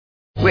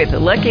With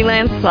Lucky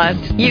Land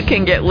Slots, you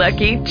can get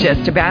lucky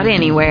just about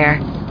anywhere.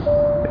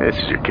 This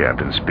is your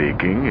captain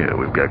speaking.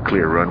 We've got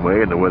clear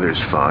runway and the weather's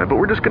fine, but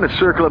we're just going to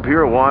circle up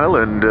here a while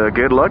and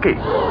get lucky.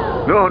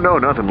 No,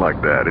 nothing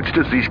like that. It's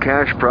just these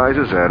cash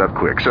prizes add up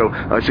quick. So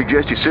I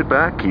suggest you sit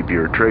back, keep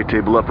your tray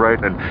table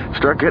upright, and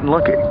start getting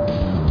lucky.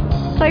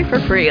 Play for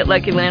free at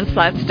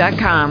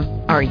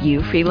LuckyLandSlots.com. Are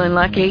you feeling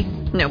lucky?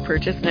 No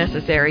purchase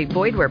necessary.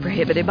 Void where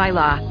prohibited by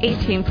law.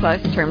 18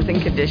 plus terms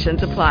and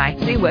conditions apply.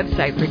 See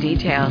website for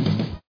details.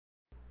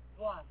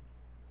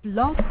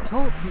 Blog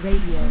Talk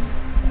Radio.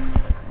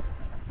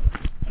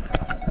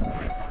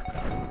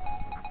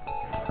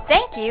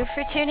 Thank you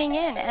for tuning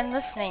in and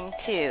listening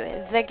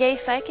to The Gay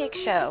Psychic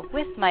Show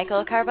with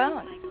Michael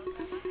Carbone.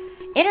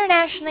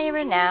 Internationally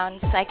renowned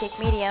psychic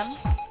medium,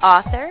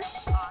 author,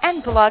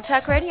 and Blog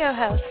Talk Radio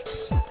host.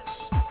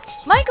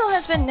 Michael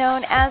has been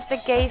known as the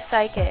Gay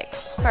Psychic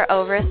for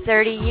over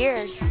 30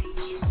 years.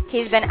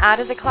 He's been out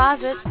of the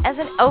closet as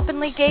an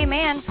openly gay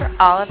man for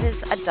all of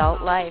his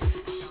adult life.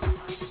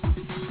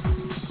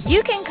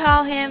 You can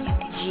call him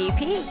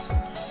GP.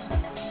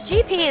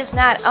 GP is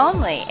not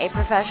only a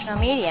professional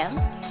medium,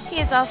 he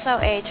is also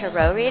a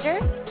tarot reader,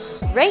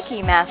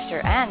 Reiki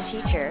master and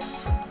teacher,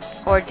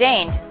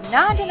 ordained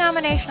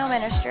non-denominational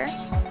minister,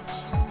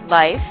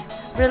 life,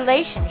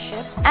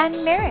 relationship,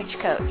 and marriage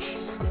coach.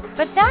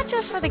 But not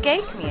just for the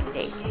gay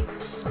community.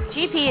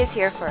 GP is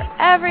here for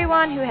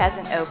everyone who has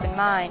an open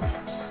mind.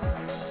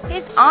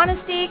 His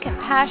honesty,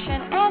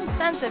 compassion, and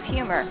sense of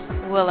humor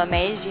will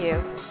amaze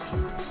you.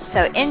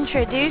 So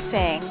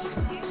introducing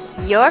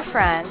your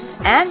friend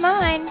and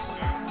mine,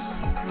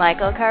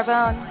 Michael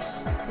Carbone,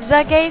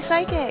 the Gay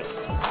Psychic.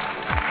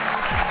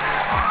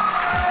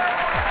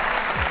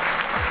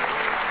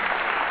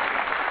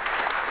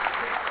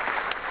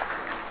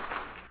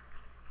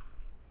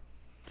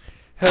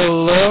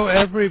 Hello,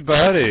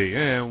 everybody,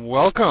 and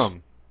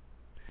welcome.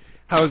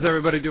 How is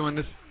everybody doing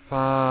this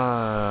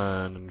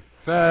fun and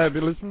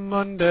fabulous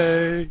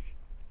Monday?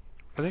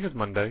 I think it's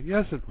Monday.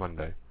 Yes, it's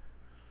Monday.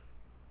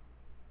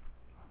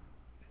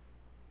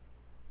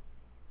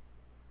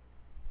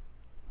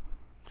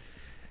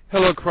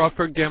 Hello,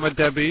 Crawford, Gamma,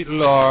 Debbie,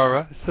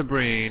 Laura,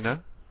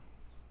 Sabrina.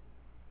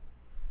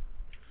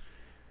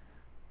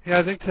 Yeah,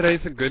 I think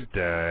today's a good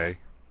day.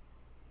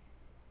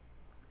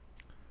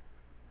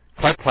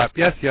 Clap, clap,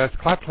 yes,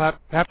 clap, clap,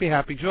 happy,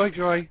 happy, joy,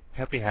 joy,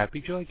 happy, happy,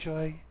 joy,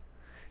 joy.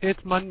 It's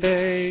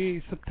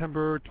Monday,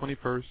 September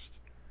 21st.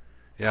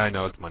 Yeah, I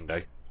know it's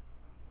Monday.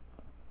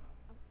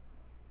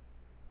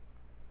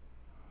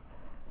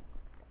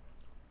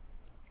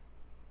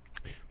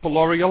 But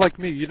Laura, you're like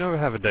me, you never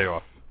have a day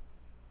off.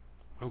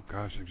 Oh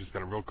gosh, I've just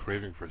got a real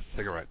craving for a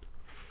cigarette.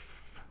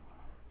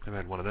 I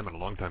haven't had one of them in a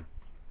long time.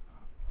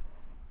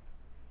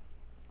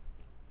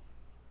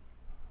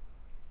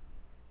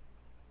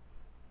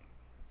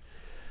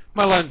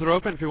 My lines are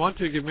open. If you want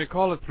to, give me a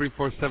call at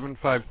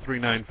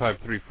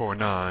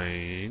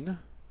 347-539-5349.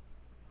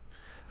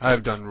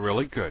 I've done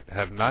really good.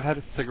 Have not had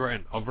a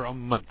cigarette in over a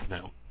month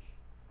now.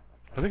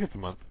 I think it's a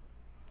month.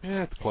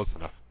 Yeah, it's close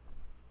enough.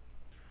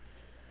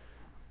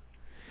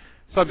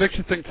 So I bet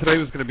you think today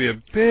was going to be a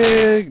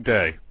big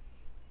day.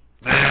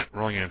 Nah,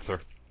 wrong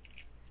answer.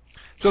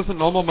 Just a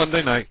normal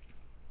Monday night.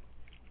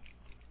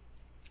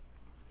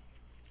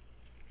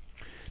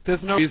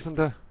 There's no reason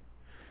to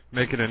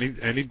make it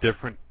any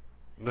different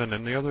than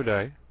any other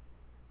day.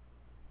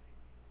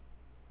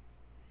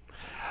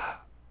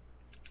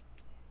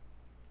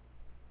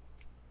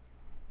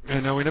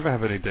 And no, we never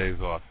have any days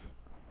off.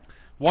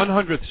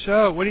 100th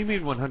show? What do you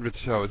mean 100th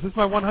show? Is this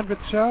my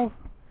 100th show?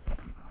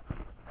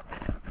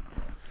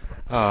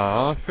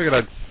 I figured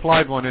I'd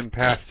slide one in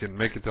past you and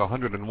make it to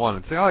 101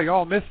 and say, oh, you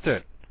all missed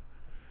it.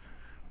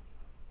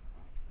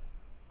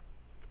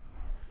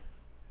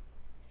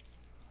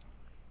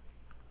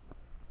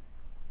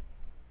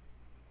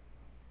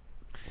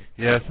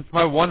 Yes, it's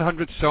my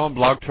 100th show on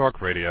Blog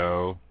Talk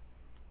Radio.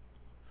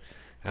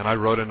 And I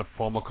wrote in a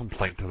formal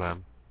complaint to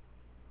them.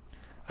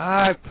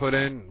 I put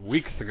in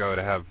weeks ago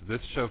to have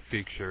this show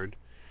featured,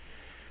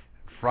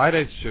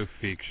 Friday's show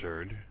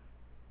featured,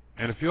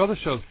 and a few other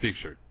shows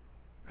featured.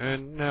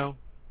 And no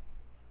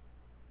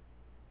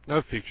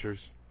features.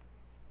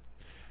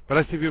 But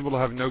I see people who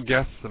have no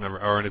guests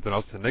or anything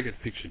else, and they get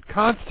featured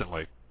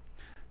constantly.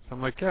 So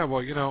I'm like, yeah,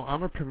 well, you know,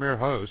 I'm a premier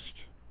host.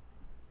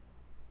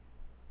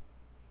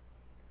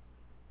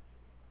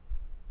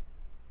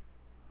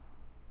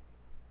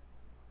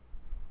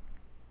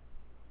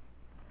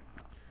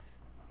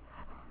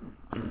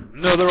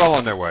 No, they're all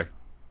on their way.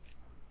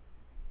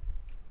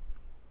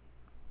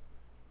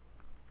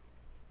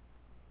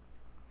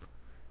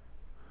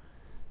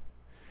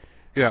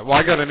 Yeah, well,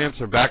 I got an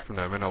answer back from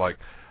them, and they're like,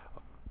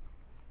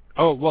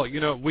 oh, well,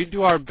 you know, we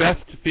do our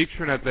best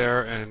featuring it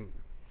there, and,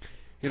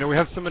 you know, we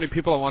have so many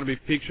people that want to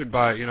be featured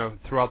by, you know,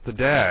 throughout the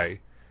day.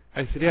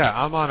 I said, yeah,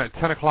 I'm on at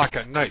 10 o'clock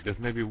at night. There's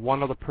maybe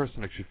one other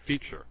person that should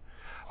feature.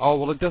 Oh,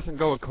 well, it doesn't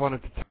go according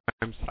to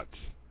time slots.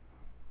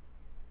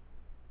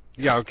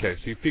 Yeah, okay,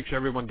 so you feature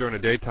everyone during the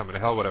daytime, and the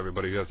hell with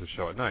everybody who has a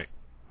show at night.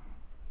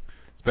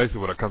 It's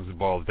basically what it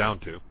boils down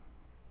to.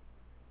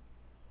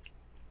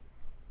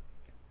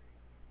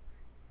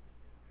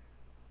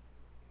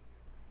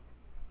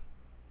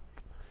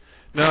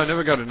 No, I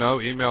never got a no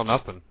email,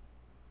 nothing.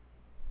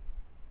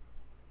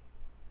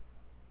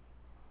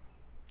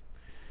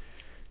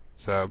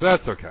 So, but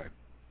that's okay.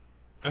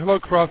 Hello,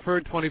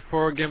 Crawford,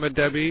 24, Gamma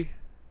Debbie,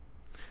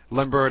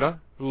 Lamberta,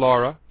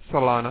 Laura,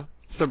 Solana,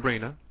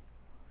 Sabrina.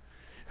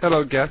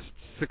 Hello, guests,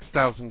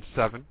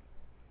 6007.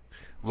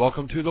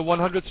 Welcome to the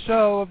 100th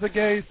show of the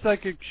Gay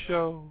Psychic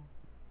Show.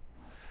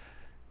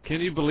 Can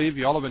you believe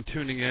y'all have been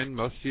tuning in,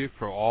 most of you,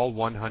 for all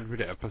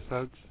 100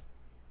 episodes?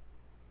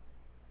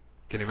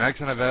 Can you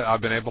imagine I've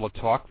been able to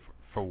talk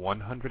for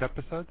 100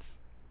 episodes?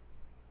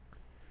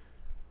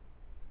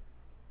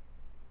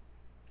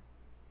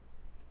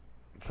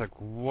 It's like,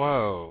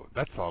 whoa,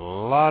 that's a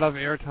lot of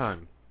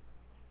airtime.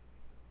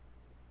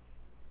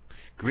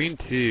 Green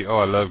tea, oh,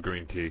 I love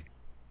green tea.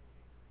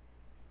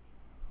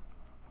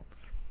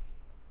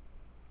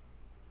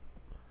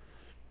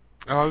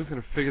 Oh, I was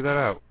going to figure that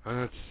out.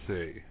 Let's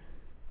see.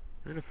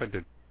 Even if I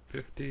did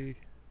 50...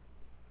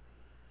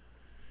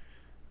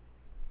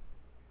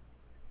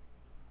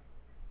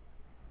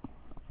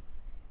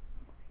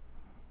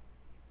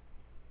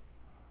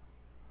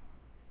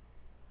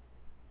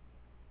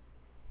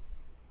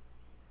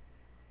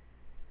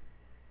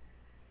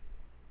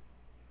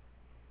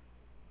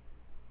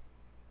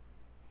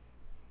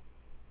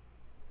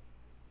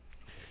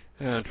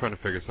 Yeah, I'm trying to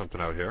figure something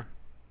out here.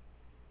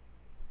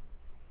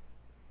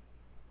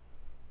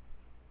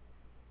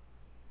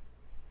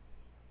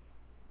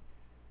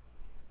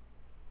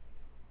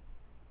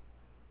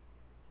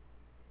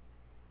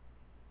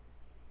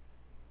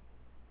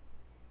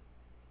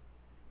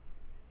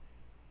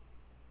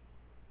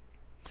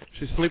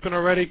 She's sleeping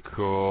already?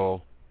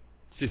 Cool.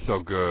 She's so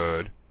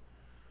good.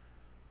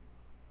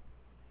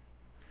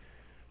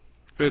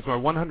 It's my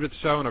 100th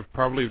show, and I've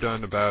probably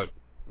done about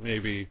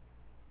maybe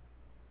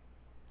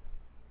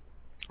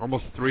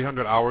almost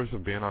 300 hours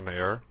of being on the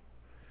air.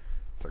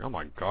 It's like, oh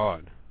my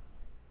god.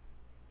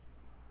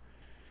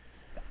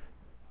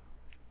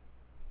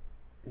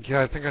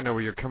 Yeah, I think I know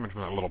where you're coming from,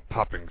 that little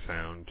popping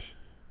sound.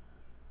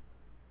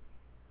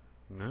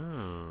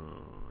 No,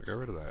 get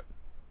rid of that.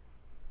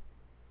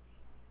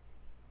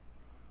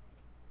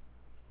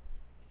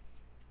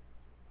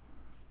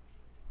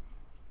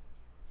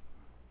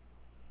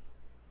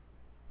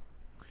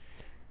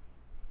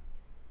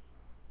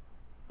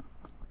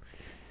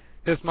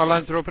 Yes, my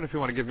lines are open if you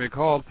want to give me a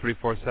call,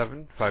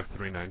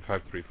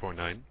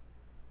 347-539-5349.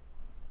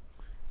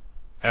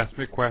 Ask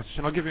me a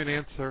question, I'll give you an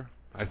answer,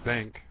 I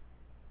think.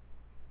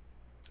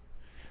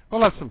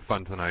 We'll have some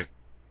fun tonight.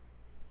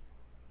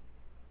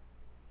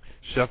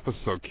 Chef was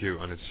so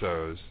cute on his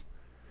shows.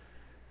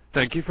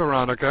 Thank you,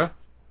 Veronica.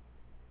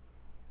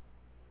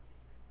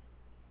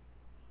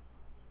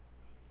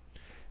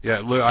 Yeah,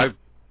 Lou, I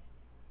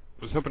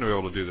was hoping to be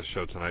able to do this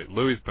show tonight.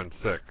 Louie's been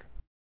sick.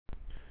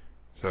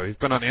 So he's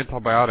been on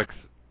antibiotics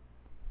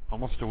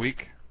almost a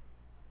week.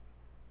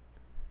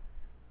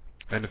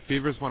 And the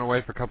fevers went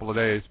away for a couple of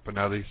days, but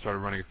now he started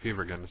running a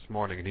fever again this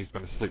morning, and he's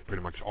been asleep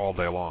pretty much all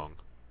day long.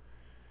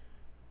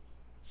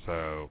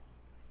 So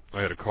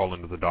I had to call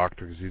into the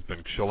doctor because he's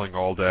been chilling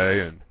all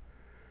day, and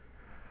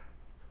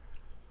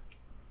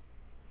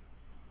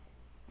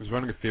he was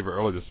running a fever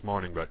early this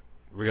morning, but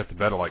we got to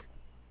bed at like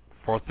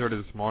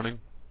 4:30 this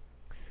morning.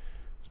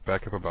 It's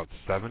back up about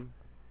 7.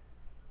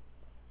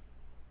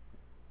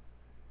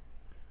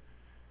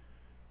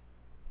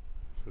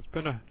 So it's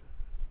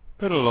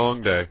been a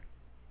long day.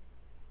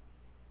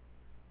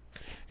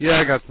 Yeah,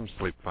 I got some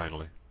sleep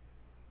finally.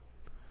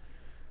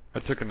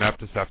 I took a nap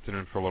this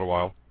afternoon for a little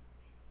while.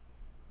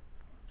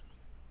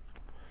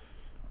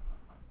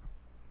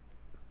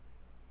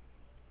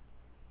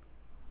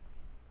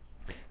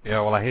 Yeah,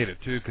 well, I hate it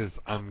too because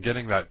I'm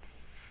getting that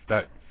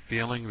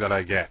feeling that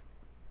I get.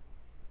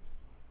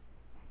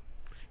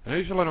 And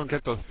usually I don't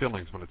get those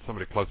feelings when it's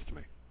somebody close to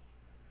me.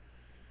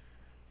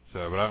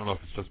 So, but I don't know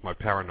if it's just my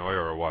paranoia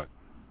or what.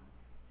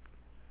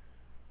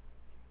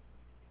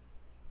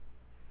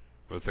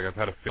 But it's like I've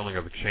had a feeling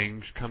of a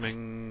change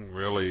coming,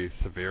 really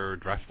severe,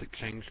 drastic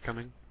change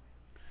coming.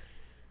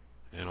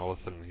 And all of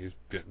a sudden he's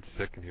getting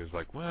sick, and he was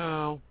like,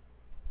 well,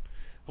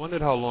 I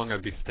wondered how long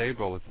I'd be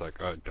stable. It's like,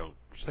 don't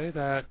say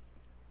that.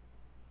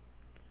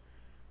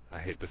 I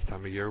hate this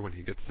time of year when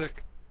he gets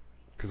sick.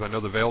 Because I know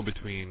the veil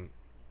between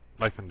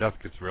life and death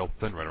gets real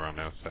thin right around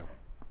now, so.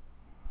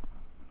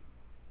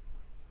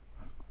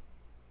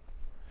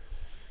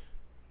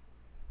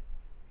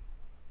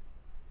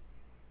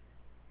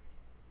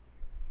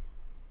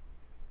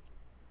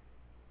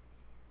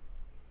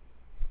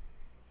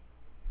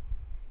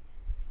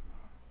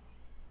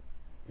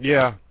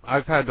 Yeah,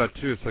 I've had that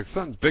too. It's like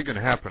something's big gonna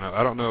happen.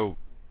 I don't know.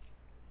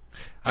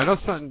 I know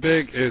something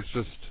big is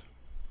just.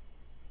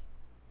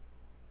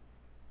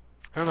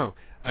 I don't know.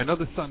 I know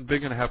there's something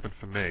big gonna happen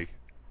for me,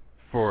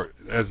 for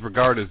as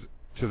regard as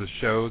to the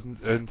shows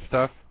and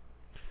stuff.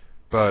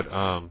 But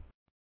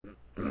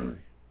but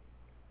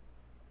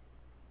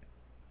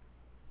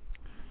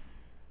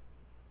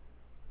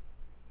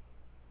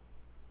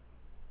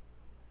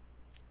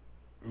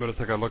it's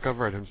like I look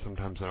over at him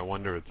sometimes and I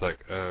wonder. It's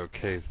like,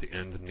 okay, is the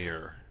end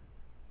near?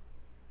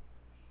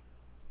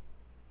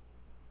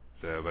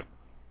 but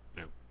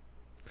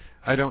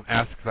I don't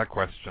ask that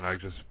question. I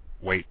just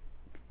wait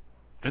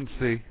and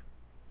see.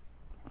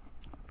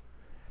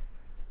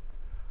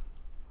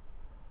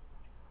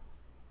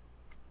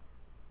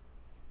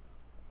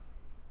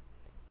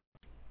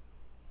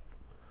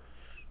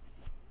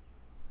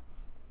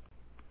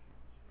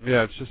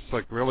 Yeah, it's just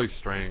like really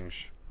strange.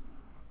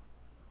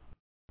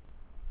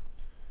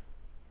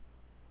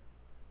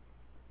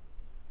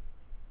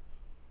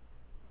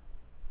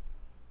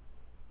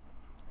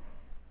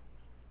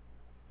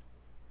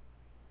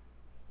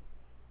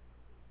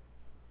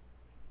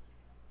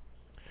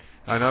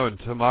 I know, and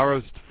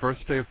tomorrow's the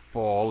first day of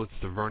fall. It's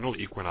the vernal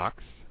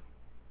equinox.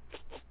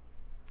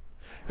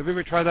 Have you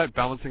ever tried that,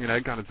 balancing an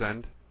egg on its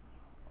end?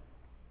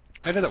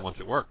 I did that once.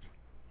 It worked.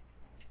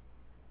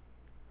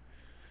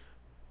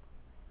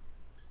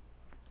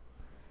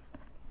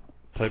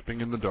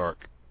 Typing in the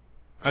dark.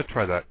 I'd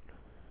try that.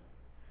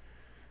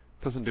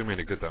 Doesn't do me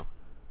any good, though.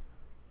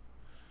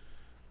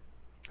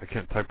 I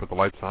can't type with the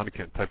lights on. I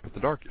can't type with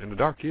in the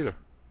dark either.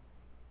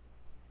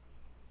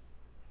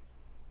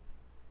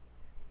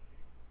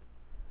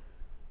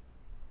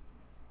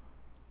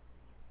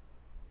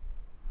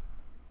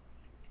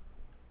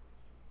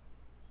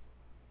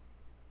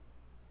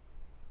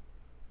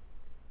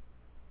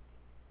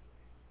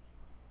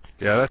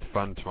 Yeah, that's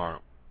fun tomorrow.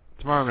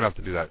 Tomorrow I'm going to have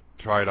to do that.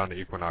 Try it on the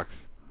equinox.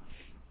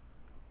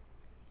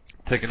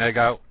 Take an egg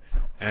out,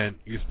 and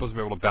you're supposed to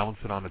be able to balance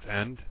it on its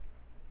end.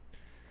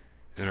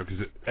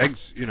 Because eggs,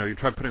 you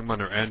try putting them on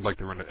their end like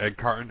they're in an egg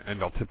carton,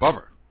 and they'll tip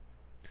over.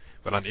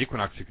 But on the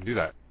equinox, you can do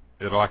that.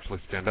 It'll actually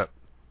stand up.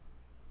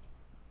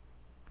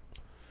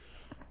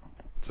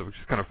 So it's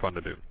just kind of fun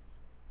to do.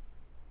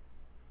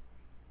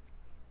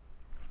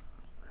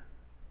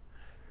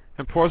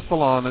 And poor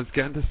Solana's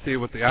getting to see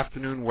what the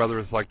afternoon weather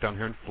is like down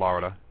here in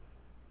Florida.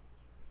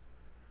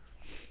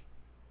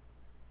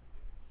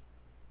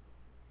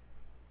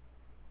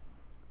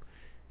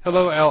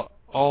 Hello,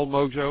 All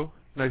Mojo.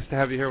 Nice to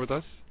have you here with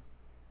us.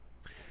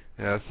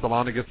 Yeah,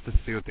 Solana gets to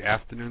see what the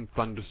afternoon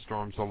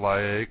thunderstorms are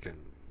like, and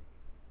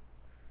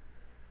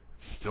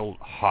it's still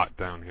hot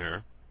down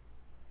here.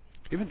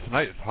 Even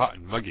tonight it's hot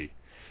and muggy.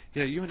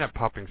 Yeah, you and that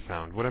popping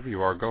sound, whatever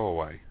you are, go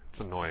away.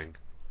 It's annoying.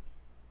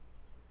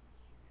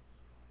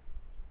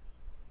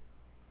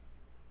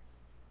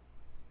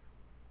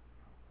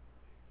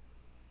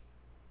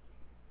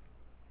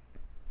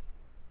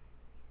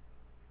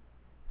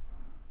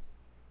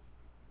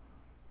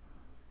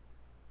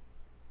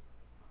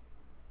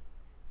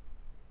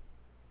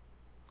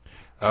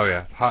 Oh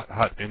yeah, hot,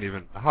 and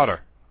even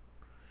hotter.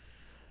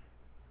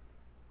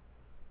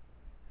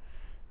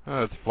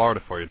 It's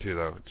Florida for you too,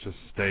 though. It just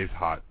stays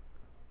hot.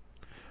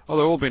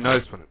 Although it will be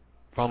nice when it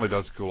finally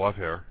does cool off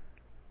here.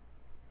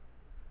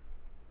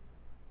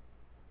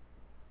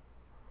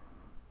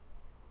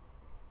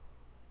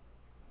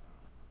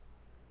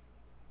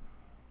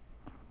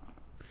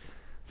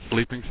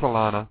 Sleeping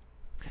Solana.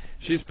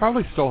 She's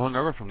probably still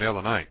hungover from the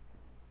other night.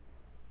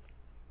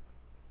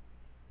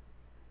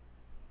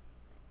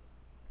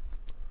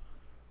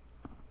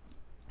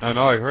 I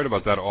know, I heard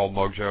about that, All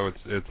Mojo.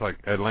 It's like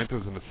Atlanta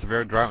was in a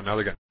severe drought, and now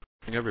they got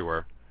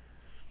everywhere.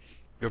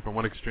 Go from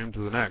one extreme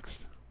to the next.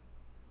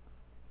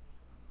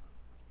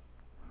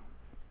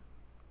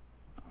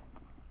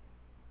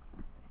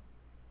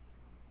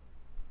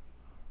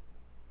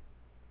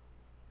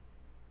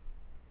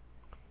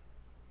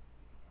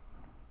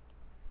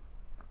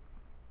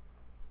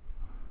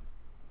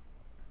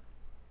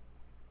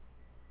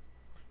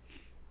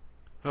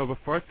 Oh,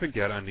 before I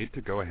forget, I need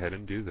to go ahead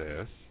and do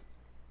this.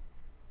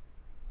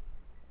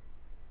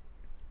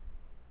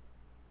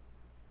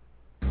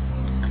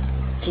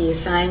 Do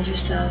you find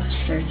yourself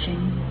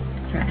searching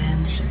for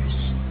answers?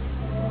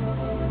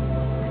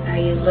 Are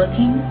you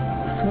looking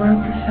for a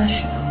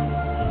professional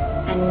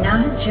and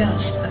not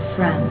just a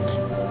friend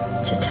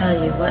to tell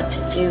you what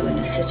to do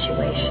in a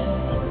situation?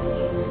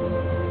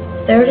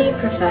 30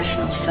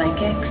 professional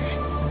psychics,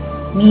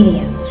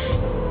 mediums,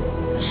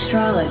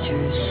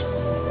 astrologers,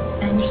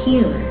 and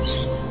healers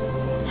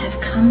have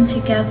come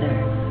together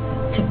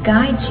to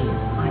guide you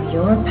on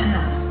your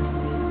path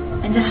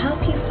and to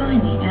help you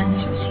find the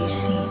answers you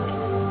seek.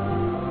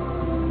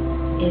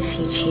 Is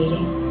he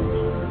cheating?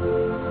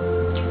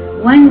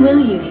 When will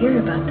you hear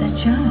about that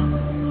job?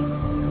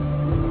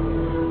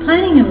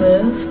 Planning a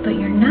move, but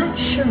you're not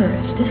sure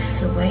if this is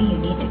the way you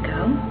need to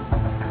go?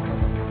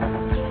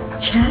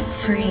 Chat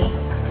free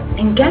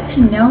and get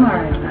to know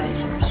our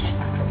advisors.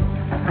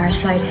 Our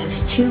site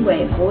has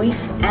two-way voice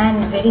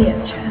and video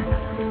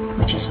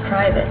chat, which is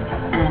private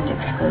and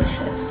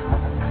exclusive.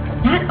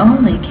 Not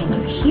only can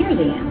you hear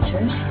the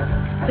answers,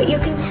 but you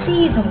can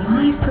see the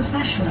live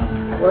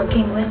professional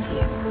working with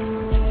you.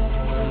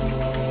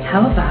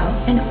 How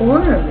about an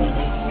aura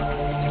reading?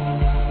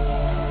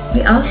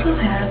 We also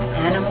have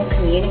animal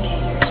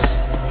communicators.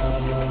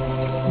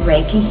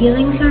 Reiki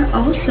healings are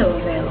also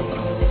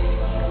available.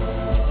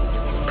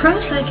 Pro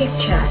Psychic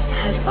Chat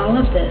has all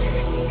of this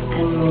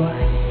and more.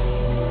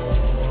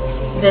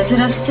 Visit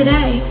us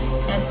today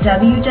at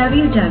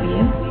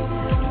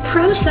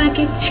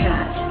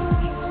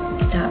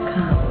www.propsychicchat.com.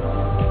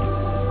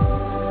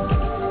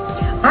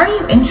 Are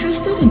you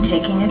interested in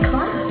taking a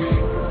class?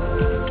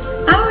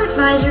 Our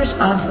advisors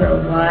offer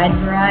a wide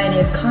variety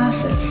of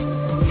classes,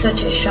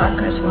 such as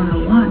Chakras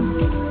 101,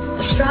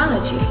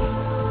 Astrology,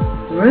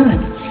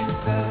 Runes,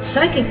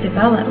 Psychic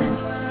Development,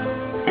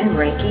 and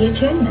Reiki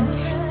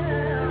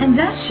Attunements. And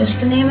that's just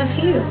to name a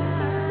few.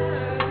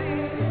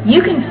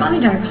 You can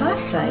find our class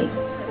site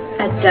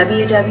at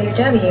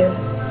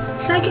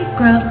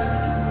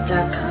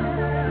www.psychicgrowth.com.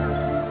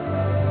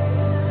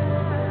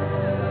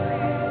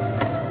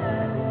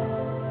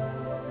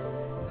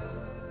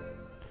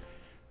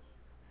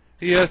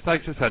 Yes, I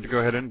just had to go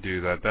ahead and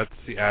do that. That's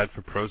the ad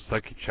for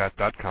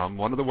ProPsychicChat.com,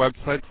 one of the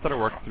websites that I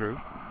work through.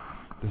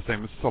 The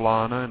same as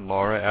Solana and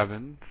Laura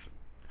Evans,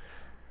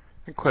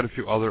 and quite a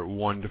few other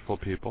wonderful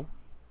people.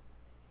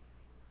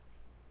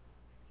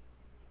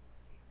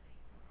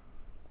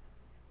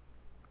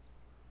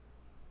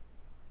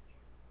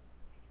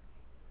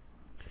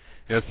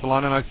 Yes,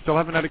 Solana and I still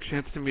haven't had a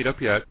chance to meet up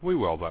yet. We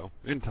will, though,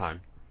 in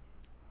time.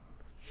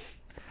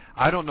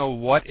 I don't know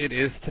what it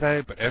is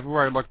today, but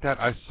everywhere I looked at,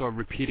 I saw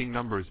repeating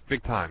numbers,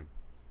 big time.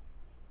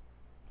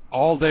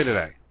 All day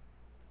today.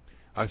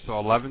 I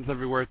saw 11s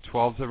everywhere,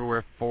 12s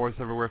everywhere, 4s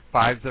everywhere,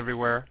 5s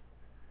everywhere.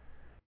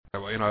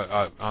 You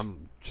know,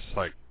 I'm just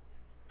like,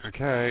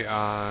 okay,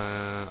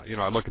 you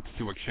know, I look at to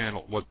see what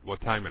channel,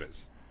 what time it is.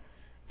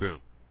 Boom.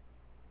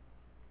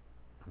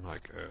 I'm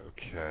like,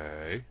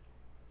 okay.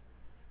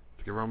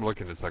 Where I'm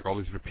looking, it's like all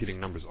these repeating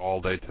numbers all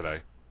day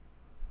today.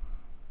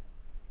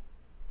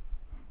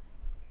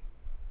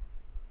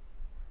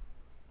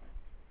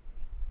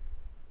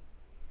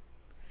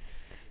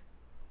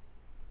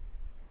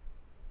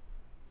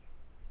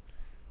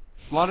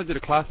 Solana did a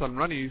class on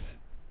runnies.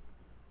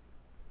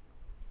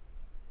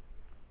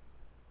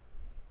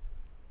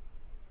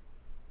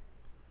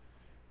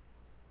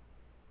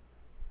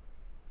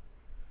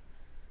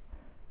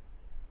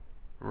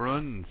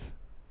 Runes.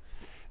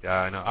 Yeah,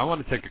 I know. I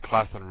want to take a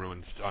class on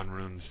runes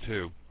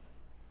too.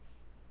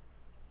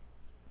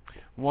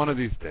 One of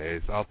these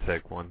days, I'll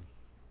take one.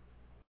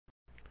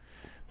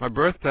 My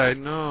birthday?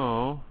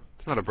 No,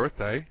 it's not a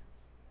birthday.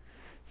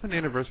 It's an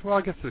anniversary. Well,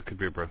 I guess it could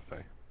be a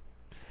birthday.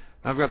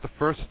 I've got the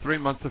first 3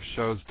 months of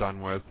shows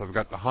done with. I've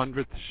got the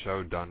 100th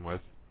show done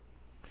with.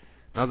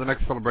 Now the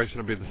next celebration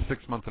will be the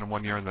 6 month and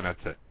 1 year, and then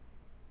that's it.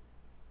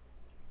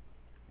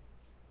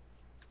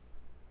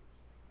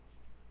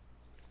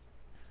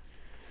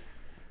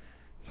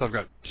 So I've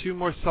got 2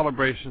 more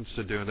celebrations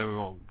to do, and then we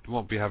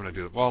won't be having to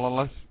do it.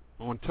 Well,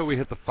 until we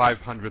hit the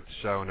 500th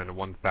show and then the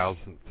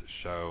 1000th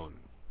show. And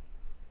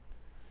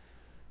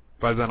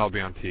by then I'll be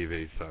on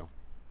TV, so.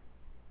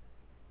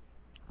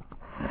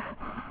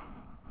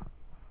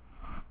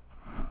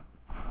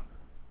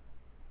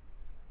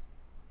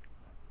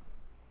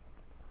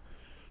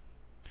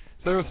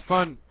 So it was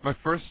fun. My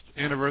first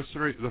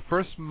anniversary, the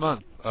first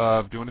month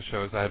of doing the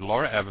shows, I had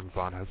Laura Evans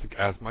on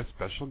as my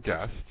special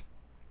guest.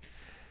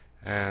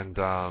 And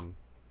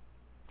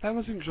that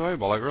was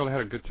enjoyable. I really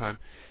had a good time.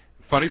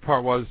 Funny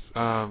part was,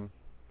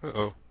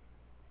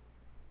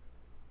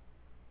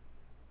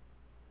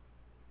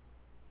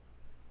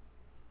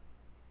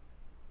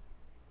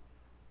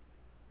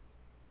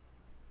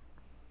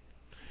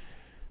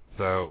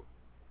 So,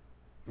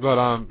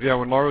 but yeah,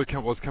 when Laura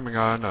was coming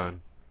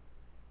on,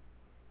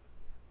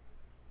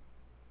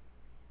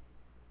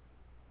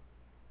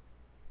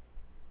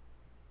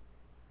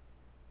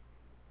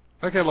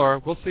 okay,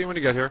 Laura, we'll see you when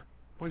you get here.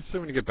 We'll see you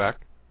when you get back.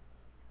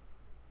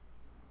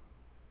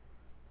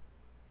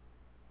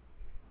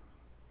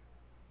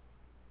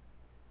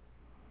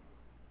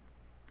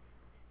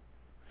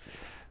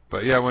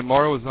 But yeah, when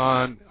Laura was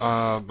on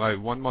my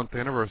 1 month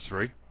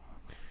anniversary,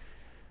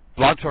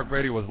 Blog Talk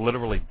Radio was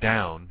literally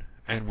down,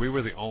 and we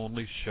were the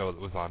only show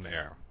that was on the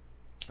air.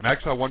 And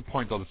actually, at one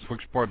point, though, the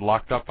switchboard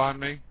locked up on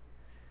me,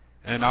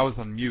 and I was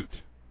on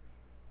mute.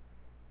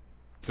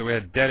 So we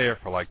had dead air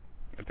for I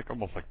think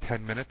almost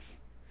 10 minutes.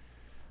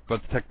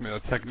 But the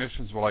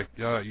technicians were like,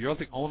 you're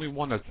the only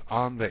one that's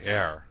on the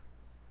air.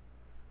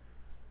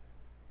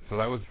 So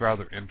that was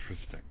rather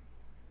interesting.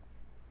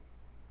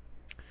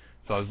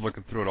 So I was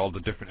looking through all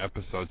the different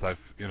episodes I've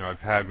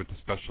had with the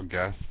special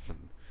guests,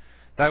 and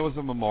that was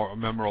a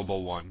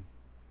memorable one.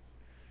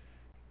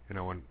 You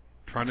know, when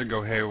trying to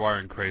go haywire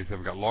and crazy,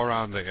 I've got Laura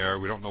on the air.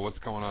 We don't know what's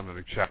going on in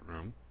the chat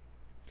room.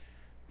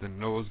 Didn't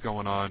know what was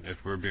going on, if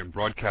we were being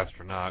broadcast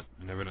or not,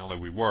 and evidently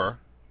we were.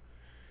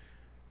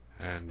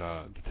 And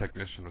the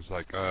technician was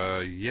like,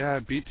 yeah,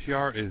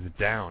 BTR is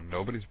down.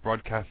 Nobody's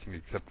broadcasting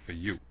except for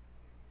you.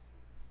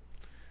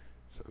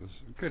 So it was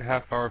a good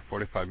half hour,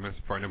 45 minutes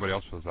before anybody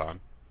else was on.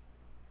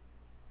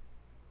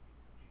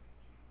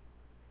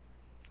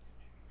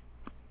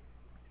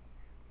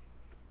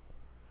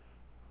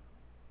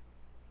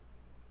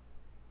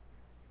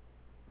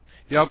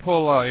 Yeah, I'll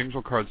pull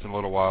angel cards in a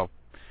little while.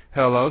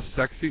 Hello,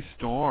 Sexy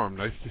Storm.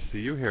 Nice to see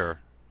you here.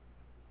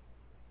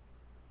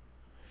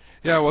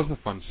 Yeah, it was a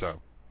fun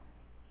show.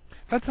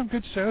 Had some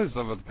good shows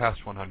over the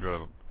past 100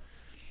 of them.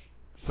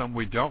 Some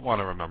we don't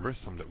want to remember,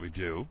 some that we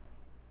do.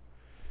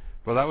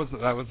 But that was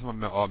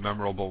a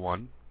memorable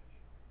one.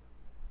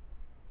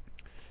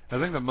 I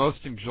think the most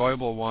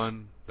enjoyable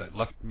one that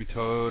left me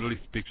totally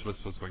speechless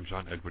was when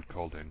John Edward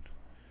called in.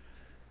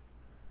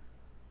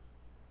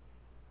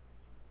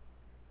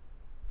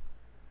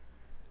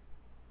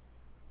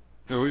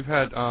 So we've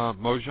had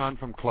Mojan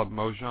from Club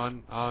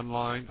Mojan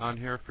on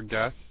here for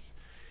guests.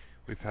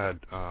 We've had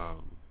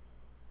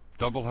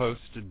double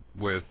hosted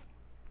with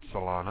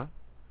Solana.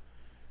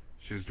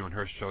 She was doing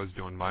her shows,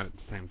 doing mine at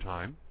the same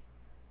time.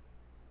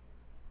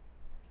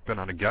 Been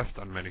on a guest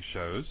on many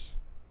shows.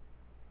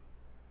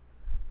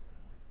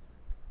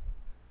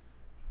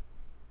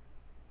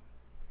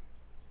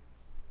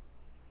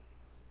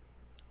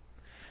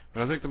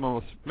 But I think the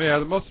most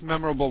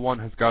memorable one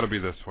has got to be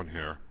this one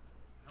here.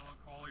 Hello,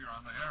 Cole. You're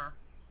on the air.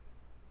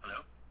 Hello.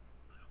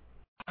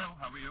 Hello.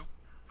 How are you?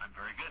 I'm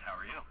very good. How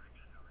are you?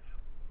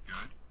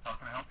 Good. How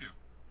can I help you?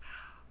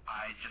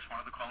 I just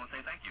wanted to call and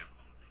say thank you.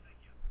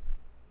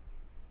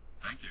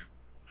 Thank you.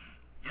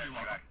 Yes, you're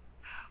welcome.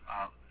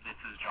 This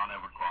is John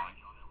Edward calling.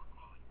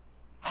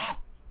 Oh.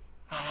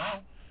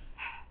 Hello.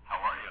 How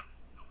are you?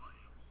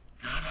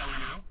 Good. How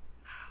are you?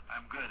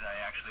 I'm good.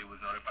 I actually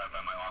was notified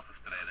by my office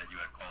today that you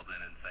had called in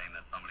and saying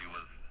that somebody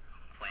was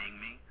playing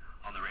me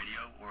on the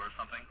radio or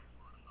something.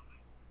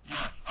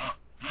 Yes.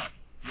 Yes.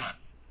 Yes.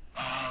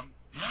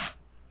 Yeah.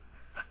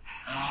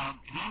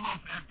 He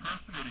was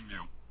impersonating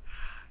you.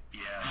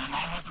 Yeah. And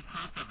I had the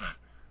proof of it.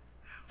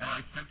 And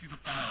I sent you the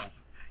files.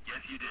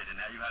 Yes, you did, and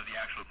now you have the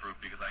actual proof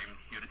because I'm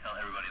here to tell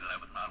everybody that I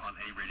was not on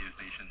any radio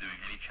station doing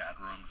any chat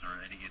rooms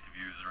or any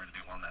interviews or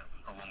anything along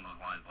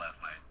those lines last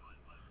night.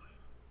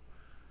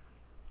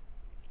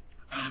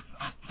 It's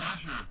a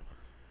pleasure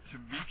to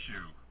meet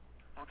you.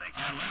 Well, thank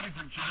you. Ladies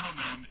and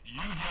gentlemen,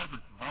 you hear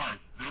this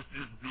voice. This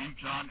is the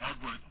John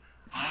Edwards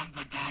on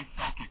the Gay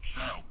Psychic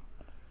Show.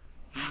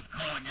 He is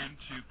calling in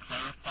to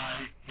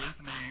clarify his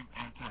name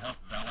and to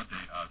help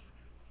validate us.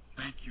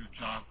 Thank you,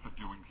 John, for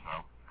doing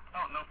so.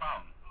 Oh, no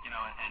problem. You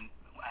know, and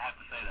I have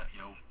to say that,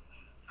 you know,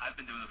 I've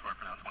been doing this work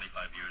for now 25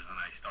 years, and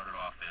I started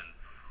off in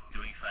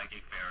doing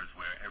psychic fairs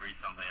where every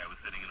Sunday I was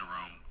sitting in a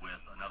room with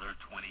another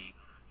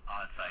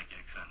 20-odd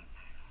psychics, and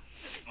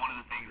one of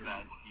the things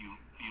that you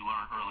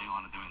learn early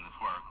on in doing this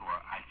work, or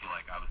I feel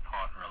like I was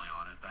taught early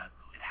on, is that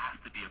it has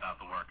to be about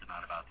the work and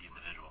not about the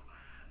individual.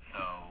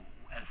 So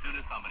as soon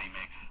as somebody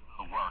makes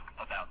the work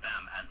about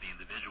them as the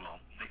individual,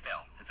 they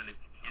fail. It's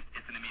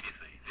an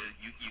immediacy.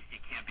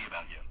 It can't be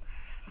about you.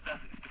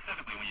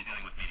 Specifically when you're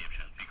dealing with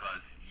mediumship,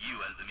 because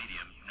you as the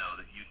medium know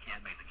that you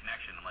can't make the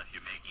connection unless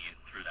you're making it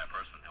through that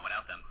person. And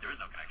without them, there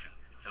is no connection.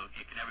 So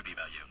it can never be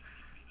about you.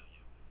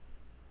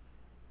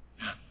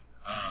 Yes.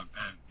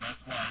 And that's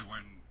why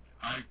when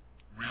I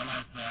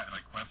realized that and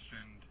I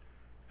questioned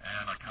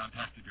and I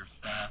contacted your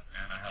staff,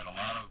 and I had a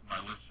lot of my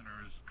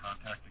listeners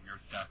contacting your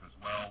staff as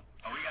well.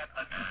 Oh, we got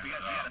a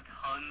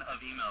ton of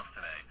emails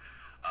today,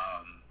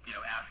 you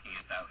know, asking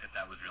if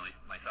that was really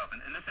myself.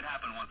 And this had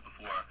happened once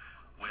before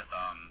with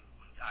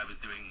I was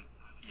doing,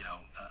 you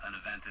know, an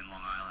event in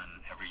Long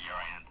Island every year.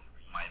 I end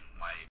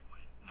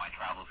my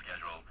travel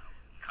schedule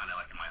kind of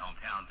like in my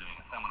hometown doing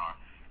a seminar,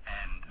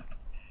 and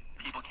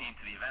people came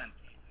to the event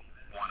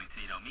wanting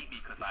to, you know, meet me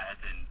because I had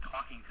been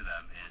talking to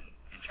them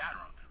in chat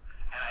rooms,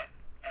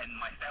 and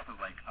my staff was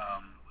like,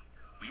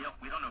 we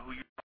don't know who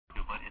you're talking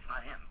to, but it's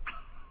not him.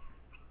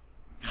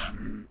 Yeah.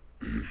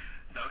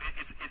 So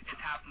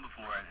it's happened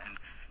before, and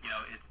you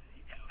know,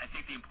 I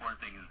think the important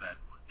thing is that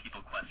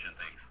people question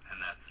things,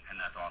 and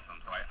that's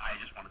awesome. So I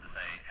just wanted to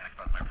say and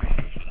express my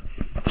appreciation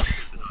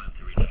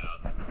to reach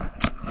out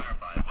and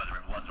clarify whether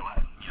it was or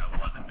you know, it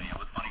wasn't me. It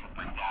was funny because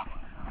my staff,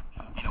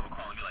 you know, were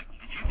calling me like,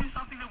 did you do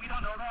something that we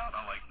don't know about?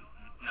 I'm like,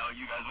 no,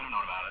 you guys would have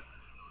known about it.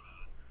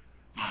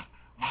 Yeah.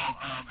 Well,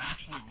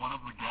 actually, one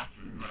of the guests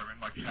that are in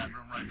my chat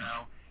room right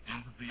now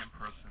is the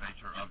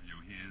impersonator of you.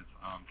 He is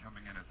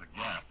coming in as a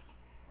guest.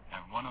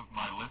 And one of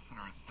my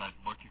listeners said,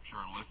 look at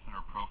your listener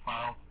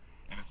profile,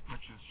 and his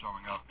picture's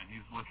showing up, and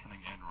he's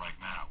listening in right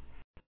now.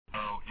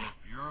 So if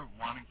you're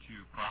wanting to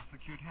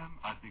prosecute him,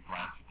 I'd be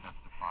glad to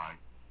testify.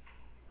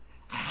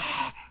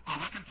 But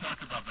we can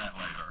talk about that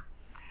later.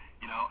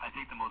 You know, I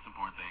think the most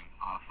important thing,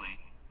 honestly,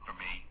 for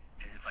me,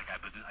 it's like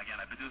I've been doing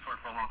this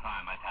work for a long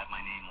time. I've had my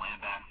name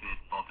lambasted,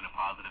 both in a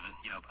positive,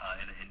 you know,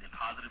 in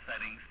positive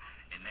settings,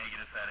 in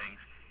negative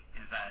settings,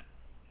 is that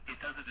it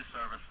does a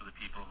disservice for the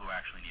people who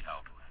actually need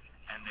help.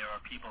 And there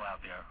are people out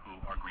there who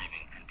are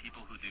grieving, and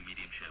people who do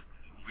mediumship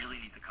really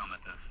need to come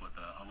at this with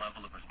a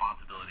level of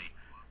responsibility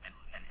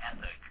and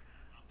ethic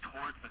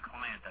towards the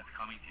client that's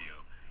coming to you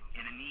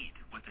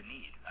with a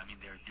need. I mean,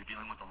 you're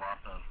dealing with the loss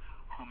of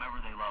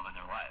whomever they love in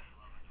their life,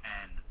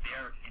 and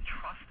they're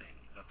entrusting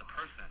that the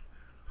person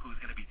who's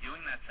going to be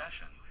doing that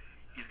session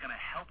is going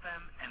to help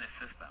them and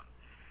assist them.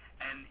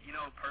 And, you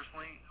know,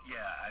 personally,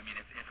 yeah, I mean,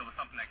 if it was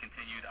something that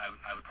continued,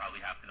 I would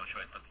probably have no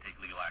choice but to take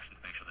legal action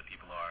to make sure that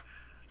people are,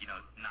 you know,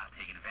 not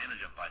taken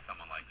advantage of by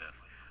someone like this.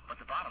 But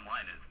the bottom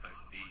line is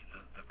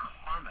the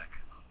karmic,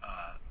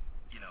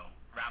 you know,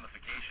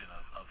 ramification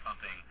of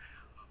something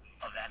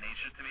of that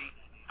nature to me,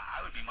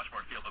 I would be much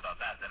more fearful about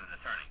that than an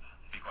attorney,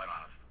 to be quite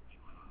honest.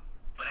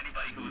 But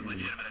anybody who is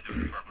legitimate at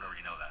doing this work would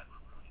already know that.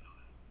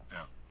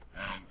 Yeah.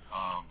 And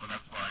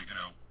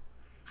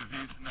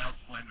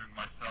finding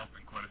myself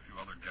and quite a few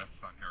other guests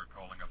on here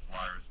calling us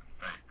liars and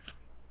fakes.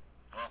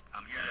 Well,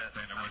 I'm here to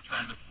saying that we're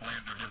trying to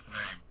slander his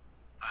name.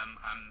 I'm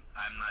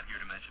not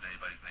here to mention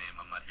anybody's name.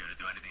 I'm not here to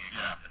do anything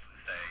except just to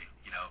say,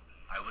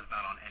 I was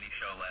not on any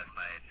show last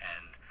night,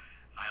 and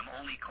I'm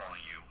only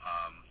calling you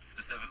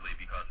specifically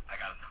because I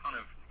got a ton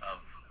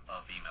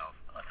of emails,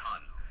 a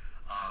ton,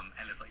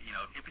 and it's like,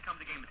 it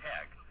becomes a game of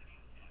tag.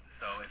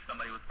 So if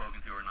somebody was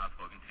spoken to or not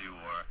spoken to,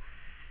 or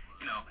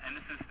and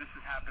this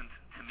has happened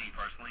to me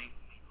personally,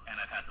 and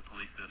I've had to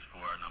police this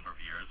for a number of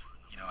years.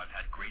 I've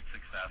had great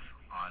success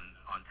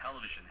on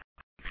television,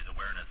 raise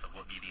awareness of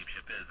what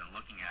mediumship is, and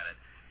looking at it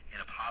in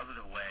a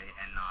positive way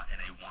and not in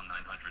a 1-900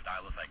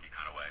 dial-a-psychic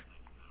kind of way.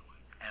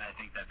 And I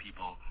think that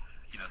people,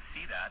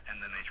 see that,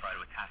 and then they try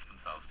to attach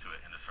themselves to it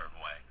in a certain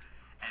way.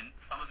 And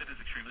some of it is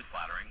extremely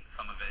flattering.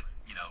 Some of it,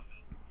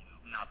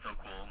 not so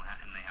cool,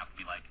 and they have to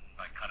be like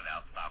cut it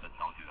out, stop it,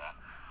 don't do that.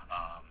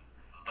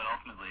 But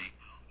ultimately,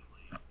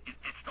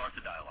 it starts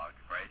a dialogue,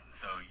 right?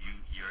 So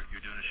you're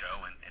doing a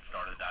show, and it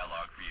started a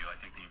dialogue for you. I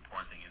think the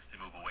important thing is to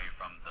move away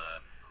from the,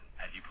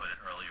 as you put it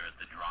earlier,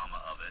 the drama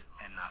of it,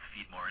 and not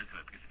feed more into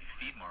it. Because if you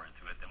feed more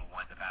into it, then what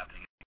winds up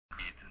happening is it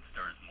creates and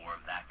stirs more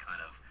of that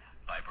kind of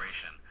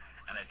vibration.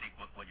 And I think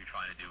what you're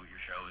trying to do with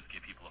your show is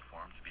give people a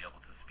forum to be able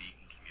to speak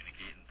and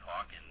communicate and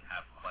talk and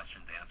have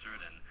questions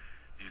answered and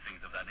do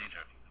things of that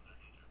nature.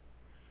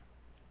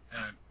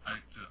 And I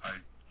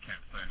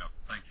can't say enough.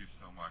 Thank you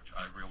so much.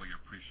 I really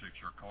appreciate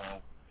your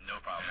call. No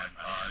problem. And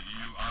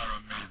you are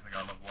amazing.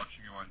 I love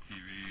watching you on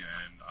TV,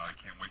 and I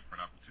can't wait for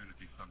an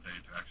opportunity someday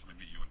to actually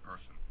meet you in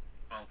person.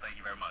 Well, thank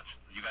you very much.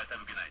 You guys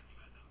have a good night.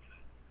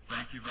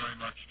 Thank you very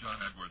much,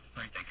 John Edwards.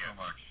 Thank you so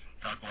much.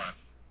 God bless.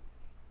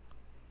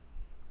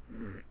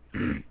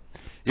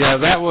 Yeah,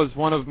 that was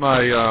one of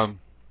my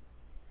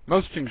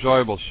most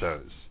enjoyable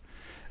shows.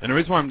 And the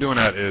reason why I'm doing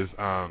that is,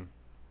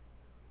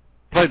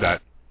 play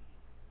that.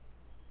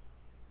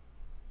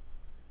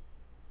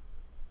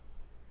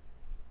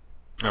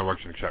 It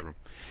works in the chat room.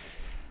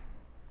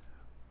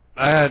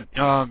 I had,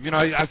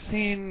 I've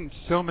seen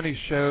so many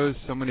shows,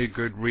 so many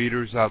good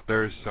readers out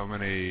there, so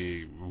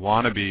many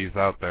wannabes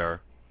out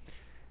there.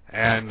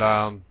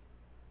 And,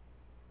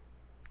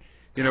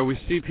 we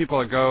see people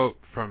that go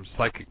from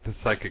psychic to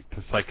psychic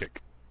to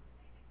psychic.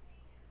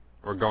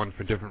 Or going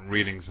for different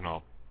readings and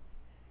all.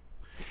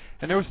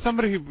 And there was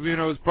somebody who,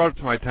 was brought up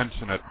to my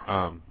attention at,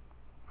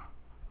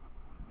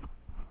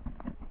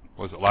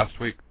 was it last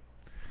week?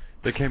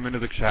 They came into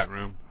the chat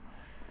room.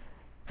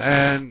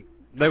 And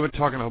they were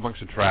talking a whole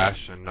bunch of trash,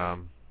 and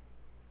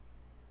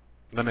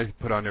then they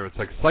put on there, it's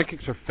like,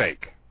 psychics are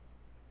fake.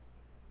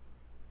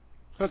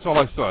 So that's all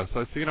I saw. So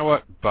I said, you know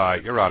what, bye,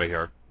 you're out of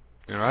here.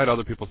 I had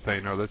other people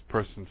saying, no, this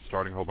person's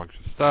starting a whole bunch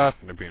of stuff,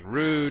 and they're being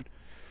rude.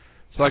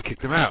 So I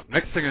kicked them out.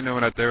 Next thing I know,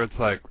 out there, it's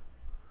like,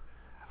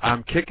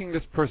 I'm kicking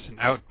this person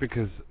out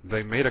because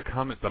they made a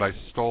comment that I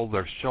stole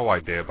their show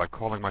idea by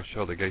calling my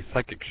show the Gay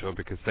Psychic Show,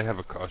 because they have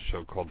a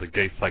show called the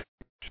Gay Psychic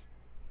Show.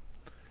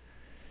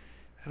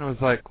 And I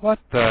was like, what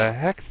the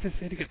heck's this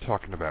idiot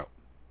talking about?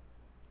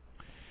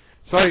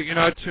 So I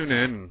tune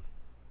in,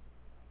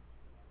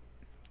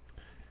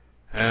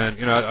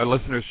 and I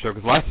listen to his show,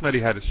 because last night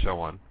he had his show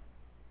on.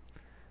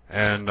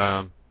 And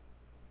I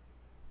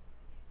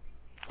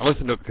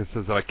listened to it because it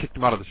says that I kicked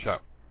him out of the show.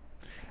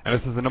 And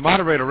it says, and the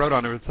moderator wrote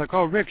on it, it's like,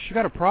 oh, Rich, you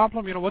got a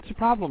problem? What's the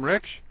problem,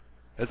 Rich?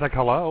 It's like,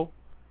 hello,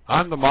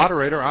 I'm the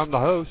moderator, I'm the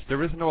host.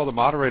 There is no other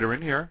moderator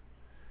in here.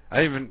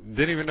 I didn't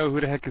even know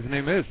who the heck his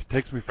name is. It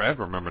takes me forever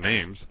to remember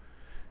names.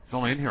 He's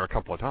only in here a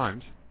couple of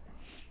times.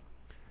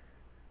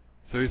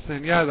 So he's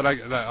saying, yeah, that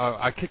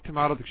I kicked him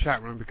out of the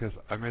chat room because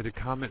I made a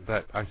comment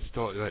that I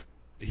stole, that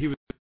he was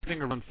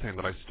sitting around saying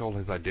that I stole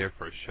his idea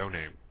for a show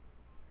name.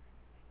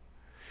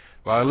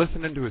 Well, I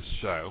listened into his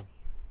show,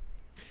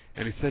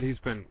 and he said he's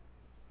been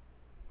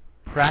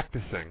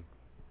practicing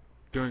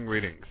doing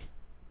readings.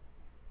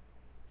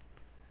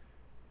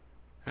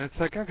 And it's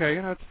like, okay,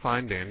 it's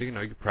fine, dandy,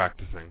 you're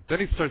practicing. Then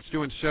he starts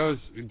doing shows,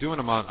 doing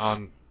them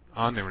on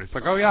there, and he's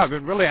like, oh yeah, I've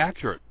been really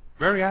accurate,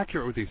 very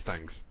accurate with these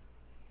things.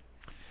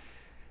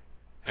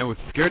 And what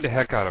scared the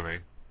heck out of me,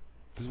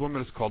 this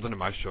woman has called into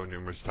my show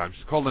numerous times.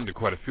 She's called into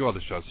quite a few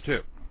other shows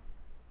too.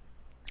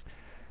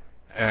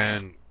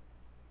 And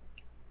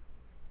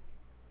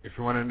if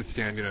you want to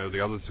understand, the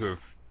others who have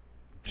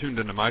tuned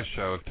into my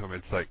show have told me,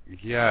 it's like,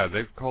 yeah,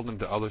 they've called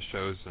into other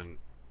shows and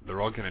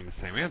they're all getting the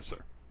same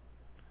answer.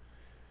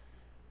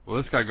 Well,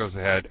 this guy goes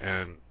ahead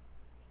and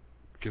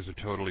gives her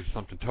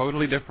something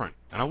totally different.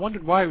 And I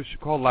wondered why she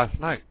called last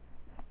night.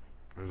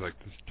 I was like,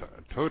 this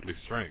is totally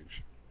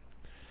strange.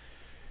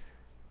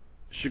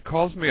 She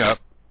calls me up,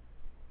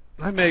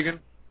 hi Megan,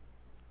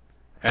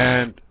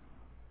 and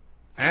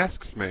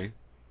asks me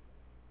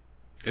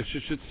if she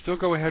should still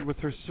go ahead with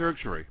her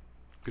surgery.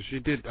 Because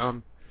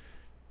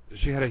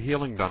she had a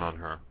healing done on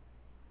her.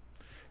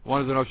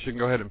 Wanted to know if she can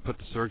go ahead and put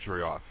the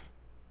surgery off.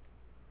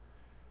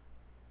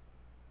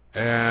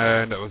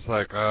 And it was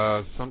like,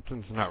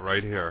 something's not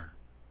right here.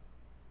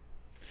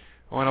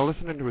 When I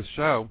listened into his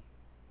show,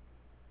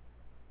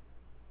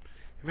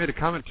 he made a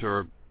comment to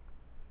her,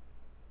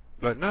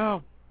 but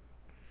no,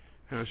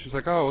 You know, she's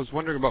like, oh, I was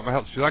wondering about my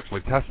health. She's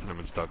actually testing him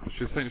and stuff. But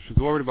she was saying she's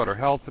worried about her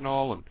health and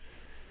all, and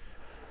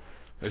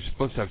that she's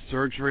supposed to have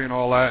surgery and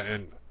all that.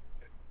 And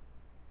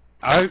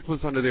I was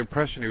under the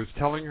impression he was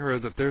telling her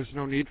that there's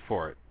no need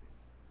for it.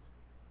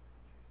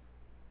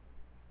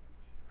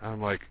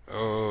 I'm like,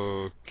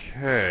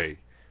 okay.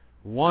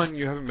 One,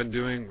 you haven't been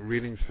doing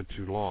readings for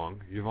too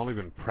long. You've only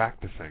been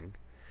practicing.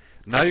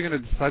 Now you're going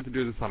to decide to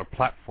do this on a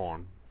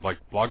platform like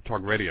Blog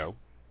Talk Radio.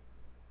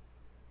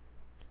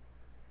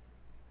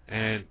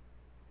 And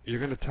you're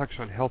going to touch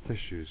on health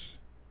issues.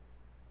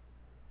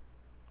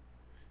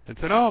 And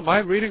said, oh, my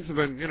readings have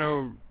been, you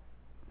know,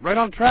 right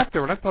on track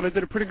there, and I thought I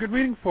did a pretty good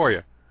reading for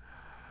you.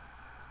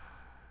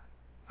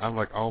 I'm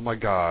like, oh my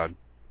God.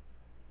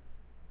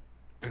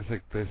 It's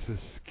like, this is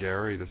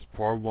scary. This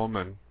poor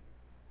woman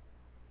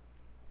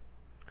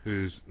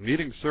who's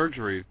needing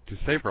surgery to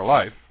save her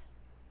life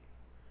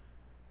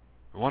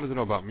wanted to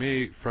know about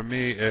me, from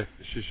me, if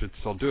she should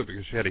still do it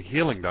because she had a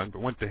healing done,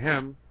 but went to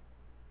him,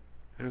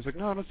 and he was like,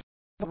 no, there's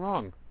nothing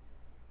wrong.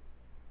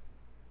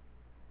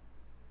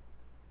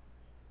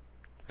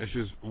 And she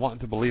was wanting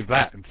to believe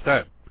that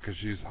instead because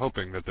she's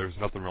hoping that there's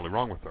nothing really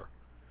wrong with her.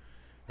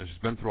 And she's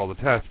been through all the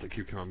tests that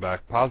keep coming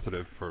back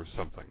positive for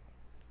something.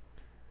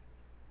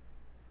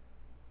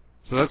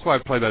 So that's why I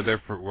played that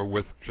there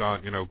with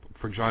John, you know,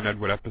 for John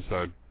Edward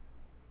episode.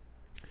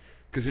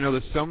 Because, you know,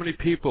 there's so many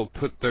people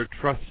put their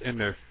trust and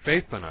their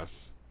faith in us.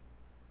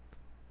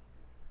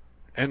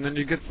 And then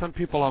you get some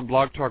people on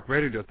Blog Talk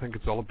Radio that think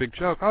it's all a big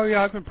joke. Oh,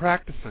 yeah, I've been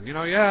practicing. You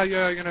know,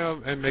 you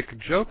know, and make a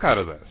joke out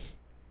of this.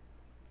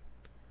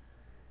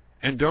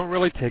 And don't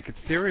really take it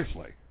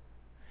seriously.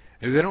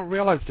 And they don't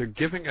realize they're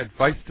giving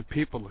advice to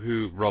people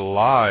who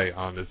rely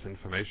on this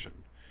information,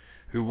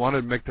 who want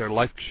to make their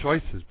life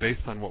choices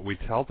based on what we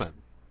tell them.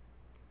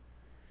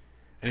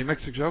 And he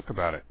makes a joke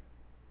about it.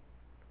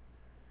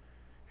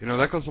 You know,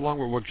 that goes along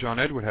with what John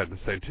Edward had to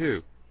say,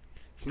 too.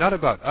 It's not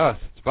about us.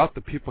 It's about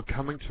the people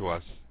coming to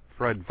us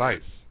for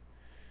advice.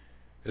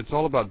 It's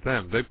all about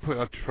them. They put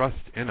a trust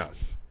in us.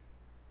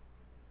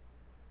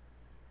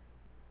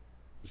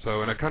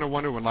 So, and I kind of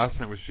wondered when last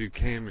night when she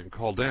came and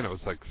called in, it was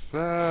like,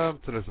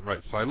 something isn't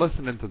right. So I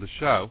listened into the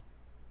show.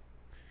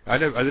 I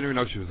didn't even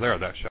know she was there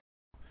at that show.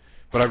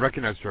 But I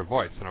recognized her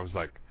voice, and I was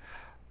like,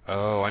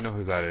 oh, I know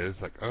who that is.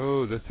 Like,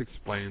 oh, this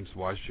explains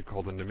why she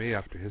called into me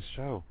after his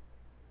show.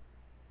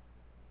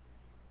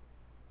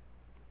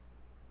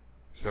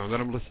 So then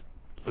I'm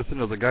listening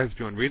to the guys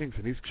doing readings,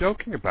 and he's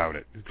joking about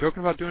it. He's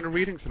joking about doing the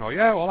readings and all.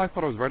 Yeah, well, I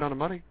thought I was right on the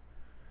money.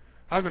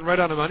 I've been right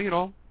on the money and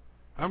all.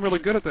 I'm really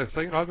good at this.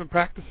 You know, I've been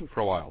practicing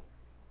for a while.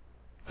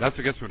 That's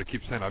what gets me to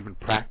keep saying I've been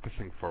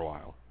practicing for a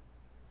while.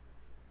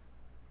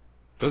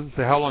 Doesn't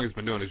say how long he's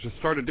been doing it. He's just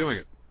started doing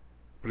it.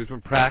 But he's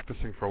been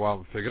practicing for a while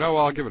and figured, oh,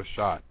 well, I'll give it a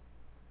shot.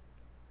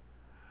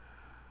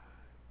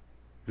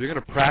 If you're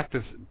going to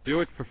practice, do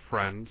it for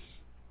friends.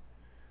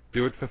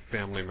 Do it for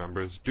family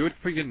members. Do it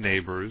for your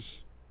neighbors.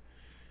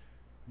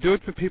 Do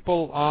it for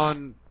people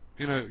on,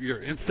 you know,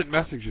 your instant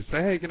message. You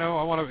say, hey, you know,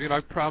 I want to, you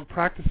know, I'm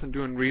practicing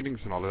doing readings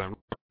and all that. I'm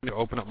trying to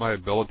open up my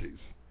abilities.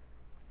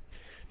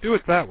 Do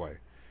it that way.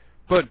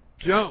 But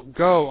don't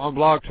go on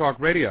Blog Talk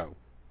Radio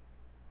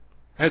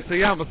and say,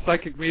 yeah, I'm a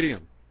psychic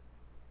medium,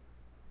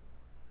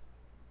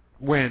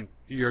 when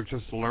you're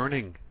just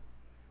learning.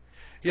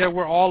 Yeah,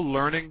 we're all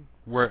learning.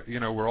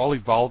 We're all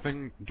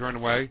evolving during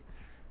the way.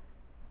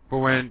 But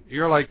when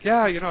you're like,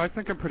 yeah, you know, I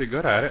think I'm pretty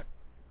good at it,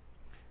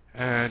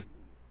 and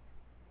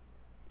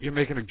you're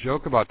making a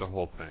joke about the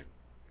whole thing,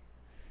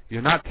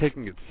 you're not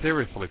taking it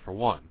seriously, for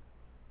one.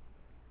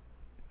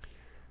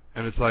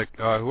 And it's like,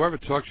 whoever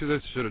taught you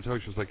this should have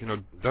told you, it's like, you know,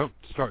 don't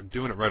start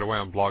doing it right away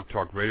on Blog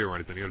Talk Radio or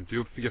anything. You know,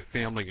 do it for your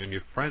family and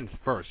your friends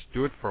first.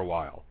 Do it for a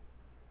while.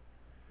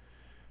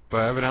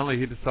 But evidently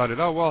he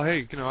decided, oh, well,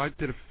 hey, you know, I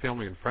did it for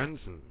family and friends,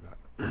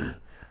 and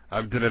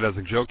I did it as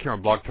a joke here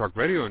on Blog Talk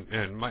Radio,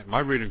 and my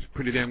reading's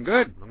pretty damn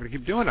good. I'm going to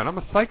keep doing it. I'm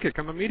a psychic.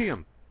 I'm a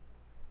medium.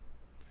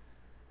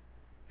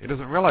 He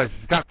doesn't realize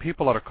he's got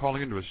people that are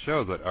calling into his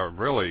show that are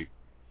really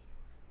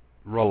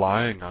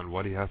relying on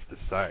what he has to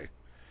say.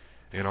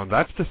 You know,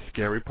 that's the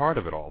scary part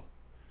of it all.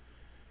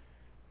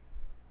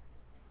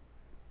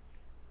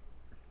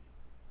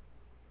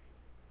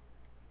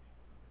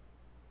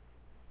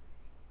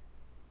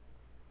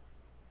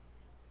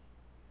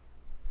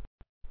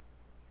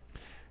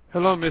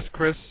 Hello, Miss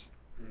Chris.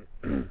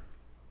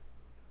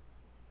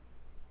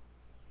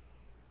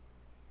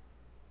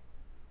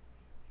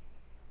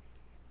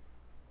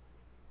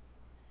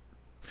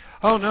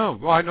 Oh, no.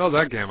 Well, I know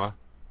that, Gamma.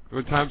 There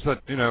were times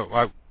that, you know,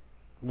 I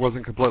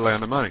wasn't completely on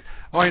the money.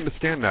 Oh, I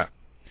understand that.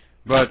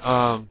 But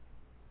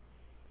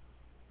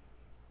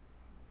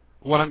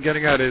what I'm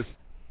getting at is,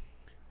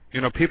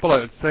 you know, people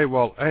that say,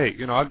 well, hey,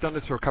 you know, I've done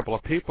this for a couple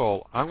of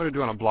people. I'm going to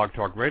do it on Blog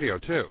Talk Radio,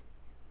 too.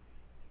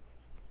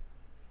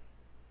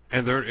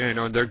 And they're, you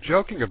know, and they're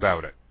joking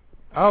about it.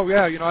 Oh,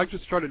 yeah, you know, I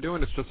just started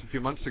doing this just a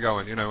few months ago,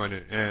 and, you know,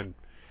 and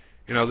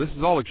you know, this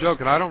is all a joke,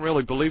 and I don't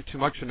really believe too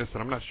much in this,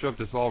 and I'm not sure if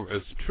this all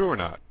is true or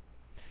not.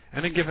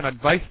 And then giving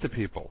advice to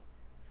people.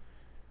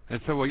 And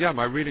so, well, yeah,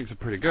 my readings are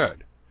pretty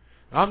good.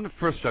 I'm the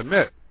first to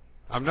admit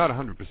I'm not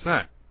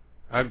 100%.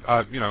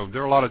 You know,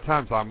 there are a lot of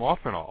times I'm off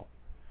and all,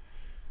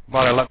 but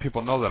I let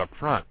people know that up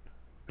front.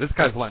 This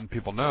guy's letting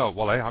people know,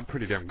 well, hey, I'm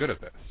pretty damn good at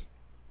this.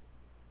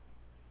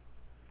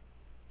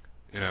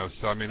 You know,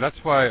 so I mean, that's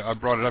why I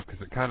brought it up,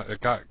 because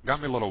it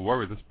got me a little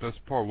worried. This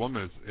poor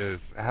woman is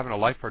having a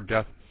life or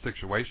death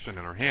situation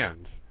in her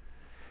hands,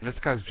 and this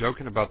guy's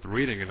joking about the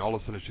reading, and all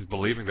of a sudden she's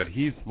believing that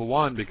he's the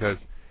one because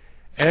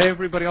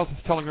everybody else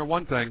is telling her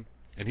one thing,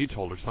 and he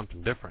told her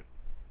something different.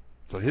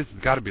 So his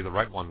has got to be the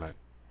right one then,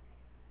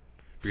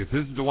 because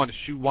this is the one that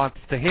she wants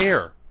to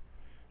hear.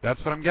 That's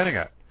what I'm getting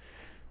at.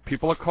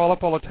 People that call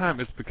up all the time,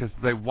 it's because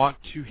they want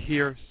to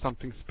hear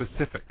something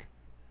specific.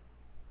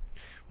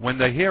 When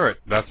they hear it,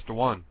 that's the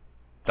one.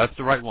 That's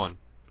the right one.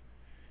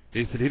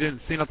 He said he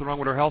didn't see nothing wrong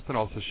with her health and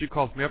all, so she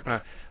calls me up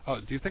and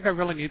do you think I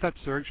really need that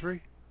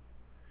surgery?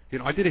 You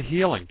know, I did a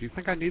healing. Do you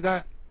think I need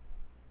that?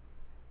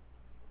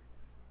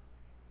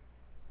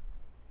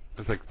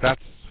 It's like,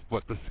 that's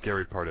what the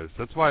scary part is.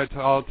 That's why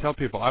I'll tell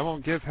people, I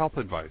won't give health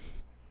advice.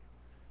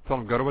 Tell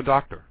them, go to a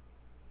doctor.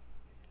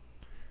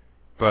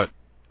 But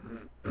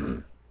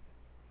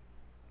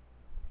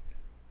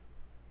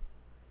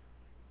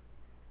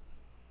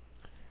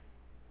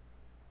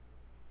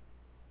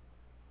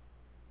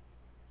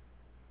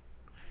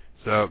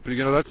so, but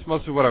you know, that's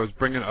mostly what I was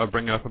bringing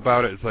up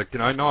about it. It's like, you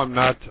know, I know I'm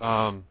not.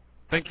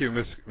 Thank you,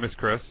 Miss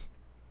Chris.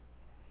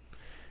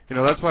 You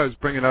know, that's why I was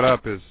bringing that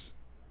up. Is,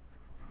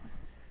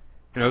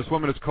 you know, this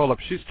woman has called up.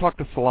 She's talked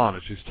to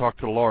Solana. She's talked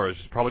to Laura.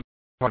 She's probably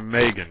talked to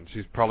Megan.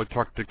 She's probably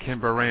talked to Kim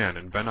Baran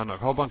and been on a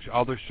whole bunch of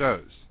other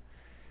shows.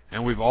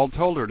 And we've all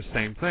told her the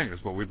same thing.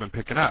 Is what we've been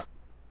picking up.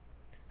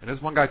 And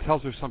this one guy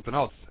tells her something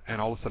else, and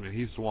all of a sudden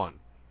he's the one.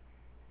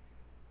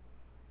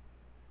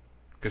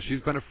 Because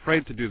she's been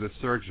afraid to do the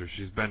surgery.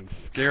 She's been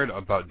scared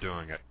about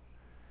doing it.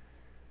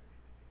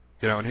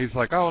 You know, and he's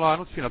like, oh, no, I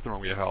don't see nothing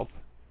wrong with your health.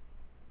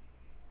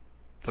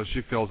 So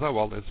she feels, oh,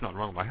 well, there's nothing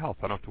wrong with my health.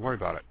 I don't have to worry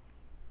about it.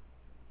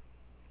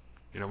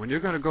 You know, when you're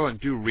going to go and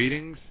do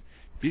readings,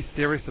 be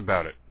serious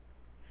about it.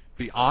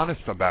 Be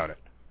honest about it.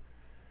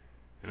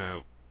 You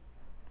know,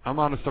 I'm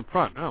honest up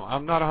front. No,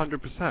 I'm not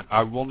 100%.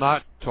 I will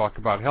not talk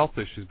about health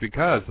issues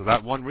because of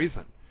that one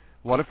reason.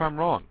 What if I'm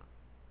wrong?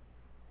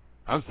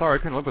 I'm sorry,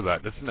 I couldn't live with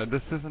that. This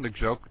isn't a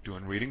joke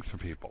doing readings for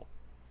people.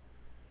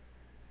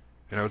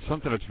 You know, it's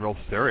something that's real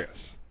serious.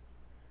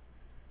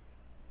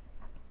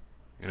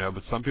 You know,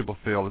 but some people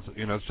feel it's,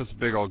 you know, it's just a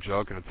big old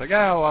joke, and it's like,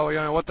 oh, well, you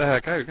know, what the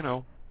heck? Hey, you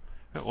know,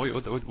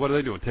 what are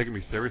they doing? Taking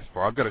me serious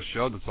for? I've got a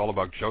show that's all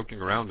about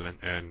joking around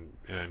and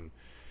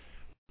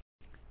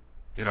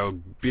you know,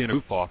 being a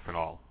goof off and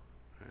all.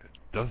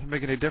 It doesn't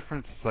make any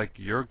difference. It's like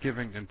you're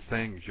giving and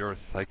saying you're a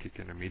psychic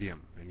and a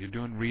medium, and you're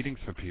doing readings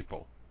for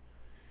people.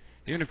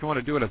 Even if you want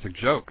to do it as a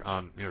joke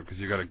on, you know, because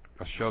you got a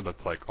show that's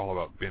like all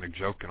about being a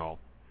joke and all.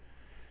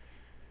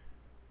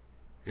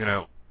 You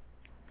know,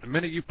 the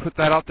minute you put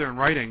that out there in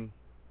writing,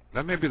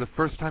 that may be the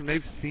first time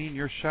they've seen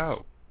your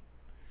show.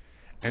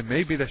 And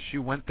maybe that she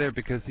went there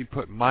because he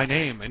put my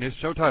name in his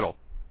show title.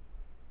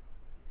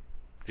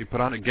 He put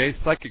on a gay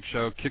psychic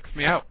show, Kicks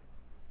Me Out.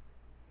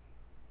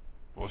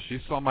 Well, she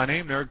saw my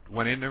name there,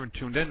 went in there and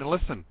tuned in and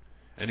listened.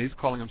 And he's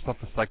calling himself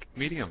a psychic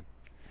medium.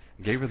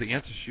 Gave her the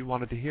answer she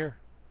wanted to hear.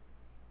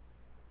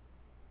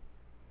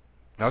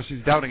 Now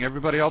she's doubting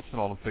everybody else and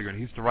all, and figuring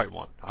he's the right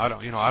one.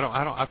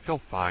 I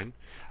feel fine.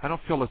 I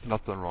don't feel there's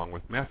nothing wrong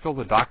with me. I feel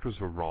the doctors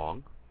were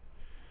wrong.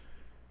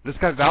 This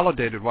guy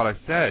validated what I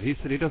said. He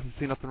said he doesn't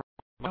see nothing wrong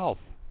with my health.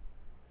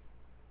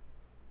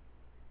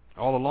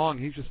 All along,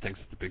 he just thinks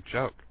it's a big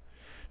joke.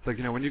 It's like,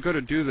 you know, when you go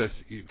to do this,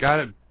 you got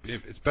to,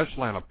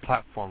 especially on a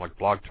platform like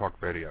Blog Talk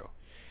Radio,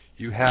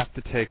 you have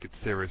to take it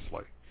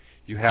seriously.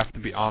 You have to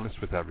be honest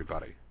with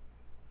everybody.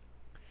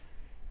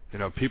 You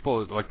know,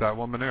 people like that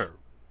woman there,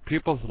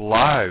 people's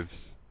lives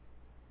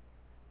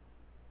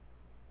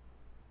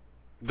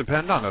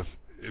depend on us,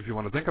 if you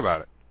want to think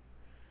about it.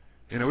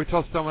 You know, we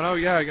tell someone, oh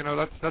yeah, you know,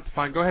 that's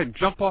fine. Go ahead and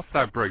jump off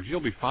that bridge. You'll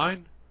be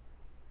fine.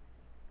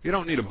 You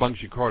don't need a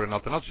bungee cord or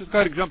nothing else. Just go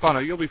ahead and jump on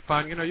it. You'll be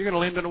fine. You know, you're going to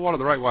land in the water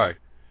the right way.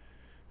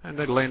 And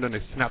they land and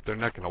they snap their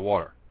neck in the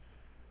water.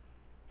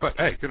 But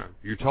hey, you know,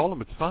 you told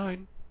them it's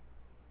fine.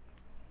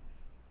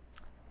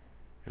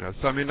 You know,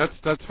 so I mean, that's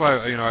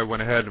why, you know, I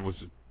went ahead and was,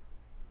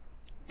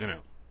 you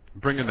know,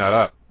 bringing that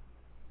up.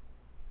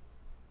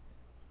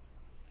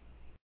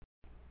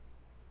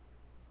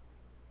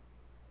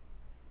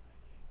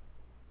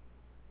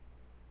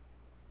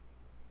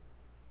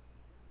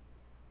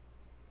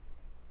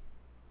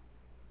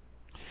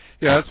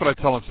 Yeah, that's what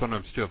I tell them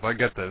sometimes too. If I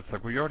get that, it's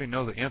like, well, you already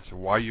know the answer.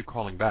 Why are you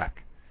calling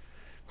back?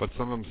 But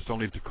some of them still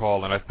need to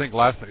call. And I think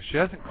last night, she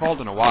hasn't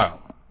called in a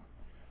while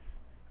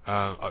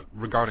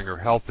regarding her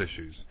health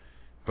issues.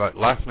 But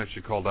last night she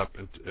called up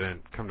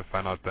and come to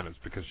find out then it's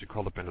because she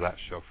called up into that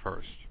show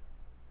first.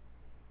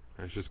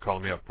 And she's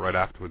calling me up right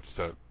afterwards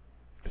to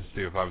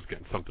see if I was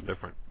getting something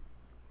different.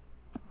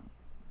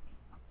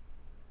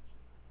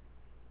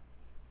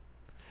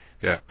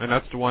 Yeah, and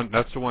that's the one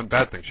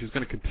bad thing. She's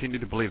going to continue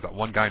to believe that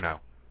one guy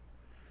now.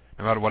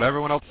 No matter what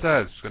everyone else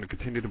says, she's going to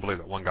continue to believe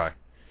that one guy.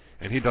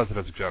 and he does it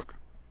as a joke.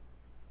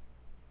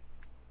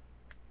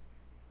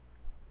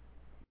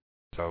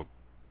 So,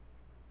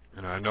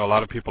 I know a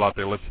lot of people out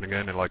there listening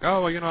in and like,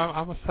 oh, well,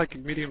 I'm a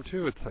psychic medium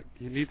too. It's like,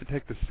 you need to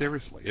take this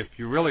seriously. If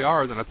you really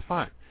are, then that's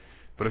fine.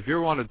 But if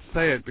you wanted to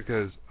say it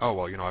because, oh,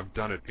 well, I've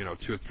done it, 2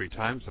 or 3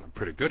 times and I'm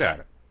pretty good at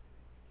it.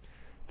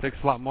 It takes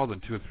a lot more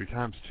than 2 or 3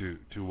 times to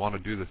want to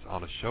do this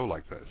on a show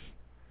like this.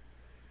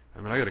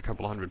 I mean, I got a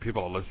couple of hundred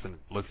people that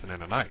listen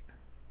in a night.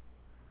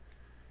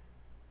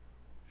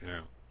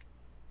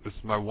 This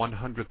is my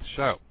 100th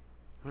show.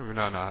 I don't even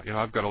know,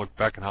 I've got to look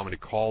back at how many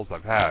calls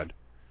I've had.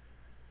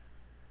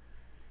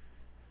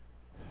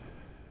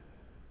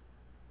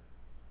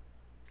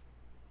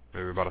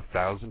 Maybe about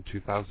 1,000,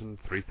 2,000,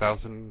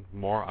 3,000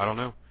 more, I don't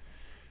know.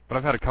 But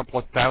I've had a couple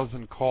of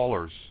thousand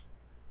callers.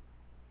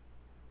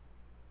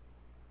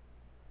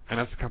 And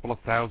that's a couple of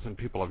thousand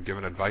people I've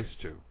given advice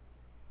to.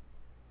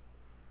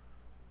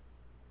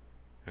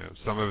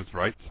 Some of it's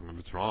right, some of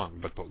it's wrong.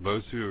 But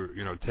those who,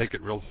 take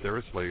it real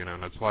seriously,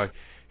 and that's why,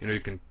 you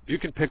can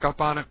pick up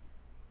on it.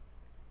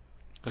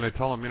 And I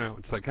tell them,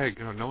 it's like, hey,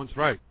 no one's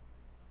right.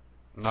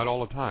 Not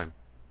all the time.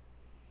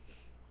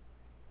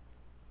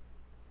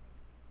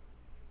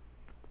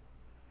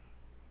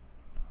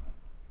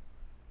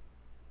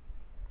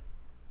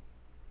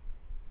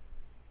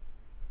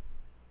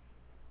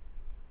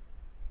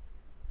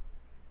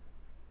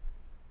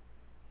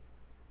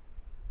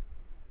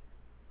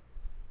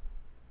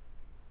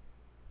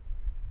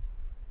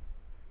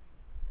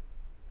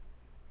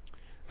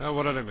 Oh,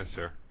 what did I miss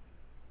here?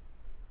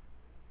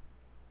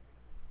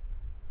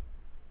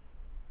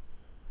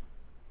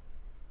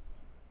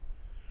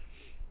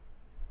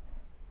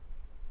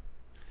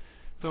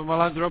 So my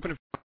lines are open. If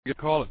you get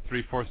a call at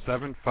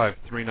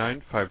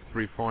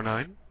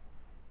 347-539-5349.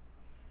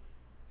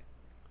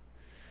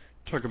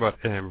 Talk about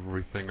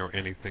everything or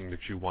anything that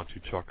you want to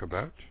talk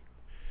about.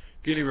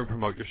 You can even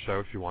promote your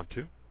show if you want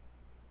to.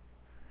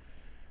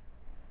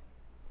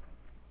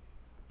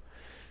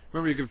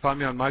 Remember, you can find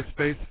me on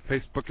MySpace,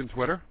 Facebook, and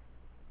Twitter.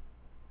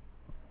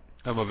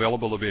 I'm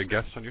available to be a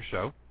guest on your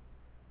show.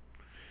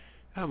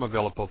 I'm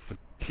available for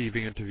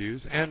TV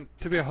interviews and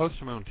to be a host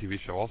of my own TV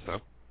show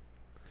also.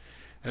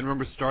 And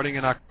remember, starting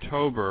in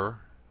October,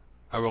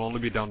 I will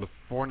only be down to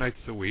 4 nights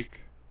a week.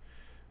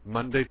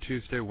 Monday,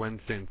 Tuesday,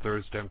 Wednesday, and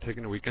Thursday. I'm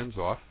taking the weekends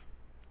off.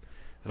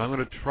 And I'm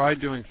going to try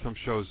doing some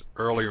shows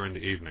earlier in the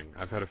evening.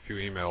 I've had a few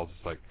emails.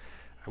 It's like,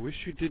 I wish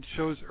you did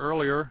shows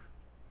earlier.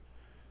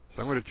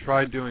 So I'm going to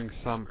try doing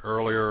some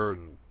earlier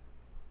and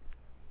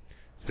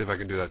see if I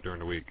can do that during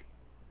the week.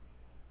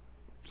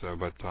 So,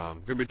 but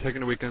I'm going to be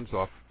taking the weekends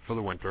off for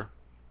the winter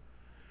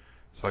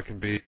so I can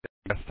be a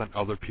guest on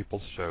other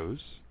people's shows.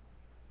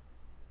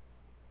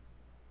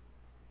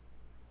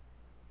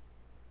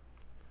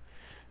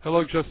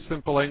 Hello, Just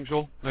Simple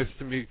Angel. Nice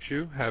to meet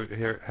you. Have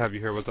you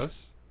here with us.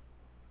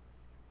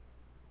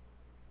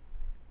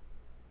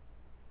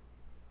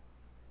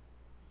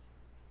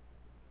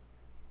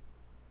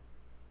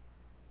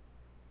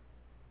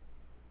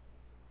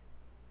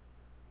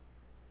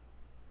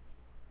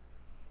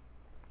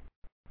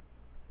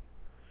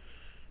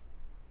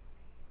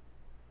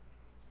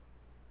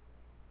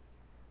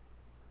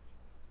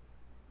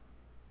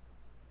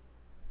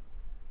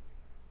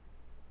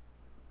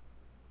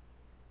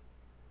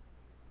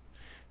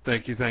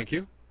 Thank you, thank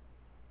you.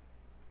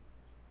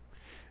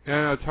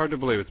 Yeah, it's hard to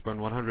believe. It's been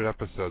 100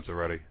 episodes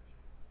already.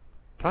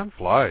 Time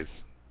flies.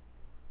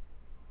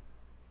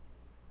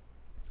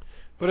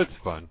 But it's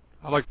fun.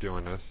 I like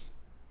doing this.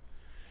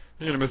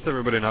 I'm going to miss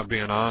everybody not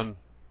being on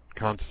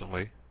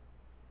constantly,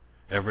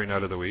 every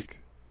night of the week.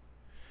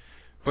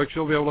 But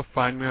you'll be able to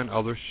find me on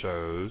other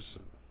shows.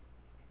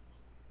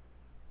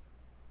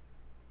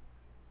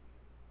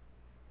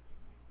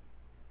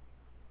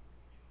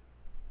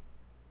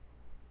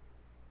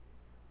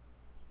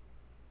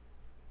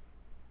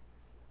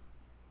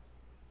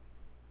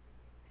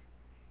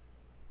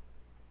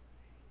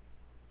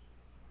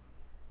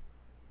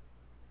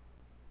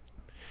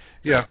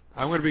 Yeah,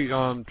 I'm going to be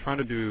trying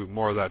to do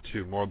more of that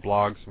too. More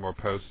blogs, more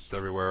posts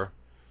everywhere.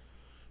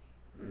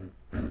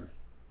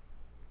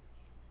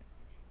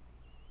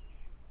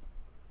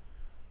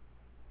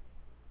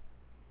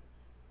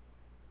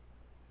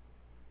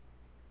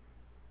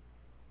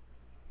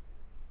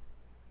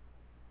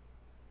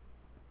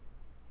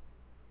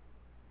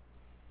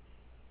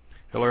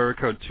 Hello, area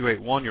code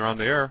 281. You're on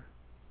the air.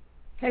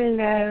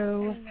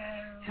 Hello.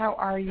 How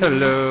are you?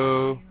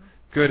 Hello.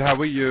 Good. How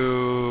are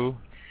you?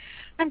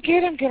 I'm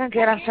good. I'm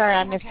sorry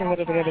I missed a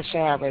little bit of the show.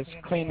 I was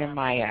cleaning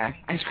my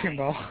ice cream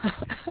bowl.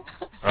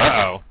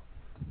 Uh-oh.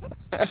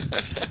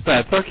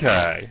 That's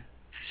okay.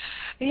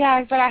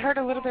 Yeah, but I heard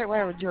a little bit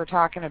what you were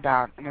talking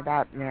about, and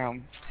about,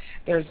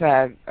 there's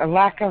a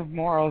lack of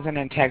morals and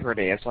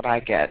integrity is what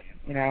I get,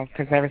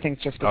 because everything's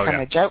just become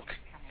a joke.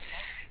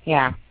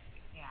 Yeah.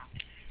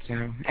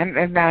 So,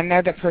 and I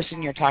know the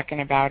person you're talking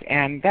about,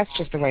 and that's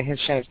just the way his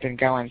show's been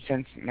going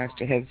since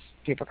most of his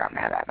people got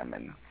mad at him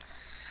and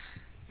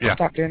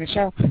stopped doing the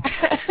show.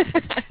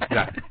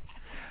 Yeah.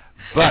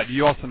 But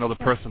you also know the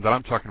person that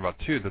I'm talking about,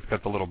 too, that's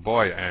got the little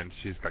boy, and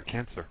she's got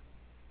cancer.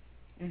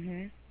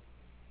 Mhm.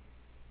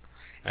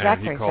 And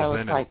Exactly. he calls So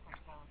in it's like,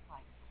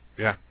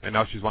 yeah, and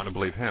now she's wanting to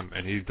believe him,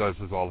 and he does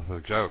this all as a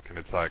joke, and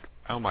it's like,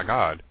 oh my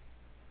God.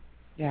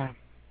 yeah.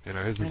 You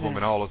know, here's this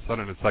woman all of a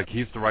sudden, it's like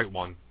he's the right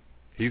one.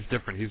 He's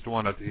different. He's the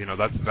one that, you know,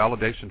 that's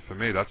validation for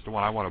me. That's the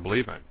one I want to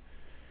believe in.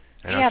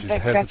 And now she's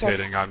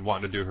hesitating on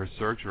wanting to do her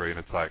surgery, and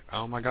it's like,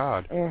 oh my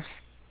God. Ugh.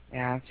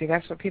 Yeah, see,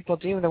 that's what people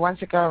do. The ones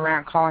that go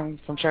around calling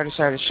from show to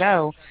show to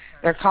show,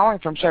 they're calling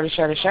from show to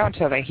show to show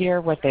until they hear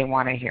what they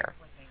want to hear.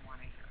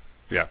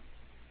 Yeah.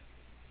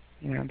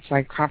 You know, it's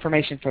like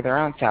confirmation for their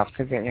own self,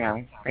 because, you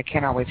know, they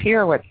can't always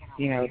hear what,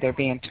 you know, they're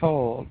being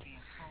told.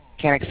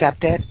 Can't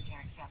accept it.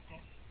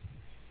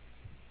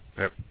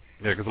 Yep.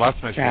 Yeah, because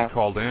last night she had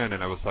called in,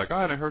 and I was like, oh,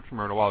 I hadn't heard from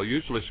her in a while.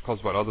 Usually she calls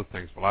about other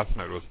things, but last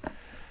night it was,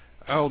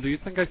 oh, do you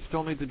think I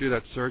still need to do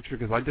that surgery?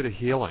 Because I did a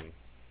healing.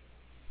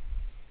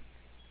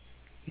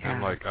 Yeah.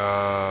 I'm like,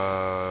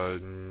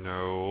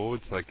 no.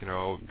 It's like, you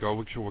know, go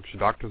with what your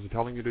doctors are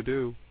telling you to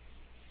do.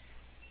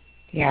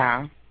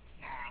 Yeah.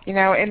 You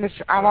know, in this,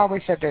 I've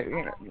always said that,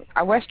 you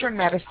know, Western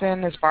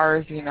medicine, as far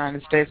as the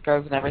United States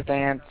goes and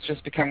everything, it's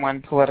just become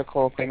one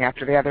political thing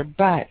after the other,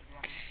 but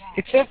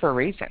it's there for a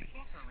reason.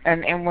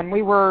 And when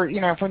we were,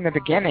 you know, from the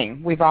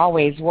beginning, we've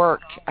always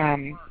worked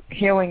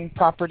healing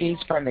properties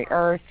from the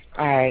earth,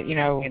 you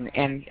know,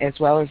 and as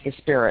well as the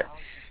spirit.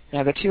 You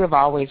know, the two have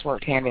always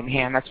worked hand in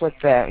hand. That's what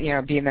the, you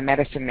know, being the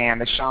medicine man,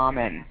 the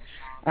shaman,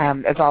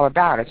 is all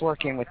about. It's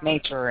working with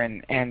nature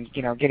and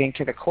you know, getting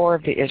to the core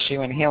of the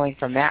issue and healing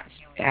from that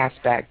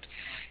aspect.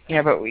 You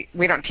know, but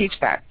we don't teach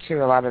that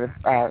to a lot of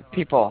the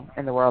people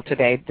in the world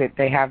today, that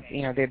they have,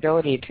 you know, the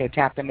ability to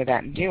tap into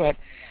that and do it.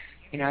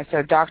 You know,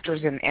 so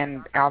doctors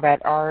and all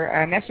that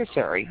are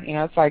necessary. You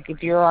know, it's like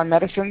if you're on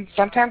medicine,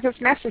 sometimes it's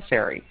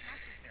necessary.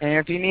 And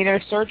if you need a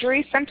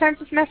surgery, sometimes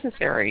it's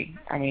necessary.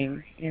 I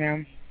mean, you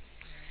know,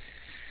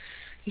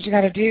 you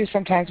got to do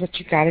sometimes what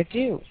you got to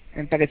do,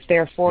 but it's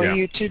there for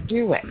you to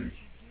do it.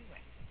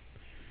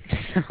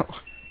 So,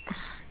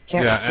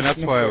 yeah, and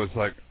that's why I was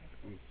like,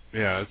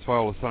 yeah, that's why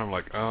all of a sudden I'm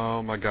like,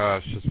 oh my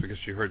gosh, just because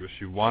she heard what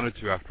she wanted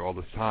to after all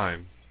this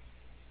time.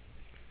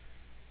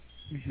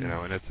 You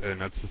know, and that's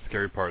the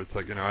scary part. It's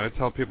like, you know, I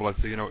tell people, I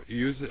say, you know,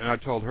 use it, and I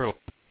told her, I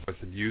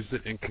said, use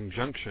it in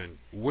conjunction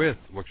with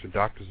what your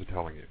doctors are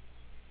telling you.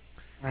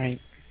 Right.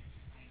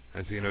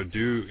 I said,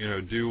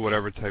 do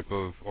whatever type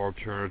of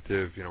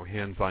alternative, you know,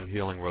 hands-on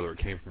healing, whether it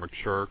came from a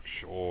church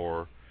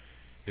or,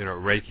 you know,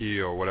 Reiki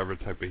or whatever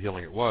type of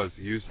healing it was.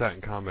 Use that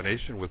in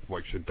combination with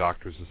what your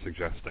doctors are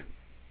suggesting.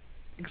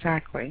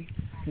 Exactly.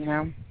 You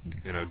know.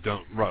 You know,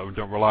 don't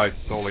rely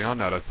solely on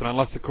that. I said,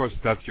 unless, of course,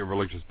 that's your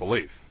religious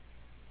belief.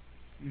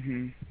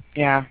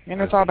 Yeah, and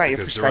it's all about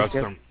your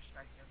perspective.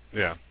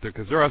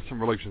 Because there are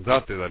some religions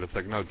out there that it's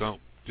like, no, don't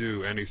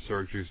do any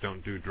surgeries,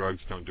 don't do drugs,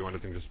 don't do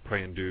anything, just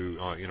pray and do,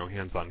 you know,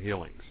 hands-on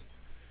healings.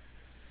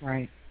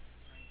 Right.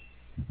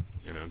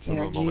 You know, and some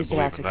of them only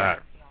believe in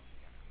that.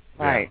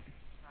 Right.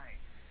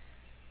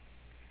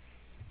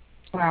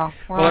 Yeah.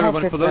 Well,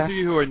 everyone, for those of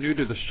you who are new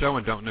to the show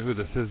and don't know who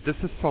this is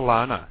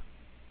Solana.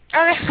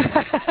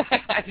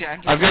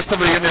 I've got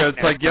somebody in there.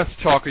 It's like, yes,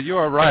 Chalker, you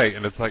are right,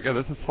 and it's like, yeah,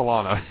 this is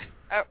Solana.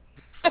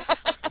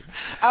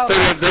 Oh. They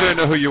didn't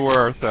know who you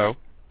were, so.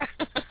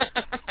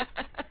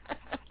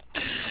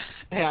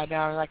 Yeah,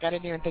 no, like I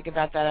didn't even think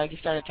about that. I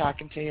just started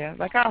talking to you.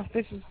 Like, oh,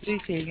 this is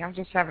GP. I'm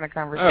just having a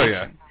conversation. Oh,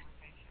 yeah.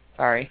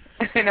 Sorry.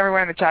 And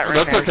everyone in the chat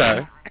room. That's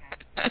okay.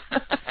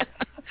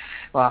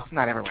 Well,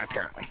 not everyone,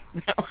 apparently.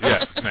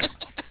 Yeah, man.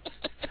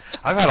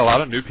 I've had a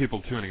lot of new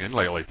people tuning in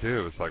lately,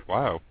 too. It's like,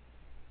 wow.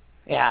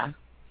 Yeah.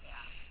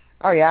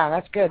 Oh, yeah,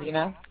 that's good, you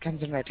know.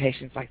 Comes in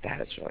rotations like that.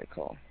 It's really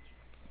cool.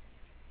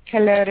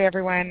 Hello to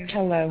everyone.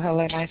 Hello.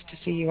 Nice to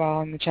see you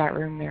all in the chat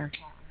room there.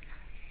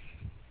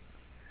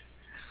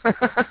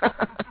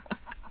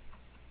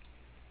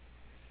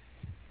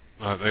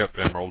 Yep,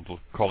 Emerald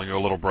calling you a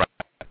little brat.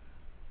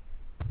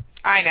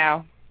 I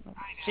know.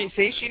 She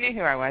knew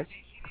who I was.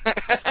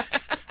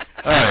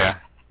 Oh, yeah.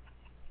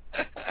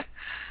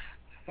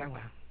 Oh, wow.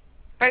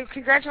 But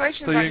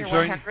congratulations on your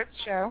 100th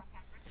show.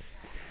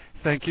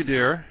 Thank you,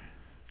 dear.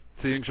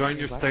 So you enjoying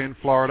your stay in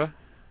Florida?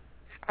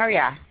 Oh,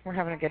 yeah. We're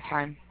having a good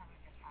time.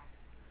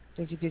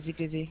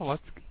 Busy. Well,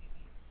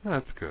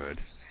 that's good.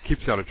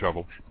 Keeps you out of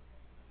trouble.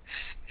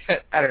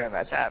 I don't know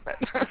about that, but...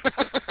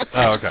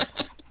 Oh, okay.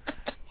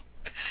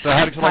 So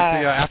how did you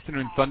like the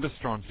afternoon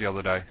thunderstorms the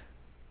other day?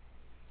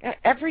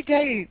 Every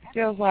day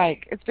feels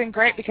like it's been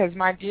great because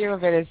my view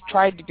of it has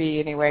tried to be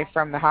anyway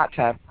from the hot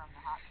tub.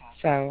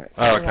 So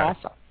it's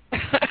awesome.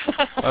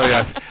 Oh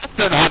yeah,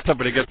 sit in a hot tub,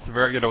 but it gets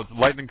very, it's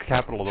lightning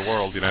capital of the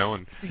world,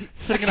 and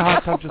sitting in a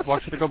hot tub just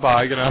watching it go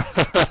by, I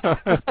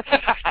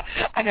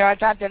know. I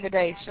thought the other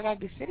day, should I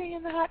be sitting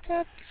in the hot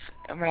tub?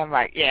 And I'm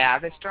like, yeah,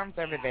 the storm's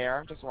over there.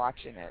 I'm just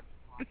watching it.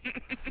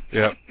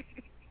 Yep.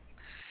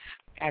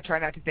 I try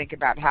not to think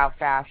about how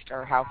fast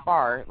or how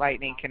far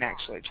lightning can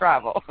actually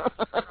travel.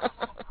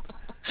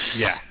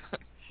 Yeah.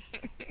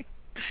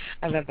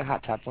 I love the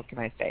hot tub. What can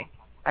I say?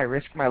 I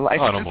risk my life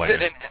to sit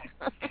in it.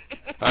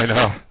 I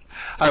know.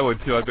 I would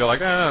too. I'd be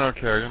like, I don't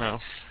care,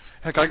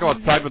 Heck, I go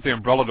outside with the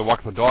umbrella to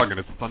walk the dog, and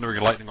it's thundering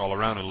and lightning all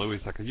around, and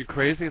Louie's like, are you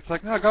crazy? It's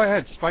like, no, go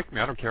ahead, spike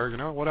me. I don't care,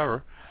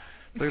 whatever.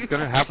 It's like it's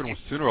going to happen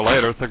sooner or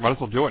later. It's like, might as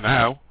well do it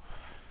now.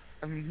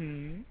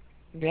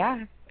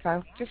 Yeah,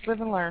 so just live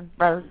and learn.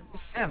 Right?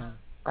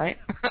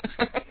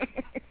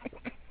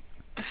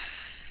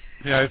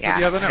 Yeah, I said,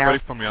 they're not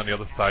ready for me on the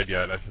other side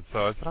yet. I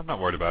said, I'm not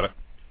worried about it.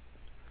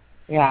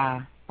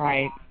 Yeah,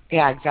 right.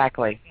 Yeah,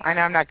 exactly. I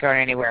know I'm not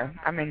going anywhere.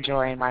 I'm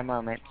enjoying my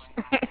moments.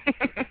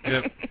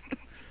 Yep.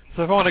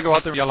 So if I want to go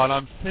out there and yell out,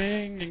 I'm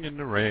singing in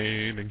the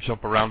rain, and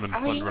jump around and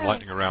thunder and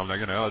lightning around,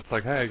 it's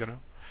like, hey,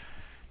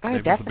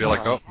 maybe it'll be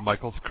like, oh,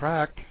 Michael's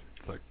cracked.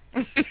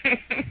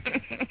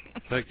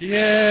 It's like,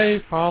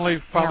 yay,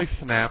 finally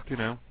snapped,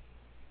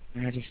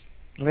 You're just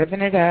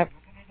living it up.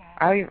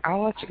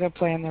 I'll let you go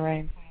play in the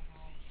rain.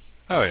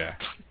 Oh yeah.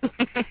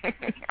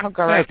 I'll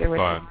go right there with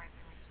fun.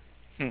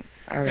 you.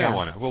 Yeah,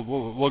 why not?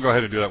 We'll go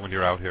ahead and do that when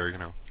you're out here,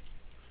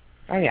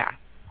 Oh yeah.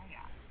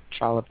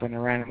 Trolloping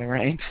around in the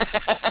rain.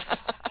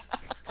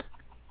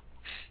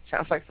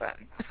 Sounds like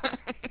fun.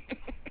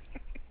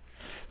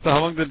 So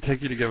how long did it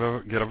take you to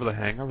get over the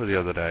hangover the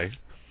other day?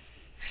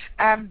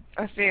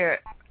 Let's see.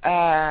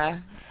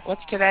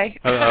 What's today?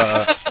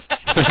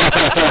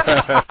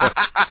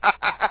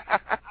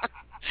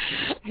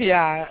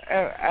 Yeah,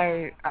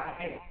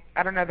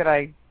 I don't know that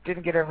I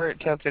didn't get over it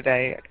till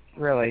today.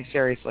 Really,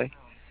 seriously.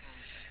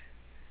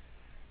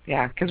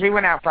 Yeah, because we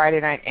went out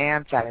Friday night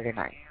and Saturday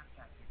night.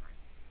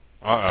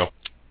 Uh-oh.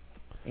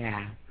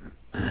 Yeah.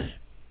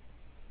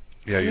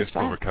 Yeah, you're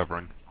still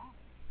recovering.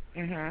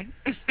 And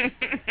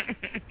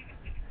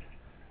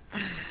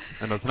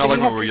it's not like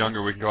when we were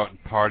younger, we could go out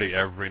and party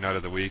every night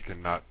of the week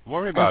and not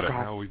worry about it.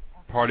 We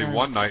party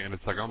one night and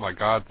it's like, oh my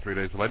God, 3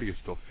 days later you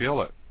still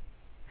feel it.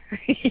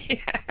 Yes.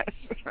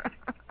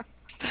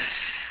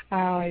 Oh,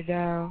 I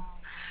know.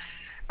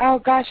 Oh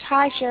gosh,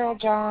 hi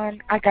Cheryl John.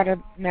 I got a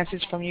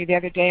message from you the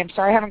other day. I'm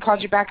sorry I haven't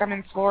called you back. I'm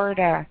in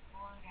Florida.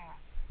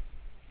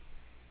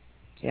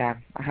 Yeah,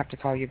 I'll have to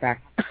call you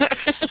back.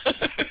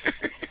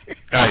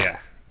 Oh yeah.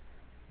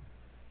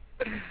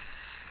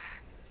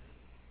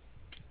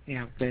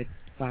 Yeah, good.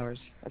 Flowers.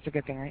 That's a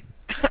good thing, right?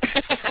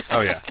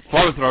 Oh yeah.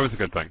 Flowers are always a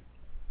good thing.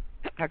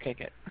 Okay,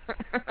 good.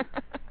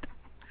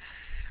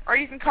 Or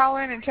you can call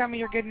in and tell me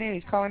your good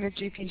news. Call in to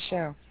GP's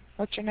show.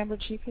 What's your number,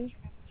 GP?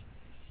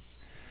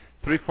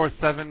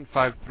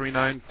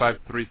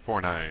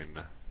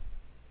 347-539-5349.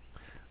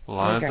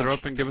 Lines are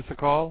open. Give us a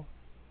call.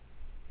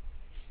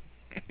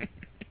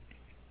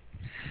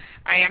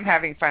 I am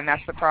having fun.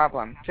 That's the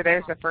problem. Today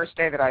was the first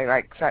day that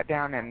I sat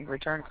down and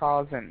returned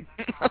calls, and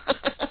I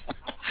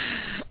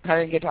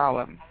didn't get to all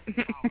of them.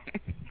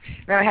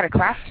 Then I had a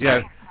class tonight.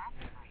 Yeah.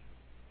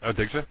 Oh,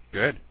 did you?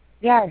 Good.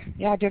 Yeah,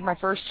 I did my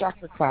first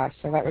chakra class,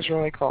 so that was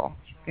really cool.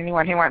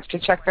 Anyone who wants to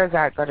check those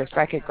out, go to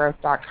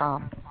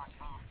psychicgrowth.com.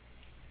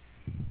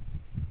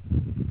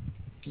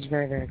 It's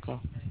very, very cool.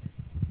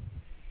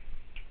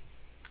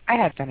 I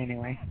had fun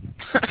anyway.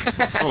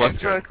 Oh,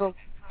 that's really cool.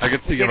 I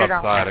can see you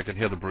outside. I can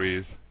hear the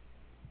breeze.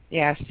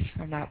 Yes,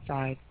 I'm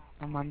outside.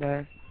 I'm on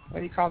the, what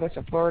do you call this,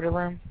 a Florida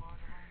room?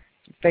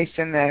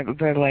 Facing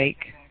the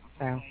lake.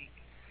 So.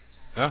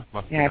 Yeah,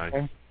 must be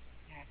nice.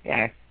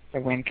 The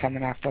wind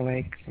coming off the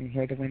lake. You can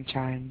hear the wind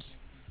chimes.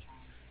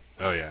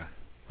 Oh, yeah.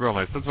 Real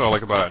nice. That's what I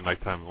like about it at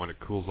nighttime when it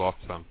cools off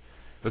some.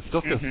 But it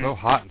still feels so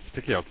hot and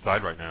sticky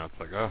outside right now. It's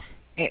like, ugh.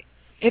 It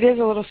is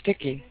a little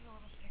sticky.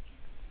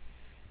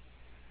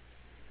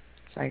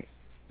 It's like...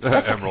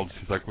 Emerald,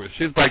 she's like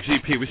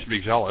GP, we should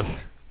be jealous.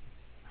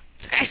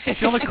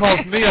 She only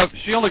calls me up.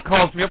 She only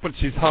calls me up when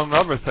she's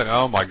hungover, saying,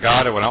 "Oh my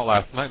God, I went out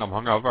last night and I'm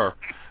hungover."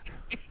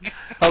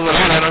 I was like,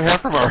 I don't hear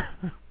from her.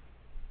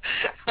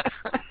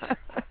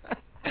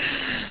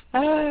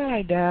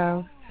 I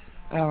know.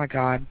 Oh my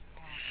God.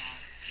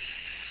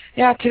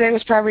 Yeah, today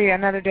was probably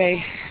another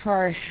day,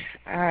 or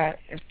a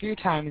few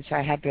times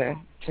I had to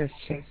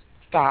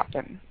stop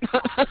and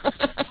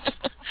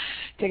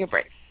take a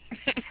break.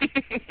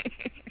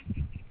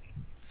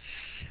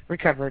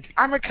 Recovered.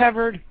 I'm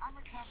recovered.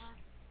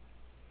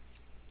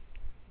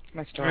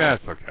 My story. Yeah,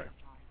 it's okay.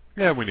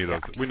 Yeah, we need those.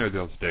 We need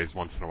those days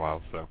once in a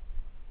while. So.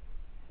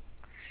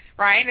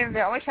 Right, and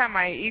the only time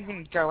I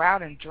even go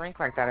out and drink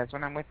like that is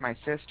when I'm with my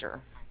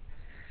sister.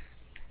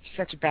 She's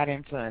such a bad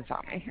influence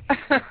on me.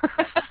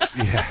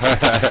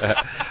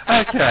 Yeah.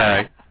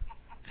 Okay.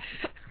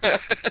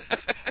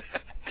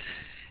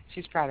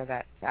 She's proud of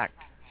that fact.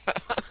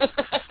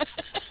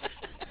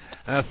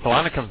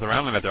 Solana comes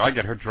around and I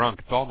get her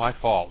drunk. It's all my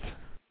fault.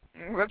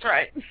 That's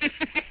right.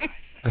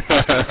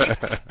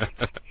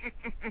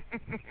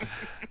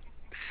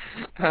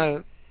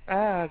 Oh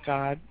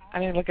God! I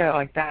didn't look at it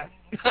like that.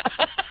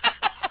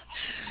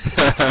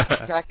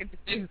 So I can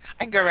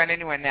go around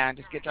anyone now and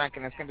just get drunk,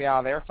 and it's gonna be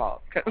all their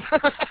fault.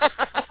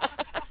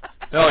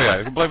 Oh yeah,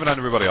 you can blame it on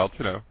everybody else,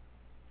 you know.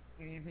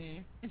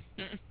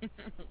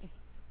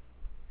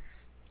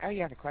 Oh,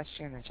 you have a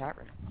question in the chat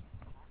room.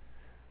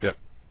 Yep. I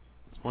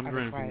was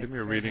wondering if you can give me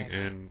a reading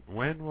in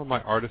when will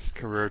my artist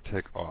career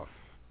take off?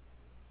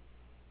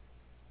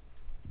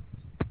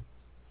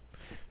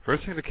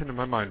 First thing that came to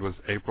my mind was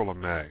April or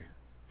May.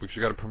 Because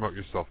you got to promote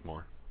yourself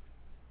more.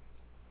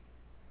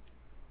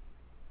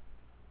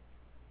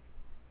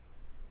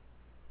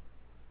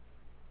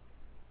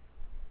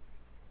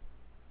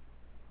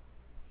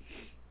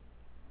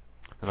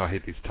 And I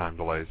hate these time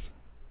delays.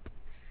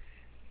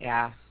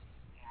 Yeah.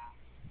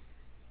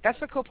 That's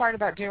the cool part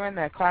about doing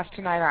the class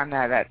tonight on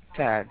that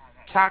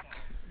talk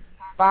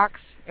box.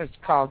 It's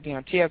called,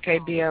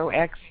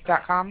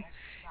 tokbox.com.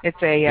 It's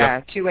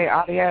a two-way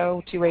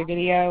audio, two-way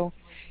video,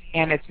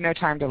 and it's no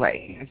time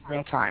delay. It's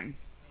real time.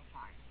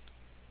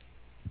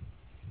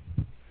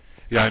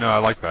 Yeah, I know. I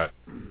like that.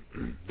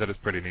 That is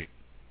pretty neat.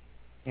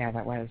 Yeah,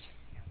 that was.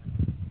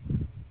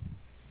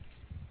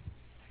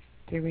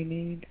 Do we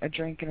need a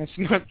drink and a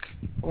smoke?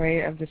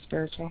 Way of the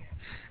spiritual?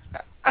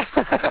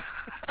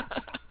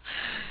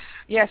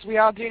 Yes, we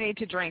all do need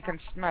to drink and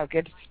smoke.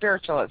 It's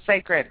spiritual. It's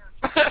sacred.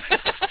 Oh,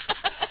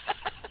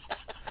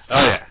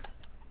 yeah.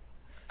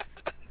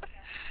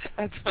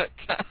 That's what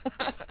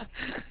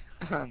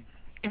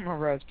Emma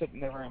Rose put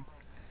in the room.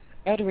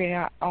 Oh, do we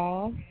not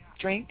all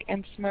drink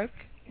and smoke?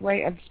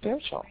 Way of the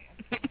spiritual.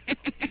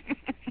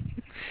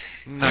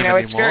 Not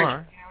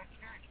anymore.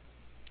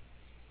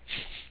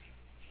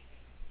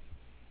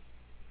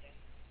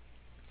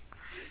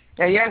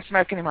 Yeah, you don't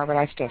smoke anymore, but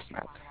I still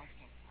smoke.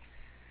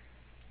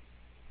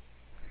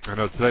 I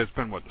know today it's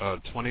been,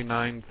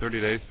 29,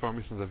 30 days for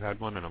me since I've had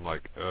one, and I'm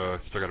like, I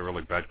still got a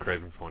really bad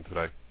craving for one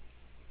today.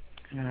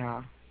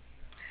 Yeah.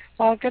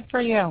 Well, good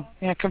for you.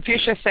 Yeah,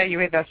 Confucius said you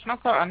either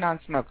smoker or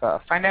non-smoker.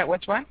 Find out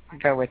which one,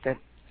 go with it.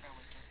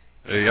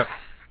 Yep.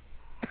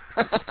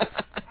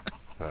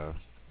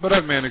 But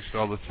I've managed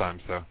all this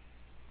time, so I'm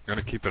going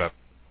to keep it up.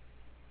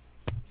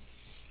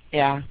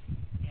 Yeah.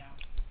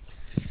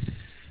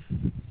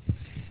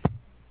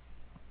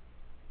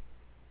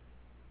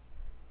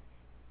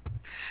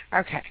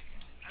 Okay.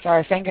 So I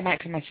was saying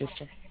goodnight to my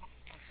sister.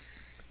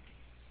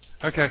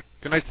 Okay.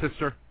 Good night,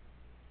 sister.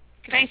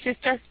 Good night,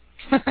 sister.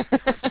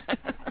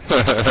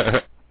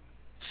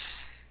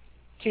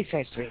 She's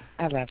so sweet.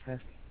 I love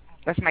her.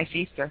 That's my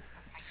sister.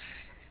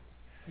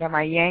 But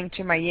my yang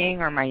to my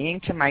yin, or my yin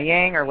to my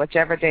yang, or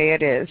whichever day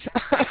it is.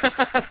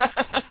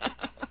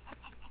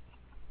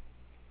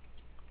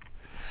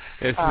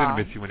 Yeah, she's going to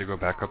miss you when you go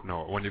back up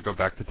north, when you go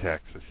back to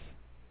Texas.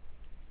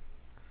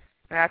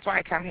 That's why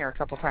I come here a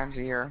couple times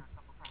a year.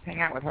 Hang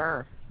out with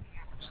her.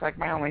 She's like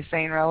my only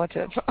sane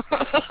relative.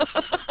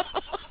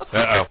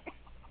 Uh-oh.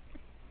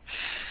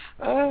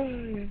 Oh.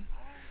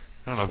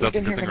 I don't know if that's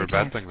a good thing or a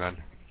bad thing, then.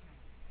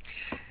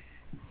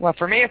 Well,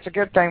 for me, it's a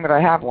good thing that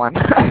I have one.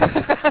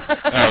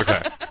 Oh,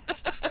 okay.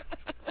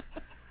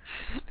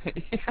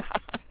 Yeah.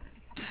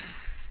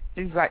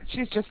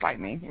 She's just like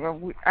me.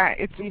 Well,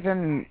 it's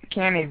even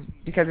canny,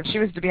 because if she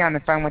was to be on the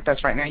phone with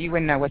us right now, you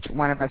wouldn't know which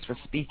one of us was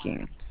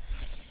speaking.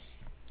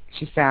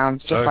 She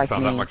sounds just like me.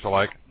 Sound that much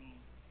alike?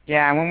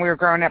 Yeah, and when we were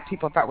growing up,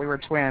 people thought we were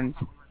twins.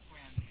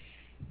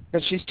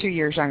 But she's 2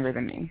 years younger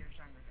than me.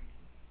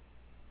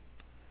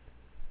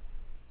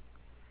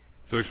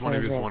 So which one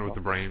of you is the one with the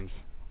brains?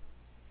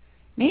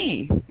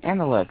 Me, and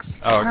the looks.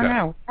 Oh, okay. I don't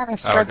know. I gotta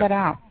spread that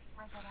out.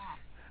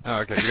 Oh,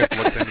 okay. You got the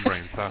looks and the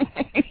brains, huh?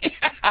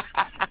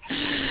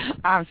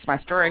 It's my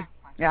story.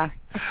 Yeah.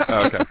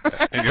 Oh, okay.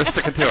 And you're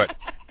sticking to it.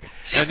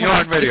 And you're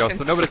on radio,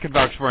 so nobody can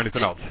vouch for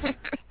anything else.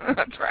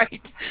 That's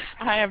right.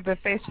 I have the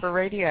face for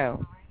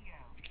radio.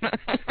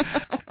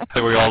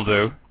 So we all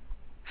do.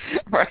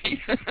 Right.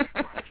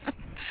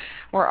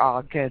 We're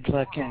all good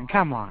looking.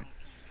 Come on.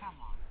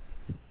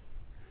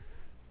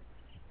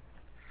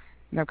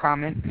 No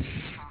comment.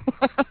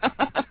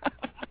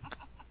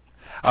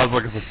 I was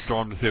looking for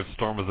Storm to see if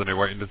Storm was in there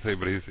waiting to see,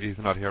 but he's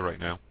not here right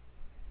now.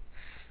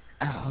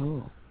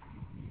 Oh.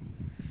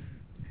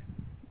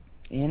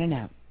 In and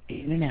out.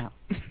 In and out.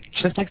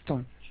 Just like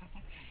Storm.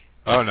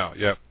 Oh, no.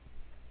 Yep.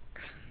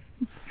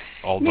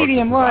 All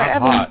medium rare,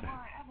 hot.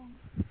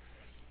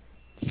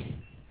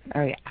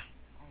 Oh, yeah.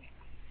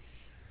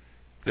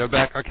 You're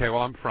back? Okay,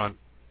 well, I'm front.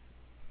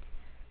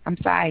 I'm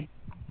side.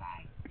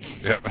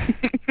 Yep.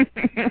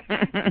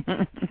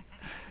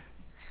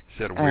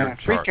 She had a weird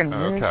chart. Freaking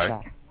weird okay.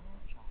 chart.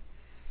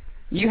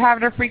 You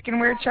have a freaking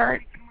weird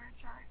chart?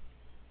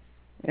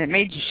 It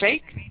made you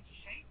shake?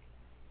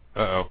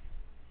 Uh-oh.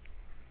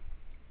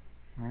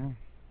 Wow.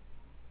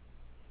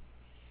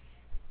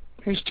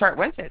 Whose chart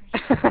was it?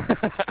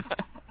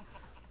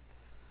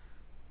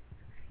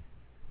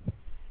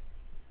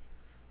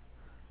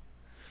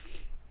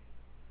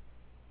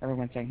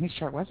 Everyone's saying, whose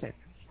chart was it?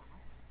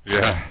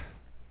 Yeah.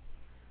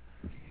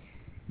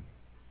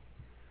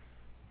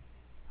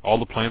 All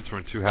the plants were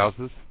in 2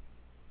 houses.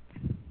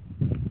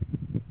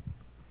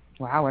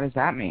 Wow, what does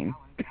that mean?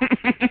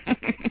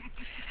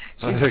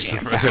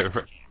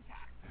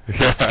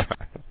 Yeah.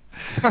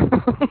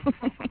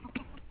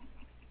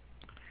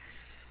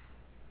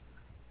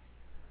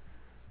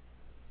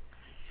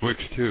 Which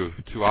 2?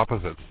 2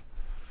 opposites.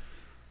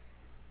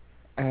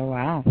 Oh,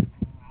 wow.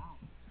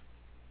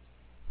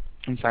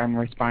 I'm sorry, I'm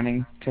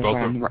responding to Both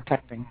what I'm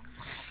typing.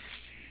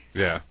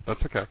 Yeah,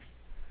 that's okay.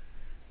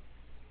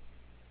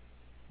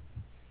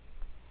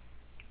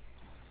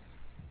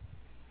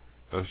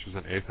 Oh, she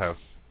was in 8th house.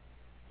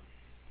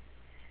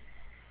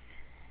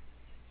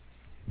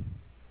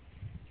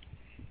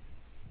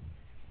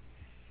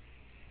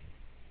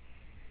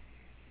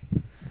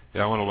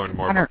 Yeah, I want to learn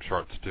more about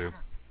charts too.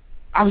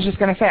 I was just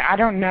going to say, I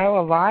don't know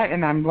a lot,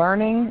 and I'm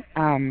learning.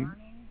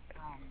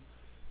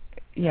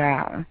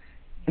 Yeah.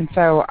 And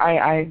so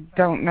I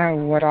don't know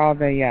what all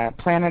the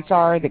planets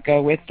are that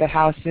go with the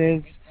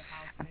houses.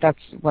 That's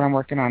what I'm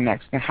working on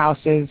next. The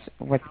houses,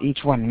 what each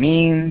one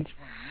means.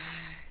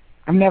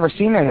 I've never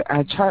seen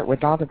a chart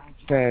with all the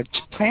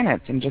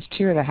planets and just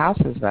 2 of the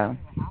houses, though.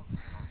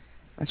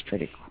 That's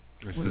pretty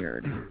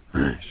weird.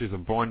 She's a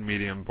born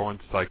medium, born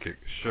psychic.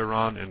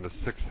 Chiron in the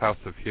 6th house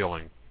of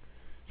healing.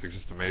 She's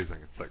just amazing.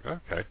 It's like,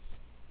 okay.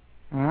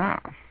 Ah.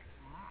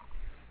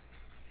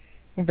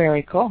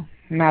 Very cool.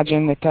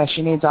 Imagine that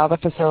she needs all the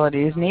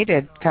facilities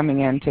needed coming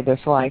into this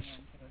life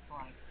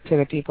to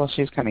the people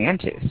she's coming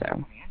into,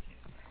 so.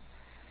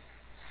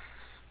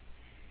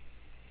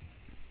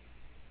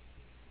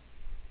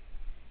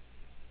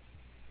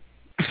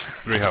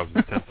 Three houses,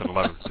 10th and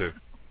 11th, too.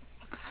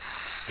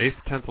 8th,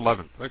 10th,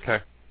 11th.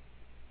 Okay.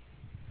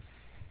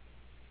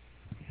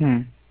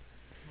 Yeah,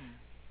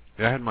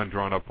 I had mine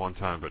drawn up one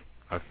time, but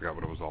I forgot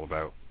what it was all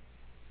about.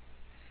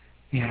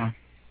 Yeah.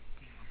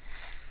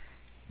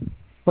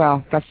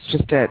 Well, that's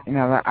just it. You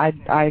know,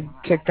 I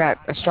took that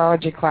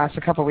astrology class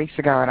a couple weeks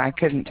ago, and I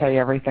couldn't tell you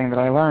everything that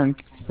I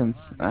learned since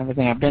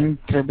everything I've been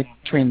through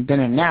between then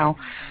and now.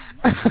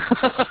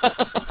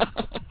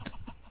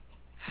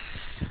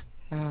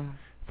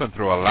 Been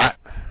through a lot.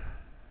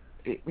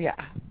 Yeah.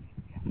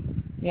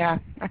 Yeah,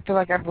 I feel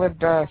like I've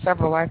lived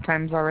several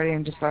lifetimes already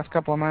in just the last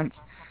couple of months.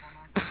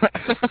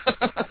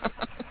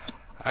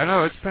 I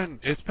know,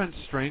 it's been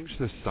strange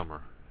this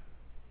summer.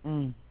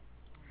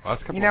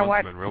 Last couple of months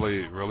have been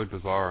really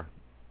bizarre.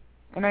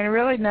 And I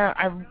really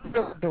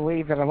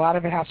believe that a lot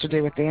of it has to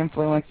do with the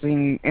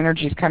influencing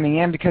energies coming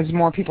in because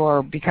more people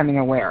are becoming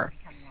aware.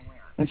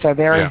 And so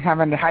they're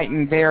having to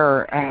heighten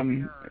their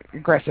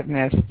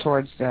aggressiveness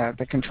towards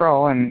the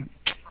control, and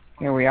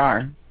here we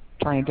are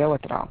trying to deal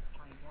with it all.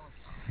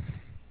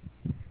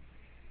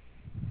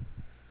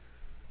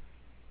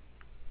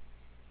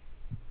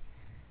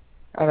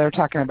 Oh, they're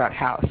talking about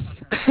House.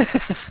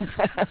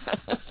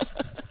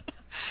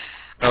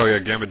 Oh yeah,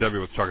 Gamma Debbie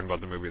was talking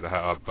about the movie,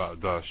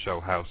 the show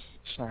House.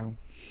 So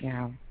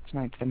yeah,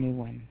 tonight's the new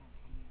one.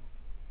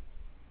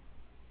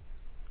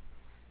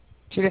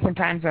 2 different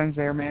time zones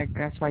there, Meg.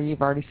 That's why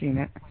you've already seen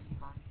it.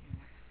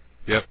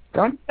 Yep.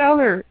 Don't tell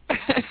her.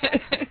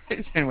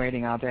 She's been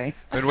waiting all day.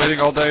 Been waiting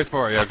all day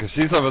for it, yeah, because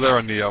she's over there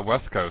on the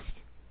West Coast.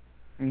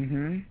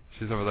 Mm-hmm.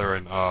 She's over there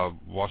in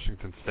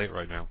Washington State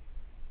right now.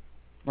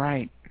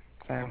 Right.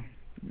 So,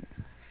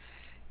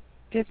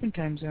 different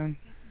time zone.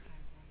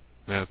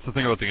 Yeah, it's the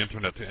thing about the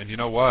internet, too. And you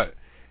know what?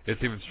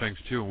 It's even strange,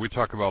 too. We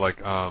talk about,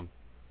 like,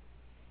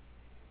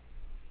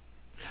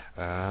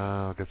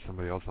 I'll get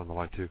somebody else on the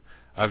line, too.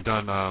 I've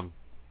done,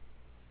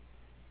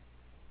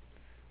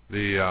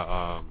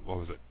 what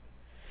was it?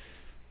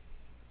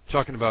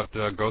 Talking about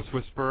Ghost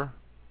Whisperer.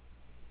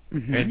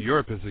 Mm-hmm. And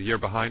Europe is a year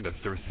behind us.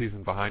 They're a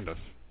season behind us.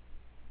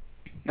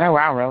 Oh,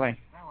 wow, really?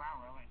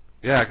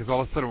 Yeah, because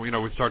all of a sudden, you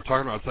know, we start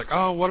talking about it. It's like,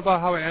 oh, what about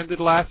how it ended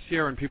last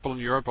year? And people in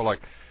Europe are like,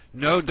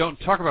 no, don't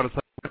talk about it.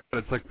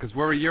 It's like, because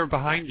we're a year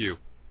behind you.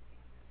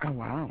 Oh,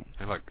 wow.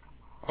 And like,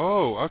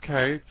 oh,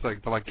 okay. It's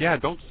like, they're like, yeah,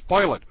 don't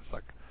spoil it. It's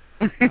like,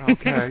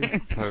 okay.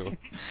 So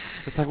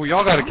it's like, we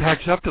all got to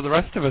catch up to the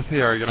rest of us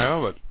here, you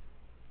know. But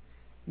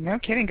no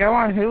kidding. Go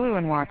on Hulu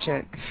and watch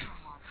it.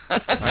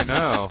 I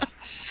know.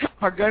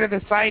 Or go to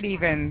the site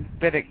even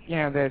that it, you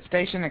know, the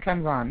station it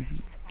comes on.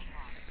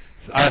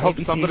 I hope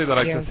somebody that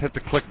I just hit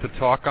the click to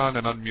talk on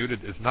and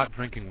unmuted is not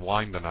drinking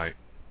wine tonight.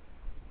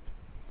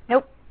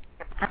 Nope.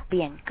 I'm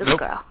being a good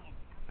girl.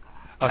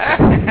 Okay. I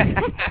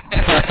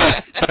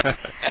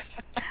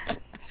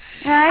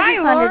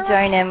just wanted to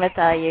join in with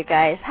all you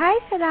guys. Hi,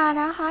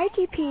 Sedona. Hi,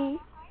 GP.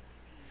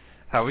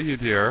 How are you,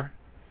 dear?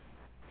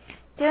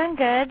 Doing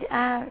good.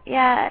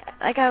 Yeah,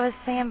 like I was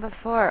saying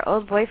before,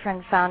 old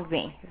boyfriend found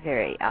me.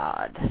 Very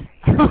odd.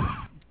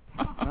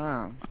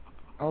 Oh.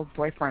 Old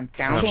boyfriend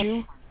found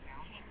you?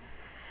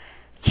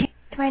 Changed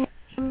my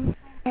name,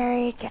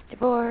 married, got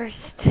divorced,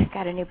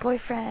 got a new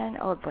boyfriend.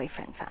 Old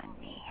boyfriend found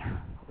me.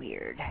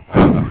 Weird.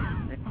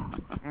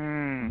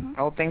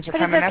 Old things are but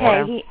coming it's up.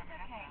 Okay.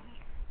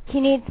 He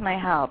needs my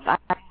help. I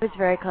was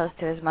very close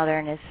to his mother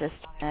and his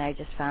sister, and I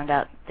just found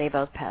out they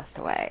both passed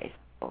away.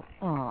 So,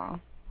 Aw.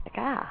 Like,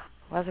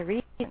 was a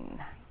reason.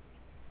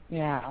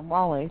 Yeah,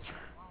 always.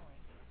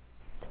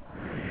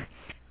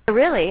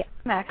 Really,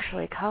 I'm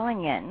actually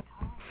calling in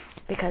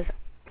because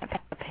I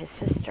picked up his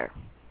sister.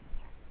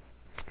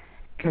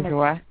 Because of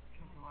what?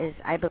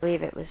 I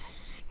believe it was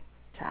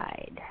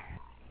suicide.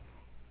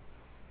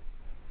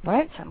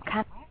 What? Some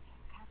kind.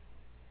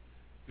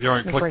 You're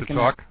on click to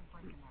talk?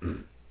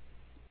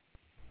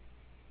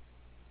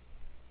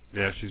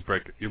 Yeah,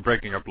 you're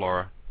breaking up,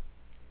 Laura.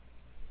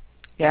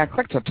 Yeah,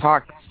 click to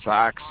talk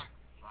sucks.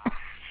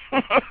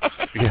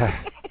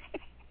 Yeah.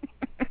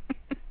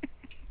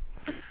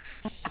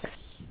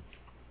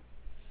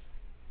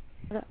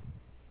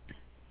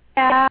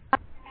 Yeah.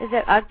 Is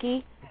it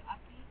Uggy?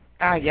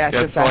 Yes,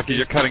 it's Lucky.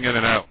 You're cutting in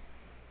and out.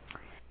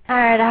 All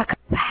right, I'll come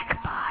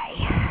back. Bye.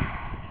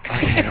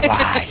 can't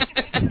lie.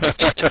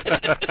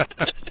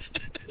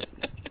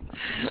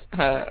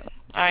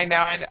 I know.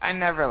 I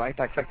never like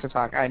that click to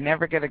talk. I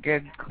never get a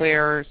good,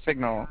 clear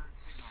signal.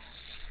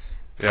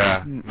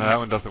 Yeah, no, that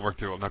one doesn't work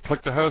too well. Now,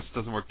 click to host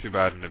doesn't work too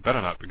bad, and it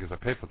better not because I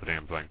pay for the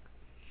damn thing.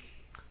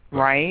 But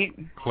right.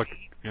 Click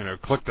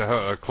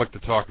to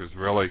talk is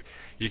really,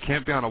 you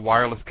can't be on a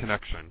wireless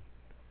connection.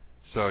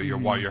 So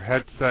your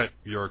headset,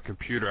 your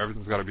computer,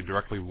 everything's got to be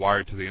directly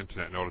wired to the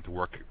internet in order to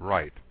work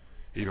right,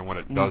 even when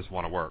it does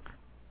want to work.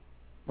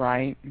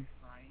 Right.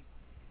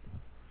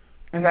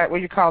 Is that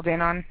what you called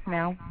in on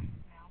now?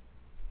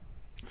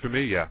 For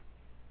me, yeah.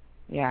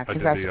 Yeah,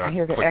 because I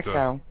hear the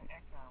echo.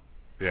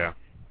 Yeah.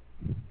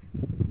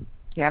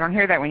 Yeah, I don't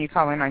hear that when you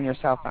call in on your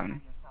cell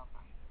phone.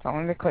 It's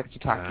only the click to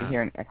talk you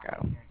hear an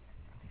echo.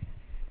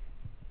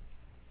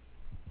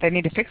 They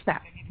need to fix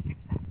that.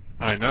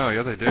 I know,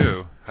 yeah, they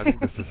do. I think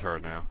this is her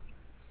now.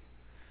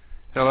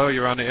 Hello,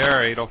 you're on the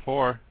air,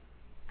 804.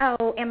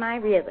 Oh, am I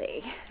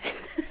really?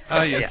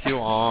 Oh, yes, you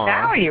are.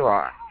 Now you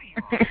are.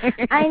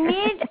 I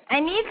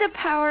need the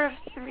power of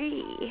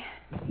 3.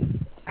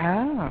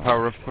 Oh.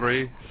 Power of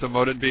 3. So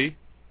mote it be?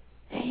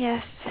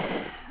 Yes.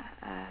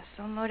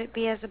 So mote it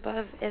be as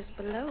above as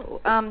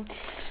below.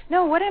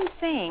 No, what I'm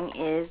saying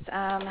is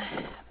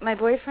my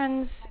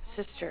boyfriend's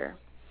sister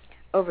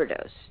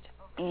overdosed,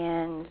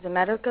 and the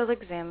medical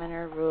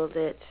examiner ruled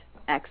it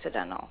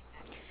accidental.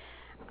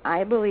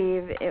 I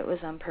believe it was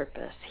on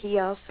purpose. He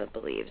also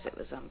believes it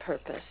was on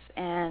purpose,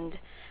 and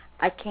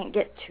I can't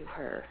get to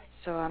her.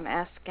 So I'm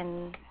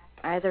asking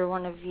either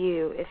one of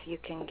you if you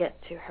can get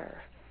to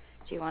her.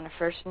 Do you want a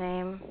first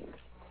name?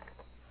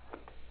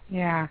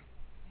 Yeah.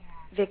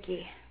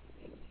 Vicky.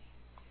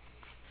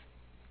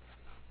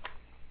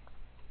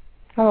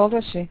 How old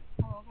is she?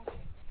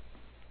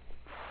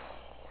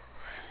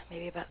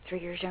 Maybe about 3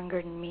 years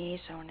younger than me,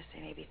 so I want to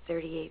say maybe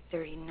 38,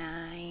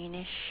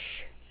 39-ish.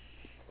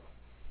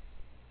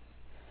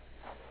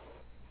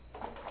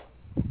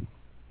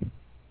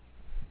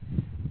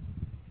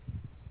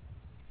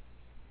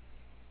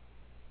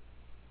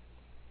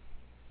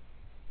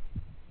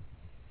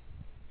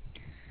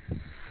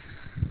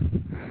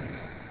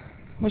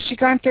 Was she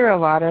gone through a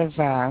lot of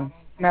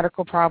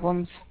medical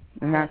problems?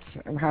 And that's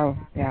how,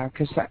 yeah,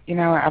 because, you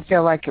know, I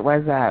feel like it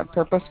was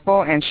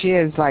purposeful, and she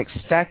is, like,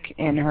 stuck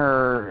in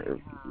her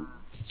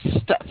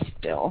stuff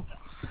still.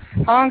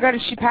 How long ago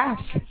did she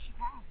pass?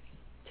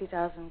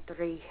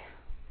 2003.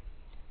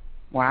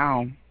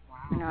 Wow.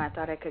 I know, I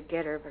thought I could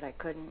get her, but I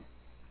couldn't.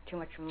 Too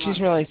much money.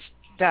 She's really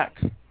stuck.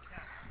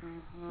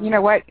 You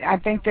know what? I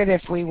think that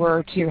if we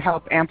were to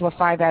help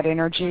amplify that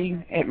energy,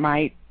 it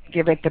might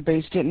give it the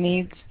boost it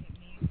needs.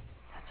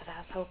 That's what I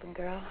was hoping,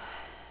 girl.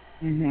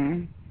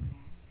 Mm-hmm.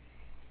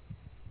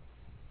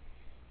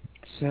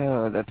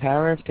 So, the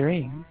power of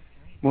 3.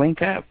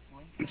 Link up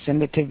and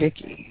send it to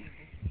Vicky.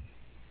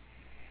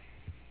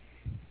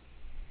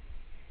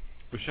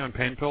 Was she on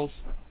pain pills?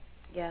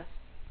 Yes.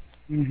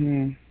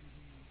 Mm-hmm.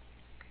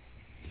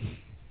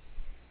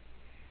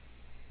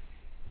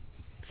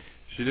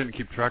 She didn't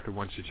keep track of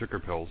when she took her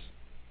pills.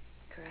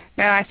 Correct.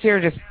 No, I see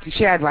her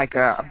she had like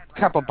a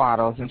couple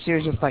bottles, and she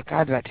was just like,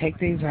 God, did I take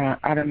these?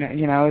 I don't know.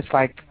 You know, it's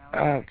like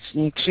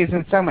she's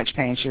in so much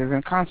pain. She was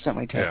been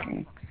constantly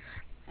taking.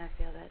 I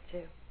feel that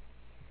too.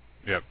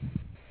 Yep.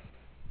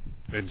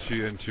 And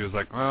she was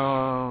like,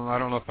 well, I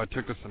don't know if I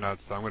took this or not,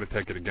 so I'm going to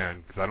take it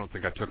again because I don't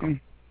think I took them.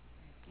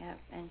 Yep,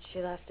 and she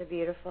left a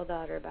beautiful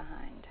daughter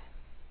behind.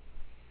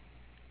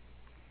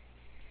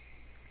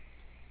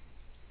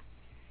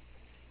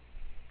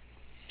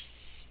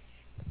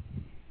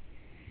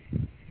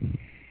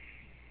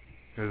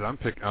 Because I'm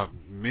picking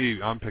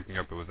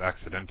up it was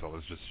accidental.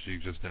 It's just she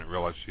just didn't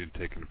realize she had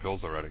taken the pills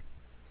already.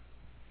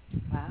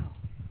 Wow.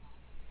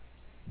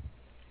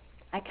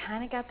 I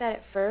kind of got that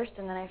at first,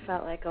 and then I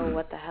felt like, oh,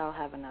 what the hell,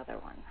 have another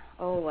one.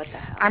 Oh, what the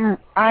hell.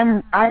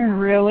 I'm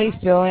really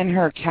feeling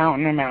her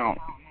counting them out.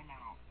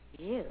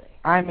 Really?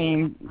 I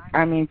mean,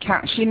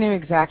 she knew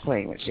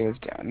exactly what she was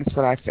doing. That's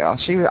what I feel.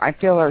 I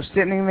feel her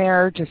sitting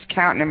there just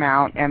counting them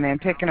out and then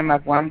picking them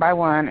up one by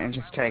one and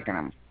just taking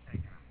them.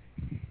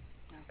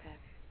 Okay.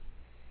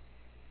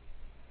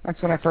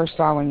 That's what I first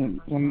saw when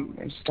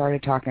you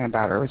started talking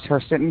about her. It was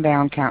her sitting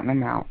down counting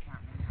them out.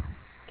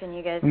 Can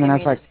you guys give me a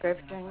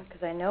description?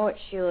 Because I know what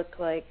she looked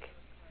like,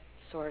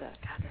 sort of.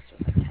 God, this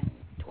was like 10,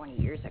 20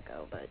 years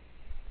ago, but...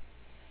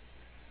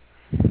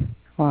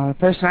 Well, the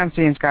person I'm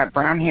seeing has got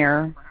brown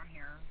hair,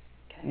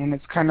 and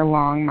it's kind of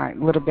long, a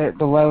little bit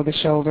below the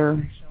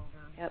shoulder.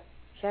 Yep.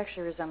 She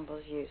actually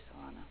resembles you,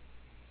 Solana.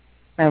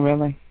 Oh,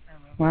 really?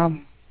 Well,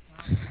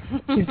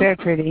 she's very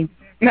pretty.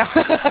 No.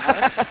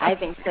 I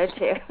think so,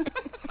 too.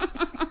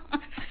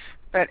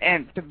 But,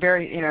 and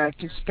very, you know, it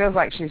just feels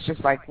like she's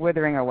just, like,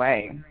 withering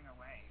away.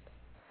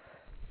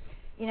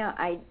 You know,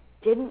 I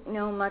didn't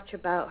know much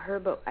about her,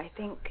 but I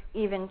think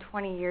even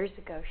 20 years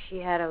ago she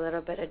had a little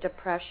bit of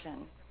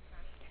depression.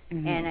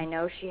 Mm-hmm. And I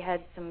know she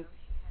had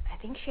I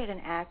think she had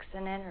an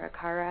accident or a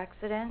car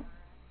accident.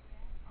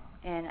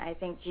 And I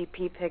think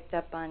GP picked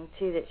up on,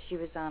 too, that she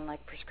was on,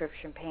 like,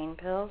 prescription pain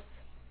pills.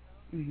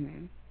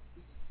 Mm-hmm.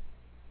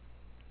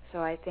 so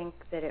I think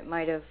that it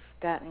might have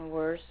gotten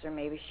worse, or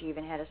maybe she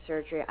even had a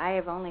surgery. I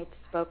have only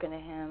spoken to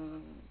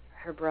him,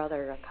 her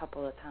brother, a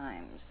couple of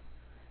times,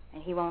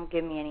 and he won't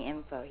give me any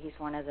info. He's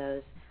one of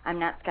those, I'm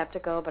not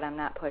skeptical, but I'm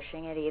not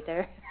pushing it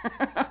either.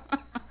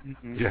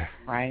 Yeah.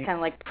 Right. Kind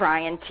of like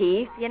prying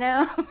teeth, you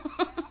know?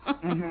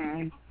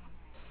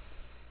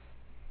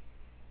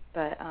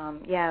 But,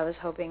 yeah, I was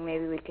hoping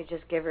maybe we could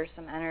just give her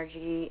some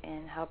energy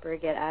and help her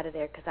get out of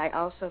there, because I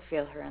also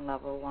feel her in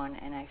level 1,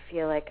 and I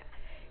feel like,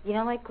 you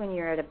know, like when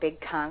you're at a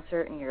big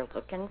concert and you're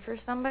looking for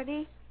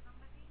somebody?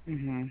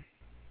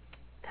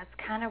 That's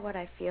kind of what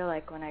I feel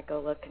like when I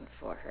go looking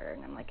for her.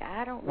 And I'm like,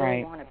 I don't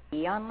really want to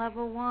be on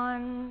level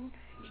 1,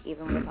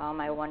 even with all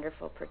my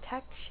wonderful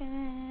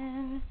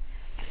protection.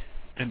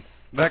 And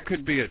that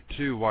could be it,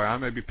 too, why I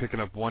may be picking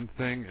up one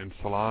thing and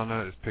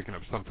Solana is picking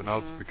up something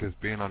else, because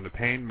being on the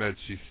pain meds,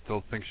 she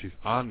still thinks she's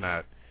on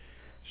that.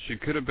 She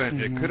could have been,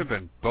 it could have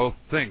been both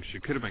things. She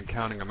could have been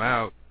counting them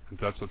out, and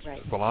that's what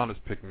Solana's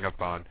picking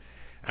up on.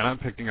 And I'm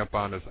picking up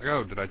on this,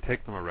 oh, did I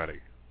take them already?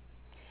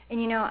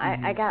 And, you know,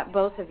 I got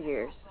both of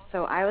yours,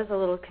 so I was a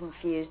little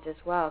confused as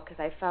well, because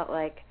I felt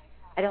like,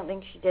 I don't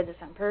think she did this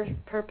on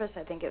purpose.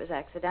 I think it was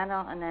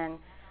accidental, and then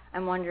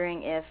I'm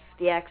wondering if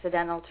the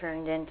accidental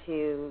turned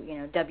into, you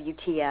know,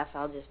 WTF,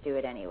 I'll just do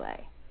it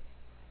anyway.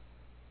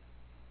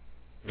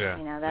 Yeah.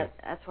 You know,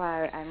 that's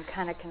why I'm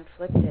kind of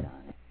conflicted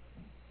on it.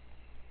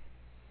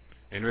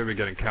 And maybe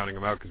counting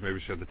them out, because maybe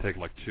she had to take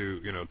like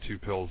two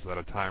pills at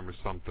a time or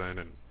something,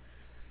 and,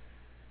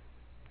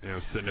 you know,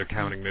 sitting there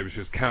counting, maybe she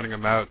was counting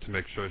them out to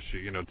make sure she,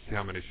 you know, to see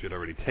how many she had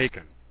already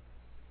taken.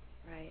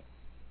 Right.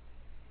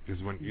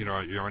 Because when, you know,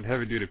 you're on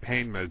heavy-duty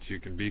pain meds, you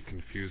can be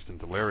confused and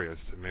delirious,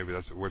 and maybe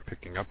that's what we're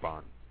picking up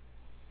on.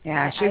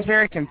 Yeah, she's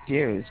very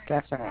confused,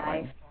 definitely.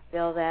 I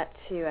feel that,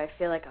 too. I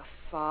feel like a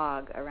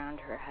fog around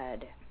her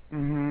head.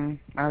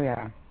 Oh,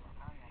 yeah.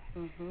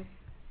 And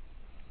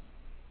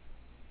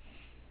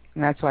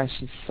that's why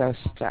she's so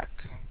stuck.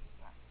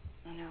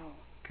 I know.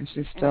 Because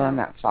she's still in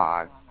that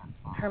fog.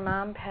 Her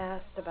mom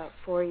passed about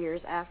 4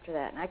 years after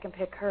that, and I can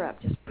pick her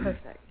up just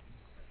perfect.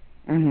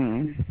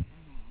 And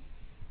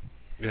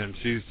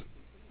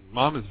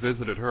Mom has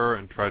visited her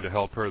and tried to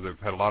help her. They've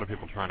had a lot of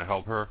people trying to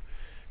help her,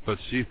 but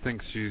she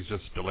thinks she's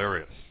just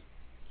delirious.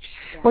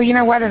 Well, you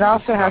know what? It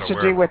also has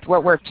to do with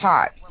what we're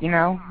taught, you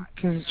know,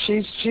 because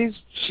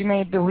she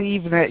may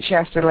believe that she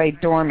has to lay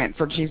dormant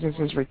for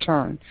Jesus'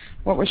 return.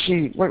 What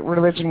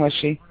religion was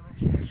she?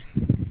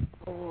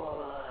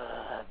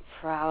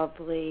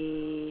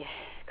 Probably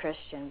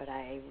Christian, but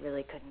I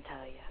really couldn't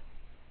tell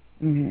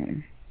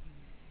you.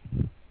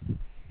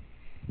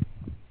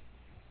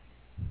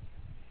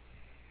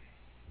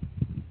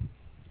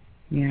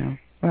 Yeah.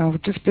 Well,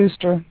 just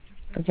boost her.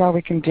 That's all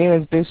we can do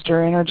is boost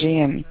her energy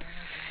and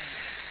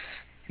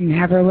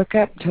have her look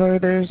up. Tell her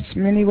there's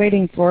many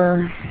waiting for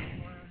her.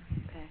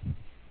 Okay.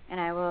 And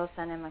I will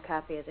send him a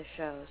copy of the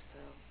show,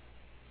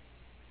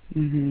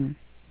 so.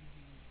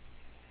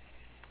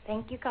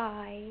 Thank you,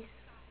 guys.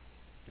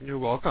 You're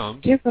welcome.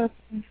 You're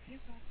welcome.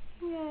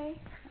 Yay.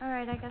 All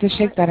right, I guess. Just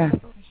shake that off.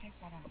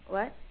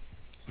 What?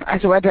 I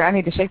said, I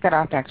need to shake that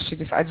off next.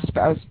 I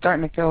was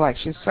starting to feel like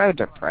she's so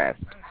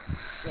depressed.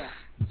 Yeah.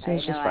 So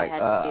it's just like, I had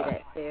to do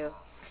that, too.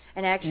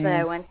 And actually,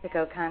 I went to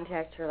go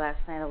contact her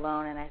last night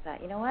alone, and I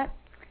thought, you know what?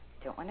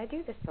 I don't want to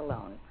do this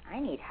alone. I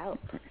need help.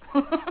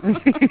 I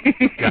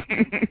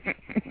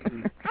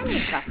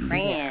need my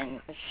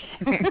friends.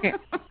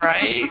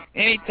 Right?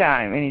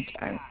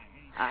 Anytime.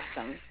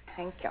 Awesome.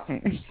 Thank you.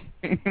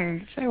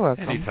 So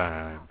welcome.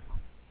 Anytime.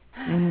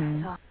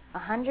 So,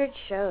 100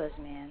 shows,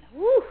 man.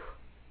 Woo!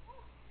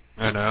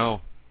 I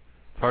know.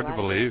 It's hard to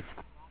believe.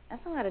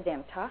 That's a lot of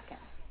damn talking.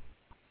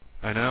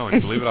 I know,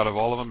 and believe it, out of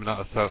all of them,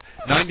 so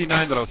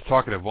 99 that I was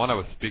talking to, one I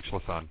was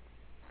speechless on.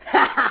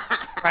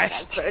 Right.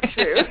 That's so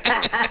true.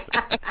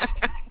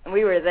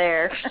 We were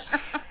there.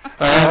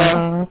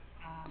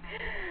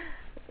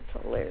 It's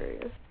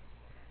hilarious.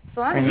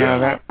 So how many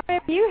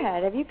have you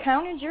had? Have you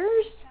counted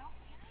yours?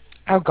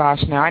 Oh,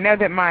 gosh, no. I know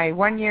that my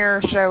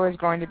one-year show is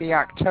going to be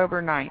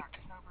October 9th.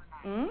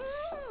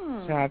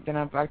 So I've been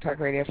on Blog Talk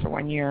Radio for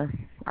 1 year,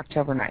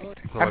 October 9th.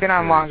 So I've been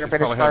on longer,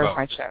 but as far as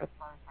my show.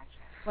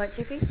 What,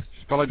 Chiefy?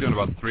 She's probably doing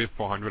about 300 or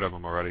 400 of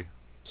them already.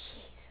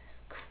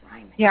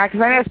 Yeah,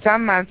 because I know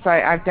some months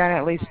I've done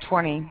at least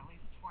 20.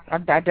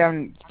 I've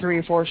done 3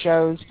 or 4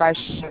 shows, 5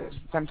 shows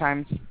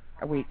sometimes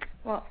a week.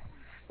 Well,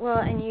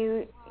 and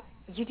you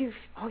do,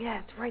 oh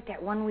yeah, that's right,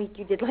 that 1 week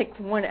you did like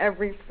one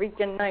every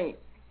freaking night.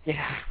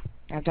 Yeah,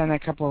 I've done a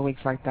couple of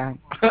weeks like that.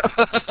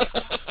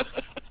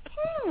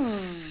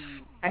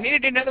 I need to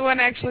do another one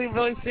actually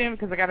really soon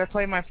because I got to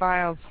play my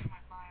files.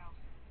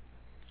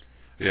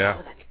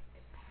 Yeah.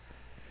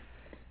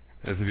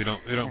 As if you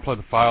don't play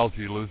the files,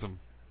 you lose them.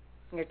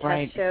 Your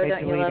test show,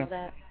 don't you love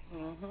that?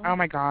 Oh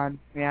my God,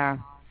 yeah.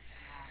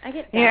 I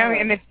get that. Yeah,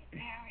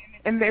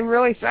 and it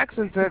really sucks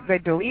is that they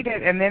delete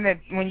it, and then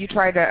when you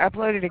try to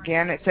upload it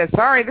again, it says,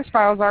 sorry, this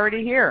file's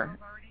already here.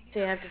 So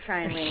you have to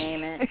try and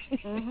rename it.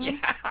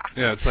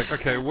 Yeah, it's like,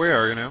 okay,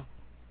 where, you know?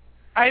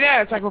 I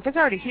know. It's like, well, if it's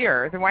already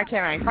here, then why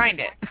can't I find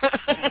it?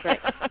 That's right.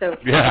 So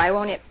why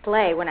won't it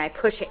play when I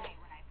push it?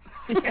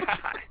 Yeah.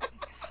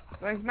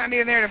 Well, it's not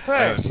even there to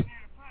push.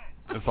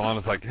 And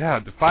Solana's like, yeah,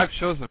 the 5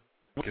 shows a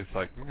week. It's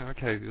like,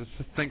 okay, let's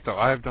just think, though.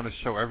 I have done a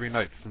show every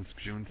night since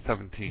June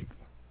 17th.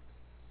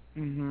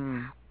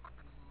 Mm-hmm.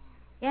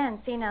 Yeah, and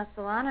see, now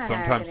Solana and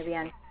I are going to be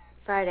on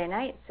Friday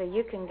night, so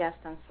you can guest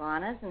on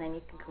Solana's, and then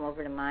you can come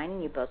over to mine,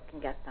 and you both can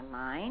guest on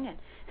mine.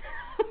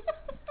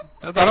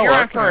 And that'll you're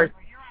work. On first.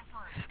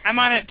 I'm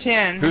on at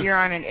 10. You're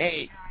on at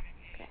 8.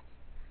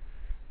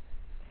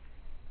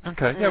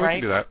 Okay, yeah, we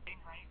can do that.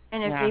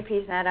 And if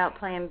GP's not out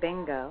playing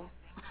bingo.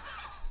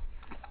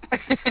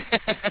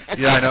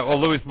 Yeah, I know. Well,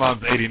 Louie's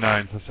mom's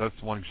 89, so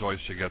that's one choice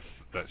she gets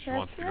that she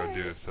wants to go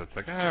do. So it's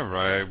like, all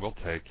right, we'll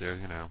take you,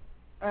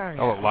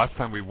 Oh, last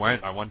time we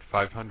went, I won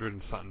 $500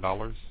 and something.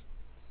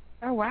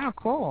 Oh, wow,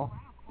 cool.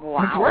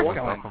 Wow. It's worth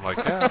going. I'm like,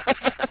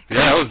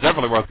 yeah, it was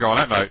definitely worth going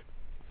that night.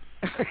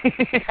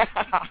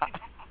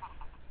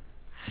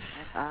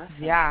 That's awesome.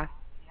 Yeah.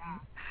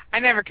 I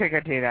never could go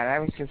do that. I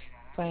was just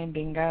playing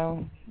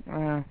bingo.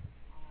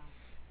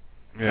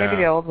 Maybe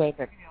the old way,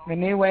 but the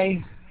new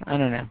way, I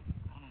don't know.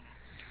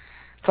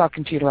 It's all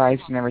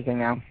computerized and everything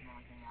now.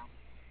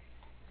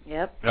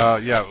 Yep.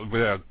 Yeah,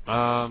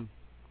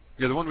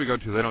 the one we go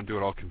to, they don't do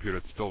it all computer.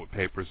 It's still with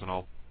papers and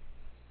all.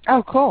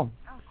 Oh, cool.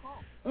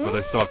 But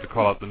they still have to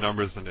call out the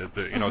numbers, and it's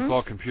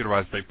all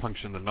computerized. They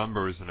punch in the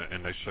numbers, and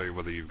they show you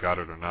whether you've got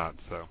it or not.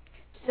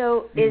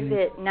 So is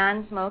it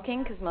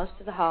non-smoking? Because most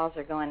of the halls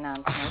are going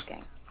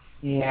non-smoking.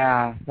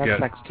 Yeah, that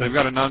sucks too. They've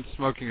got a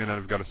non-smoking, and then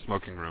they've got a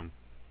smoking room.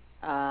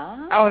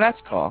 Oh, that's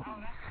cool.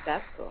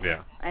 That's cool.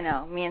 Yeah. I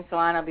know. Me and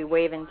Solana will be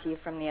waving to you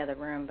from the other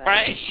room. But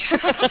right.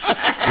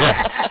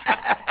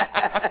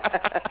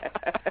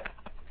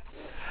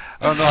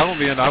 Oh no, I won't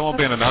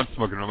be in a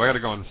non-smoking room. I got to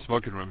go in the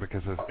smoking room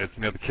because it's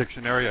near the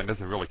kitchen area, and there's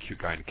a really cute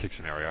guy in the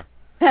kitchen area.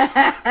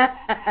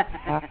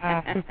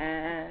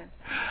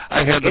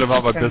 I handed him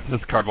out my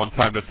business card one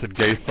time that said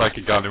 "gay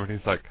psychic" on it, and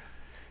he's like,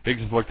 he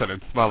just looked at it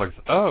and smiled like,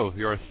 "Oh,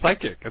 you're a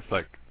psychic." It's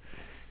like,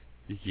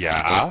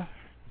 yeah.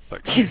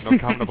 It's like, no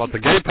comment about the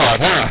gay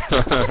part, huh?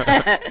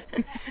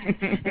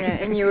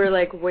 And you were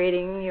like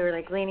waiting, you were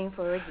like leaning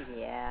forward.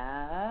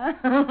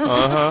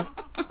 Yeah.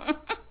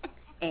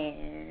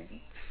 And.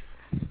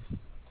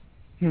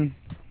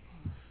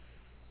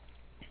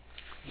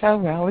 So,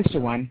 well, at least you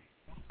won.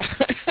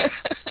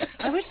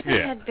 I wish they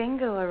had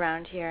bingo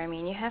around here. I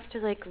mean, you have to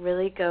like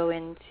really go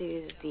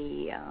into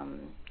the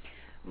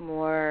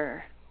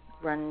more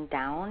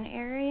run-down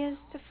areas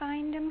to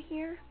find them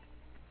here.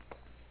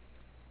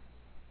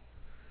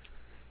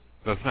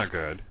 That's not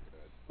good.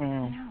 I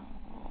know.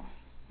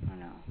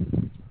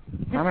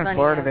 I'm in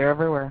Florida. They're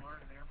everywhere.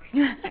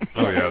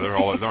 Oh yeah, they're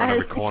on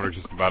every corner,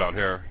 just about out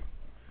here.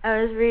 I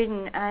was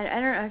reading. I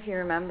don't know if you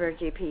remember,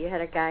 GP. You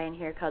had a guy in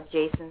here called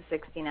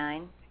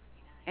Jason69,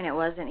 and it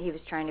wasn't. He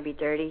was trying to be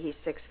dirty. He's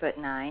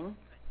 6'9".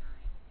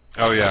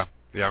 Oh yeah,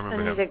 I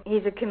remember him.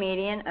 He's a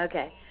comedian.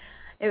 Okay,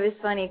 it was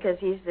funny because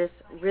he's this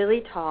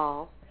really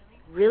tall,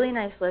 really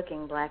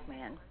nice-looking black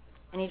man,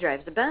 and he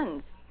drives a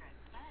Benz.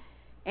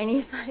 And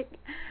he's like,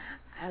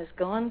 I was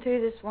going through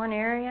this one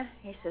area.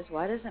 He says,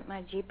 why doesn't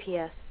my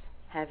GPS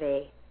have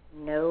a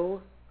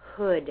no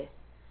hood?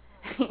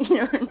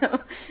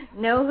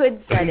 No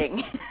hood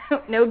setting,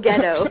 no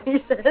ghetto.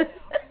 He says.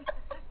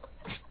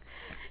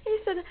 He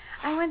said,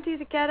 I went through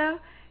the ghetto,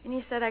 and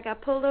he said I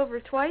got pulled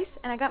over twice,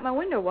 and I got my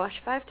window washed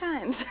 5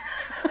 times.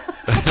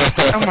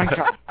 Oh my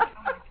God!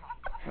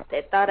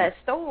 They thought I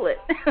stole it.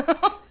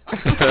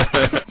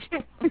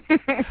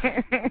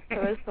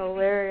 It was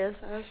hilarious.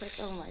 I was like,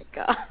 oh my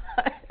God.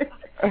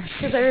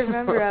 Because I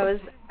remember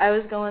I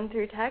was going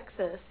through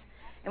Texas.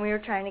 And we were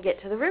trying to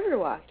get to the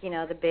Riverwalk,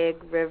 the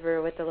big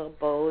river with the little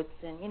boats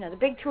and, the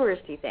big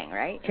touristy thing,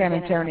 right? San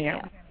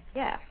Antonio.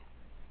 Yeah.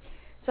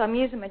 So I'm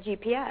using my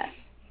GPS.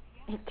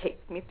 It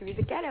takes me through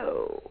the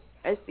ghetto.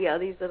 I see all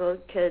these little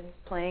kids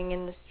playing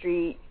in the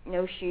street,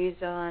 no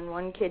shoes on,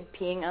 one kid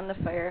peeing on the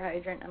fire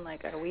hydrant. I'm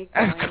like, are we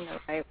going the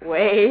right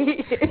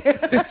way?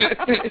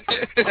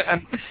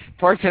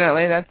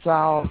 Unfortunately, that's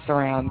all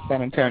surrounds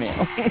San Antonio.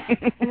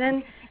 And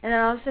then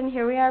all of a sudden,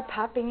 here we are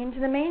popping into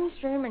the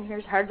mainstream, and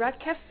here's Hard Rock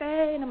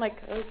Cafe, and I'm like,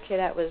 okay,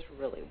 that was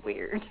really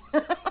weird.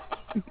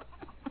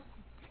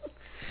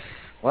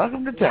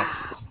 Welcome to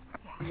Texas.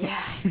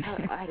 Yeah,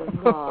 I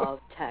love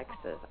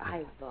Texas.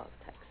 I love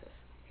Texas.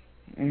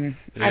 You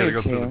gotta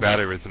go through the bad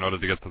areas in order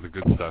to get to the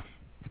good stuff.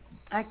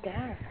 I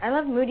guess. I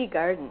love Moody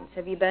Gardens.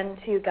 Have you been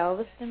to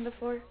Galveston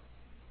before?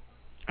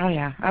 Oh,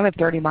 yeah. I live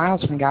 30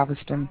 miles from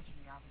Galveston.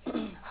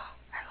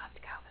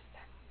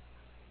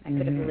 I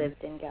could have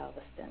lived in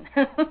Galveston,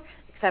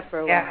 except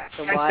for the water.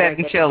 I said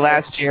until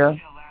last year.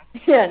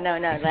 Yeah, no,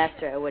 last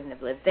year I wouldn't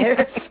have lived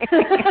there.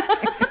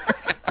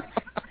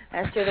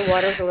 Last year the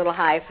water's a little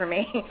high for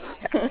me.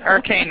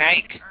 Hurricane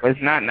Ike was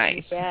not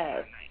nice.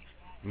 Yes.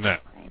 No.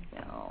 I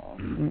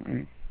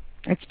know.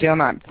 It's still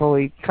not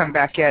fully come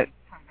back yet.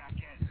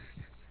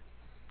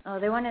 Oh,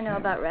 they want to know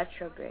about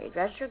retrograde.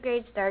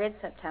 Retrograde started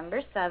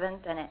September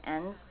 7th, and it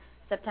ends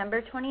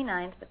September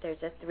 29th, but there's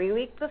a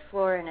 3-week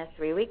before and a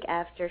 3-week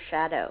after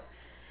shadow.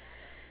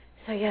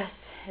 So yes,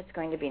 it's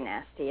going to be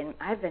nasty, and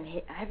I've been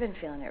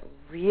feeling it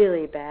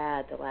really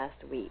bad the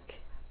last week.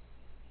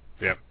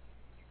 Yep.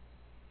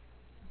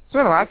 That's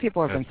what a lot of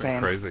people have That's been saying.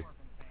 Crazy.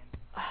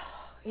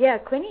 Yeah,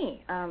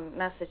 Quinny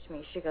messaged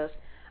me. She goes,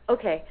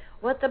 "Okay,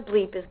 what the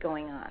bleep is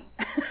going on?"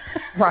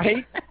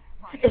 Right.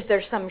 Is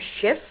there some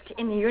shift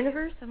in the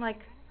universe? I'm like,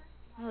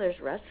 well, there's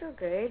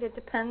retrograde. It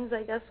depends,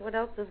 I guess, what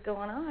else is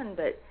going on.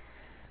 But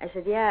I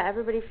said, yeah,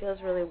 everybody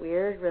feels really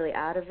weird, really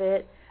out of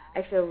it.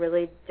 I feel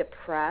really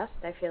depressed.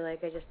 I feel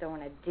like I just don't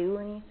want to do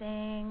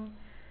anything.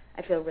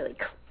 I feel really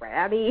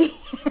crabby.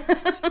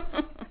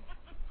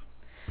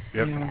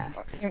 Yep. Yeah.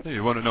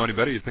 You want to know any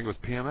better, you'd think it was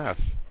PMS.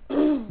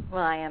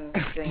 Well, I am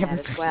doing that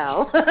as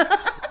well.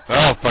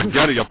 Oh,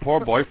 forget it. Your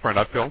poor boyfriend.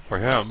 I feel for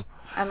him.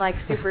 I'm like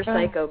super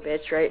psycho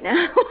bitch right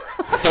now.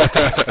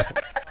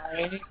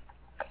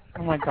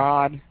 Oh, my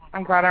God.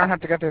 I'm glad I don't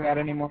have to go through that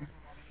anymore.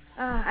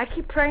 I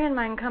keep praying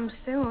mine comes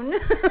soon.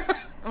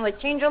 I'm like,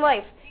 change your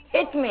life.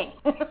 Hit me.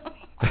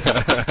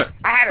 I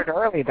had it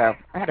early, though.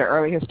 I had an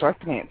early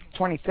hysterectomy at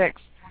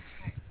 26.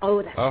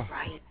 Oh, that's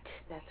right.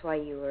 That's why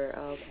you were,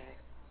 okay.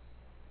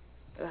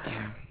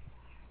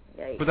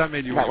 Yeah. But that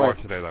made you what you are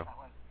today, though.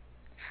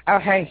 Oh,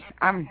 hey,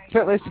 I'm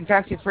footloose and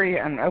fancy-free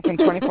and open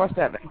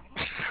 24/7.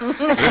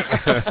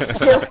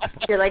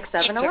 You're like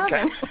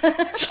 7-Eleven.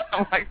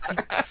 Oh, my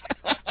God.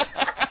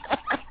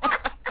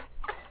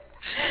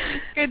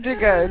 Good to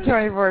go,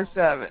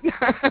 24/7.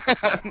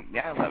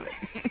 Yeah, I love it.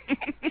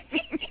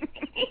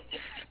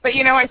 But,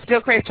 you know, I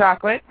still crave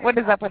chocolate. What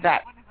is up with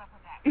that?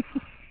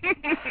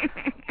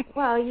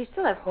 Well, you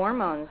still have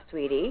hormones,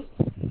 sweetie.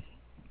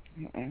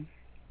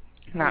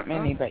 Not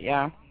many, but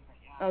yeah.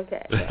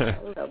 Okay, yeah,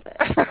 a little bit.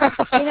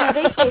 You know,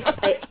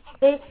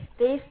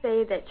 they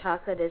say that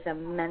chocolate is a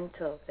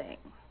mental thing.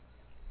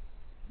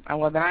 Oh,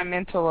 well, then I'm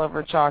mental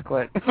over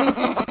chocolate.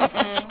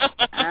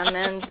 I'm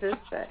into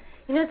it.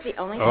 You know, it's the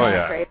only time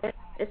I crave it.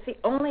 It's the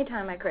only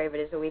time I crave it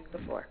is a week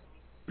before.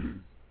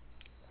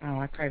 Oh,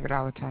 I crave it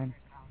all the time.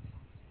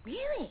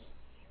 Really?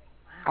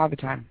 Wow. All the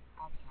time.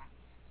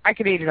 I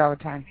could eat it all the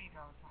time.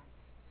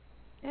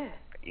 Yeah.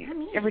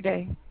 Every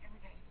day.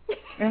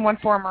 In one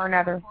form or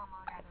another.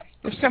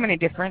 There's so many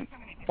different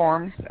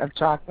forms of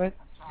chocolate.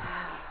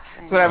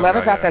 That's what I love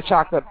about that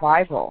chocolate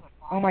Bible.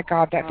 Oh, my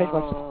God, that thing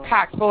was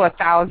packed full of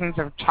thousands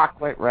of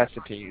chocolate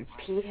recipes.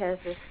 Pete has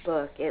this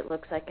book. It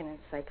looks like an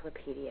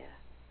encyclopedia.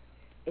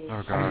 It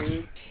is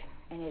huge,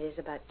 and it is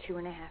about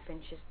 2.5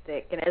 inches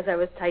thick. And as I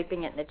was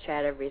typing it in the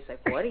chat, everybody's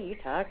like, what are you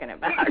talking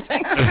about?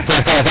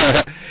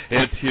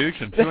 It's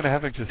huge and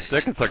 2.5 inches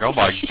thick. It's like, oh,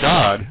 my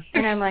God.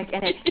 And I'm like,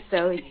 and it's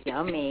so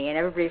yummy. And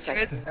everybody's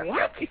like,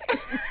 what?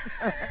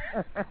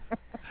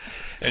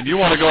 And you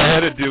want to go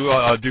ahead and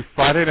do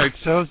Friday night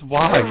shows?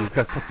 Why? You've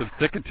got something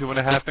thick and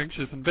 2.5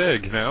 inches and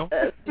big, you know?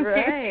 That's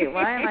right.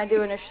 Why am I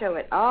doing a show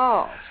at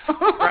all?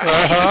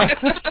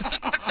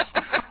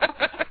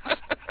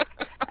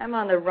 I'm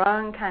on the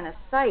wrong kind of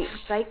site.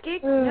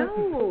 Psychic?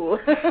 No.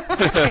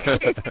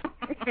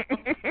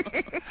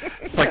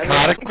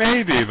 Psychotic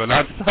maybe, but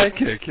not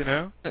psychic, you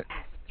know?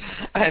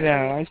 I know.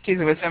 I was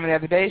teasing with someone the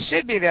other day. It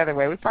should be the other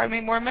way. We'd probably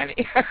make more money.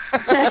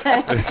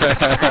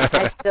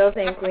 I still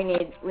think we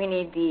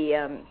need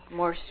the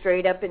more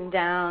straight up and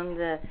down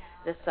the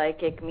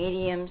psychic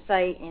medium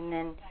site, and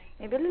then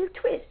maybe a little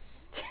twist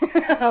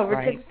over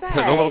to the side.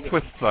 A little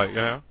twist site, you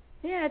know?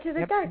 Yeah, to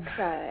the dark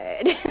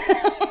side.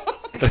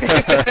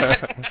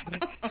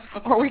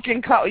 Or we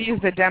can use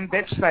the dumb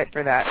bitch site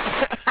for that.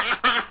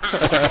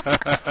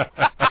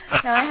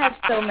 No, I have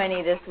so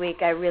many this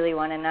week I really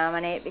want to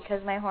nominate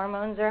because my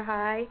hormones are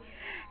high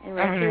and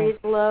Mercury's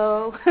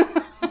low.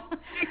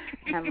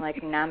 I'm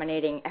like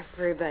nominating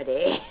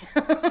everybody.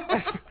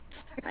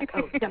 Like,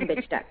 oh,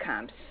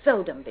 dumbbitch.com,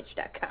 so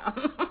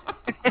dumbbitch.com.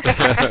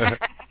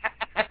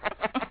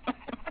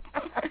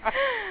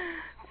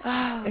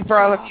 And for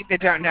all of you that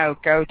don't know,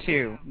 go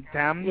to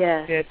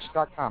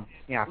dumbbitch.com.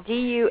 Yeah.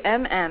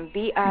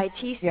 DUMMBITCH.com.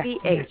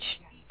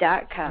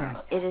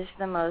 It is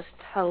the most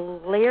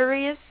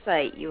hilarious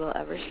site you will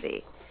ever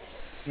see.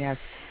 Yes.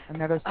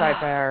 Another site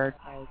by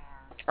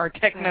our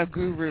techno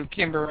guru,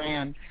 Kimber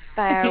Ann.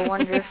 By our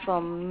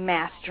wonderful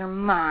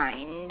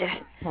mastermind.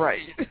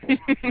 Right.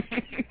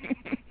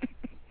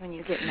 When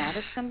you get mad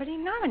at somebody,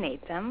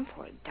 nominate them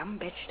for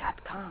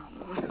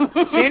dumbbitch.com.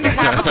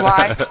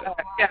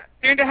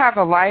 Soon to have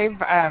a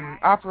live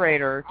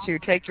operator to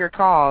take your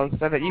calls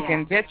so that you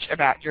can bitch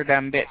about your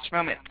dumb bitch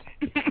moment.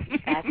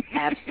 That's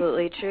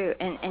absolutely true.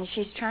 And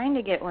she's trying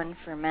to get one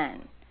for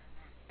men.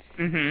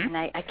 Mm-hmm. And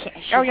I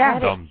can't. Oh, yeah.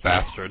 Dumb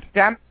bastard.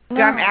 Dumb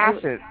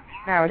asses.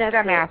 No, it's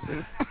dumb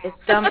asses. It's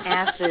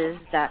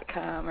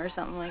dumbasses.com or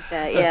something like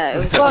that. Yeah,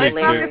 it was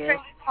hilarious.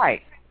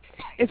 Right.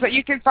 It's what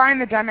you can find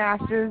the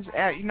dumbasses,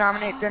 you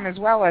nominate them as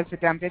well as the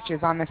dumb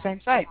bitches on the same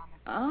site.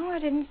 Oh, I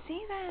didn't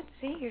see that.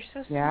 See, you're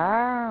so smart.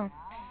 Yeah.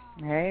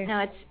 Hey.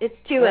 No, it's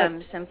 2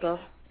 M's, simple.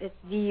 It's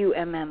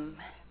DUMM.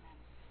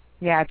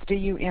 Yeah, it's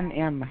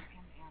DUMM.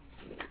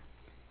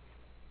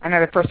 I know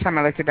the first time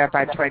I looked it up,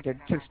 I tried to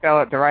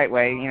spell it the right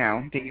way,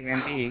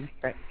 D-U-N-D,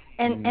 but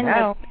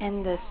no.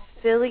 And the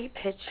silly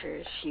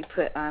pictures she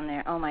put on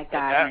there, oh my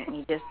God, made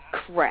me just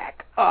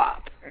crack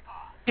up.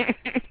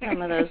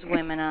 Some of those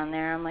women on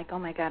there, I'm like, oh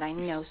my God, I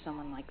know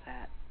someone like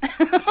that.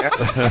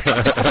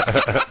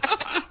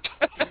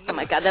 Oh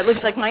my God, that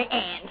looks like my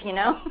aunt,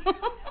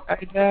 I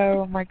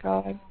know, oh my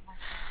God.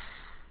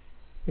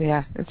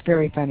 Yeah, it's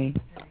very funny.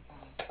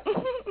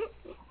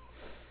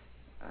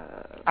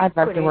 I'd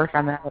love to work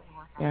on that.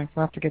 Yeah,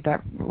 we'll have to get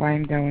that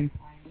line going.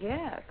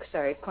 Yeah,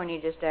 sorry, Corny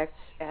just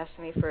asked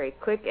me for a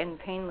quick and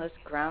painless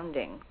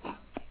grounding.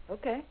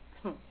 Okay.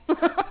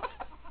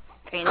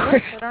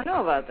 Painless? I don't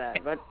know about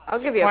that, but I'll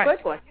give you a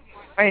quick one.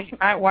 Wait,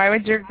 why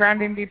would your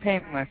grounding be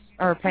painless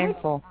or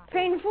painful?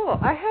 Painful?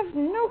 I have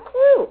no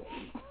clue.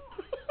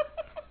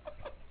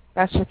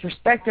 That's your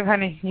perspective,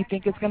 honey. You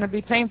think it's going to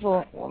be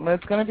painful. Well,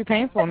 it's going to be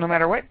painful no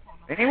matter what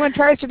anyone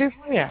tries to do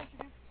for you.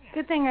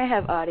 Good thing I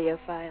have audio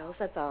files.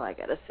 That's all I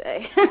got to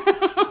say.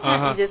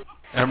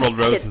 Emerald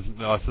Rose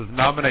says,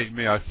 nominate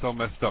me. I so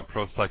messed up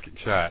Pro Psychic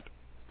Chat.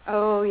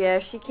 Oh, yeah,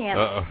 she can't.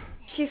 Uh-oh.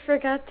 She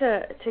forgot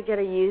to get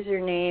a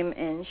username,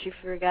 and she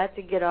forgot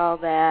to get all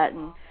that,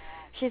 and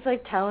she's,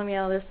 like, telling me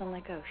all this. I'm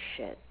like, oh,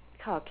 shit.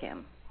 Call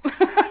Kim.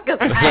 Because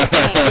I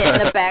can't get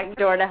in the back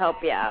door to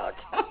help you out.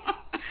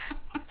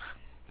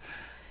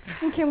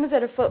 And Kim was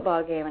at a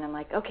football game, and I'm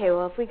like, okay,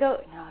 well, if we go...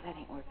 No, that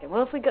ain't working.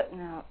 Well, if we go...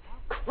 No.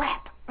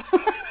 Crap.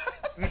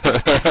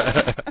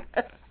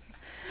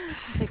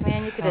 Like,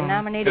 man, you could have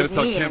nominated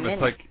me in a minute.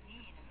 It's like,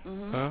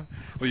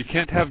 well, you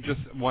can't have just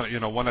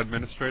one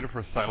administrator for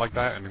a site like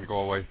that and then go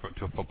away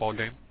to a football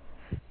game.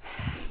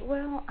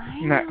 Well,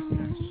 I know.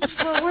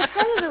 Well, we're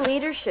part of the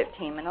leadership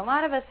team, and a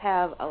lot of us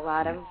have a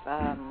lot of,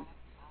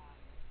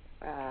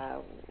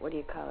 what do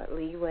you call it,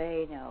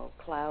 leeway,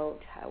 clout.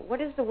 What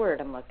is the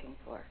word I'm looking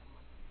for?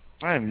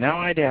 I have no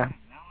idea.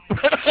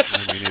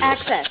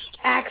 Access,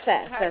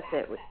 that's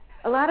it.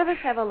 A lot of us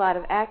have a lot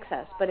of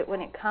access, but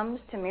when it comes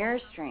to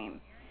MirrorStream,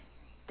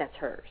 that's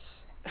hers.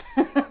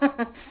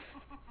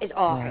 It's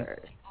all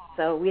hers.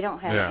 So we don't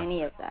have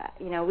any of that.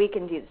 We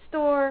can do the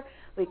store,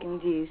 we can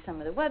do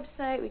some of the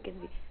website,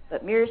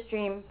 but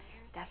MirrorStream,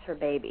 that's her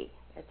baby.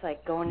 It's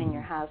like going in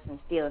your house and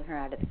stealing her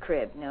out of the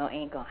crib. No,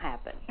 ain't gonna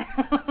happen.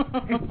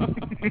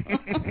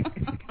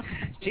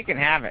 She can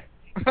have it.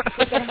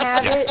 She can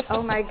have it?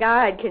 Oh my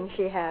God, can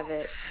she have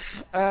it?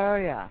 Oh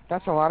yeah,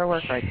 that's a lot of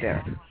work right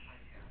there.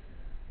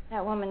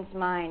 That woman's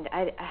mind,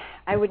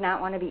 I would not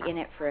want to be in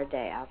it for a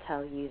day, I'll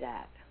tell you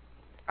that.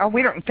 Oh,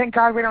 thank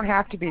God we don't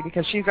have to be,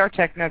 because she's our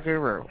techno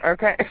guru,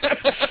 okay?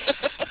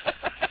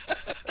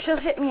 She'll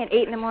hit me at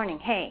 8 in the morning.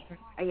 Hey,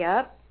 are you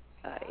up?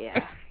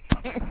 Yeah.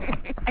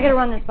 I gotta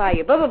run this by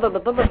you. Blah, blah, blah,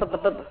 blah, blah, blah, blah,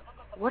 blah.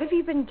 What have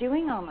you been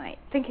doing all night?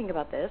 Thinking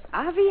about this,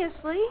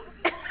 obviously.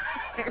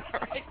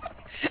 Right.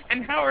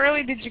 And how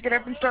early did you get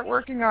up and start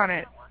working on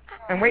it?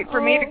 And wait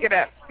for me to get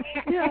up.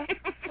 Yeah,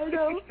 I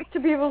know. To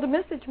be able to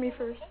message me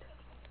first.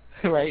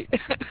 Right.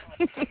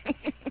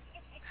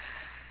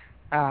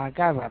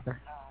 God love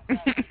her.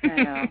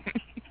 I know.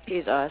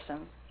 She's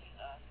awesome.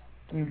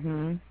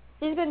 Mhm.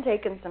 She's been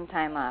taking some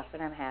time off,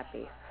 and I'm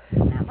happy.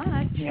 Not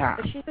much,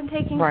 but she's been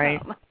taking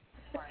some.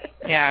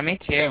 Yeah, me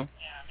too.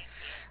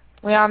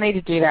 We all need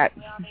to do that.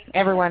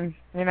 Everyone,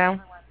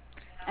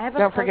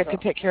 Don't forget to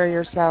take care of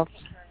yourself.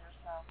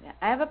 Yeah,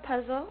 I have a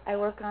puzzle. I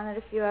work on it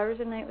a few hours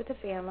a night with the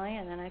family,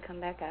 and then I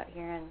come back out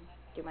here and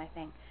do my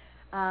thing.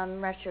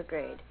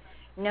 Retrograde.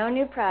 No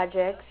new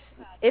projects.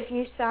 If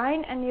you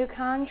sign a new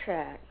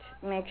contract,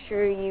 make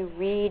sure you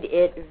read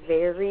it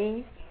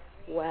very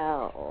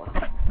well.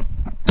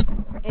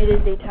 It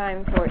is a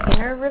time for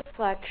inner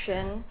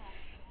reflection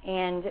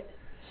and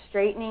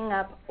straightening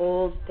up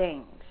old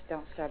things.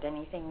 Don't start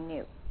anything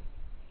new.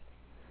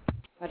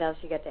 What else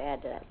you got to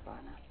add to that,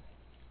 Fauna?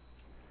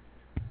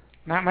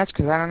 Not much,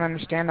 because I don't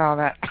understand all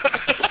that.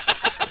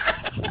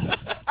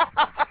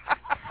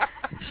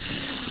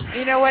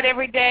 You know what?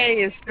 Every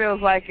day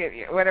feels like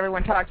it, what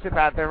everyone talks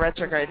about, the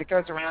retrograde. It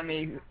goes around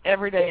me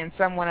every day in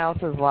someone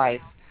else's life.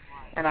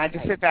 And I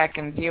just sit back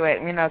and view it,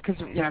 because,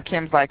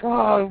 Kim's like,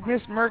 oh,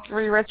 this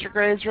Mercury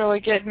retrograde is really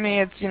getting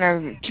me. It's,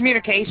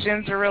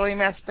 communications are really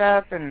messed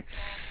up, and,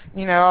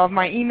 all of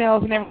my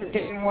emails and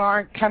everything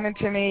aren't coming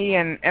to me.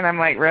 And I'm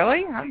like,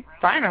 really? I'm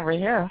fine over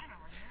here.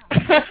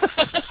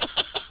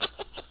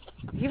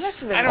 You must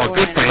have been born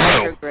in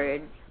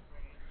retrograde.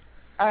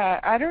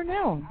 I don't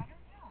know.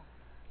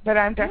 But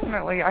I'm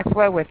definitely, I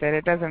flow with it.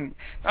 It doesn't,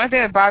 the only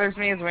thing that bothers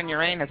me is when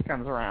Uranus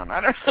comes around.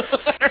 I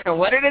don't know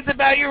what it is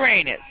about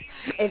Uranus.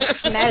 It's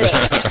smelly.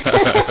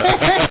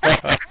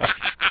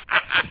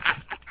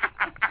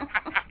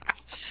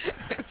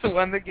 It's the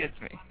one that gets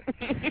me.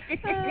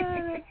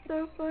 That's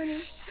so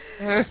funny.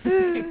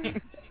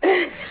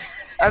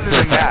 Other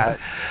than that,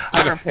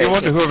 I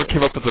wonder whoever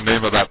came up with the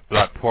name of that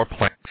poor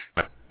planet.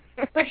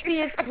 But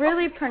see, it's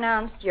really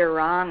pronounced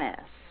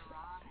Uranus.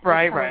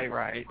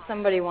 Right.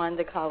 Somebody wanted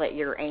to call it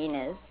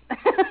Uranus.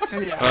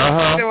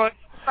 Yeah. So it's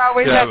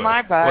always at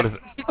my butt. What is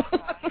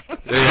it?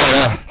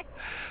 Yeah.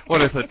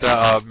 What is it?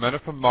 Men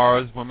are from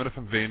Mars, women are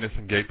from Venus,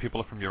 and gay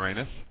people are from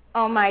Uranus?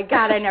 Oh, my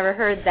God, I never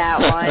heard that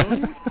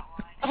one.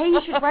 Hey,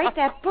 you should write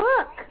that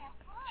book.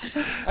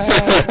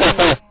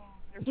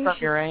 You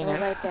should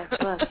write that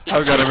book.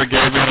 I've got every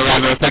gay man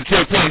around there. It's like,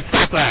 please,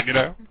 stop that, you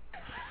know?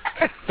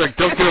 It's like,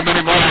 don't give him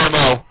any more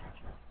ammo.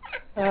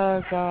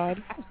 Oh,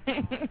 God. Well,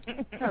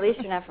 at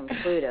least you're not from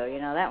Pluto. You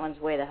know, that one's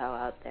way the hell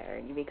out there.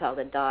 You'd be called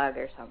a dog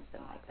or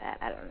something like that.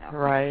 I don't know.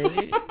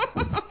 Right.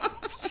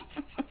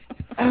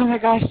 Oh, my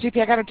gosh,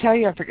 GP, I got to tell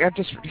you, I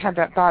just had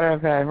that thought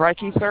of a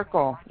Reiki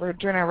circle. We're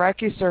doing a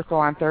Reiki circle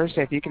on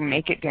Thursday, if you can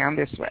make it down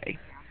this way.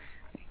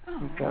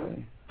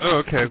 Oh,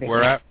 okay.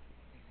 Where at?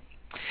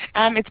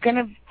 I'm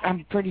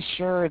pretty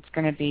sure it's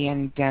going to be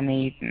in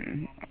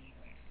Dunedin.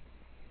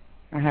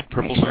 I have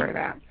to make sure of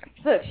that.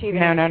 Look, she's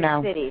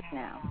in cities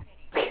now.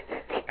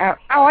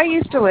 I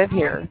used to live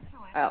here.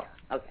 Oh,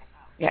 okay.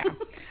 Yeah.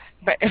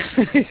 But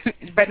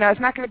no,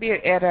 it's not going to be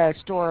at a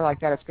store like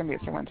that. It's going to be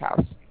at someone's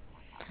house.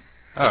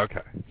 Oh,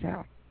 okay.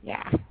 So,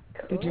 yeah. Cool.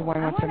 To do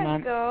one once a month. I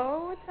want to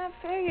go. It's not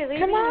fair. You're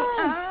leaving Come on.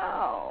 me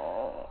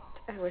out.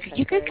 I wish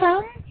you could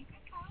come.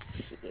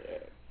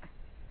 Shit.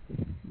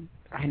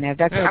 I know.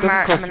 That's it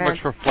doesn't cost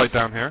much for a flight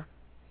down here.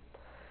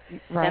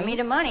 Right. Send me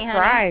the money, honey.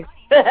 Drive.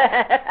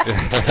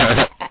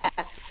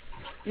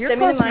 You're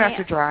close enough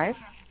to drive.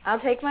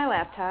 I'll take my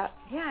laptop.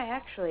 Yeah,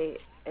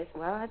 it's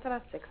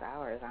about 6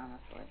 hours,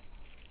 honestly.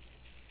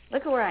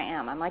 Look at where I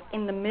am. I'm like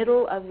in the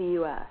middle of the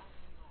U.S.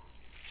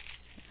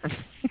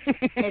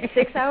 It's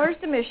 6 hours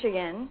to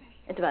Michigan.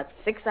 It's about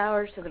 6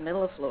 hours to the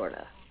middle of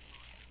Florida.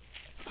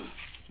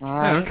 All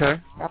right. Yeah,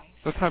 okay.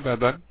 That's not bad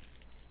then.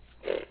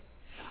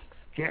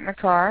 Get in the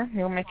car.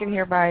 You'll make it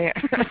here by...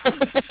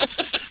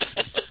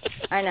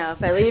 I know.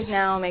 If I leave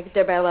now, I'll make it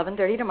there by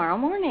 11:30 tomorrow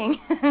morning.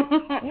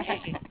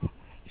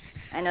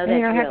 I know that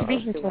you don't have to be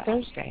here till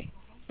Thursday.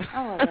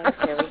 Oh, well,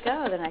 there we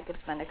go. Then I could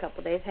spend a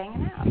couple days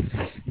hanging out.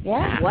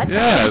 Yeah.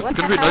 It's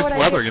going to be nice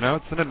weather, you know.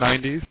 It's in the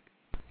 90s.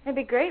 It'd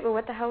be great, but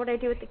what the hell would I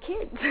do with the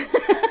kids?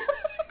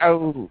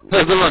 Oh.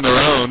 They're on their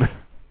own.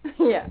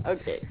 Yeah,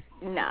 okay.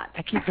 Not.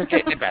 I keep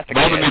forgetting about the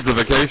Mama kids. needs a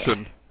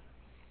vacation.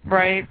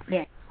 Right.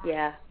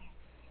 Yeah.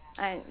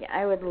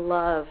 I would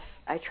love...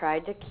 I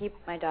tried to keep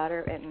my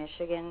daughter at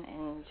Michigan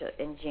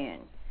in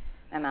June.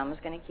 My mom was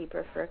going to keep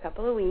her for a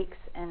couple of weeks,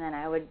 and then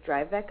I would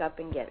drive back up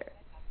and get her.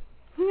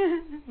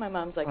 My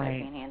mom's like, I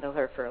can't handle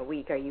her for a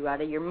week. Are you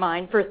out of your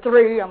mind for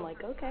 3? I'm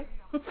like, okay.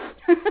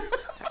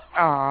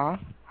 Aw.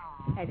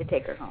 I had to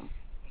take her home.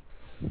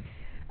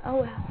 Oh,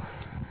 well.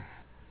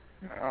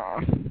 Aw.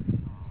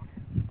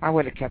 I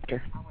would have kept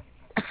her.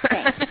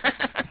 Thanks.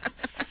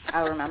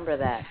 I'll remember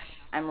that.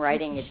 I'm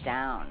writing it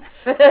down.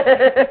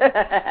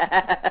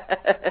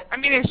 I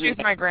mean, if she's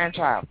my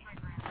grandchild.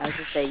 I was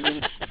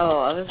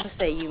going to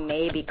say you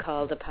may be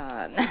called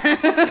upon.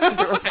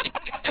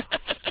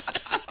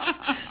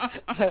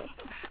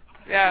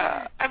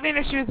 Yeah. I mean,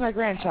 if she was my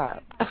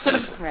grandchild.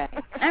 Right.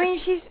 I mean,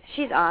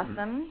 she's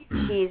awesome.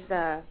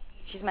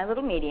 She's my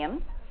little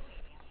medium,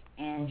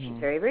 and she's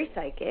very, very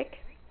psychic.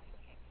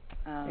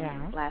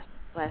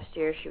 Last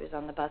year, she was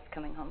on the bus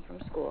coming home from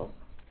school.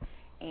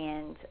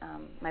 And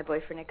my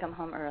boyfriend had come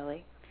home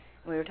early,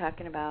 and we were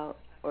talking about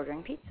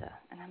ordering pizza.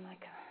 And I'm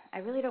like, I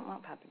really don't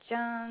want Papa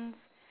John's.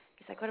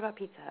 He's like, what about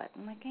Pizza Hut?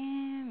 I'm like,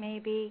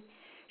 maybe.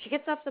 She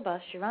gets off the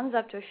bus. She runs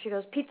up to us. She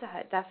goes, Pizza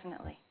Hut,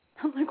 definitely.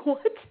 I'm like,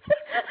 what?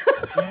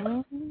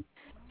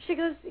 She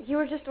goes, you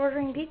were just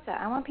ordering pizza.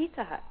 I want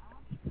Pizza Hut.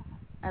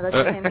 I looked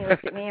at him. He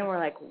looked at me, and we're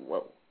like,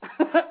 whoa.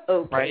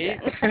 Okay. Right?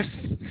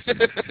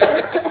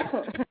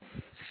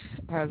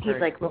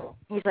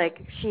 He's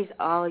like, she's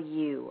all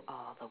you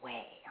all the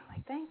way. I'm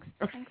like, thanks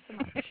so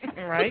much.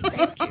 Right?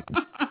 Thank you.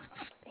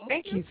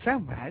 Thank you so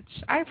much.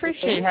 I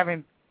appreciate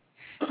having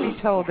be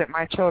told that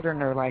my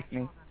children are like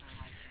me.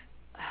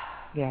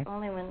 Yeah.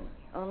 Only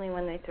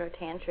when they throw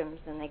tantrums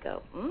and they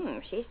go,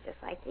 she's just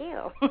like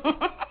you.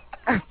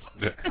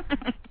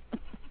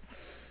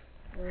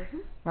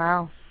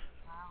 Wow.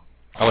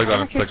 I like that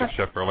on Second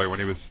Shift earlier when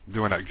he was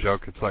doing that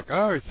joke. It's like,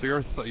 oh,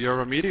 so you're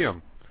a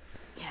medium.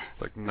 Yeah.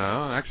 It's like,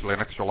 no, actually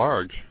an extra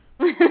large.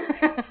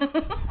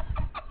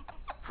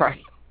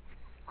 Right.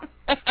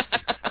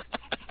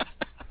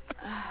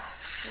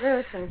 There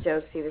were some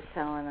jokes he was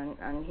telling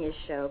on his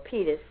show.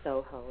 Pete is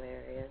so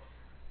hilarious.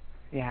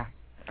 Yeah,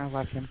 I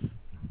love him.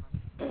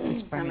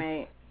 How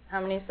many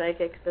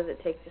psychics does it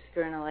take to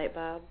screw in a light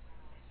bulb?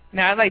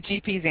 No, I'd like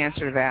GP's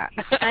answer to that.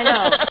 I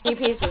know.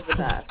 GP's is the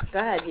best. Go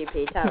ahead,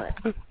 GP. Tell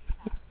it.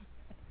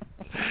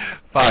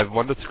 5,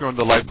 1 to screw in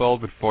the light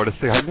bulb, and 4 to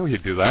say, I knew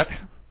you'd do that.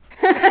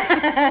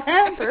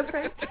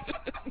 Perfect.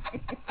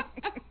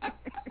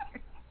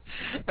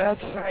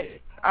 That's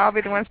right. I'll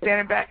be the one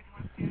standing back.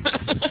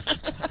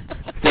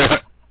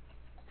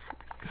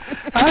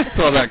 I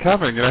saw that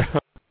coming, you know.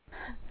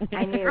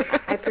 I knew.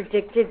 I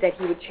predicted that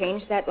he would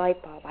change that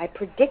light bulb. I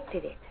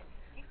predicted it.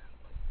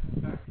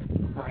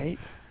 Right.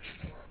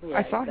 Yeah,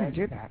 I saw him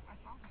do that.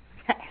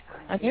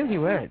 I knew he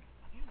would.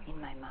 In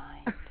my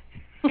mind.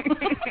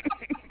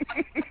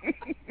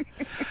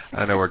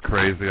 I know we're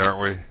crazy, aren't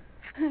we?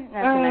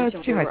 Not to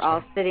mention we were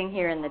all sitting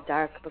here in the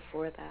dark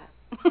before that.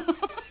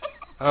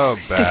 Oh,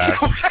 bad.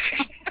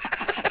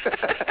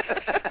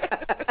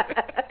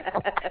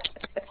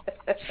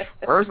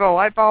 Where's the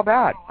light bulb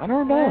at? I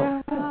don't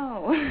know.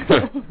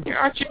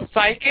 Aren't you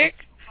psychic?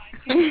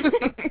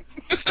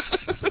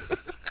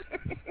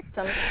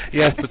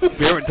 Yes, but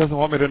Spirit doesn't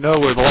want me to know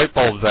where the light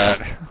bulb's at.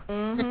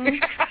 That's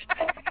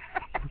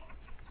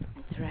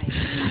right.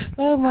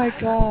 Oh, my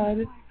God.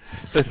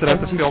 They said I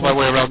have to feel my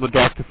way around the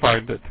dark to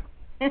find it.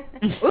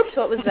 Oops,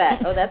 what was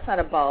that? Oh, that's not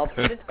a bulb.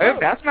 Oh,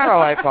 that's not a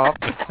light bulb.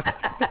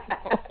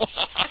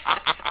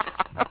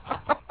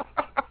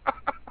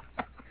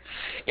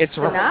 It's a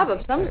knob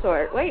of some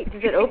sort. Wait,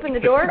 does it open the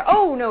door?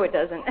 Oh, no, it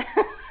doesn't.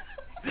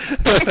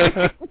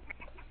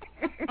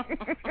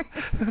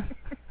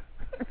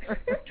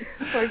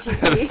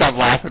 Stop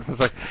laughing.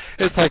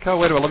 It's like, oh,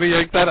 wait a minute, let me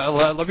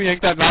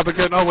yank that knob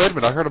again. Oh, wait a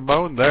minute, I heard a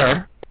moan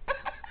there.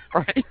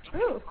 Right.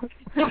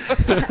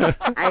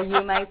 Are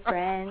you my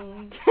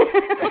friend?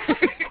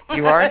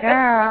 You are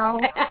now.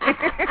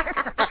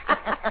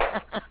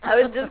 I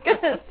was just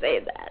going to say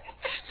that.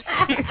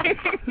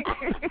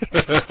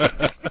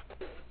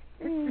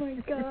 Oh, my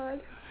God.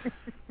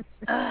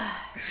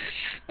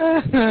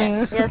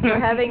 Yes, we're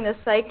having the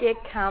psychic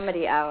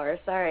comedy hour.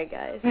 Sorry,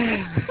 guys.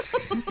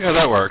 Yeah,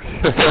 that works.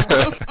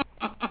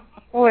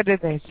 What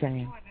did they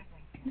say?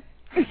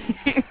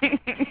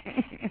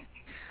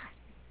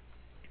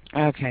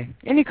 Okay.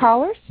 Any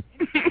callers?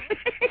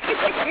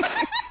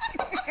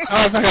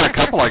 I got a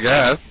couple, I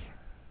guess.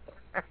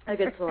 Look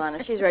at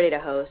Solana. She's ready to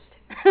host.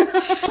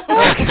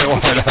 Okay,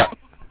 why not?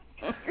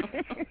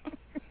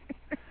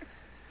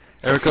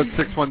 Area code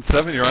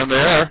 617, you're on the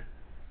air.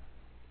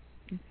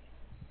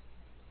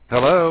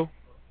 Hello?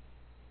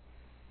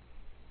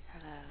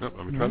 Oh,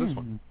 let me try this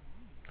one.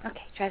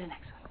 Okay, try the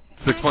next one.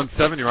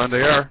 617, you're on the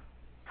air.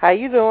 How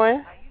you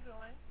doing?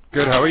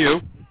 Good, how are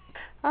you?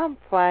 I'm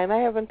fine. I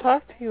haven't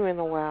talked to you in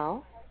a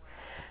while.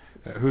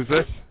 Who's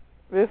this?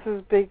 This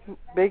is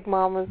Big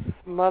Mama's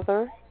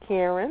mother,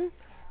 Karen.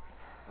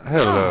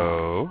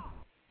 Hello.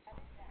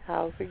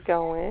 How's it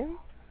going?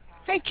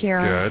 Hey,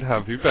 Karen. Good, how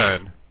have you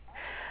been?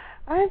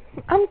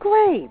 I'm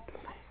great.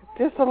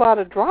 Just a lot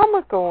of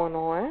drama going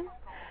on,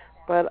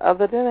 but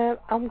other than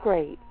that, I'm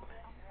great.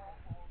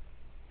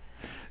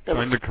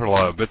 Join the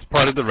club. It's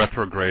part of the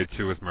retrograde,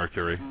 too, with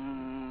Mercury.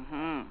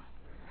 Mm-hmm.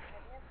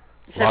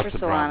 Except Lots for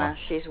of Solana. drama.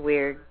 She's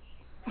weird.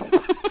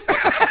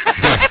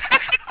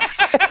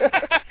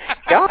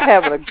 Y'all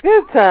having a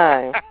good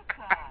time.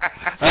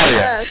 Oh,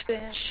 yeah.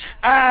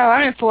 Oh,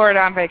 I'm in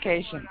Florida on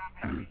vacation.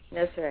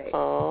 That's right.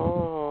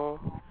 Oh.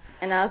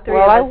 And all three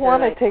well, of us I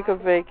want to take a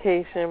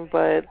vacation,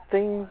 but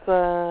things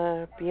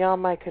are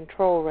beyond my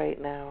control right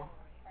now.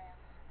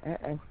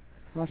 Uh-oh.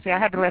 Well, see, I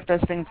had to let those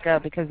things go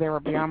because they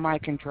were beyond my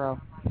control.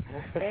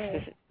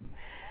 You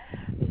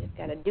just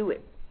got to do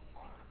it.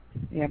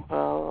 Yep.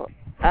 Well,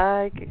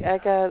 I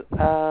got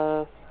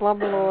a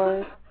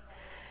slumlord,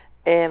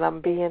 and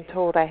I'm being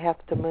told I have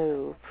to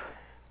move.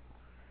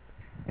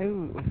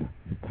 Ooh.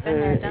 Been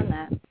there, done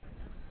that.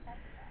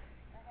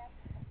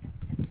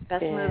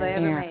 Best move I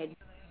ever made.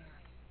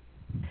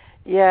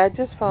 Yeah, I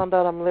just found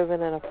out I'm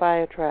living in a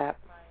fire trap.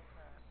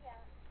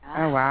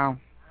 Oh, wow.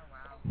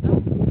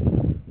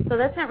 So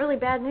that's not really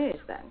bad news,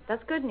 then.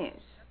 That's good news.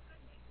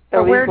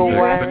 Illegal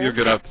wiring. Then you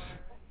get up.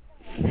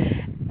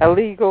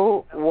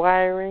 Illegal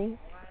wiring.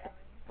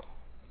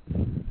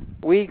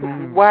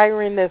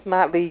 Wiring that's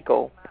not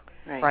legal.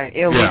 Right,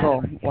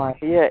 illegal.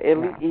 Yeah,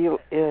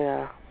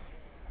 yeah.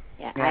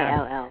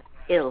 I-L-L.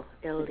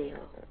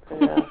 Illegal.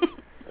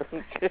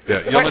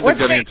 Yeah, you'll end up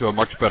getting into a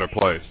much better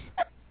place.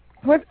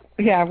 What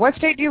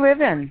state do you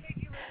live in?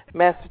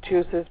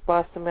 Massachusetts,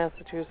 Boston,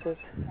 Massachusetts.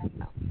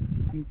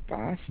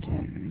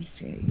 Boston, let me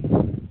see.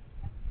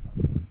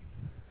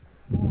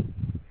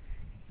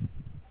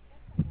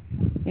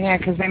 Yeah,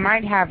 because they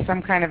might have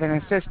some kind of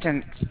an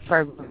assistance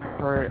for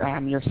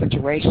your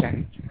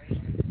situation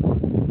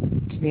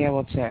to be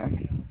able to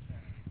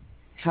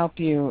help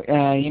you,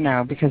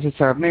 because it's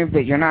a move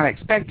that you're not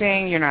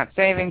expecting, you're not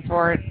saving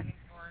for it.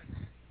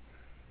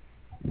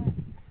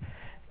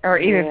 Or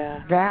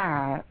either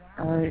that,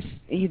 or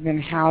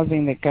even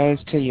housing that goes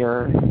to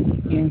your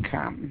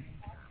income.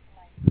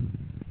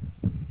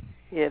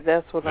 Yeah,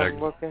 that's what I'm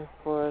looking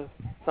for,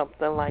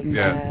 something like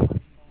that.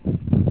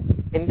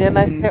 And then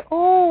I said,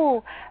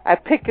 I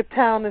pick a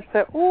town and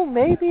said,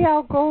 maybe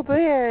I'll go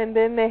there. And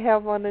then they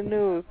have on the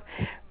news,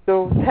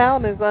 the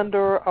town is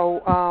under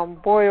a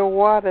boil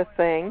water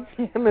thing.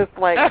 And it's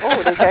like,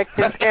 they got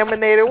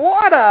contaminated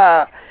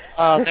water.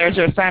 Oh, there's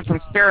your sign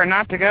from Spirit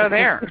not to go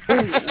there.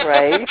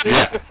 Right?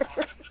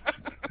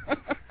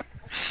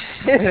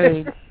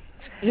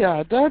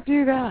 Yeah, don't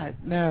do that.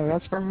 No,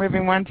 that's from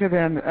moving one to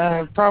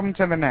the problem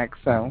to the next.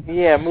 So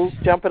yeah,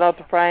 jumping out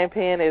the frying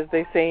pan, as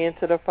they say,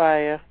 into the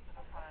fire.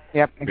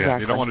 Yep, exactly. Yeah,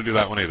 you don't want to do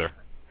that one either.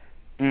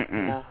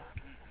 No.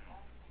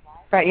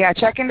 But yeah,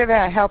 check into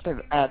the help.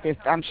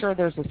 I'm sure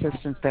there's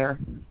assistance there,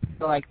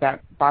 like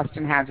that.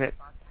 Boston has it.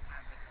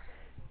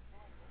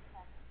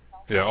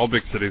 Yeah, all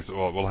big cities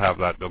will have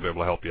that. They'll be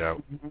able to help you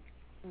out.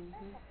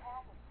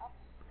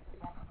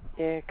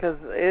 Yeah, because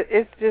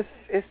it's just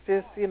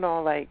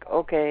like,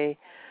 okay,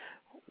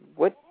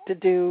 what to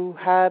do,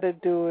 how to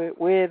do it,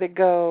 where to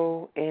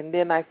go, and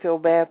then I feel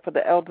bad for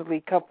the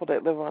elderly couple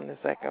that live on the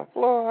second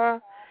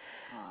floor,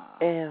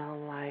 and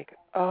I'm like,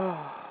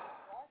 oh.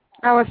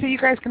 Oh, well, so you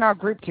guys can all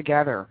group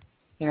together,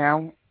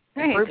 group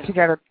go.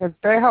 together, because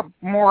they help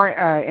more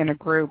in a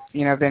group,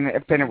 than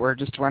if it were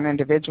just one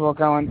individual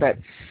going. But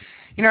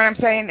you know what I'm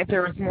saying? If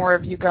there was more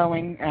of you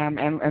going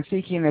and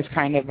seeking this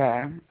kind of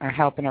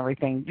help and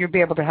everything, you'd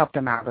be able to help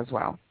them out as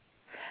well.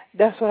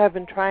 That's what I've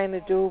been trying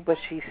to do, but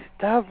she's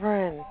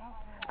stubborn.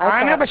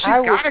 I know, but she's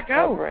got to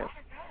go.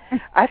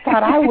 I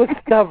thought I was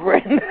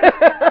stubborn.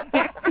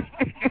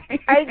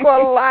 I ain't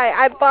going to lie.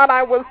 I thought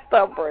I was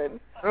stubborn.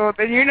 Well,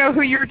 then you know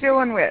who you're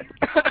dealing with.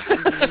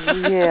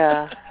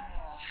 Yeah.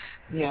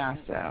 Yeah,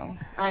 so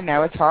I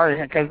know it's hard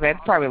because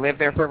they'd probably lived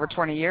there for over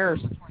 20 years.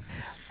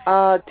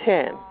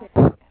 10.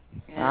 All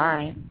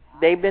right.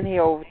 They've been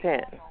here over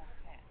 10.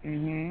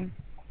 Mhm.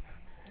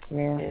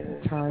 Yeah,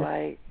 it's hard.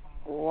 like,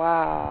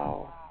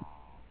 wow.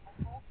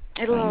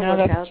 It'll all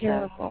work out,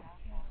 though.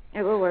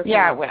 It will work out.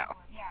 Yeah, it will.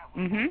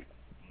 Mhm.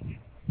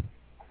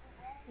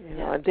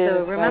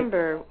 So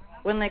remember,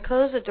 when they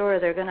close a door,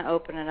 they're going to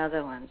open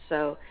another one.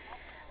 So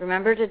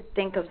remember to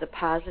think of the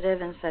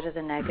positive instead of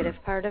the negative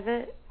part of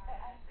it.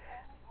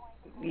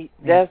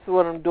 That's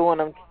what I'm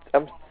doing.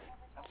 I'm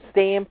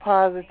staying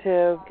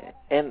positive,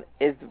 and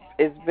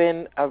it's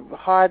been a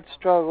hard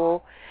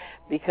struggle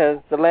because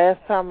the last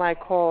time I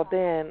called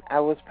in, I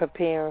was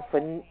preparing for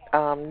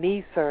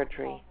knee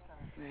surgery.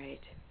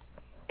 Right.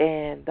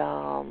 And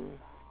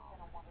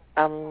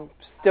I'm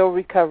still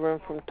recovering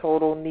from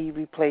total knee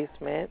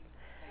replacement.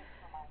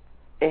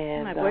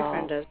 And my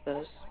boyfriend does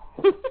those.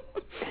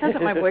 That's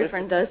what my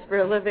boyfriend does for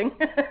a living.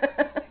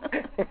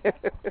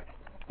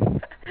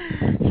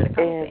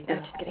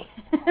 Just kidding.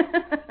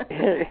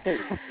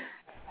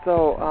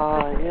 So,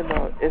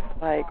 it's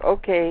like,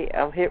 okay,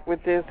 I'm hit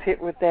with this,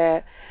 hit with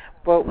that.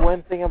 But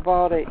one thing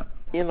about it,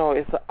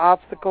 it's an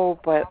obstacle,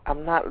 but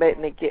I'm not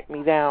letting it get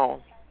me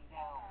down.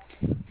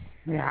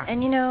 Yeah.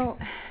 And,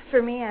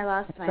 for me, I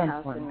lost my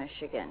house in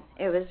Michigan.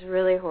 It was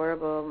really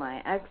horrible.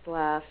 My ex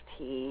left.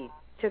 He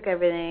took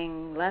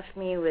everything, left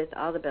me with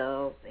all the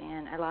bills,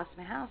 and I lost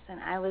my house. And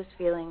I was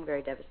feeling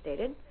very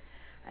devastated.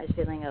 I was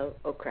feeling,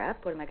 oh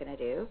crap, what am I going to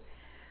do?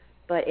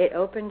 But it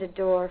opened a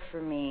door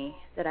for me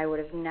that I would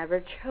have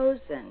never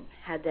chosen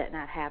had that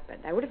not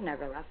happened. I would have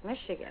never left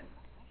Michigan.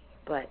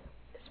 But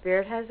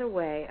Spirit has a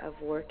way of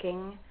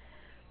working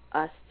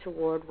us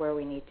toward where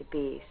we need to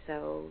be.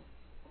 So,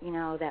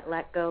 that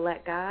let go,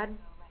 let God,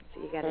 that's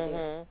what you got to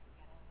do.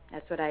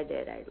 That's what I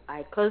did.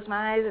 I closed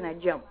my eyes and I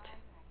jumped.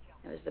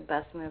 It was the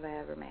best move I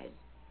ever made.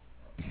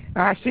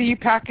 I see you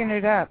packing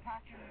it up.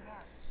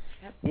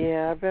 Yep.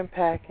 Yeah, I've been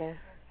packing.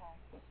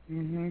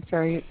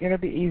 So it'll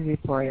be easy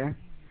for you.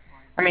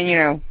 I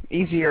mean,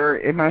 easier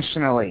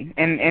emotionally.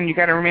 And you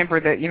got to remember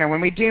that,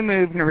 when we do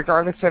move,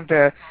 regardless of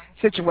the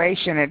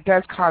situation, it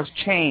does cause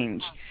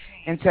change.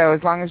 And so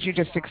as long as you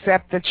just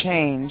accept the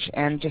change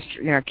and just,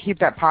 keep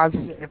that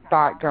positive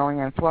thought going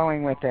and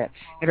flowing with it,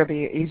 it'll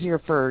be easier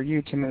for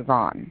you to move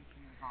on.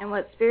 And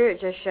what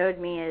Spirit just showed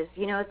me is,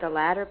 what the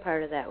latter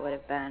part of that would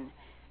have been,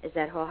 is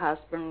that whole house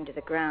burning to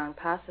the ground,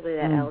 possibly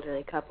that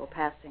elderly couple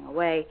passing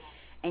away,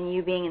 and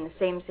you being in the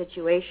same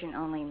situation,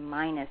 only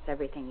minus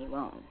everything you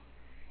own.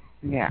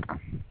 Yeah.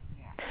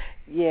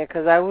 Yeah,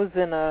 because I was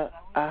in a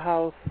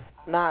house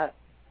not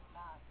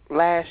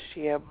last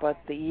year, but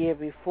the year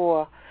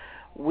before,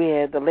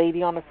 where the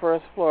lady on the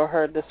first floor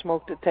heard the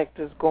smoke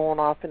detectors going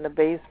off in the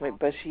basement,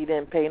 but she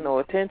didn't pay no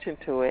attention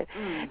to it.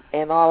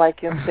 And all I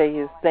can say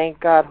is thank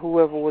God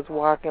whoever was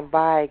walking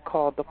by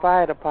called the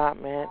fire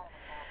department,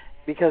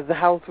 because the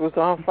house was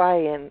on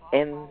fire.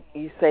 And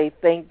you say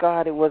thank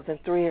God it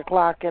wasn't 3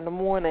 o'clock in the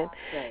morning,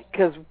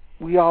 because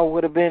we all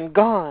would have been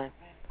gone.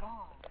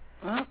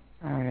 Oh,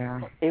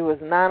 yeah. It was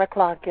 9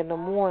 o'clock in the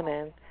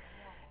morning,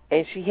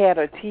 and she had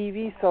her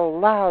TV so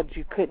loud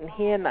you couldn't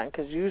hear nothing,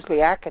 because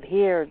usually I could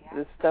hear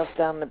the stuff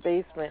down in the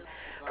basement,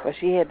 but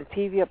she had the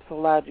TV up so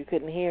loud you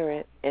couldn't hear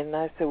it. And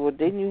I said, well,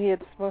 didn't you hear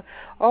the smoke?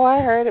 Oh,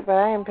 I heard it, but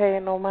I ain't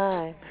paying no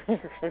mind.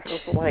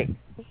 Like,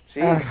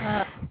 geez.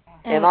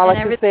 And all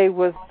I could say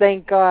was,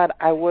 thank God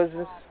I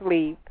wasn't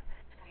asleep.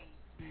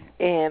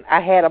 And I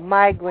had a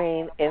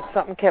migraine, and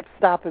something kept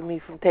stopping me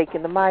from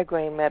taking the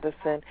migraine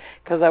medicine,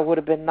 because I would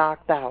have been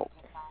knocked out.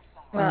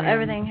 Well,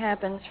 everything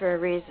happens for a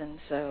reason,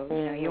 so,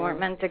 you weren't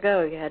meant to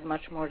go. You had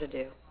much more to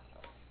do.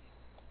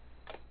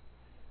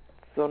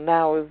 So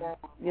now is,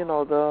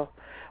 the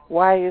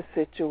wire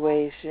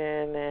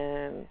situation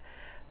and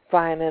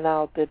finding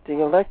out that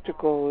the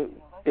electrical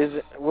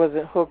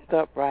wasn't hooked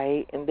up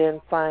right, and then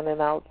finding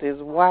out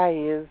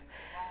there's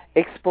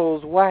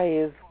exposed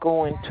wires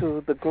going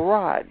to the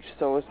garage.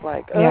 So it's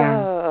like,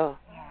 Yeah,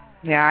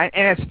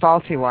 and it's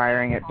faulty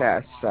wiring at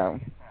best, so.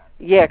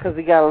 Yeah, because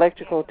we got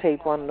electrical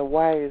tape on the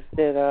wires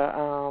that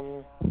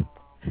are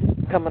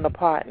coming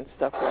apart and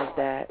stuff like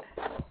that.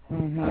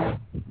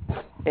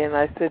 And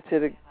I said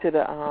to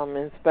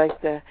the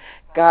inspector,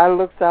 God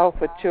looks out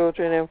for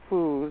children and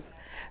fools.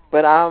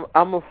 but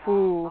I'm a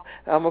fool.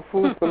 I'm a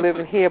fool for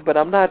living here, but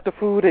I'm not the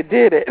fool that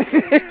did it.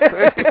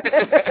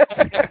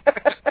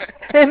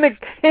 And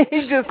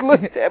he just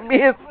looked at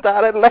me and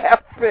started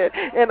laughing.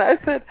 And I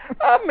said,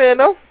 I'm in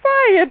a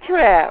fire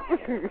trap.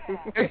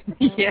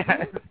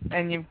 Yes,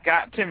 and you've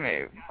got to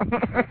move.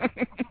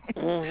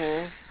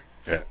 Mhm.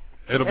 Yeah,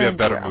 it'll be a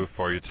better move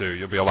for you too.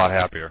 You'll be a lot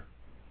happier.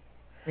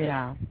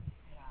 Yeah.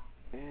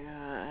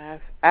 Yeah,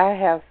 I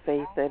have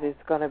faith that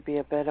it's going to be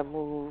a better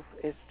move.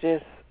 It's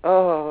just,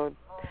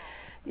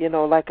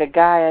 like a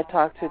guy I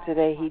talked to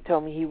today, he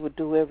told me he would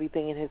do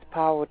everything in his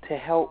power to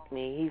help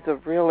me. He's a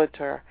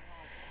realtor,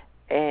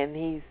 and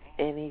he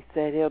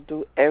said he'll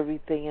do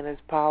everything in his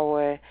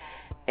power,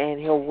 and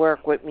he'll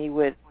work with me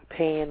with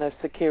paying a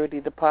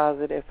security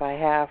deposit if I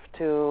have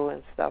to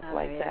and stuff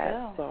like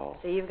that. So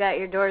you've got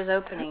your doors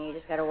opening. You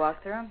just got to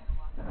walk through them.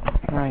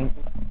 Right.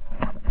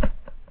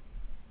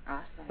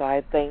 Awesome. So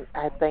I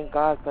thank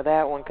God for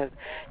that one, because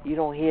you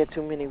don't hear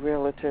too many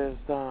realtors.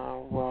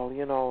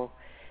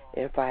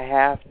 If I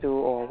have to,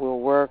 or we'll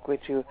work with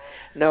you.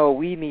 No,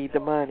 we need the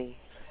money.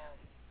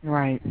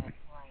 Right.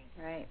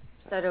 Right.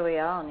 So do we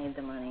all need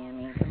the money. I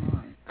mean, come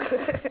on.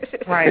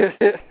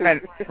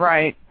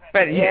 Right.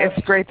 But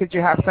it's great that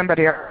you have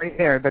somebody already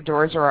there. The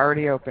doors are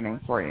already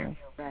opening for you.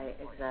 Right.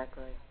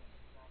 Exactly.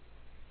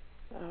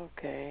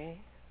 Okay.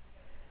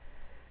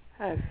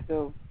 I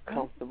feel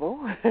comfortable.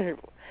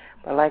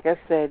 But like I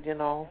said,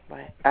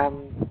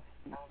 I'm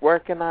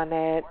working on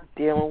that,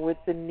 dealing with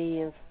the knee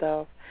and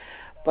stuff.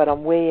 But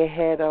I'm way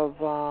ahead of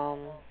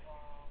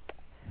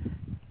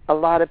a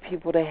lot of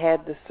people that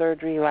had the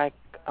surgery like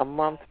a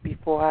month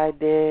before I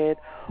did,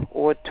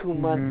 or 2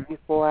 months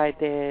before I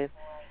did.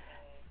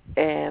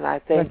 And I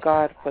thank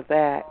God for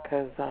that,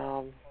 because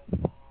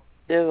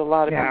there's a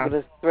lot of people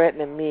that's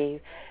threatening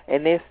me,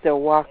 and they're still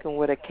walking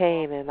with a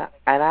cane, and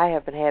I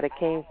haven't had a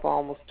cane for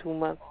almost 2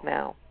 months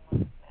now.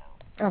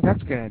 Oh,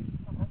 that's good.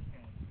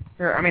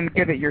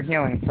 Good that you're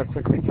healing so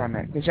quickly from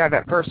it. Because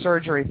that first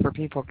surgery for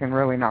people can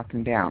really knock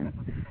them down.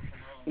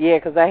 Yeah,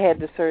 because I had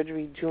the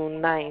surgery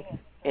June 9th,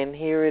 and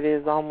here it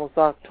is almost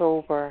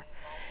October,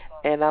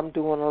 and I'm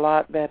doing a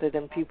lot better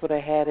than people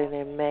that had it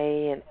in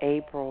May and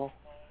April.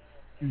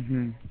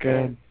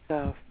 Good.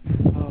 Stuff.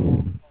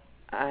 So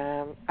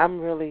I'm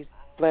really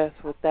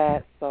blessed with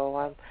that.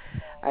 So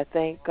I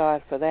thank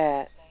God for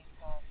that,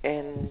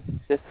 and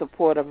the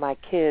support of my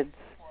kids,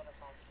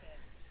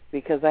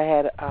 because I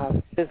had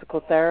a physical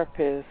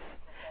therapist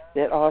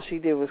that all she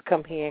did was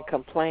come here and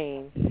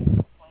complain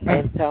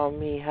and tell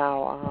me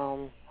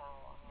how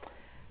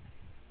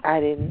I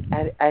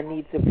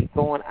need to be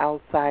going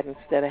outside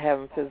instead of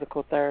having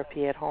physical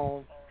therapy at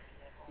home.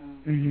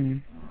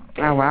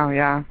 Oh wow,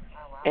 yeah.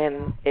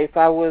 And if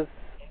I was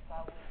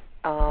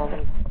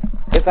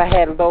if I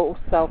had low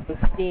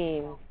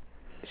self-esteem,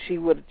 she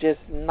would have just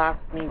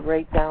knocked me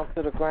right down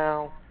to the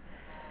ground.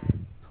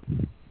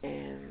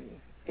 And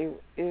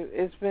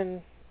it's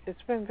been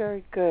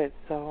very good.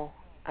 So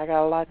I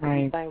got a lot to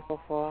be thankful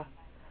for.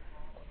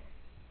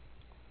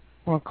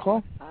 Well,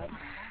 cool.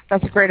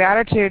 That's a great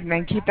attitude, and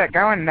then keep that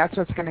going. And that's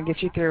what's going to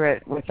get you through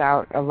it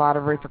without a lot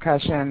of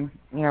repercussion,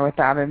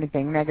 without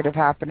anything negative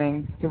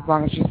happening, as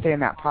long as you stay in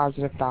that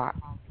positive thought.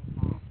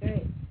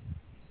 Great.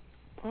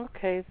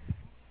 Okay.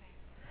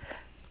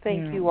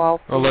 Thank you all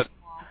for...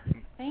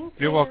 Thank you.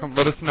 You're welcome.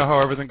 Let us know how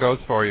everything goes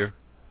for you.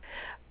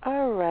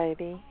 All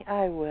righty.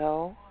 I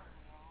will.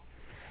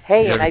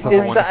 Hey, and I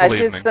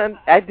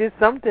did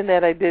something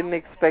that I didn't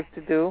expect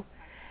to do.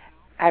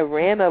 I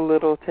ran a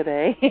little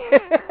today.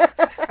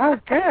 Oh,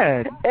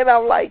 good. And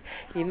I'm like,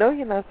 you're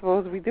not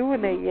supposed to be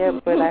doing that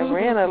yet, but I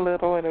ran a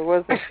little and it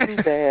wasn't too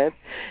bad.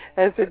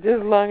 I said,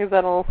 just as long as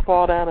I don't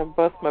fall down and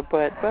bust my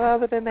butt. But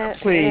other than that,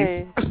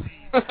 please.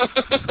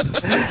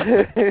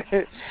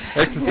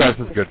 Exercise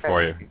is good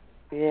for you.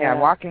 Yeah,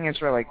 walking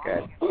is really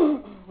good.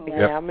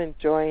 Yeah, I'm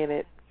enjoying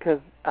it,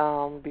 because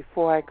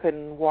before I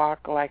couldn't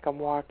walk like I'm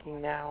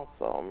walking now,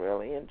 so I'm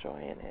really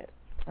enjoying it.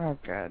 Oh,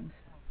 good.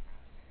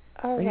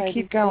 All right. You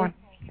keep going.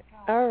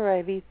 All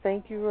righty.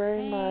 Thank you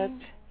very much.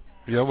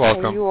 You're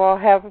welcome. And you all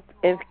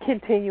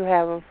continue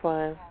having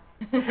fun.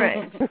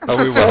 Oh,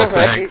 we will.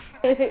 Thanks.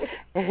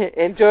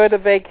 Enjoy the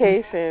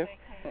vacation.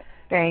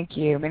 Thank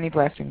you. Many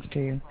blessings to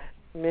you.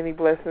 Many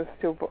blessings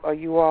to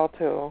you all,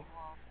 too.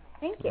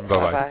 Thank you.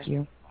 Bye-bye. Thank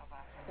you.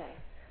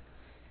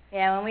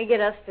 Yeah, when we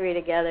get us three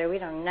together, we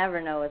don't never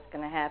know what's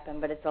going to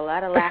happen, but it's a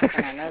lot of laughing,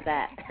 I know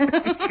that.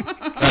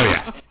 Oh,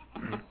 yeah.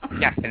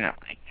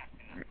 Definitely.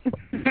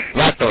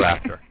 Lots of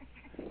laughter.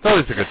 It's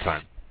always a good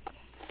time.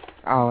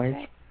 Always.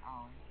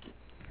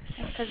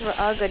 Because we're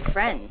all good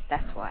friends,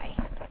 that's why.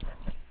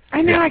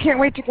 I know, I can't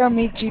wait to go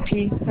meet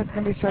GP. That's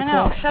going to be so cool. I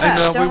know, shut up. I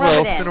know, don't we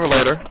will, rub it in. sooner or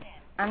later.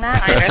 I'm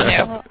not. I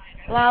know.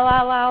 La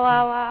la la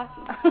la la.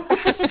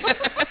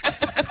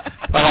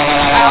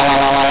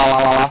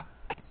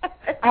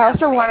 I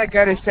also want to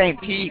go to St.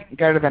 Pete,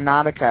 go to the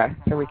Nautica,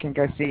 so we can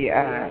go see,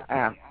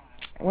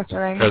 what's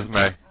her name?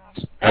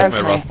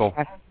 Esme Russell.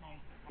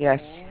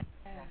 Yes.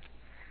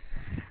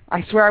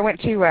 I swear I went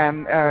to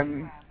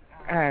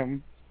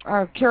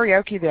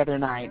karaoke the other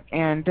night,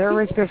 and there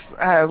was this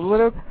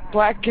little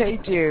black gay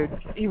dude.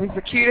 He was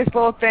the cutest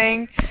little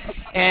thing,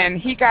 and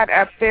he got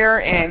up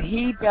there and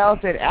he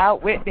belted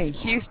out Whitney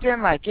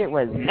Houston like it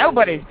was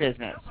nobody's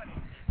business.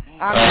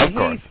 I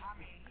mean,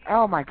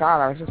 oh my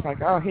God! I was just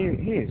like, oh, he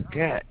is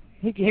good.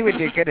 He would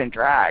do good in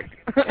drag.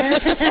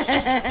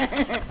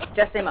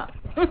 Dress him up.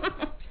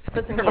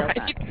 Put some heels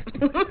on.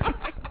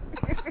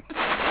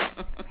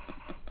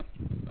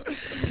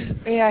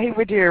 Yeah, he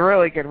would do a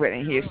really good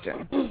Whitney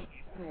Houston.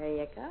 There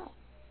you go.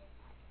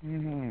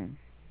 Mhm.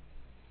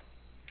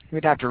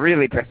 We'd have to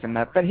really dress him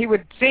up, but he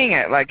would sing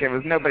it like it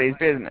was nobody's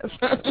business.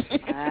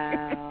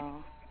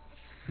 Wow.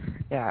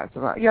 Yeah, it's a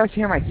lot. You always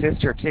hear my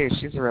sister too.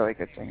 She's a really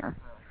good singer.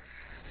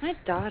 My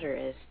daughter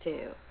is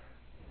too.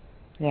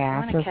 Yeah, I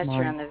want to catch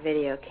her on the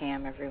video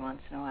cam every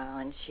once in a while,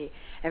 and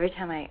every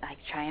time I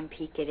try and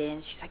peek it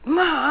in, she's like,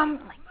 "Mom!"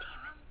 I'm like,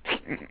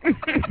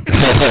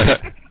 "Damn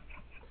it!"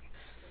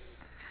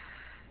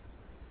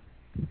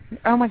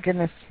 Oh my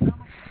goodness.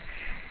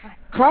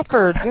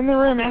 Crawford's in the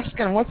room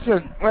asking, what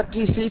do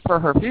you see for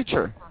her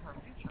future?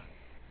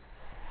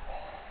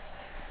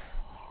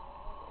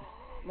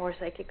 More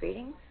psychic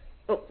readings?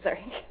 Oh,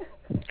 sorry.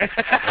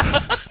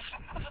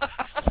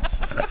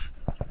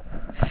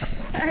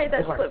 All right,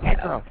 that's flipped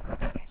out.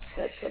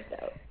 That's flipped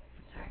out.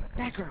 Sorry.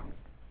 That girl.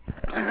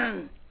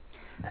 I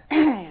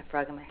have a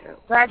frog in my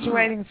throat.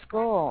 Graduating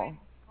school.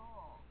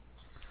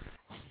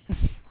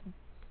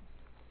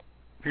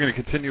 You're going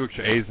to continue with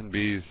your A's and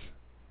B's.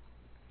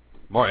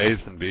 More A's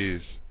than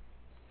B's.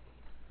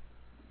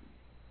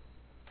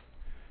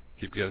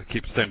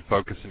 Keep staying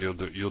focused, and you'll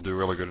do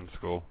really good in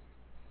school.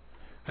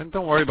 And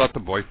don't worry about the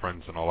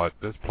boyfriends and all that.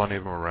 There's plenty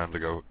of them around to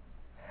go.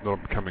 They'll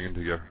be coming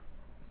into your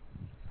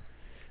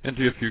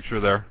future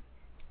there.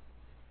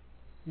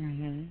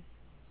 Mhm.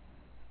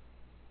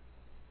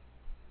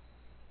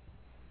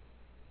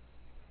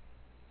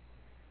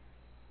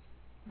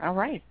 All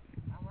right.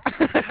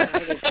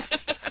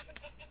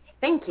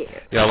 Thank you.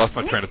 Yeah, I lost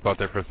my train of thought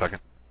there for a second.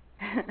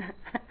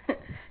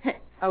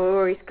 Oh,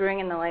 were we screwing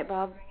in the light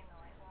bulb?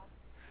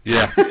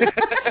 Yeah.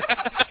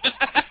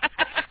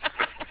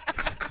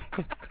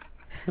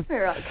 We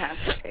were all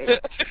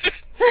concentrated.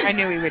 I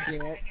knew he would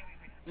do it.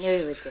 Knew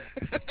he would do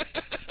it.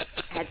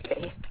 Had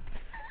faith.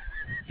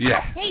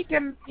 Yeah. Hey,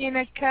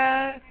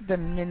 Dominica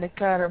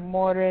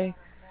Amore.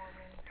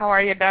 How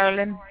are you,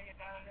 darling?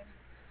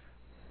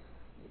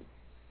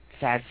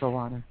 Sad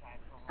Solana.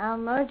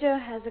 Mojo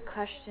has a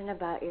question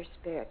about your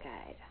spirit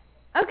guide.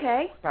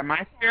 Okay. About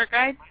my spirit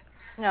guide?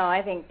 No,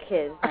 I think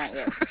his, not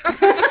yours.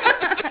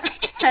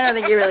 I don't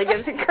think he really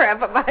gives a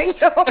crap about yours.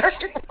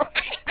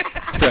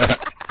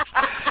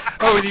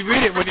 Oh, when you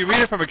read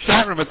it from a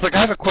chat room, it's like,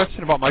 I have a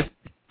question about my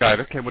spirit guide.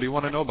 Okay, what do you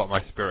want to know about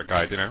my spirit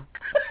guide, you know?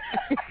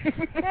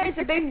 Yeah, he's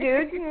a big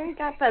dude. You know, he's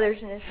got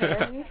feathers in his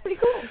hair. He's pretty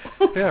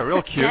cool. Yeah,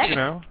 real cute, you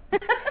know?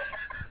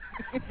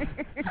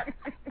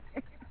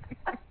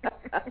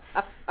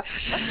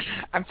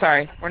 I'm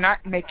sorry. We're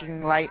not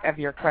making light of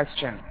your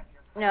question.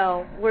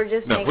 No, we're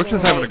just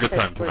having a good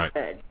time tonight.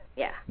 Good.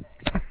 Yeah.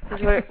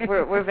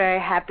 We're very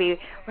happy.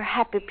 We're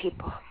happy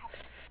people.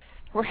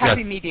 We're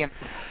happy medium.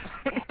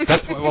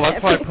 That's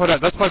why I put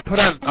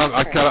on.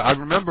 I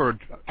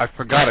remembered. I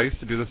forgot. I used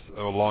to do this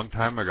a long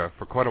time ago,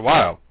 for quite a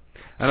while,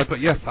 and I thought,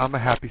 yes, I'm a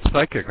happy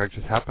psychic. I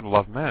just happen to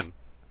love men.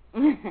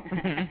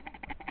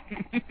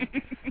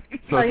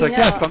 So it's like,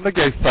 yes, I'm the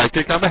gay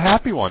psychic. I'm a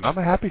happy one. I'm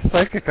a happy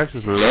psychic. I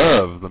just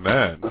love the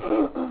men.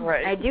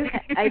 Right. I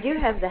do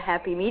have the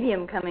happy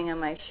medium coming on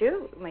my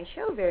show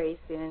very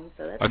soon.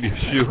 So that's on your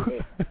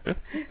shoe.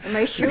 On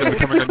my shoe. You're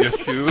coming on your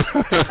shoe.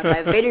 On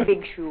my very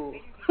big shoe.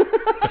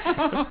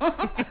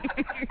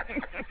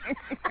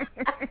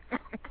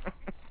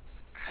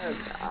 Oh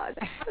God.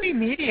 Happy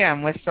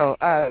medium with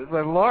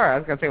Laura. I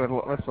was gonna say with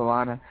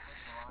Solana.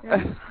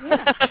 Yeah.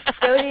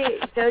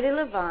 Jody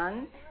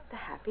Levon, the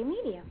happy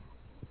medium.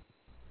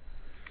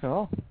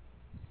 Cool.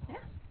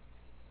 Yeah.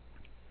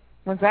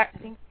 When's that?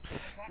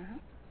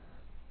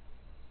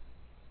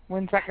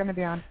 When's that going to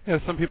be on? Yeah,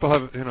 some people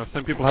have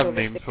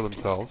names for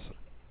themselves.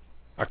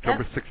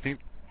 October 16th.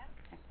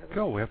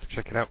 Go. We have to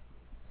check it out.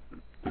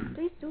 Oh,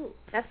 please do.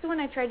 That's the one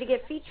I tried to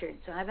get featured,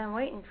 so I've been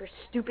waiting for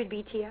stupid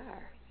BTR.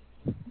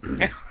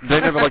 They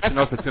never like to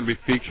know if it's going to be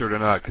featured or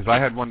not, because I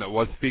had one that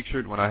was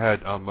featured when I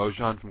had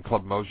Mojan from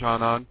Club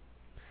Mojan on,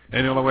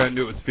 and the only way I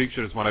knew it was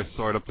featured is when I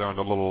saw it up there on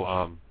the little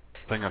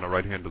thing on the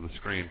right hand of the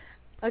screen.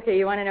 Okay,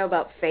 you want to know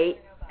about fate?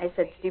 I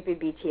said stupid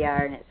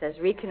BTR, and it says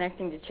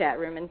reconnecting to chat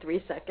room in 3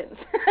 seconds.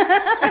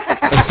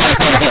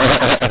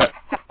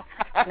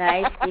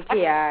 Nice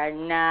BTR.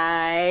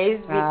 Nice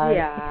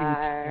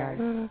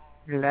BTR.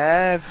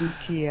 Love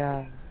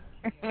BTR.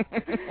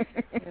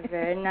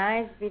 Very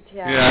nice BTR.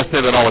 Yeah, I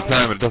say that all the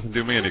time, and it doesn't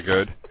do me any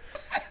good.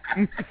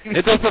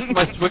 It does that for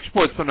my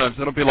switchboard sometimes.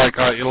 It'll be like,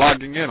 you're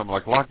logging in. I'm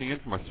like, logging in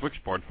for my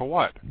switchboard for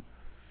what?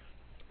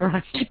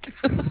 Right.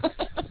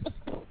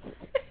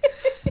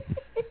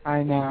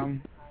 I know.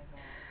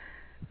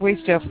 We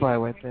still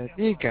flow with it.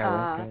 You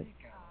go with it.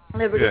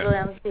 Liberty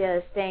Valencia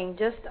is saying,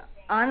 just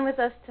on with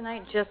us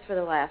tonight just for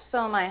the laugh. So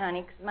am I,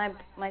 honey, because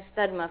my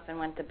stud muffin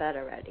went to bed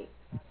already.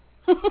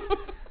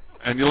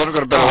 And you let her go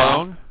to bed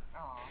alone?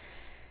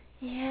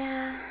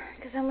 Yeah,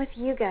 because I'm with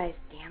you guys,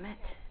 damn it.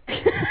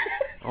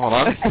 Oh, well,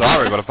 I'm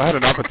sorry, but if I had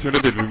an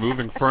opportunity to be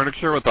moving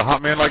furniture with a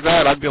hot man like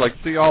that, I'd be like,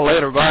 see y'all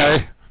later,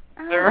 bye.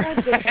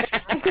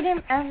 I get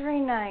him every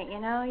night, you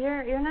know.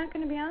 You're not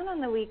going to be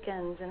on the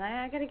weekends, and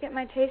I got to get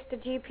my taste of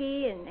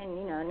GP, and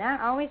you know,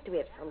 not always do we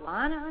have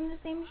Solana on the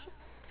same show.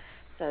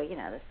 So, you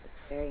know, this is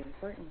very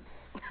important.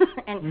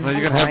 And well,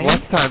 you're going to have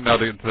less time now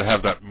to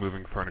have that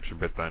moving furniture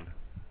bit then.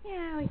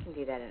 Yeah, we can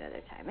do that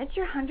another time. It's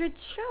your 100th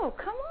show.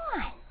 Come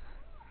on.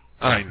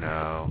 I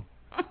know.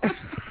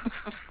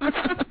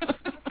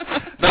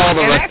 No,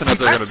 the rest of it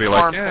they're going to be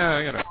like, yeah,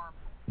 you know.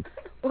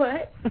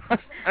 What?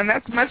 And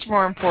that's much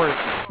more important.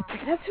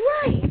 That's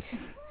right.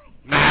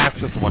 Nah, it's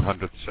just the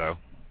 100th show.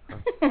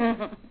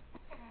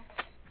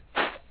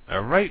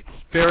 All right,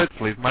 spirits,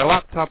 leave my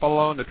laptop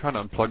alone. They're trying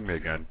to unplug me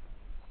again.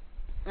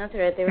 That's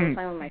right. They were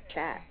playing with my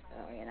chat. So,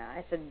 you know,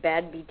 I said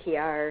bad BTR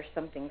or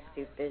something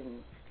stupid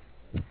and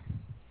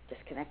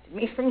disconnected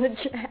me from the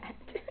chat.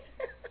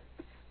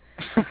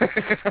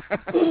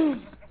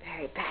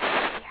 Very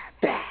bad,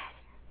 bad.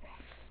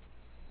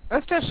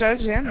 That still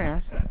shows you in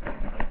there.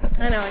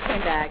 I know, I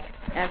came back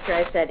after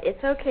I said,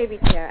 it's okay,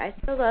 BTR, I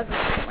still love you.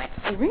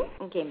 And went,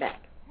 and came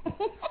back.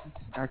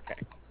 Okay.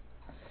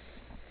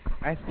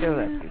 I still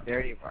love you.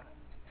 There you are.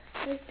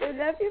 I still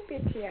love you,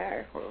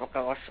 BTR.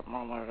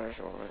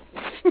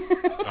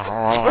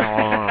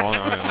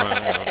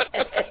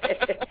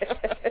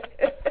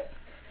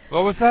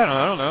 What was that?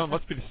 I don't know. It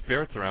must be the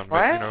spirits around.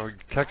 What? But, you know,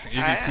 catching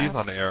EVPs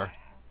on the air.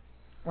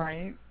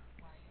 Right.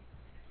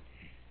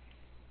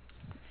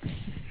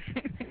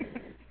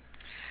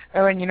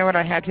 Oh, and you know what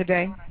I had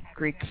today?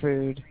 Greek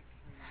food.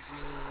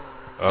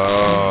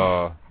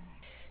 Oh.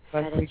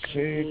 Greek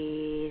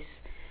food.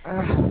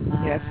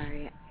 Yes.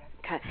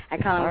 I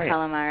call them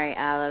calamari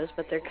olives,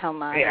 but they're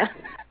calmata. Yeah.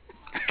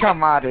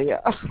 Calmata,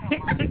 yeah.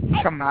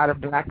 Calmata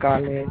black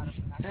olives.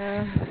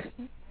 Yeah.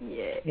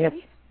 Yep.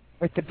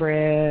 With the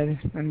bread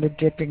and the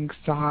dipping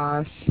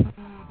sauce. And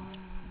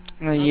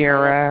the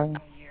gyro.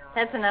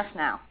 That's enough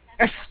now.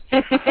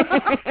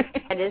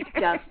 It is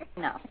just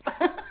enough.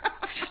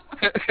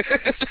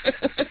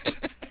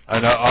 I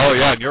know. Oh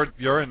yeah, and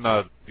you're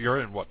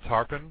in what,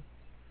 Tarpon?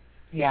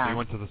 Yeah. You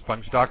went to the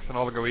Sponge Docks and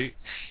all to go eat?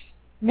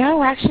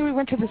 No, actually, we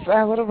went to this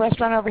little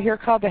restaurant over here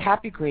called the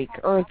Happy Greek,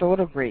 or the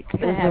Little Greek.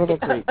 It was the Little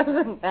Greek.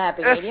 The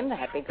Happy Medium, the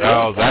Happy Greek.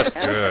 Oh, that's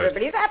good.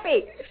 Everybody's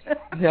happy.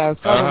 Yeah,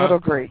 it's called the Little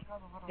Greek.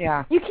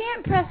 Yeah. You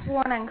can't press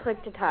 1 on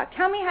click to talk.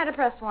 Tell me how to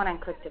press 1 on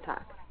click to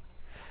talk.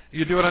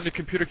 You do it on your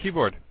computer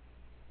keyboard.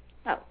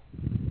 Oh.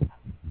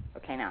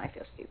 Okay, now I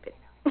feel stupid.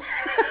 I'm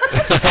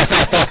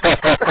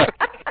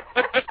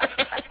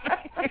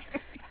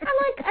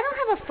like, I don't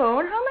have a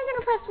phone. How am I going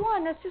to press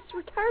 1? That's just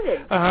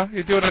retarded.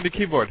 You do it on your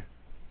keyboard.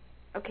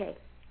 Okay.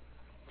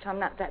 So I'm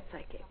not that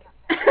psychic.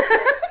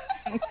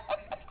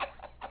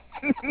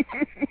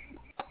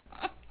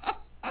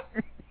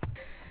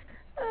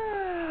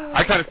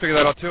 I kind of figured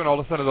that out too, and all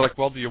of a sudden they're like,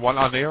 well, do you want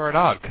on the air or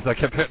not? Because I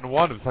kept hitting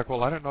 1. It's like,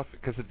 well, I don't know,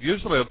 because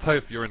usually it'll tell you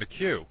if you're in the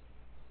queue.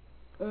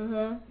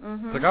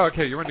 It's like, oh,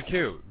 okay, you're in the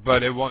queue,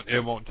 but it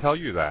won't tell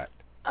you that.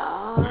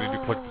 Oh. So you need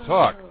to click to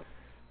talk.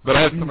 But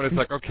I had somebody that's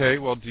like, okay,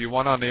 well, do you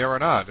want on the air or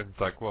not? And it's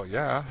like, well,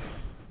 yeah.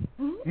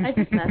 I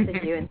just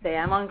message you and say,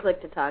 I'm on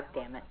click to talk,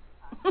 damn it.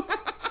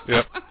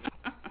 Yep.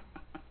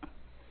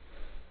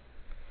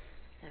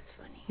 That's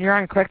funny. You're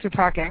on click to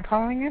talk and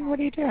calling in? What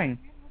are you doing?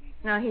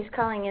 No, he's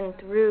calling in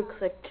through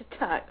click to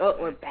talk. Oh,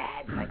 we're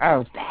bad. Like,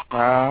 oh. Bad.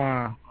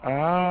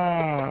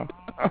 Oh.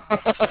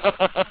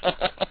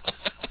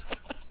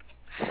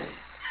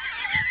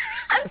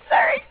 I'm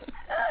sorry.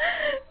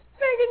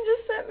 Megan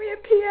just sent me a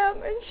PM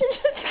and she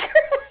just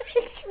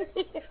cracked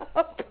me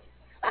up.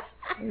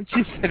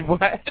 She said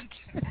what?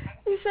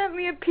 She sent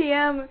me a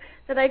PM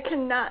that I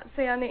cannot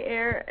say on the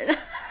air, and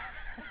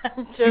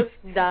I'm just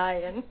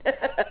dying.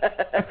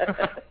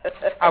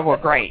 Oh, well,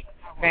 great.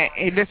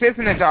 This is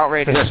an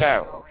adult-rated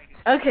show.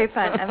 Okay,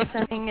 fine. I'm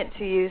sending it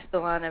to you,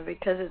 Solana,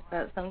 because it's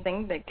not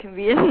something that can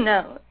be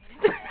announced.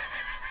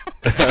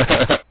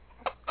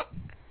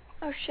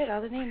 Oh, shit,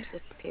 all the names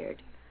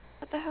disappeared.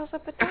 What the hell's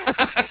up with that?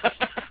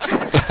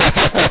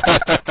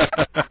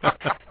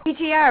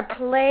 PTR,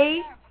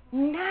 play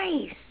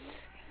nice.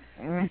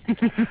 Okay,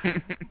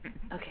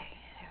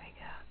 there we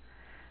go.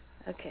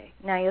 Okay,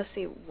 now you'll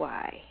see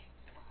why.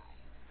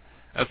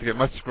 That's okay.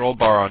 My scroll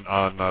bar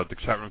on the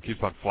chat room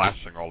keeps on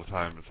flashing all the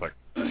time. It's like,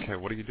 okay,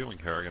 what are you doing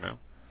here, you know?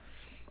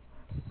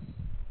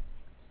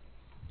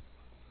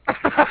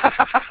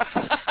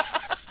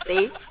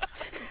 See?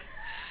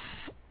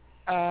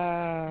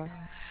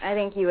 I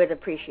think you would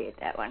appreciate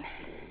that one.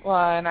 Well,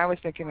 and I was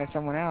thinking of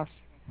someone else.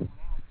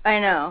 I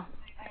know.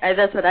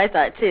 That's what I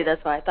thought, too.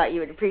 That's why I thought you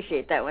would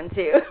appreciate that one,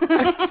 too.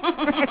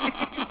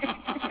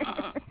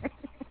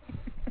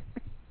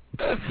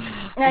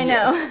 I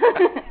know.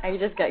 I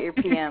just got your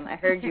PM. I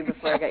heard you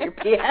before I got your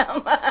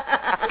PM.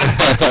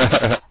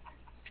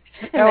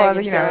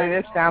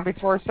 Megan's it's sound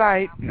before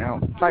sight. No,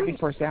 sight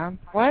before sound.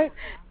 What?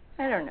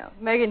 I don't know.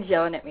 Megan's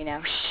yelling at me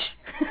now.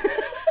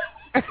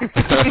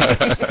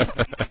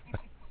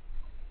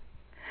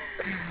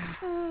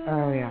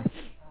 Oh yeah.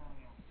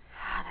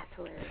 That's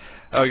hilarious.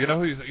 Oh, you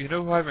know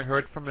who I haven't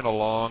heard from in a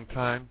long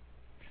time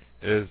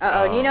is.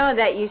 You know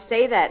that you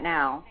say that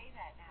now,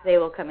 they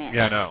will come in.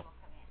 Yeah, I know.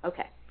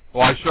 Okay.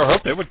 Well, I sure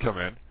hope they would come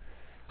in.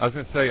 I was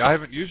going to say I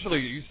haven't usually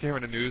used to hear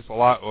in the news a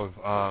lot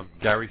of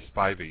Gary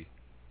Spivey.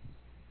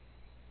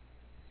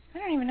 I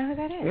don't even know who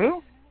that is.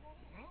 Who?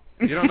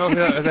 You don't know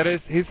who that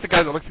is? He's the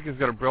guy that looks like he's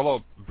got a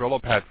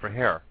Brillo pad for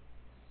hair.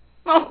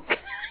 Oh.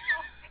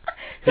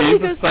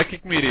 He's a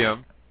psychic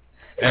medium,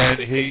 and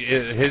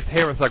his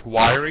hair is like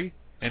wiry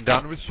and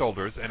down to his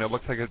shoulders, and it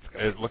looks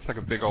like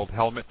a big old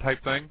helmet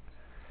type thing.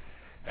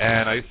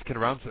 And I used to kid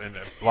around, and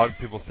a lot of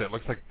people say it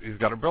looks like he's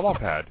got a Brillo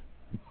pad.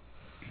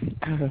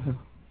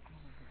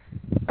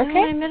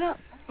 Okay.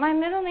 My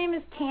middle name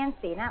is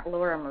Tansy, not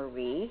Laura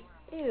Marie.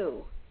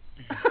 Ew.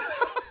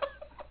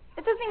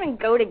 It doesn't even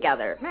go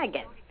together.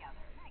 Megan.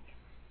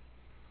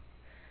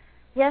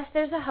 Yes,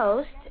 there's a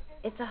host.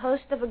 It's a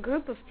host of a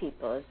group of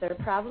people. Is there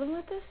a problem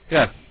with this?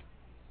 Yes.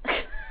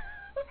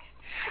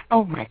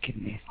 Oh, my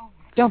goodness.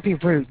 Don't be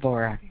rude,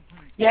 Laura.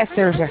 Yes,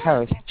 there's a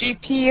host.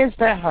 GP is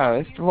the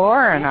host.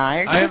 Laura and I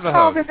are just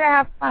called in to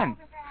have fun.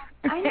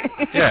 I know.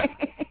 Yeah.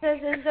 It says,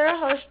 is there a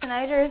host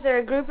tonight, or is there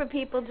a group of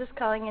people just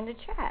calling in to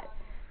chat?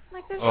 I'm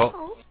like, there's a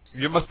host.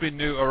 You must be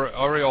new,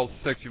 Oriole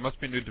 6, you must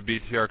be new to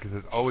BTR because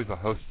there's always a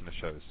host in the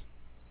shows.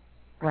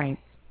 Right.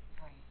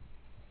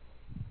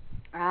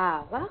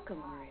 Welcome,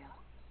 Oriole.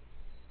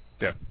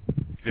 Yeah.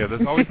 Yeah,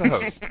 there's always a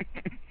host.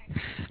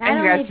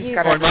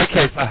 Or in my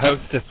case, a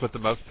hostess with the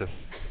mostess.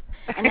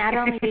 And not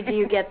only do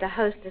you get the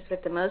hostess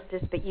with the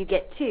mostess, but you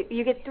get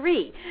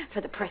three for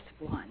the price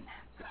of one.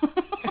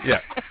 Yeah.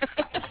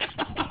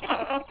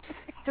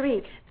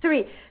 Three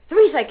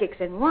psychics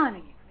in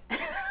one.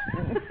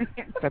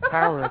 The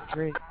power of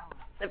three.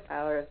 The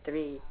power of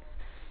three.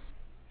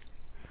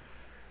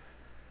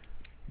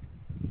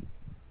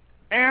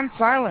 And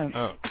silence.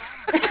 Oh.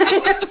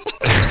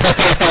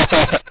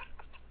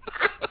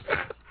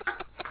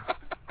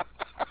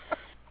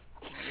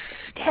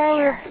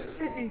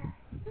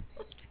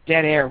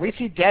 Dead air. We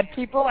see dead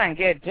people and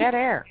get dead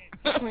air.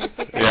 Yeah. I see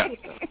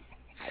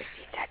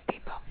dead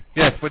people.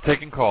 Yes, we're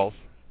taking calls.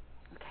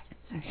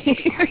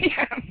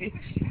 Okay.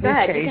 Go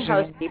ahead, you can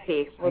host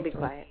GP. We'll be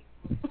quiet.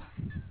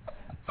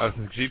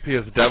 GP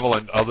is the devil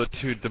and other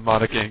two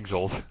demonic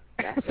angels.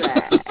 That's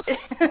right.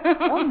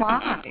 Oh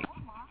my.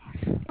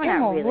 We're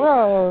not really.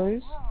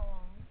 Rose.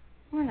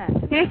 We're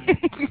not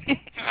demonic.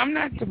 I'm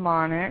not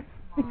demonic.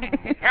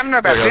 I'm not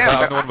about them.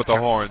 I'm the one with the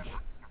horns.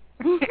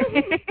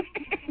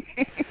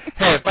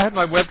 Hey, if I had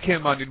my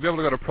webcam on, you'd be able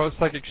to go to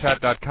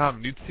propsychicchat.com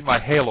and you'd see my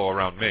halo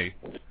around me.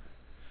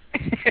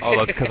 Oh,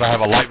 that's because I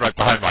have a light right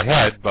behind my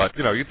head, but,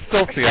 you'd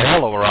still see a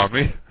halo around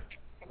me.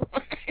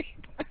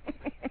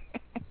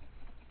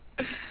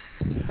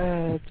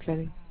 That's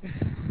funny.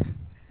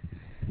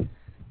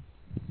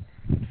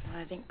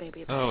 I think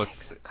maybe let's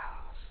see.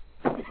 calls.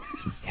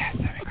 Yes,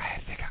 let me go ahead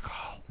and take a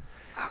call.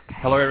 Okay.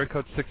 Hello, area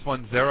code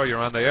 610. You're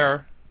on the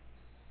air.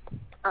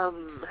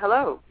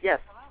 Hello. Yes.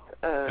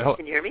 Hello.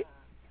 Can you hear me?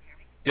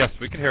 Yes,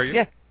 we can hear you.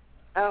 Yes.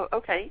 Oh,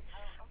 okay.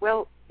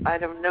 Well, I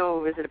don't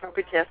know. Is it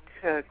appropriate to ask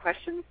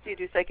questions? Do you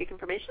do psychic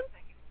information?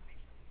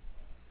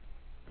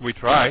 We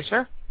try.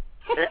 Sure.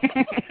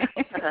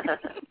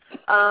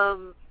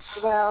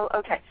 Well,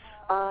 okay.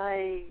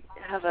 I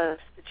have a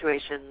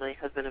situation. My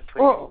husband of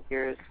 20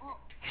 years.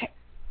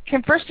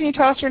 Can you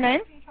tell us your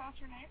name?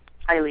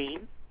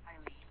 Eileen.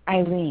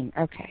 Eileen.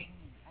 Okay.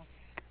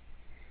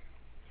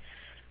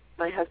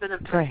 My husband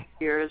of 20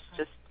 years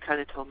just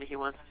kind of told me he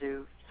wants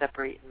to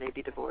separate and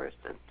maybe divorce,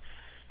 and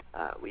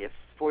we have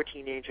 4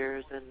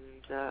 teenagers, and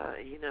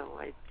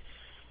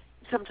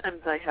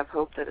sometimes I have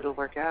hope that it'll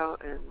work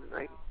out, and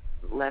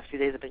the last few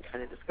days I've been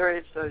kind of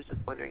discouraged, so I was just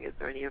wondering, is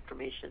there any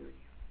information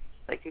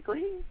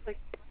psychically, like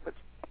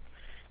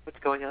what's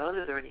going on?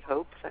 Is there any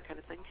hope, that kind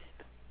of thing?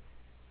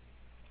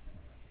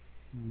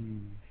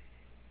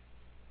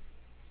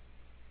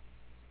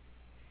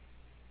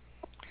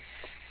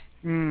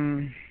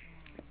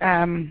 I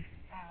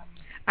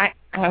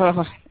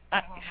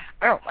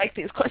don't like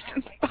these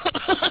questions.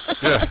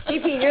 Yeah.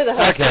 GP, you're the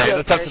host. Okay,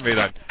 that's up to me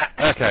then.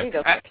 Okay. You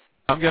go first.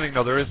 I'm getting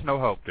there is no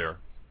hope, dear.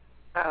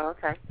 Oh,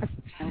 okay.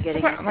 I'm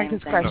getting I like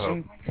this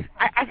question.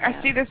 I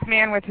see this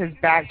man with his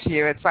back to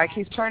you. It's like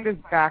he's turned his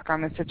back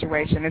on the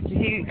situation.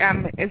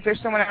 Is there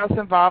someone else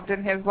involved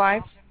in his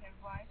life?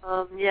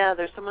 Yeah,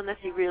 there's someone that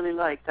he really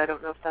liked. I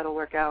don't know if that'll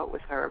work out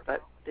with her,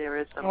 but there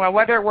is someone. Well,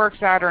 whether it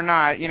works out or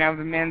not, the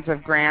men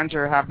of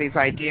grandeur have these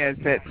ideas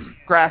that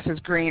grass is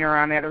greener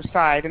on the other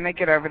side, and they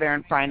get over there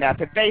and find out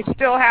that they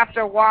still have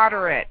to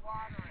water it.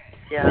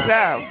 Yeah.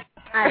 So.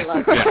 I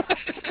love it.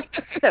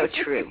 So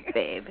true,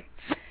 babe.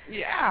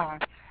 Yeah.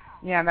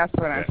 Yeah, that's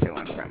what I'm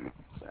feeling from it.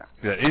 So.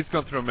 Yeah, he's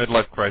going through a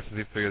midlife crisis.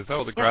 He figures,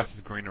 the grass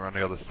is greener on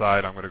the other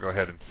side. I'm going to go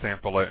ahead and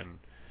sample it. And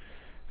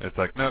it's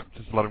like, nope,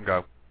 just let him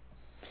go.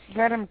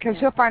 Let him, because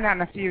he'll find out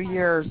in a few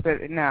years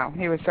that, no,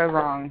 he was so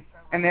wrong.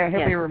 And then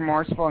he'll be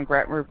remorseful and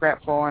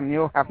regretful, and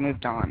you'll have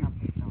moved on.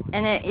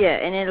 And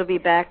it'll be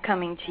back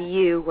coming to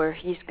you where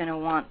he's going to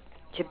want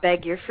to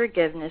beg your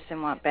forgiveness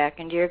and want back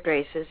into your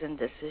graces, and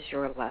this is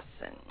your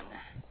lesson.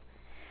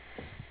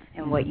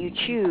 And what you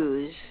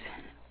choose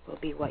will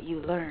be what you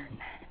learn.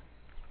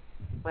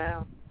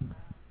 Wow.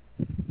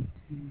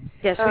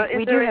 Yes,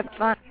 we do have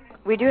fun.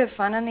 We do have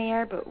fun on the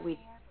air, but we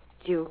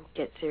do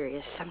get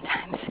serious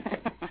sometimes.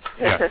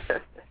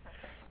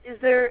 Is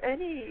there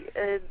any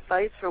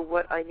advice for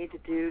what I need to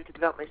do to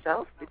develop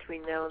myself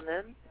between now and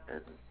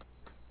then?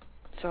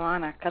 So,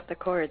 Anna, cut the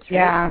cords, right?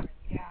 Yeah.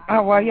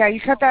 Oh, well, yeah, you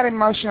cut that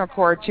emotional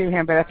cord to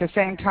him, but at the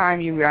same time,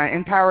 you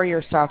empower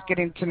yourself,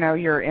 getting to know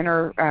your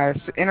inner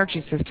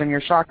energy system,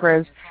 your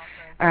chakras,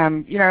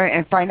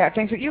 and find out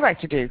things that you like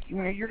to do.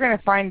 You're going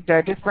to find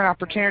different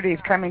opportunities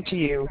coming to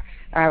you.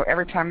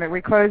 Every time that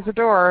we close the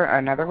door,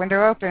 another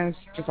window opens,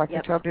 just like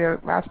you told the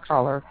last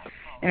caller.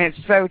 And it's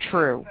so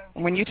true.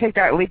 When you take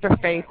that leap of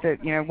faith that,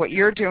 what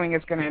you're doing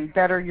is going to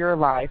better your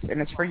life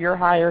and it's for your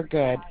higher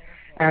good,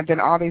 then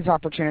all these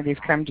opportunities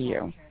come to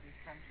you.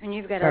 And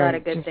you've got a lot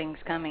of good things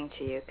coming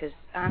to you, because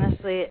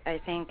honestly,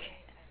 I think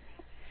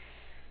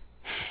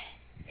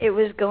it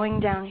was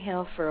going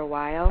downhill for a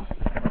while,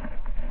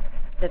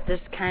 that this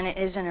kind of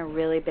isn't a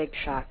really big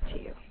shock to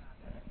you.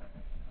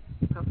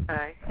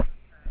 Okay.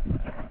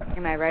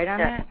 Am I right on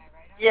that?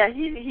 Yeah,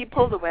 he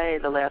pulled away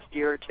the last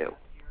year or two.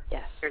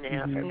 Yes. Year and a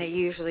half. And they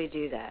usually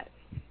do that.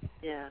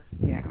 Yeah.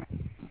 Yeah.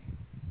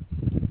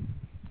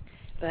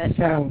 But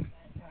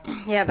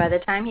by the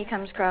time he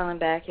comes crawling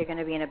back, you're going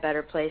to be in a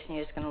better place, and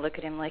you're just going to look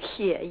at him like,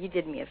 yeah, you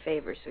did me a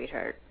favor,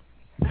 sweetheart.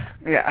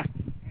 Yeah.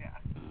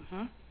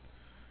 Mm-hmm.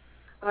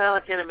 Well, I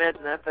can't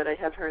imagine that, but I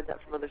have heard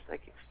that from other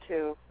psychics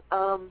too.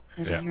 I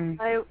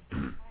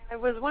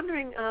was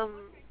wondering,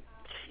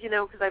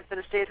 because I've been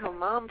a stay-at-home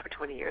mom for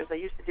 20 years. I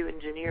used to do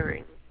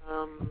engineering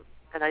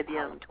at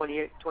IBM 20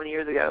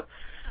 years ago.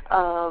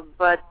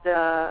 But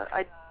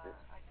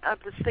I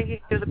was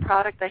thinking there's a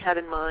product I had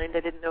in mind.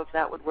 I didn't know if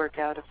that would work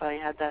out if I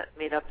had that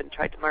made up and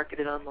tried to market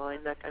it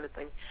online, that kind of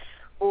thing.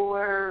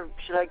 Or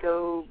should I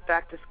go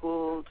back to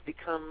school to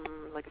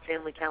become like a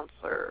family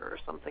counselor or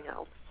something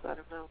else? I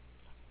don't know.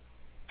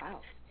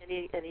 Wow.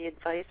 Any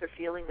advice or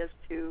feeling as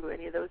to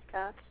any of those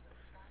paths?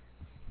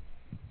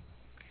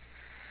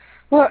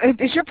 Well,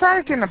 is your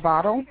product in a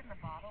bottle?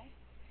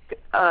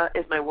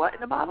 Is my what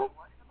in a bottle?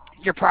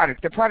 Your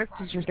product. The product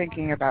that you're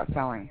thinking about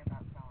selling.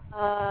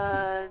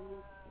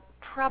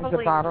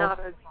 Probably not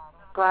a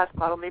glass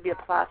bottle, maybe a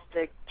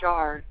plastic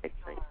jar type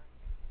thing.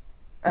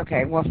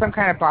 Okay, well, some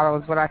kind of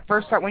bottle is what I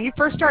first thought. When you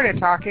first started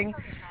talking,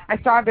 I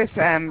saw this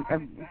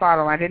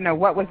bottle. I didn't know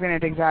what was in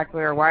it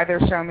exactly or why they're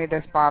showing me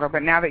this bottle,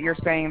 but now that you're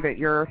saying that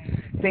you're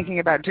thinking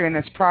about doing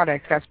this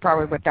product, that's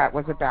probably what that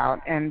was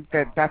about, and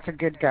that's a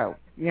good go.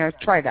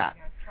 Try that.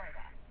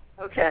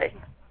 Okay.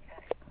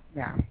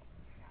 Yeah.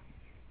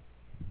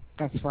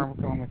 That's where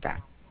we're going with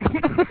that.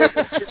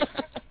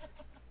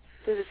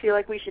 Does it feel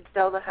like we should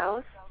sell the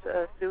house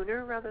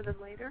sooner rather than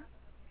later?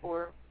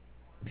 Or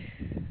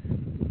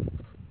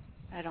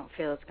I don't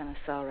feel it's going to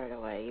sell right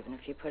away, even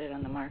if you put it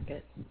on the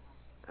market.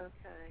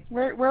 Okay.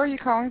 Where are you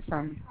calling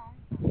from?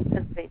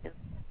 Pennsylvania.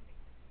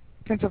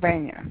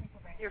 Pennsylvania.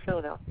 Near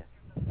Philadelphia.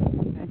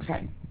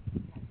 Okay.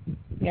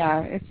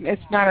 Yeah,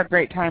 it's not a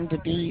great time to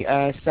be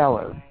a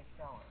seller.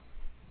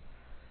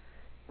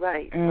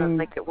 Right.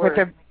 Make it work.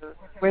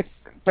 With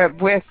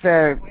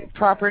the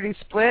property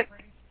split,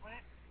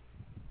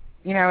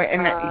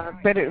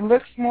 but it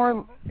looks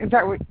more. Is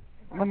that what?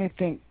 Let me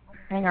think.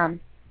 Hang on.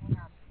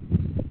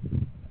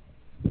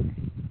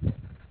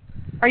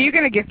 Are you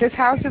going to get this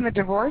house in the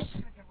divorce?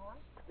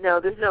 No,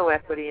 there's no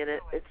equity in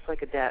it. It's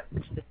like a debt.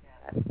 It's just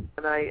a debt.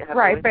 And I have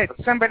right, but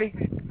somebody.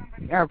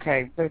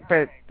 Okay,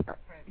 but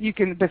you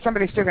can. But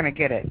somebody's still going to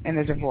get it in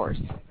the divorce.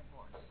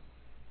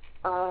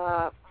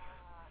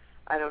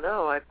 I don't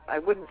know. I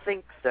wouldn't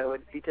think so.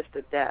 It'd be just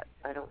a debt.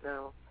 I don't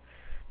know.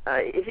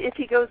 If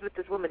he goes with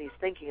this woman he's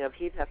thinking of,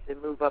 he'd have to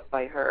move up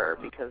by her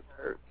because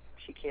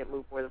she can't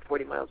move more than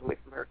 40 miles away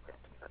from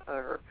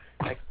her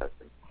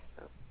ex-husband.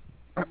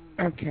 So.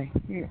 Okay.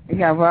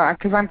 Yeah. Well,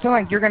 because I'm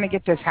feeling like you're going to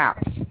get this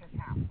house.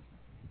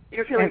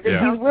 You're feeling this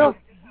house? He will.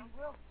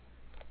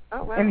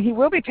 Oh, wow. And he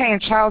will be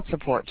paying child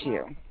support to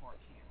you.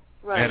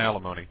 Right. And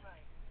alimony.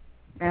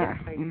 Yeah.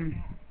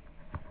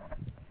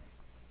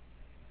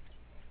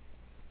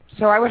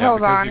 So I would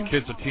hold on. Because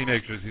your kids are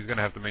teenagers, he's going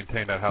to have to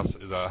maintain that house,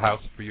 the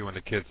house for you and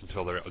the kids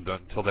until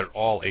they're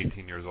all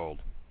 18 years old.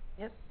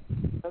 Yep.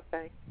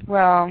 Okay.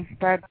 Well,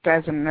 that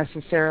doesn't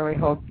necessarily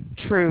hold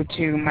true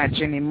too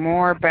much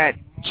anymore, but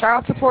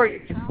child support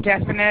is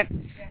definite,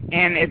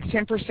 and it's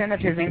 10% of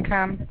his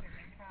income.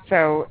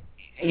 So,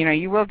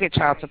 you will get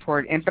child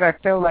support, but I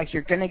feel like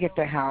you're going to get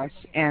the house,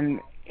 and,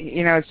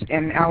 it's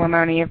in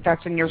alimony. If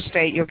that's in your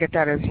state, you'll get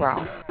that as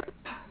well.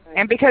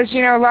 And because,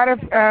 a lot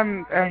of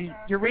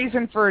your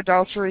reason for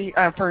adultery,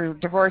 for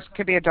divorce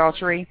could be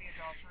adultery,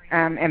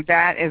 and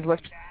that is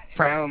looked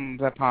frowned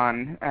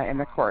upon in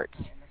the courts.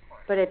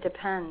 But it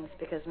depends,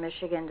 because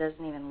Michigan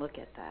doesn't even look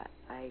at that.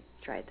 I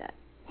tried that.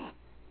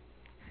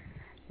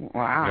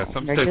 Wow. Yeah,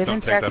 some states don't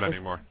take that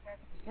anymore.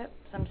 Yep,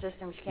 some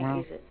systems can't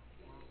use it.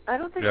 I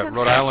don't think. Yeah,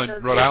 Rhode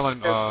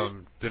Island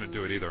didn't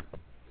do it either.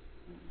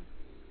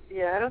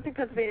 Yeah, I don't think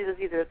Pennsylvania does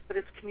either. But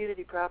it's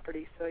community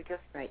property, so I guess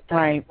right.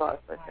 Plus,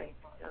 I think.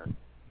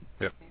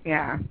 Yep.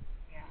 Yeah.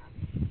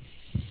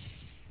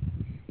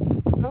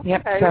 Okay,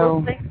 yep. So.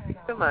 Well, thank you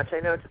so much. I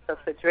know it's a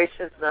tough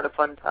situation. It's not a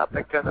fun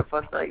topic on a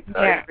fun night.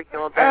 So yeah.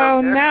 Oh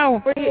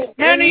no!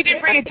 No need to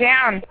bring it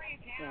down.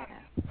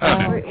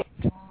 Yeah.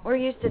 We're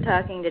used to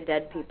talking to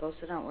dead people,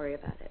 so don't worry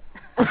about it.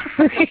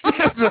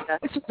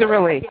 It's a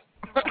relief.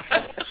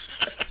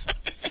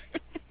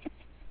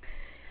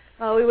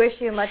 Well, we wish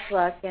you much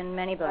luck and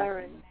many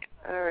blessings.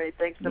 All right.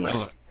 Thanks so much.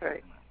 All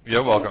right.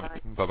 You're welcome.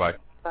 Bye-bye.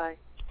 Bye.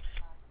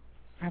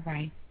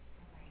 Bye-bye.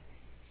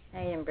 No,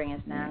 you didn't bring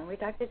us down. We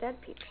talked to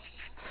dead people.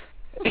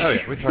 Oh,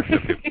 yeah, we talk to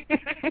people.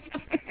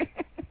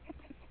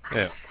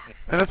 Yeah.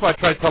 And that's why I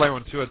try to tell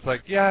everyone, too. It's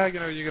like, yeah,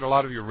 you get a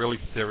lot of your really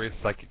serious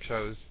psychic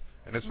shows.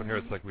 And this one here,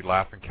 it's like we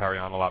laugh and carry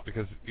on a lot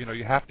because,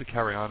 you have to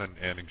carry on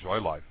and enjoy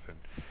life.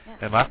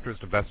 And laughter is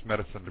the best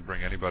medicine to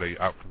bring anybody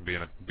out from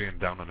being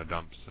down in the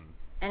dumps.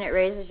 And it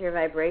raises your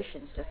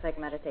vibrations, just like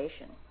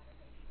meditation.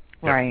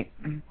 Yep. Right.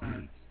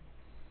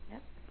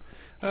 Yep.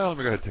 Well, let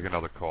me go ahead and take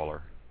another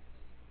caller.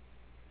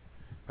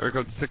 Area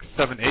code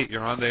 678,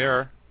 you're on the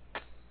air.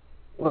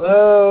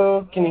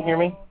 Hello, can you hear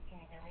me?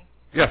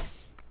 Yes.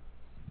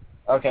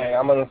 Okay,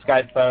 I'm on the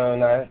Skype phone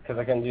because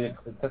I couldn't do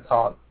the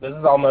talk. This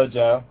is All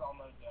Mojo.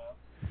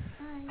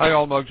 Hi,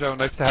 All Mojo.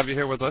 Nice to have you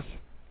here with us.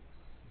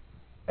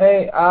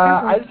 Hey,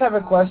 I just have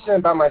a question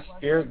about my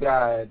spirit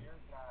guide.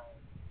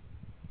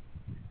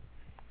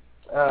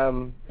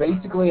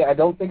 Basically, I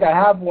don't think I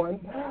have one.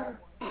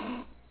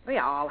 We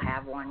all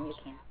have one. You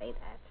can't say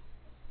that.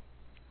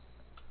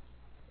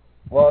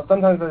 Well,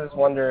 sometimes I just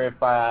wonder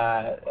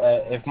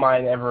if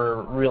mine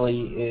ever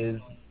really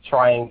is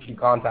trying to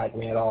contact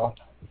me at all.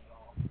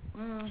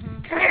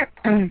 Mm-hmm.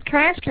 Can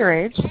I ask your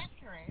age?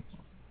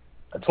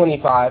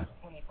 25.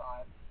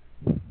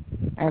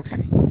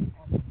 Okay.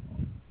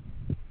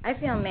 I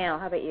feel male.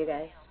 How about you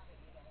guys?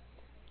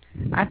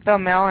 I feel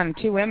male and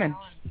 2 women.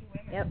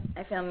 Yep.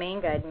 I feel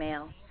main guide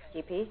male.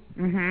 GP?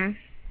 Mm-hmm.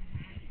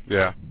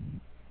 Yeah.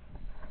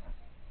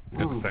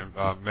 It's the same.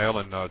 Male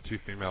and 2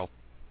 female.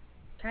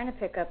 Trying to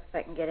pick up if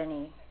I can get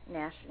any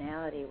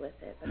nationality with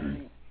it, but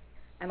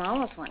I'm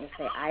almost wanting to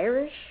say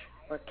Irish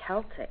or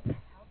Celtic.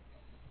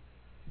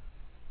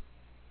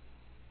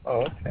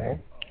 Oh, okay.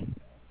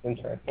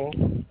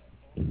 Interesting.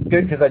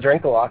 Good, because I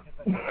drink a lot.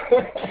 That's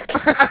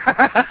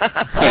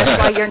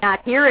why you're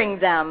not hearing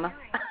them.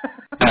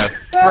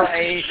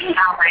 Right.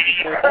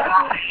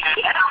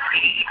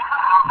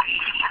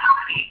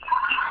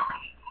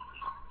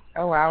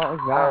 Oh, wow, what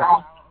was that?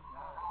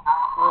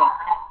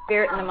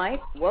 Spirit in the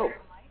mic? Whoa.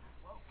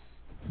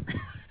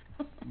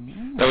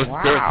 That was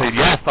Spirit saying,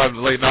 yes, I'm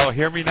like, no,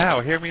 hear me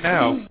now.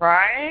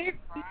 Right?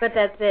 But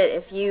that's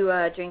it. If you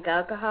drink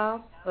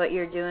alcohol, what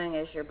you're doing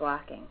is you're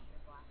blocking.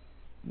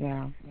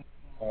 Yeah.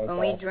 Okay. When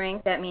we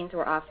drink, that means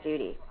we're off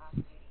duty.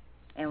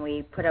 And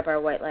we put up our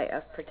white light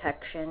of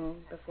protection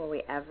before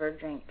we ever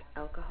drink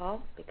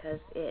alcohol because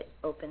it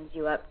opens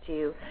you up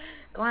to,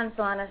 go on,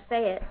 Solana,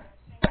 say it.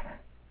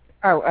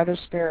 Oh, other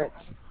spirits.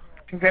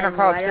 Because they don't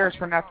call it spirits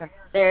for nothing.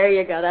 There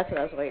you go. That's what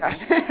I was waiting.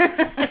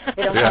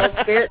 They don't call it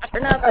spirits for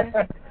nothing.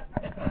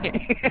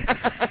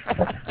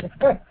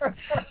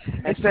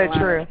 It's so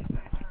true.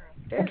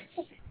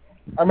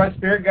 Are my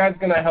spirit guides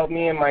going to help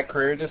me in my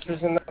career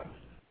decision?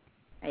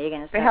 Are you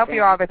going to? They help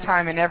you all the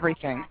time in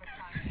everything.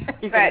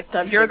 But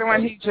you're the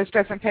one who just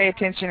doesn't pay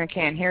attention and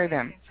can't hear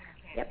them.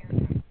 Yep.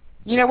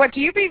 You know what? Do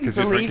you believe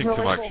really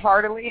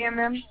full-heartedly in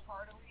them?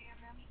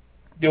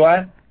 Do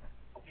I?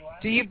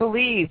 Do you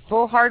believe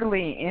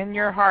full-heartedly in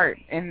your heart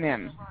in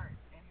them?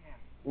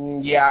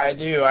 Yeah, I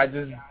do.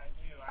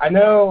 I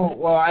know,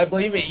 well, I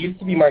believe it used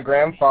to be my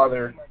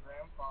grandfather,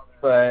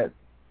 but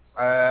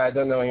I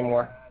don't know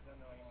anymore.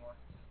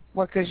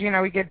 Well, because,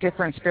 we get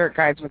different spirit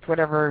guides with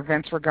whatever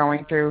events we're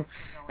going through.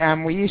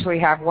 We usually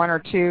have 1 or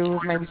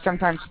 2, maybe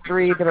sometimes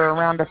 3 that are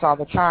around us all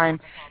the time,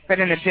 but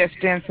in a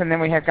distance, and then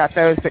we have got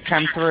those that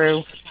come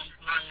through.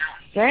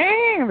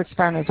 Dang, this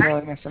phone is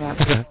really messing up.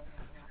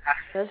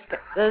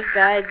 Those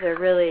guides are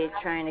really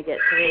trying to get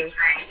through.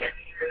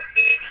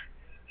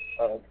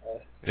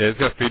 Okay. Yeah, it's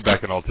got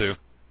feedback and all, too.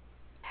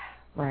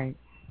 Right.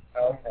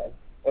 Okay.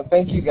 Well,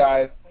 thank you,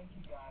 guys.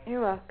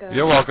 You're welcome.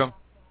 You're welcome.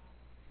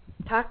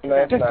 Talk to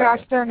them. Just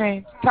ask their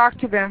name. Talk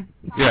to them.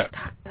 Yeah.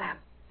 Talk to them.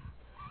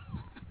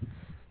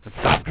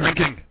 Stop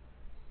drinking.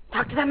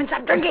 Talk to them and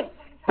stop drinking.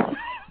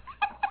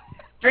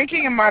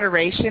 Drinking in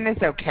moderation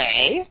is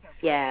okay.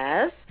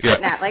 Yes. Yeah.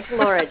 Not like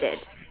Laura did.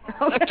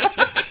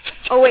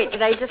 Oh, wait,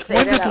 did I just say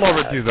when that? When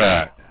did Laura do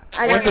that?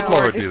 When did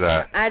Laura do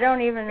that? I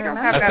don't even remember.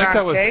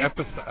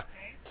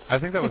 I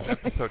think that was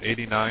episode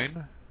 89.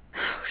 Oh,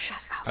 shut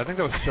up. I think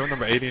that was show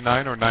number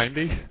 89 or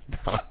 90.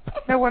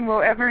 No one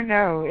will ever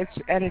know. It's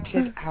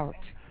edited out.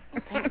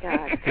 Thank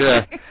God.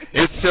 Yeah.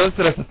 It shows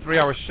that it's a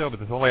 3-hour show, but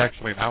there's only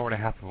actually an hour and a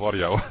half of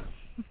audio.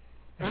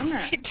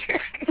 Bummer.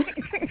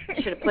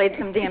 Should have played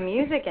some damn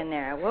music in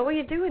there. What were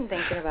you doing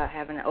thinking about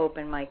having an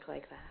open mic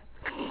like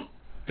that?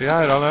 Yeah,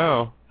 I don't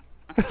know.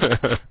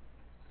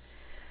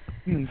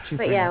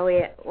 But yeah,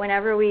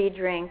 whenever we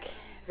drink,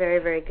 very,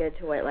 very good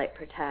to White Light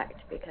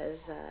Protect because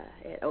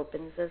it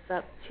opens us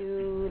up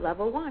to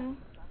level 1.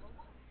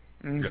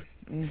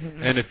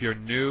 And if you're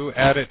new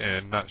at it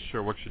and not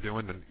sure what you're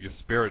doing, then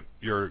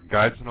your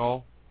guides and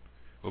all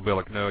will be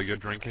like, no, you're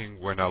drinking.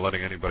 We're not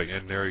letting anybody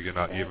in there. You're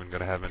not even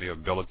going to have any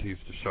abilities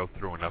to show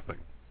through or nothing.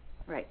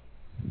 Right.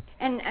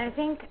 And I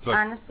think,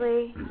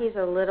 honestly, he's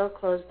a little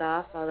closed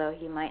off, although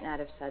he might not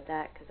have said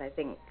that because I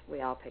think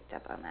we all picked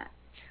up on that.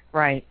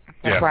 Right.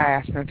 That's why I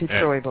asked him if he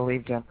truly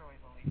believed him.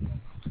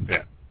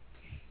 Yeah.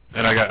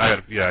 And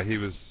he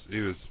was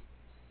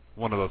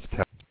one of those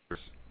testers.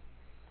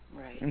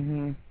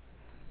 Right.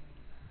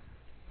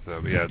 So,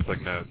 yeah, it's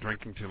like, no,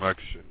 drinking too much.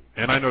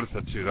 And I noticed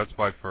that, too. That's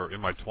why in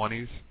my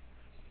 20s,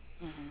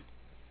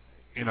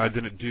 I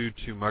didn't do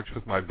too much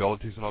with my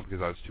abilities and all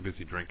because I was too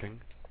busy drinking.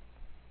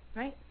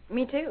 Right.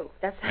 Me, too.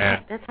 That's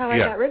how I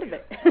got rid of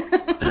it.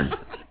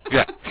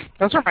 Yeah.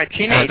 Those are my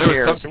teenage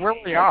years. Where were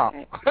we all?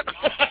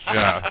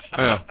 Yeah.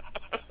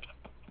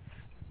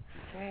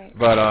 Right.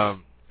 But,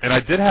 and I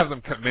did have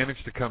them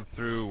manage to come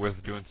through with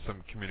doing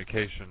some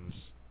communications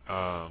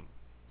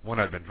when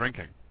I'd been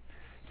drinking.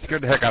 It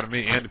scared the heck out of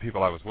me and the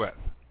people I was with.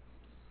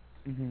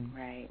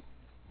 Right.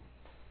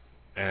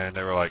 And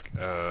they were like,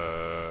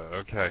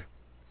 okay.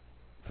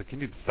 It's like, you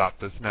need to stop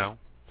this now.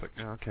 It's like,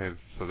 yeah, okay.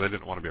 So they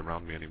didn't want to be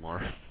around me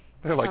anymore.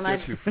 They're like,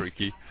 you're too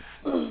freaky.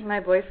 My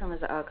boyfriend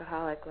was an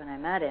alcoholic when I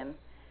met him,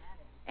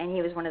 and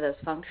he was one of those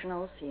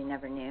functionals, so you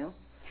never knew.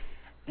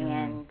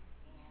 And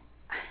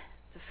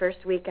the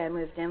first week I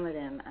moved in with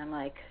him, I'm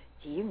like,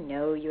 do you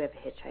know you have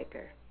a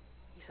hitchhiker?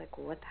 He's like,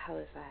 well, what the hell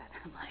is that?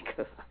 I'm like,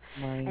 oh.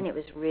 And it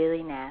was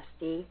really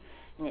nasty,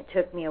 and it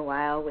took me a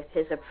while with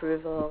his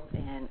approval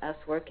and us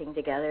working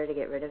together to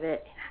get rid of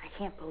it. And I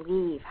can't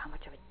believe how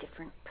much of a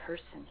different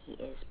person he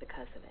is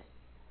because of it.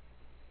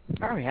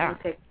 Oh, yeah.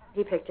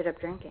 He picked it up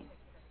drinking.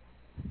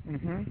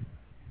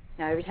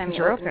 Now every time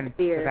he opens opens the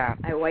beer,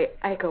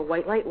 I go,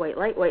 white light, white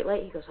light, white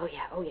light. He goes, oh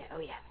yeah, oh yeah, oh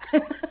yeah.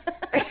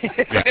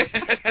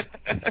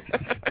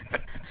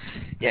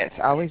 Yes,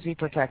 always be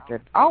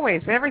protected.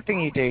 Always, everything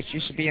you do, you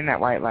should be in that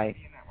white light.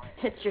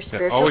 It's your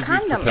spiritual always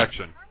condom. Use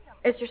protection.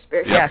 It's your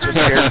spiritual condom. It's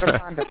your spiritual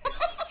condom.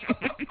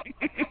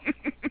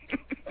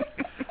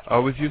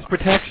 Always use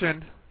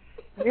protection.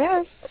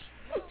 Yes.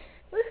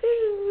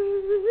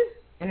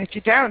 And if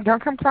you don't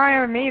come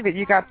crying on me that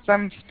you got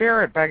some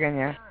spirit bugging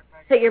you.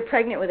 That you're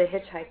pregnant with a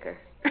hitchhiker.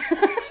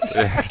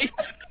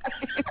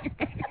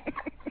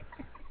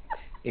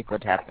 It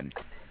could happen.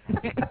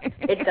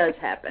 It does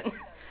happen.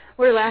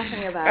 We're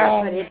laughing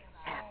about it, but it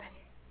happens.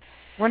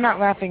 We're not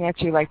laughing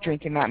at you like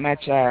drinking that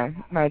much,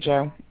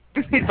 Mojo.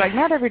 He's like,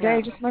 not every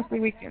day, just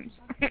mostly weekends.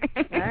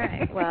 All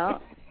right.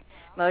 Well,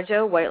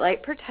 Mojo, White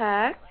Light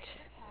Protect.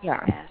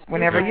 Yeah.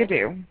 Whenever you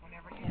do.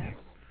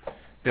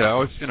 Yeah.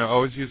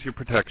 Always use your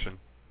protection.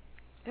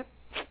 Yep.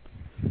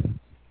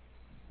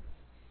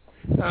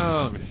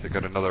 Oh, let me see.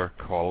 Got another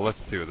call. Let's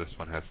see what this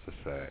one has to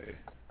say.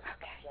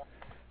 Okay.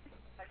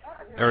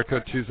 Area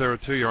code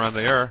 202. You're on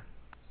the air.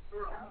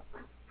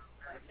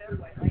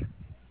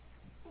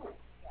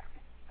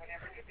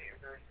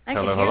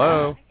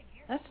 Hello.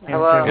 That's nice.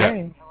 Hello.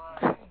 Yeah.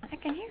 I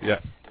can hear. Yeah.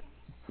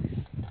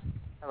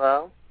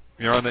 Hello.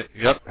 You're on the.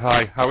 Yep.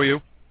 Hi. How are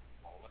you?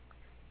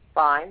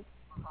 Fine.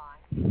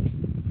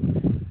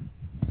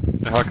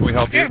 How can we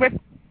help you?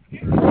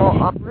 Well,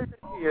 I'm listening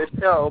to your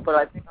show, but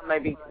I think I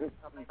might be getting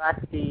some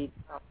backseat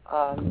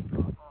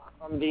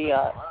from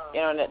the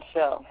internet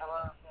show.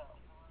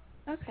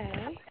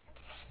 Okay.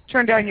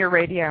 Turn down your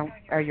radio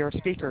or your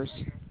speakers.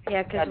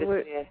 Yeah, because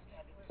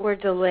we're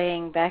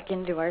delaying back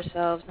into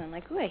ourselves, and I'm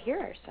like, ooh, I hear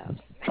ourselves.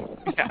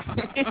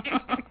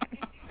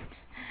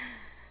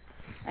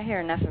 I hear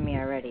enough of me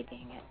already,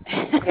 dang it.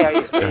 Yeah,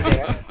 you stay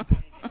there.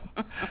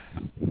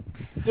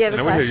 You have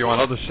a we hear you on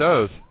other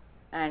shows.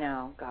 I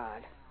know,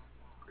 God.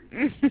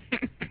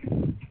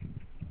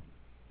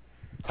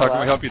 How can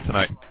we help you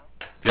tonight?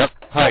 Yep.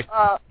 Hi.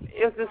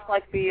 It's just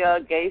like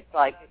the gay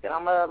psychic, and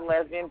I'm a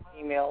lesbian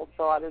female,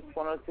 so I just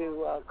wanted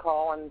to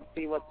call and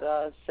see what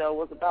the show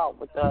was about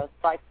with the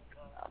psychic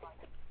stuff.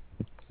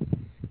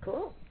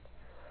 Cool.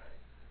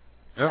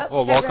 Yeah.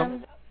 Well,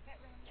 welcome.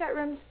 Chat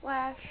room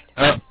flashed.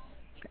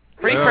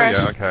 Refresh.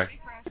 Oh, yeah. Okay.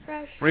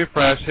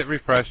 Refresh. Hit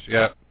refresh.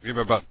 Yeah. Give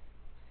it about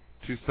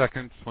 2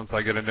 seconds. Once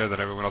I get in there, then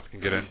everyone else can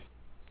get in.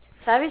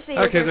 So obviously.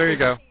 Okay. There you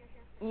go.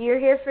 You're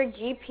here for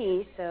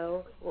GP.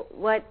 So,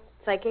 what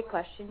psychic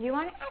question do you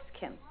want to ask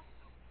him?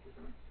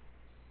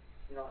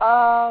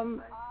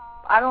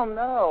 I don't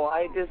know.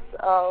 I just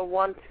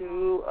want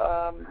to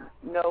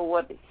know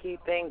what he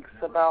thinks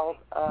about,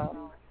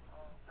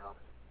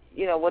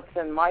 what's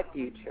in my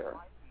future.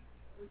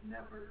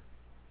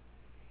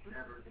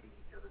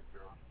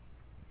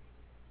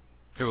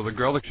 Okay, well, the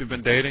girl that you've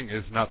been dating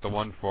is not the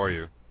one for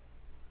you.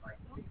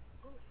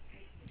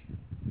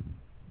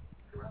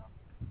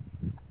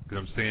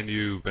 Because I'm seeing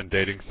you've been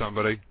dating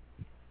somebody,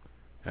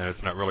 and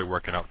it's not really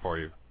working out for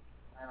you.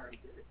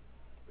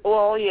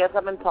 Well, yes,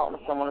 I've been talking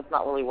to someone. It's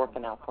not really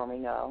working out for me,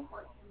 no.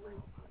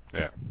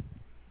 Yeah.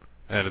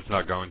 And it's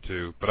not going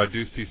to. But I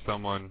do see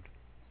someone.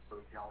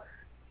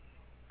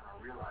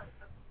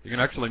 You can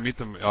actually meet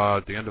them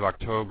at the end of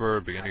October,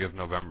 beginning of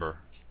November.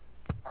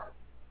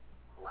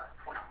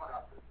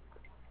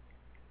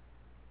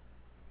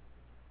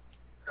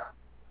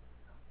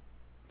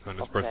 So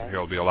this person here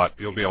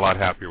you'll be a lot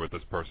happier with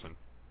this person.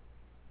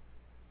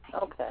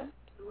 Okay.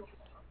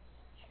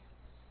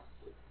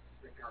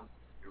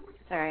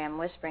 Sorry, I'm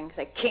whispering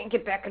because I can't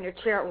get back in your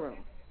chat room.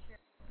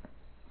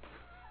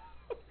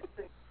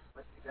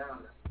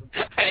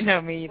 I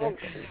know, me either.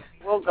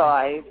 Well,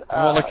 guys,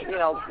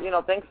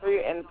 thanks for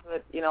your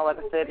input. Like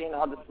I said,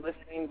 I'm just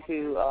listening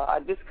to. I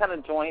just kind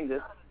of joined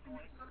this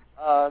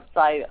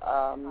site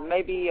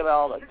maybe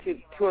about 2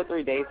 or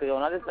 3 days ago,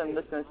 and I just been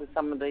listening to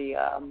some of the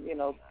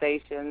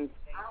stations,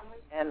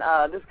 and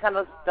just kind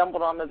of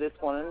stumbled onto this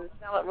one, and it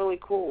sounded really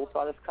cool. So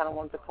I just kind of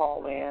wanted to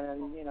call in,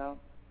 and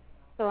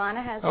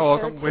Solana has a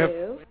show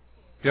too.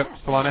 Yep, yeah.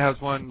 Solana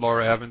has one.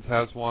 Laura Evans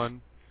has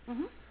one.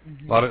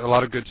 Mm-hmm. A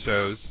lot of good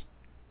shows.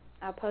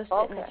 I'll post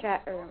it in the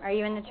chat room. Are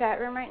you in the chat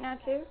room right now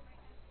too?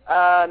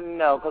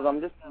 No, because I'm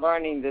just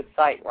learning this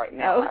site right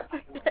now. Oh.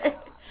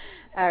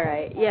 All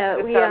right.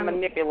 Yeah, we are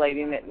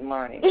manipulating it and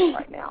learning it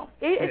right now.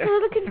 It's a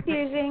little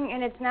confusing,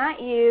 and it's not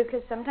you,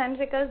 because sometimes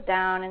it goes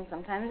down, and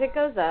sometimes it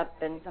goes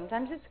up, and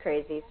sometimes it's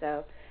crazy.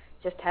 So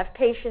just have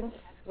patience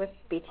with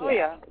BTS. Oh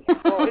yeah.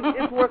 Well,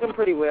 it's working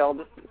pretty well.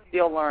 Just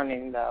still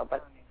learning though.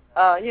 But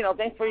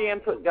thanks for your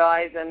input,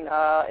 guys, and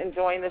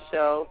enjoying the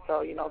show.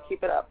 So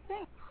keep it up.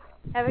 Thanks.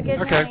 Have a good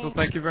night. Okay. Well,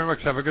 thank you very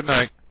much. Have a good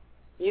night.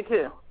 You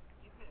too.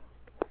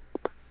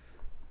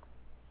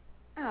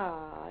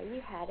 Oh, you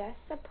had a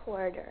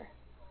supporter.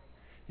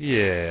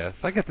 Yes,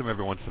 I get them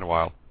every once in a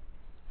while.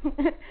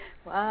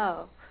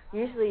 Wow.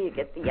 Usually you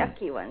get the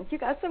yucky ones. You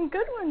got some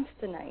good ones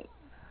tonight.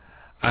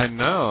 I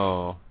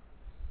know.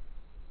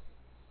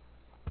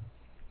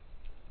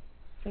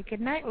 Say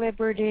good night,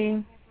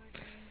 Liberty.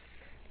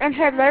 And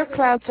hello,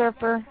 Cloud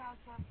Surfer.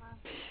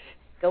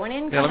 Going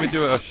in. Yeah, let me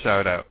do a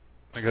shout out.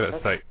 I gotta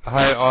say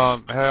hi,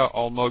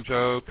 All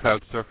Mojo,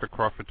 Cloud Surfer,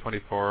 Crawford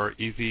 24,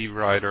 Easy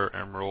Rider,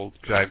 Emerald,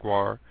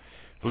 Jaguar,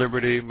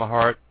 Liberty,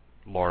 Maheart,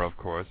 Laura of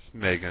course,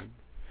 Megan,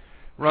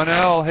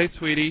 Ronell, hey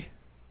sweetie,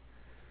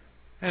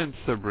 and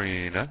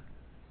Sabrina.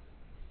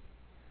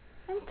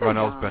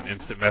 Ronell's been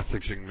instant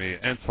messaging me,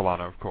 and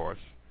Solana of course.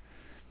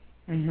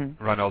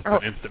 Mm-hmm. Ronell's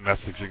been instant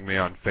messaging me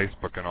on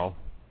Facebook and all.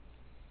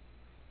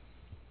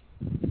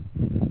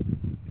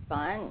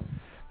 Fun.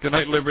 Good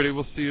night, Liberty.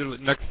 We'll see you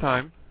next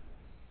time.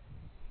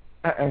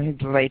 Uh-oh,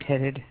 he's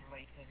lightheaded.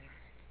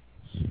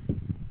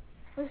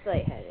 Who's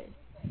lightheaded?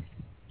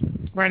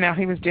 Right now,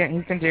 he's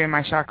been doing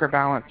my chakra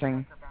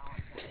balancing.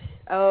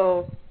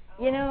 Oh,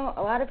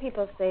 a lot of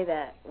people say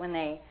that when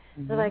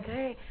they're like,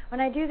 hey,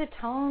 when I do the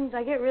tones,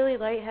 I get really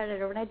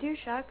lightheaded, or when I do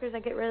chakras, I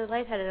get really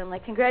lightheaded. I'm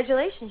like,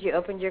 congratulations, you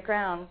opened your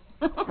crown.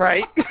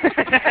 Right.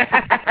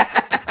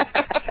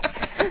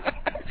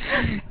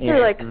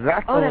 You're like,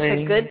 exactly. Oh, that's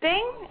a good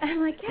thing?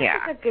 I'm like,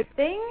 yeah, that's a good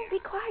thing. Be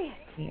quiet.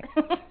 Yeah.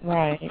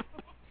 Right.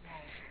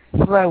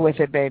 Flow with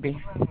it,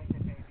 baby.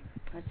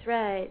 That's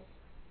right.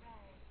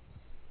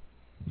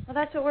 Well,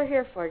 that's what we're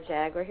here for,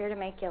 Jag. We're here to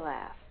make you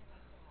laugh.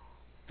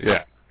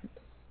 Yeah.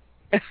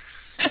 That's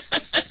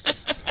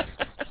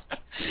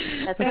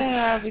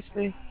right.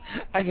 Obviously.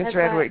 I just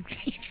read what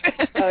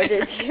Oh,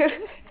 did you?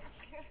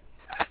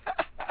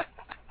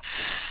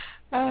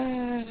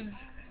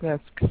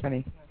 That's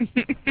funny.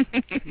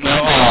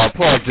 No,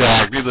 poor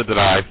Jag. Neither did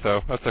I,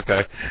 so that's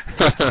okay.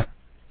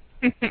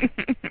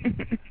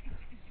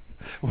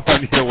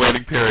 1 year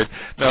waiting period.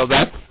 No,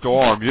 that's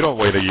Storm. You don't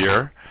wait a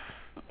year.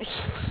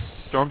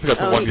 Storm's got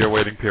the 1 year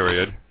waiting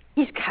period.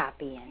 He's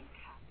copying.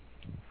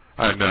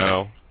 I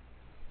know.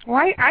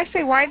 Why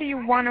do you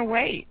want to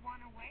wait?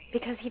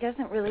 Because he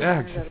doesn't really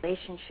want a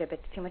relationship.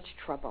 It's too much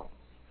trouble.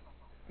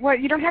 Well,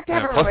 you don't have to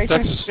have a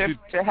relationship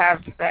to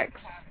have sex.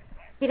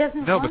 He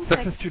doesn't No, want but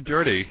sex is too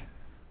dirty.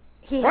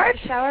 He has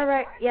to shower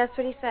right. Yeah, that's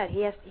what he said.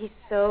 He's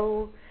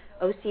so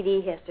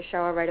OCD. He has to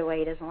shower right away.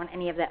 He doesn't want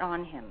any of that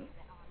on him.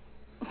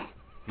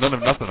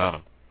 Nothing on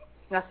him.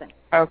 Nothing.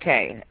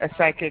 Okay, a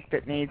psychic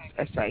that needs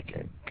a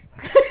psychic.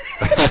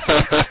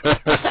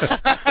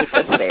 It's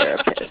a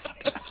therapist.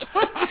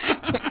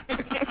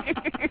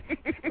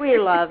 We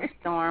love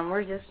Storm.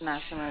 We're just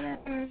messing with it.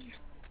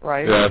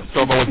 Right. Yeah,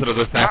 Storm will listen to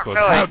this episode.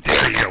 Really. How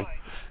dare you?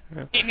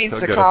 He needs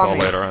He'll to get call us all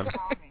me. later on.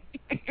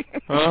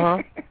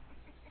 Uh-huh.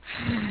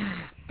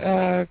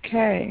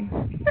 Okay.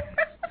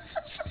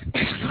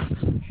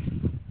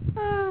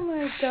 Oh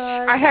my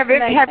God.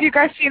 Have you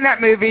guys seen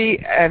that movie,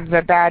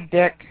 The Bad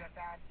Dick?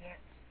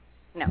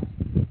 No.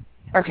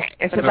 Okay,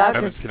 it's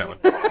about this.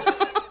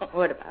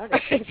 What about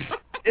it?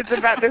 It's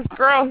about this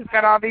girl who's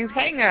got all these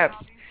hang-ups,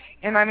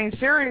 and I mean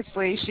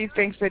seriously, she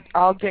thinks that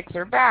all dicks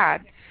are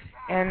bad,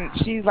 and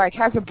she like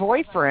has a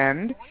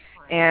boyfriend,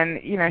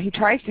 And, you know, he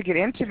tries to get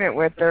intimate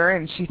with her,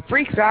 and she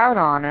freaks out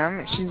on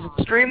him. She's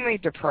extremely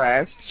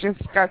depressed. She's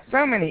got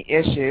so many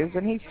issues,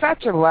 and he's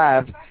such a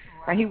love.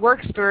 And he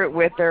works through it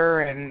with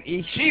her, and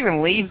she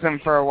even leaves him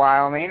for a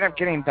while, and they end up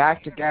getting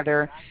back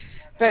together.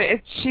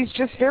 But she's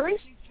just very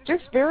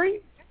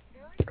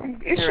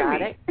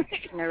neurotic.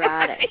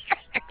 Neurotic.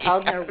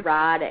 Called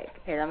neurotic.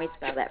 Here, let me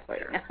spell that for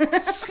you.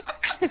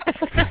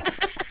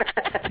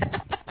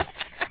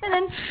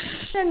 And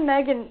then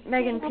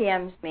Megan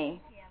PMs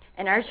me.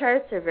 And our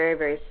charts are very,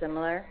 very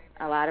similar.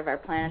 A lot of our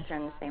planets are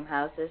in the same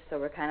houses, so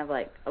we're kind of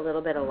like a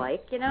little bit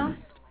alike, you know?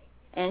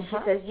 And she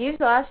says, you've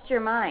lost your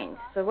mind.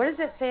 So what does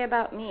it say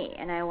about me?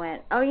 And I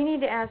went, oh, you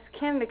need to ask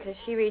Kim because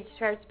she reads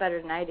charts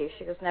better than I do.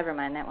 She goes, never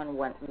mind. That one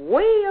went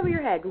way over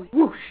your head.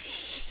 Whoosh.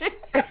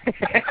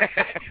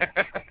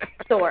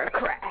 Thor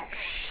crash.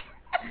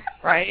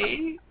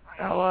 Right?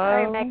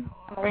 Hello?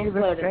 Are you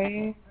the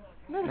same?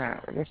 No,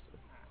 just,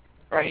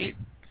 right?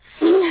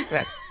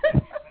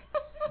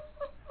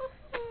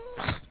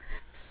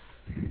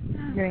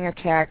 Getting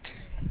attacked.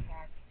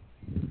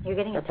 You're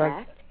getting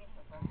attacked?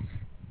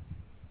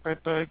 By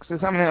bugs.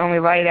 I'm the only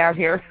light out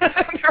here.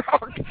 They're all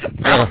going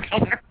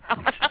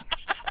around.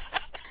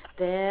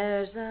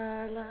 There's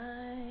a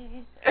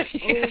light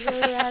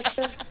over at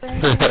the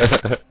fence.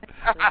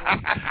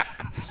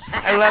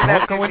 I love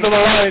that. Don't go into the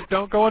light.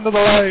 Don't go into the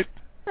light.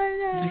 I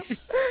know.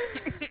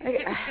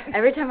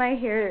 Every time I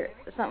hear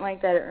something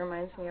like that, it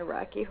reminds me of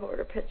Rocky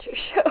Horror Picture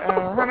Show.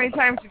 How many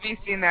times have you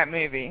seen that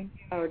movie?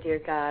 Oh, dear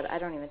God. I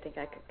don't even think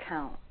I could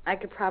count. I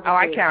could probably... Oh,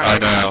 I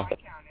counted. I know.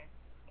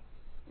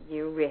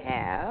 You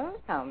have?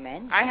 How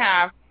many? I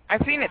have.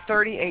 I've seen it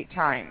 38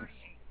 times.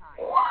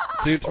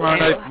 See you tomorrow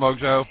night,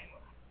 Mojo.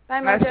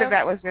 Bye, Mojo. Most of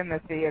that was in the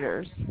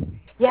theaters.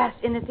 Yes,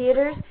 in the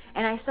theaters.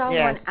 And I saw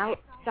one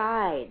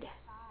outside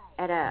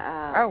at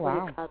a... oh, wow. What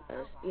do you call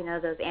those? You know,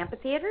 those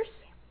amphitheaters?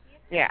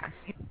 Yeah.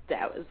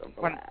 That was a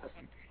blast.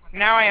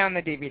 Now I own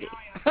the DVD.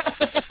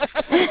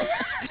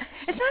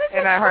 It's not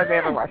and I hardly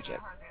ever watch it.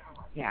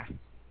 Yeah.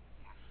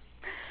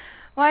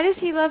 Why does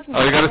he love me?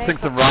 Oh, you got to sing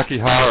some Rocky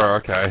Horror,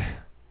 okay.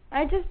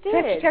 I just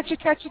did.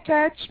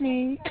 Touch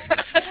me.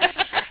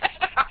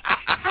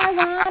 I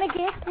want to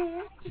get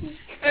this.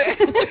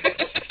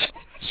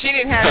 She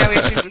didn't have no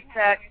issues with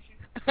sex.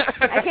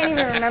 I can't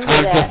even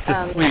remember that.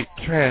 I'm just a sweet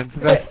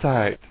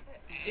transvestite.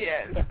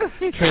 Yes.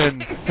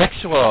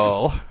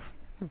 Transsexual.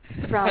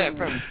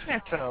 From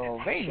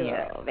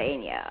Pennsylvania.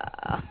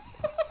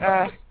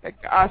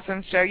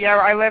 Awesome show. Yeah,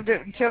 I loved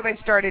it until they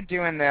started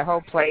doing the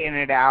whole playing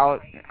it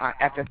out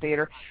at the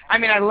theater. I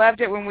mean, I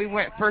loved it when we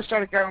first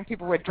started going.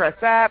 People would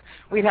dress up.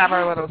 We'd have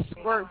our little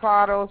squirt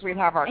bottles. We'd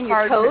have our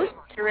cards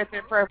at the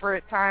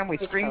appropriate time. We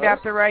screamed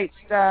out the right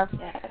stuff.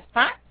 Yes.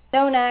 Huh?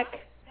 No neck.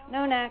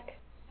 No neck.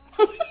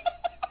 Do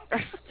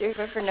you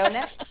go for no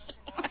neck?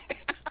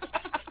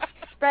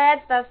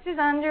 Brad stuffs his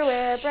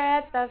underwear.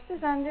 Brad stuffs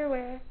his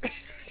underwear.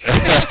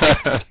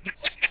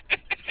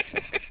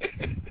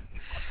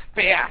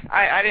 But yeah,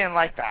 I didn't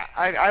like that.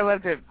 I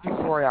loved it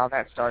before all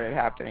that started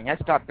happening. I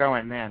stopped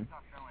going then.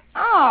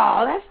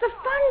 Oh, that's the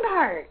fun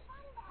part.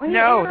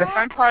 No, the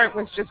fun part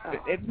was just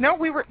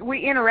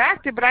we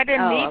interacted, but I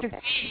didn't need to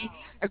see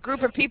a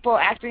group of people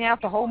acting out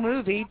the whole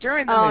movie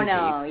during the movie.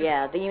 Oh no,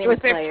 yeah, it was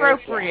the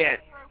appropriate.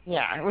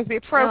 Yeah, it was the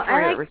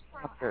appropriate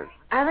response.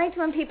 I liked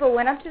when people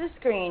went up to the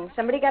screen,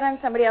 somebody got on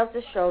somebody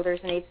else's shoulders,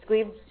 and they'd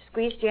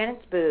squeeze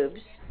Janet's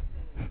boobs.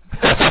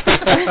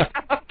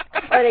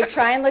 Or they'd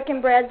try and look in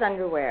Brad's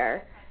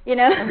underwear, you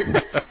know?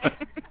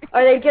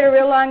 Or they'd get a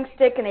real long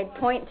stick and they'd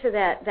point to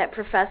that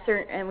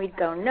professor, and we'd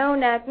go, no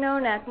neck,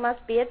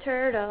 must be a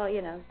turtle,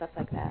 you know, stuff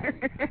like that.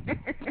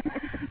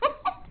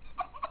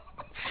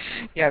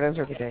 Yeah, those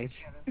are the days.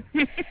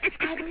 I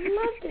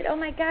loved it. Oh,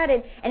 my God.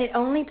 And it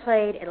only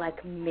played at,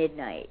 like,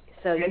 midnight.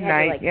 So you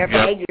had to, like,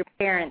 beg your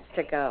parents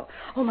to go,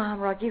 oh, Mom,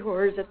 Rocky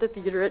Horror's at the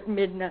theater at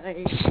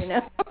midnight, you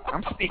know?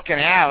 I'm speaking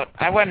out.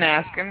 I wasn't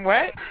asking.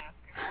 What?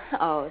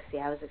 Oh, see,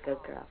 I was a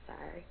good girl.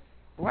 Sorry.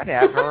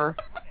 Whatever.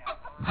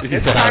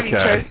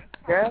 Okay.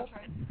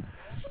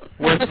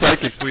 We're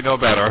psychics. We know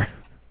better.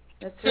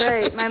 That's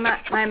right. My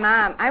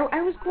mom.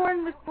 I was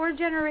born with 4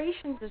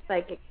 generations of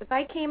psychics. If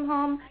I came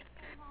home,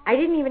 I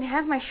didn't even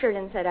have my shirt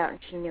inside out, and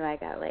she knew I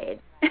got laid.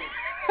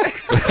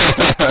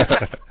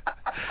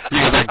 You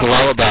have that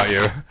glow about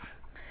you.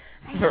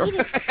 I hate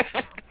it.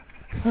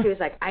 She was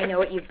like, I know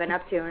what you've been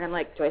up to. And I'm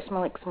like, do I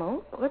smell like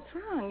smoke? What's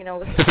wrong? You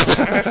know,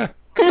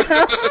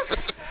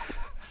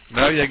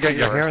 No, your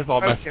hair is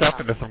all messed up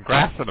into some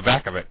grass in the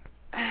back of it.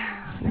 No,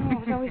 I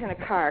was always in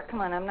a car.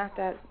 Come on, I'm not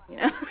that, you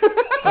know.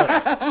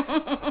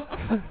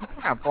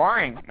 How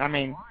boring. I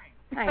mean.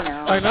 I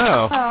know. I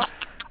know. Well,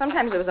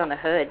 sometimes it was on the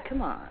hood.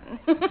 Come on.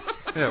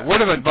 Yeah,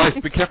 word of advice,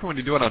 be careful when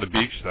you do it on the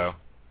beach, though.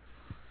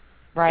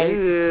 Right.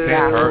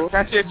 Yeah.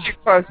 That's too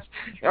close,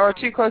 or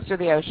too close to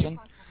the ocean.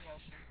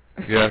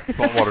 Yeah,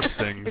 salt water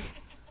stings.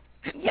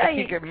 Yeah,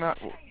 you get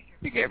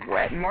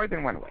wet in more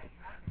than one way.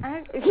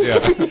 Yeah.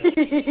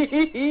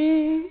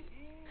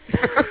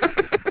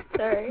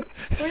 Sorry.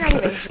 We're not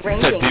even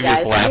drinking,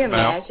 guys. Can you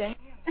imagine?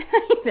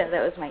 No,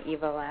 that was my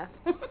evil laugh.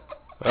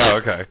 Oh,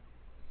 okay.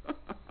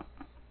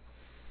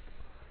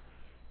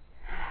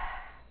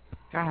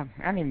 God,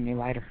 I need a new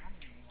lighter.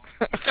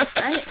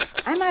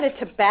 I'm out of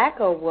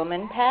tobacco,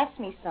 woman. Pass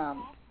me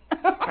some.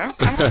 Are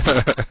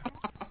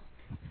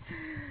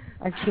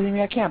you kidding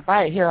me? I can't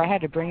buy it here. I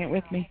had to bring it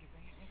with me.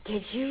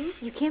 Did you?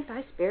 You can't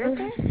buy spirit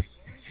there?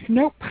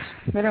 Nope.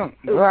 They don't.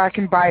 Well, I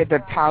can buy the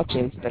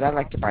pouches, but I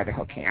like to buy the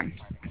whole can.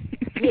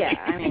 Yeah,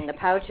 I mean, the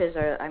pouches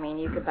are, I mean,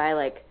 you could buy,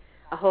 like,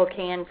 a whole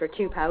can for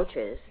 2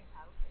 pouches.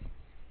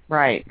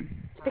 Right.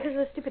 It's because of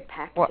the stupid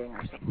packaging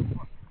or something.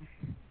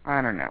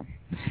 I don't know.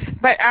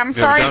 But I'm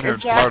sorry. Down here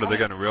in Florida, they're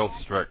getting real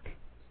strict.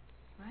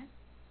 What?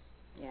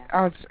 Yeah.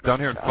 Oh, down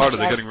here in Florida,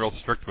 they're getting real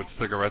strict with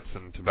cigarettes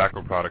and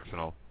tobacco products and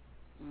all.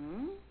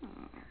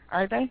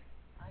 Are they?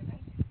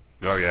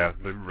 Oh yeah,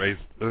 they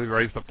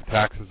raised up the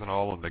taxes and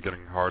all, and they're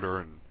getting harder,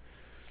 and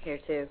here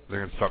too.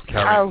 They're gonna start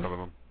carrying some of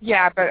them.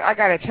 Yeah, but I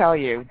got to tell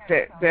you,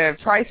 the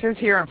prices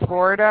here in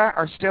Florida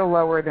are still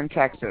lower than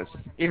Texas,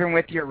 even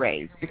with your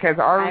raise, because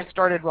ours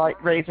started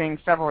raising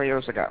several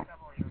years ago.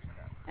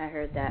 I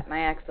heard that.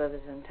 My ex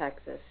lives in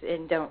Texas,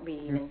 and don't be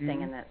even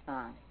singing that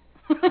song.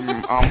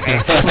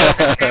 I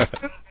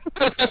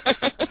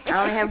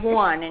only have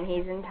one, and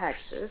he's in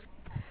Texas.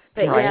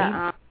 But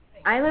yeah,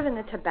 I live in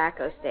the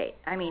tobacco state.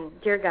 I mean,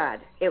 dear God,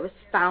 it was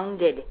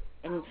founded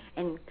and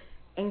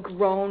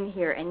grown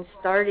here and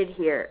started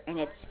here, and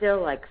it's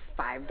still like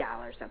 $5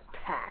 a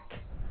pack.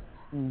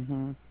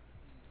 And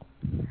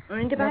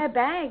to buy a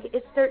bag,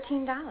 it's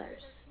 $13.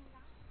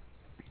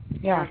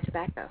 Yeah. Of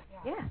tobacco.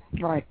 Yeah.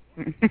 Right.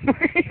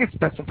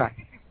 Specify.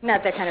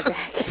 Not that kind of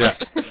bag. Yeah.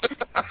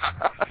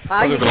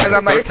 Wow, you like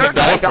 $13 for a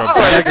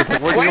bag. It's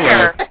like, where do you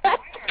live?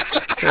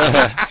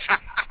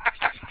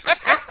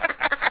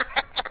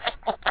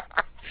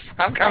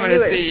 I'm coming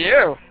to see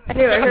you. I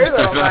knew what her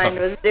little mind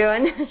was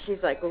doing.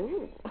 She's like,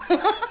 ooh.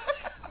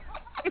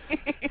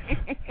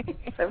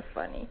 So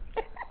funny.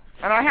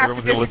 And I have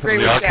to disagree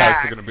with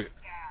Jack.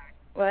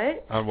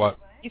 What? On what?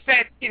 You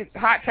said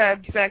hot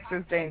tub sex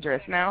is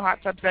dangerous. No,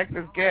 hot tub sex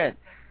is good.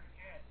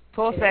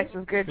 Pool sex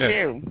is good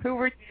too. Who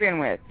were you been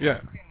with?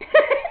 Yeah.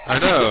 I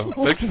know.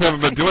 They just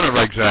haven't been doing it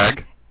right,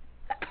 Jag.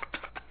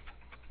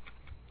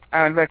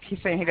 Oh, look, he's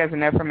saying he doesn't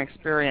know from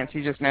experience.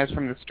 He just knows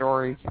from the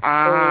stories.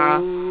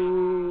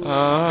 Don't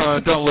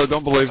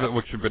believe that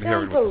what you've been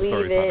hearing with the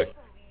stories, honey.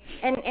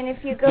 And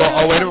if you go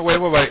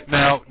wait.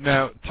 Now,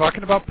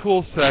 talking about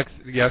pool sex,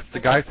 yes,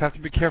 the guys have to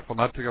be careful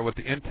not to go with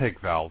the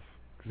intake valve,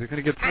 because they're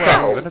going to get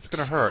sweat, then it's going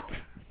to hurt.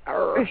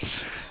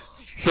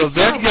 So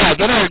then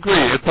I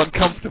agree. It's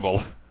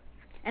uncomfortable.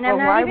 And well,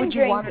 why would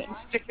you want it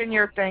sticking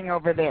your thing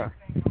over there?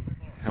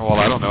 Well,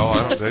 I don't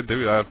know. They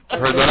do that. I've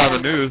heard that on the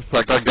news.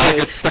 Like, that guy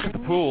gets stuck at the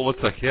pool.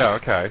 It's like, yeah,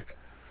 okay.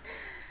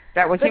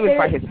 That was he was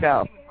by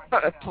himself.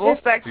 Pool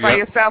sex by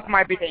yourself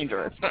might be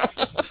dangerous.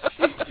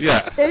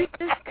 Yeah. There's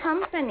this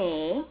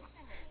company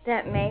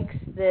that makes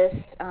this,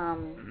 I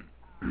don't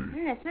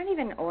know, it's not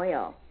even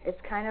oil. It's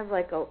kind of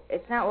like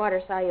it's not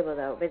water soluble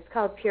though, but it's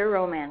called Pure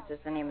Romance is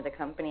the name of the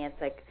company. It's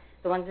like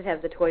the ones that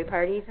have the toy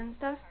parties and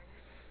stuff.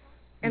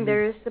 And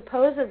there is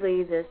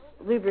supposedly this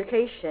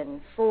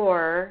lubrication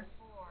for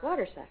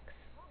water sex.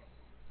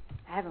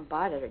 I haven't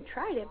bought it and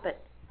tried it,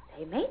 but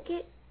they make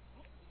it.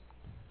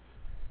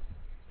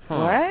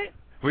 What?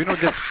 Well, you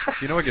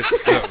know what gets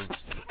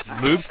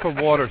lube for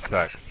water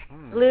sex.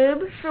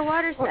 Lube for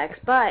water sex,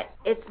 but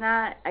it's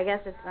not. I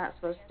guess it's not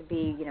supposed to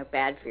be,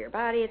 bad for your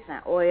body. It's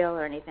not oil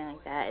or anything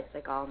like that. It's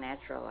like all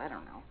natural. I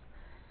don't know.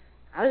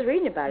 I was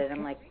reading about it.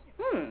 I'm like,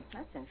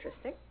 that's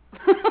interesting.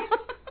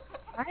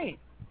 Right.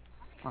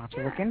 I'll have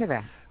to look into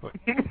that.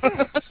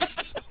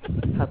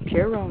 A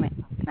Pure Romance.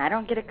 I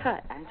don't get a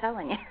cut. I'm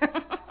telling you.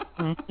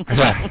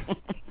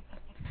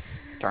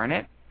 Darn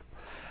it.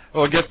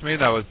 Well, what gets me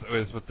though is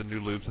with the new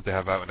lubes that they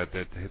have out and that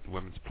they hit the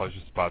women's pleasure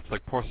spots.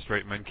 Like poor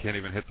straight men can't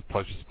even hit the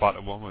pleasure spot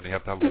of a woman. You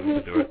have to have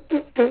lube to do it.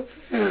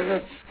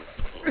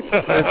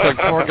 It's like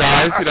poor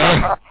guys,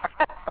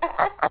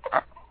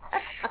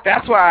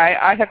 That's why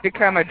I have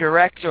become a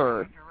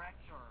director.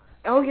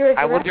 Oh, you're a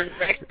director? I will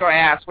direct your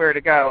ass where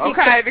to go.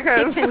 Okay,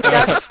 because you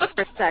conduct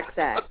for sex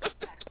act.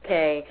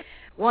 Okay,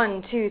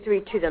 1, 2,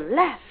 3, to the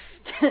left,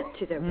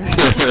 to the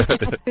right,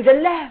 to the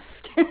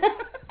left.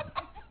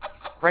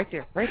 Right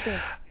there.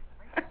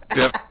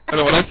 Yep.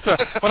 And when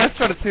I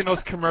started seeing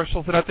those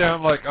commercials out there,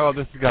 I'm like, oh,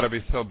 this has got to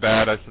be so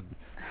bad. I said,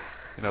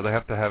 they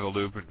have to have a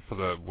lube for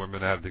the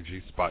women to have the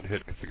G-spot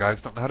hit because the guys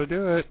don't know how to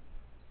do it.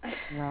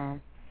 No.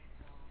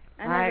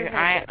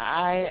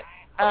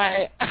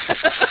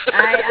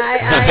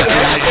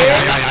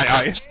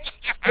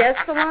 Yes,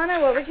 Solana,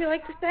 what would you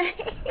like to say?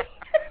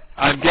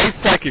 On Gay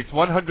Psychics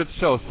 100th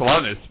show,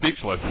 Solana is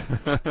speechless.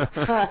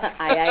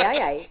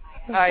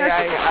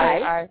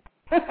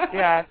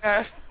 Yeah.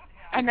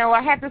 I know.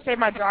 I have to say,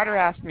 my daughter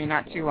asked me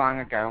not too long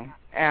ago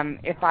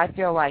if I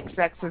feel like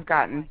sex has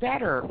gotten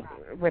better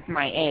with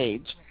my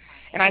age,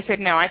 and I said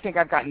no. I think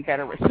I've gotten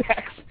better with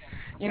sex.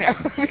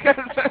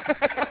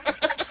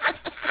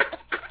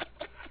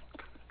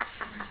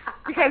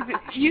 Because because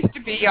it used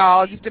to be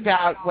all just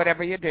about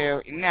whatever you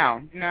do.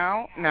 No.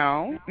 Now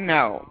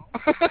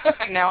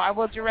I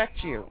will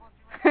direct you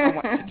on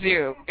what to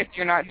do if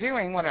you're not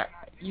doing what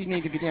you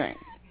need to be doing.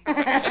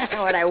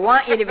 What I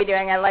want you to be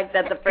doing. I liked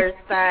that the first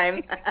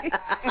time.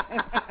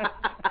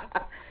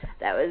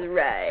 That was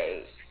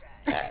right.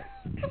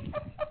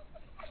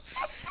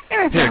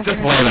 Yeah, just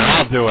let it.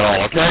 I'll do it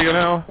all, okay? You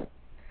know.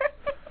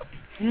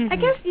 I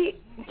guess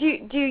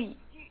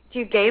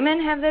do gay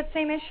men have that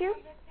same issue?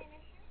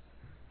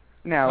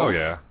 No. Oh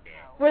yeah.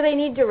 Where they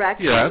need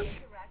direction? Yes.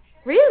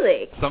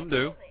 Really? Some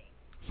do.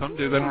 Some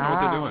do. They don't know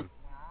what they're doing.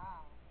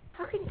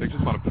 How can They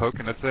just want to poke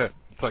and that's it.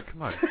 It's like,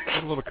 come on,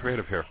 get a little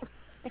creative here.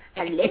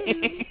 Hello.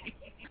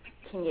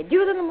 Can you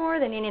do a little more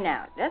than in and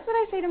out? That's what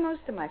I say to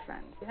most of my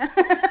friends.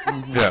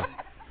 Yeah.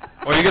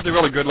 When you get the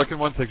really good-looking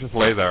ones, they just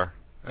lay there.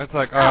 It's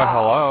like,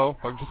 hello.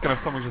 I'm just going to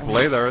have someone just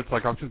lay there. It's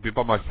like, I'll just be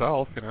by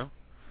myself, you know.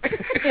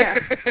 Yeah.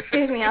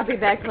 Excuse me, I'll be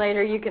back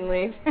later. You can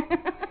leave.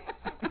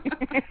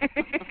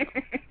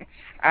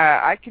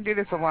 I can do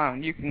this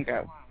alone. You can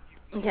go.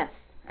 Yes.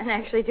 And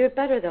actually do it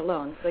better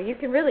alone, so you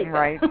can really go.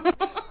 Right.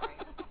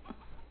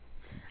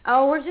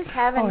 Oh, we're just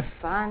having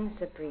fun,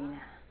 Sabrina.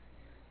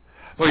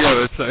 Well,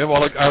 yeah, it's,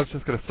 like, I was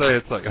just going to say,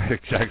 it's like,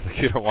 Jack's like,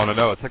 you don't want to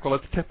know. It's like, well,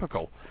 it's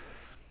typical.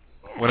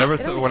 Yeah, whenever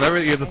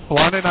either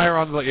Solana and I are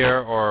on the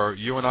air or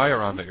you and I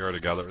are on the air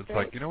together, it's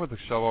like, you know what the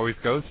show always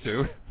goes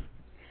to?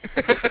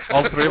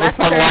 All three of us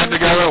on line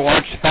together,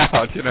 watch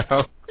out, you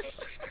know.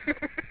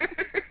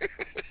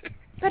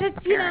 But it's,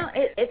 you know,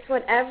 it's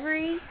what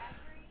every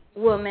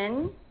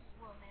woman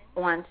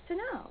wants to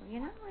know, you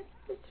know.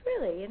 It's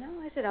really, you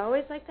know, is it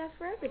always like that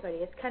for everybody?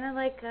 It's kind of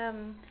like,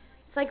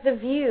 it's like The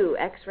View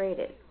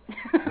X-rated.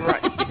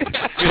 Right.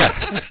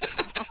 Yeah.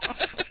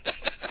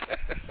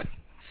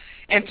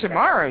 And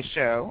tomorrow's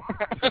show,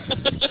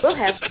 we'll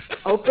have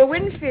Oprah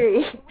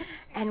Winfrey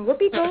and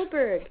Whoopi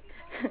Goldberg,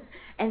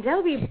 and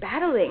they'll be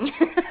battling.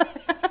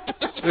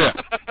 Yeah.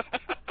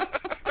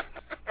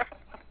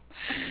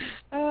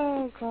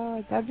 Oh,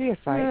 God, that'd be a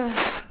fight.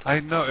 I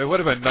know. It would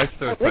have been nice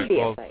to have would be a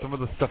well, fight. some of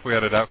the stuff we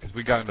edited out, because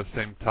we got into the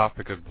same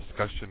topic of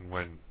discussion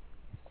when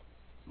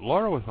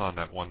Laura was on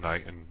that one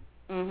night and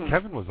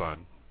Kevin was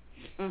on.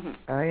 Mm-hmm.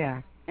 Oh,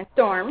 yeah. And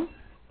Storm.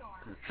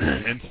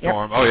 And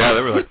Storm. Yep. Oh, yeah,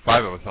 there were like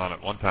 5 of us on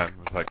at one time. It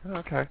was like, oh,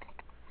 okay.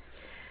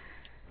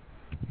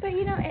 But,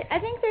 you know, I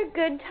think they're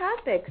good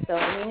topics, though.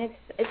 I mean, it's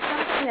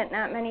something that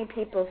not many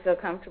people feel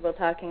comfortable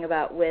talking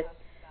about with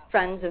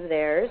friends of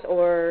theirs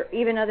or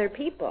even other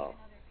people.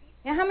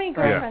 Now, how many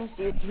girlfriends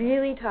do you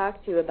really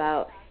talk to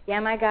about,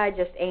 my guy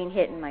just ain't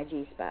hitting my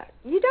G-spot?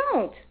 You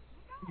don't.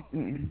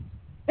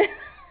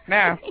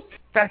 No.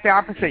 That's the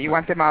opposite. You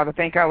want them all to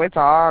think, oh, it's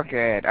all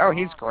good. Oh,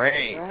 he's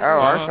great. Right. Oh,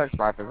 our sex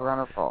life is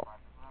wonderful.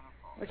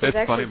 Which it's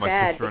is funny.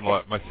 My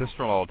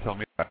sister-in-law will tell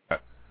me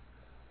that.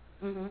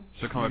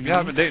 She'll come up,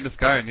 I've been dating this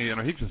guy, and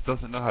he just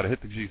doesn't know how to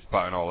hit the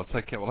G-spot and all. It's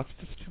like, well, that's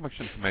just too much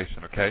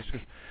information, okay? She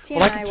goes,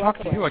 well, I can talk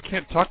to you. I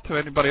can't talk to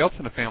anybody else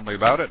in the family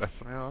about it. I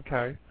said, oh,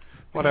 okay.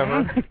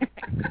 Whatever.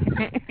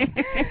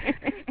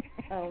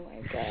 Oh,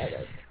 my God.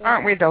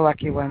 Aren't we the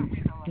lucky ones?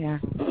 Yeah.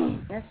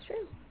 That's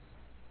true.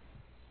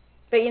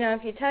 But, you know,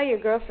 if you tell your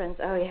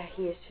girlfriends, oh, yeah,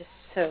 he is just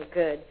so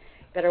good,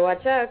 better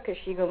watch out because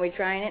she's going to be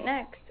trying it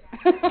next.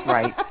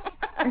 Right.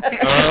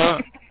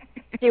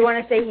 Do you want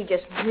to say he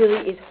just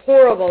really is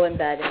horrible in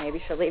bed and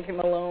maybe she'll leave him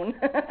alone?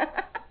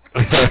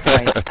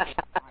 Right.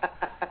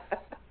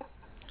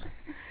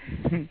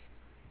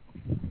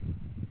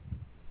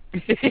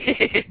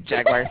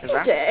 Jaguar says,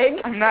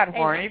 I'm not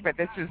horny, but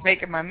this is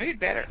making my mood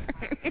better.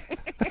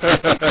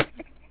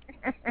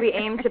 We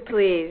aim to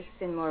please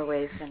in more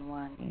ways than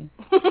one.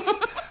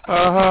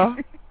 Uh-huh.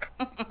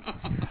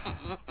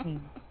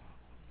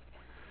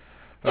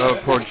 Oh,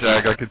 poor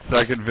Jag. I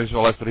can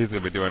visualize what he's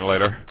going to be doing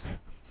later.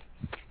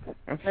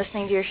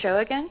 Listening to your show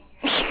again?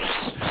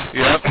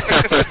 Yep.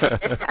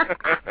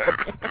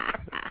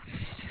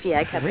 Yeah,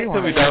 I kept it.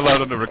 He'll be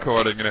downloading the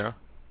recording, you know.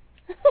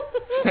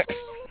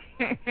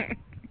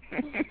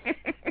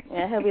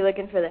 Yeah, he'll be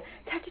looking for the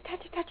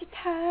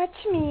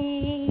touch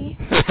me.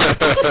 I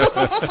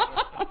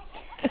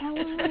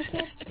want to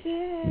get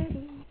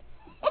dirty.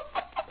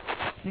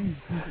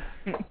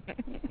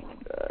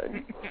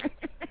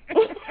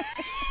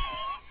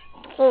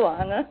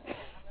 Solana.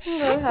 I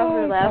love how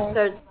her laugh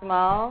starts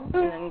small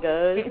and then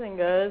goes and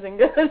goes and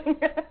goes and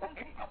goes.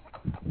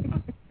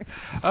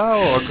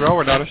 Oh, a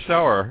grower, not a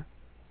shower.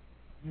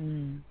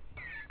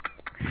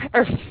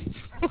 What?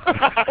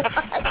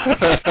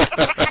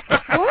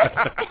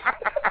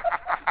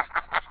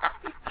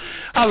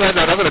 On that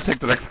note, I'm going to take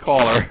the next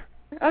caller.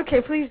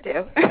 Okay, please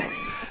do.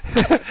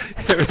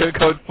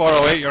 Code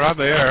 408, you're on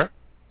the air.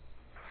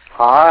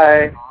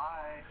 Hi.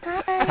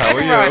 Hi. How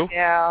are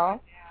you?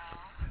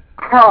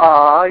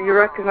 Aw, you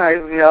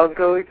recognize me. I was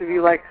going to be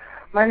like,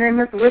 my name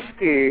is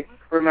Whiskey.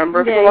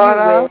 Remember,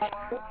 Solana?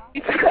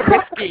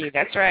 Whiskey,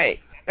 that's right.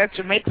 That's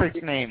your matrix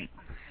name.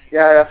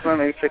 Yeah, that's my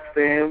matrix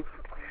name.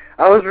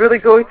 I was really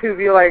going to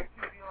be like,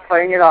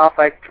 playing it off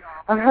like,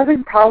 I'm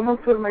having problems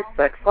with my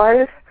sex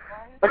life.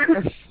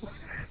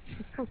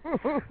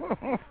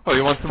 Oh,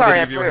 you want somebody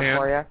to give you a hand?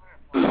 For you.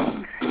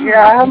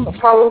 Yeah, I have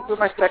problems with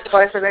my sex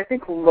life, and I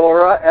think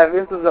Laura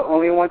Evans is the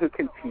only one who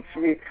can teach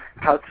me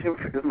how to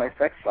improve my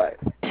sex life.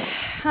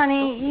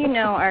 Honey, you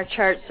know our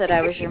chart said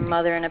I was your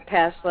mother in a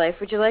past life.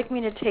 Would you like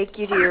me to take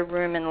you to your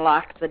room and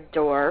lock the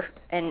door?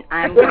 And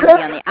I'm going to be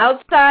on the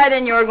outside,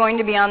 and you're going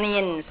to be on the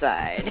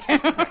inside.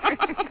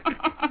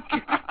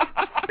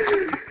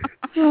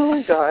 Oh,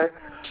 my God.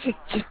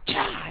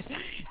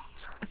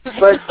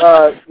 But,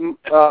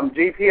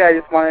 GP, I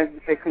just wanted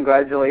to say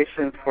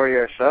congratulations for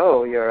your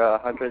show, your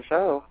 100th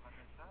show.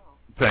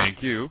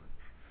 Thank you.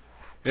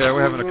 Yeah,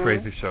 we're having a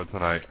crazy show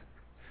tonight.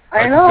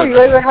 I know, you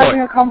guys are having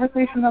a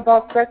conversation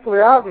about sex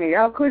without me.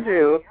 How could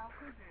you?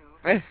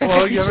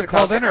 Well, you haven't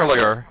called in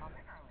earlier.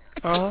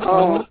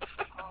 Oh.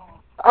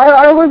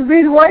 I was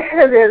being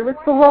lightheaded with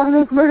so long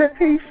of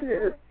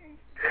meditation.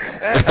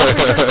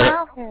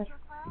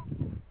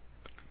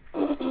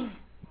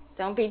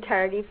 Don't be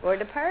tardy for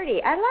the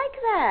party. I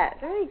like that.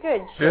 Very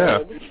good, Shade. Yeah.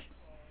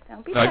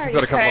 Don't be I tardy. just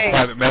got a couple of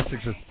private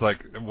messages,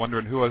 like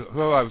wondering who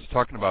I was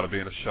talking about it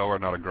being a show or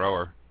not a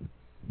grower.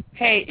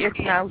 Hey, it's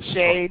no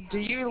shade. Do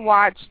you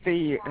watch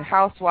the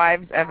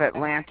Housewives of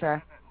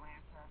Atlanta?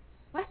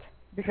 What?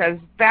 Because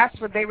that's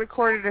what they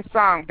recorded a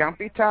song. Don't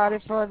be tardy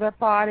for the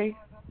party.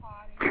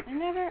 I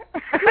never.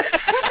 What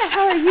the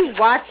hell are you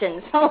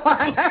watching? So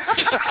on.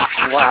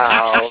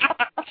 Wow.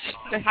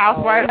 The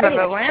Housewives of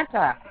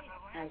Atlanta.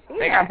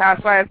 They got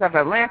Housewives of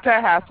Atlanta,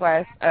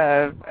 Housewives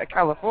of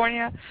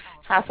California,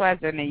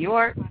 Housewives of New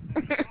York.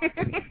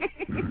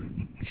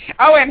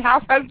 Oh, and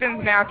House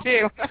Husbands now,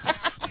 too.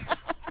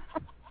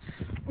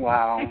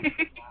 Wow.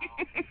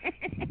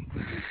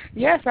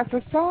 Yes, that's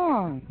a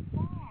song.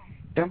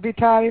 Don't be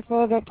tardy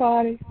for the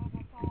party.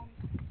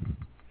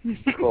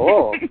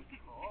 Cool.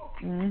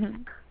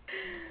 Mm-hmm.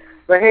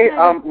 But hey,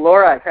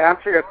 Laura, to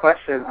answer your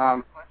question,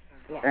 am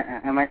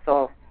I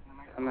still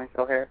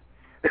here?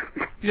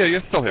 Yeah,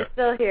 you're still here.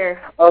 Still here.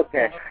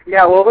 Okay.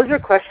 Yeah, what was your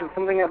question?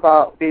 Something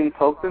about being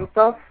poked and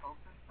stuff?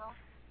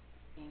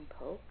 Being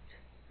poked?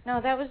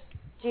 No, that was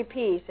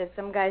GP. Said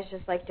some guys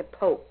just like to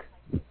poke.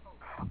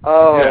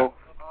 Oh. Yeah.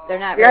 They're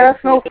not. Yeah,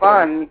 that's no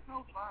fun.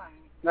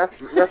 That's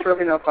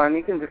really no fun.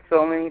 You can do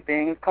so many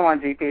things. Come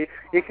on, GP.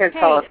 You can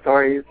tell us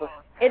stories.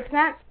 It's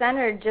not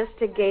centered just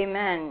to gay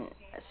men.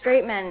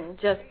 Straight men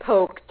just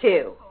poke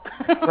too.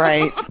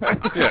 Right.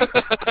 Yeah.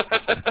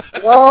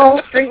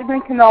 Well, straight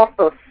men can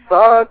also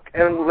suck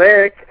and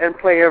lick and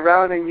play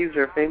around and use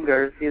your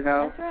fingers, you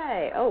know. That's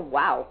right. Oh,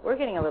 wow. We're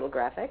getting a little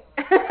graphic.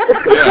 Yeah.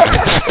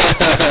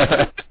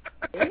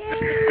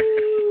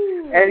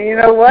 And you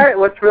know what?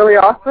 What's really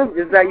awesome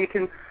is that you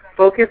can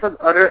focus on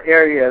other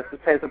areas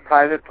besides the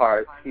private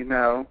parts, you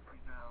know.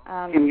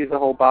 You can use the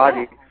whole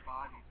body.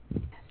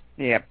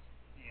 Yep.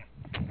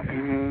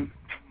 Mm-hmm.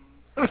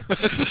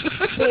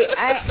 See,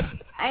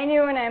 I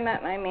knew when I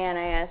met my man,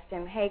 I asked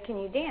him, hey, can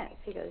you dance?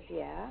 He goes,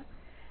 yeah.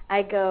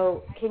 I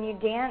go, can you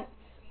dance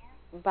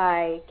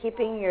by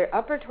keeping your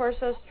upper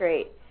torso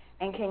straight,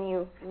 and can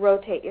you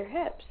rotate your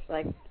hips,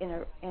 like in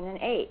an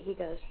 8? He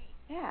goes,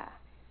 yeah.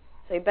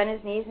 So he bent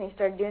his knees and he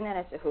started doing that.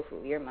 I said,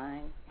 hoo-hoo, you're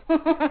mine.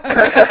 Like,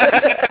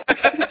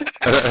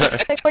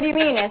 what do you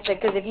mean? I said,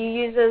 because if you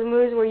use those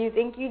moves where you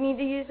think you need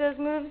to use those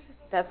moves,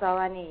 that's all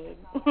I need.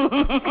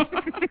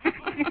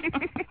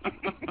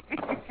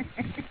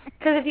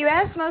 Because if you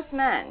ask most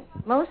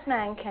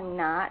men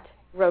cannot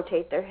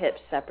rotate their hips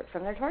separate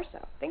from their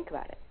torso. Think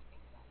about it.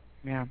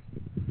 Yeah.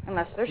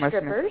 Unless they're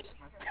strippers.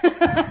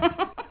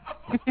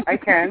 I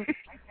can.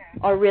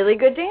 Or really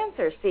good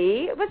dancers,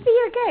 see? But see,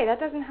 you're gay. That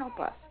doesn't help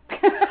us.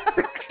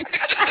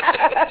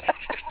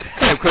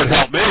 It could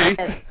help me.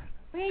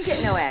 We ain't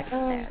getting no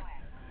action there.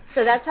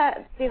 So that's how,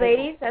 see,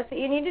 ladies, that's what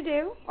you need to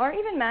do, or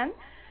even men.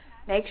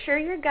 Make sure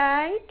your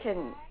guy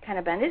can kind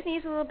of bend his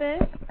knees a little bit,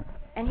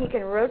 and he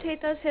can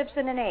rotate those hips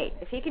in an 8.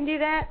 If he can do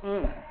that,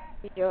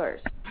 he's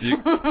yours.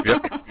 Yep.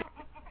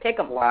 Pick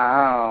him.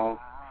 Wow.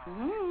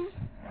 Mm-hmm.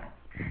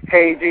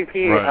 Hey,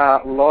 GP,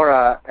 Right.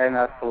 Laura and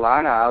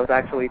Solana, I was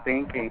actually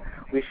thinking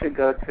we should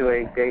go to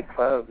a gay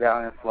club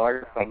down in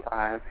Florida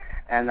sometime,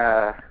 and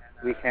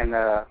we can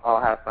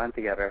all have fun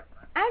together.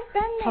 I've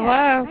been there.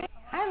 Hello.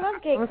 I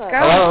love gay clubs.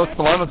 Hello,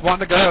 Solana's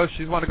wanting to go.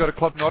 She's wanting to go to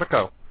Club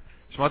Nautico.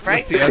 She wants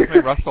to see Esme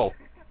Russell.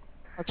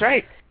 That's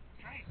right.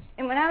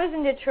 And when I was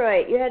in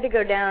Detroit, you had to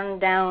go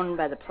down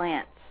by the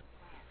plants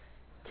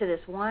to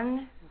this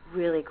one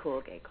really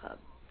cool gay club.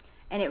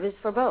 And it was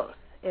for both.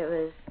 It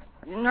was,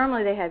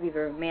 normally they have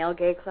either a male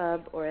gay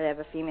club or they have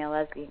a female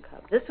lesbian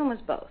club. This one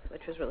was both,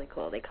 which was really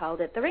cool. They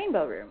called it the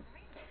Rainbow Room.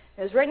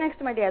 It was right next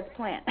to my dad's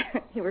plant.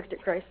 He worked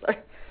at Chrysler.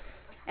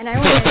 And I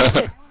went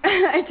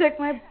and I took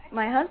my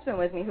husband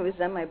with me, who was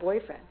then my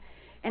boyfriend.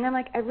 And I'm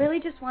like, I really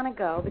just want to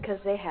go because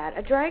they had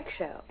a drag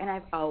show, and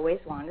I've always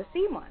wanted to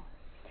see one.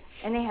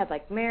 And they had,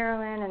 like,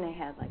 Marilyn, and they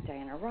had, like,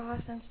 Diana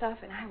Ross and stuff,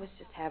 and I was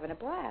just having a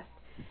blast.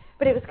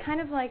 But it was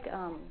kind of like,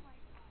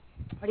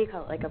 what do you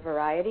call it, like a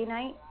variety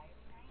night.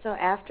 So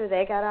after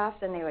they got off,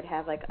 then they would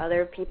have, like,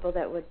 other people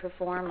that would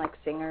perform, like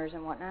singers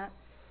and whatnot.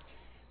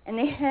 And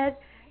they had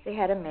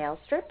a male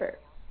stripper.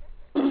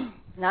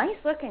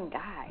 nice-looking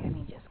guy. I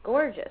mean, just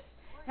gorgeous.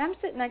 And I'm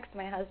sitting next to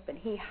my husband.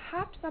 He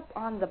hops up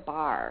on the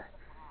bar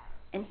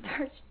and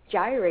starts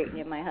gyrating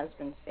in my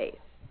husband's face.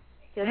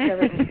 He looks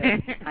over at me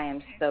and goes, I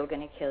am so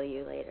going to kill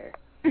you later.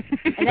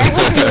 And that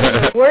wasn't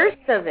even the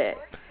worst of it.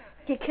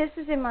 He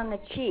kisses him on the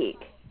cheek,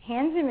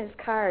 hands him his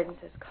card, and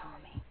says, call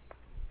me.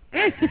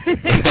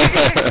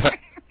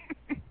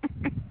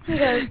 He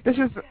goes,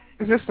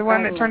 is this the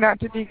one that turned out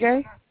to be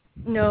gay?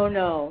 No. This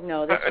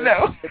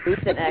was the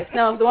recent ex.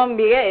 No, if the one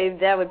be gay,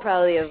 that would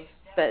probably have,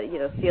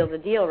 sealed the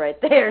deal right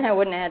there, and I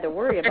wouldn't have had to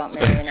worry about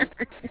marrying him.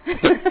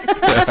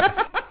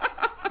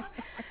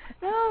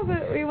 No,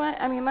 but we went.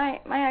 I mean, my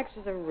ex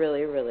was a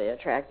really, really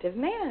attractive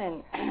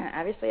man, and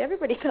obviously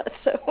everybody thought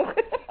so.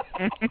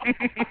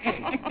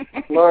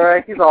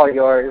 Laura, he's all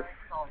yours.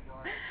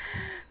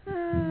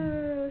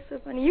 Oh, so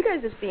funny. You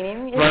guys have seen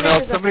him.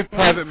 Ronell, somebody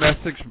private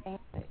messaged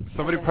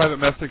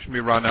me,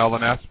 Ronell,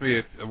 and asked me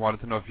if I wanted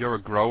to know if you're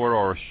a grower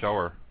or a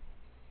shower.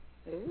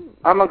 Ooh.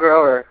 I'm a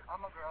grower.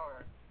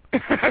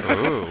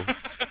 Ooh.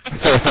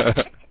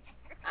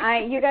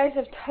 You guys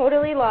have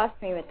totally lost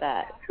me with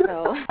that,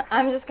 so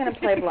I'm just going to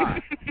play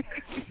blonde.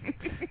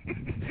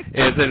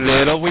 Is it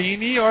little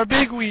weenie or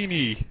big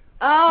weenie?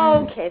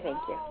 Oh, okay, thank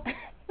you.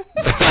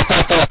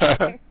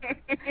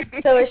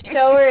 So a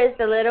shower is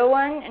the little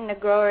one, and the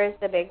grower is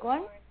the big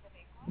one?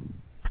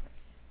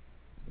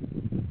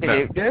 No,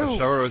 a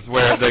shower is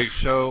where they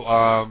show,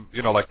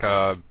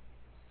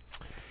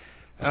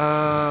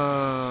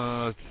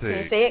 let's see. Can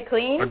you say it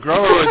clean? A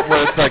grower is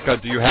where it's like,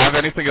 do you have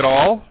anything at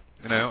all?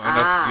 And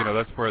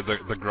that's where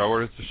the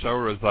grower is. The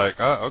shower is like,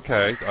 oh,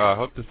 okay, I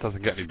hope this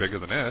doesn't get any bigger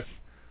than this.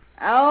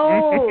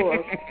 Oh,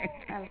 okay.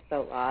 I'm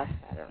so lost.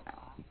 I don't know.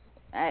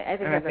 I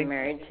think I've been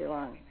married too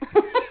long.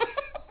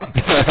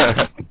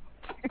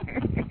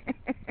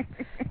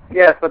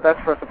 Yes, but that's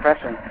for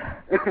suppression.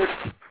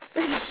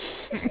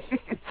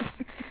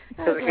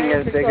 So it can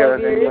get bigger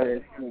than what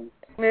it seems.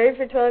 Married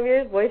for 12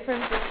 years,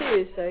 boyfriend for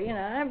 2, so,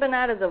 I've been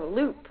out of the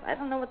loop. I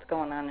don't know what's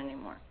going on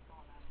anymore.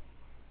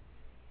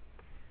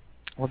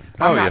 Well,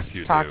 yes,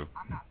 you do.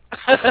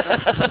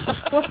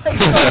 What's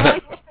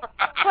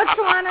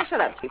going on?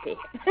 Shut up, TP.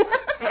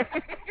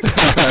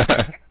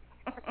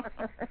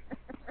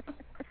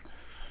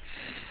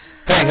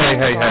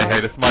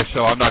 Hey, this is my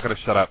show. I'm not going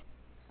to shut up.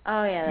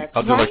 Oh, yeah, that's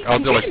I'll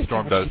do like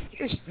Storm does.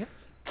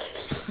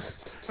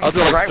 I'll do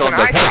like Storm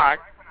does. Talk.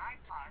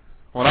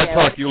 When I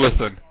talk, you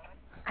listen.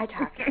 I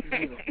talk to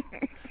you.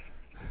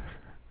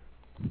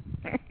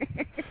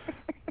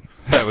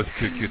 That was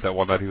too cute that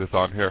one night he was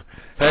on here.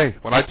 Hey,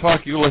 when I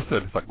talk, you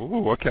listen. It's like,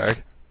 ooh,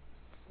 okay.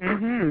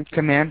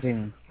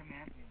 Commanding.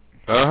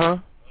 Uh-huh.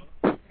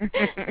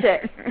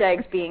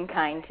 Jag's being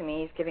kind to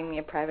me. He's giving me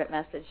a private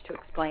message to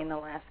explain the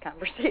last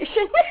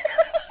conversation.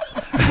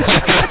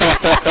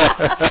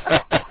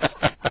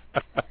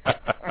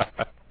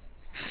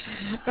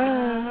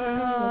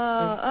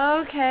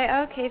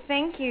 Okay.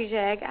 Thank you,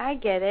 Jag. I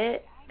get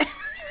it.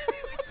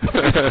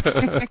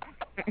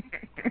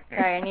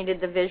 Sorry, I needed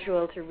the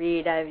visual to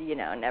read.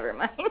 Never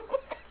mind.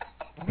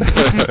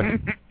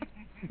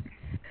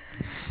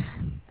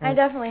 I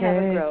definitely have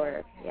a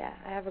grower. Yeah,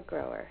 I have a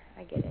grower.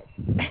 I get it.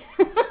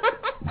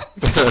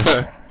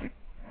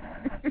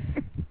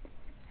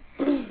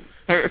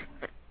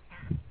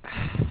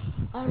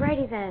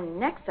 Alrighty then,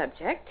 next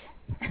subject.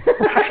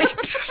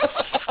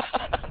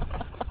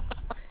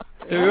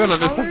 We've been on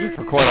this subject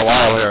for quite a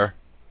while here.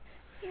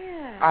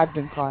 Yeah. I've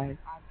been quiet.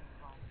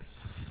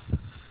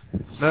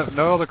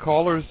 No other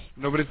callers.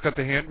 Nobody's got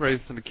the hand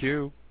raised in the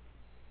queue.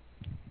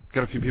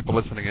 Got a few people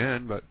listening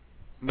in, but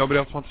nobody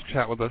else wants to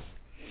chat with us.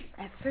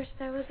 At first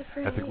I was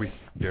afraid. I think we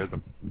scared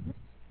them.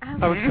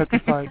 I was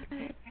petrified.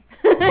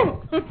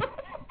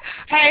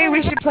 Hey,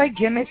 we should play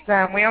Gimme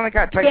Some. We only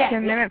got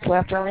 10 minutes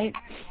left, right?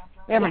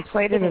 We haven't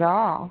played it at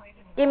all.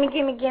 Gimme.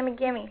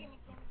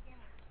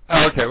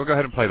 Oh, okay, we'll go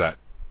ahead and play that.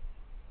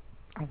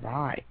 All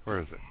right. Where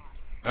is it?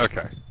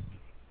 Okay.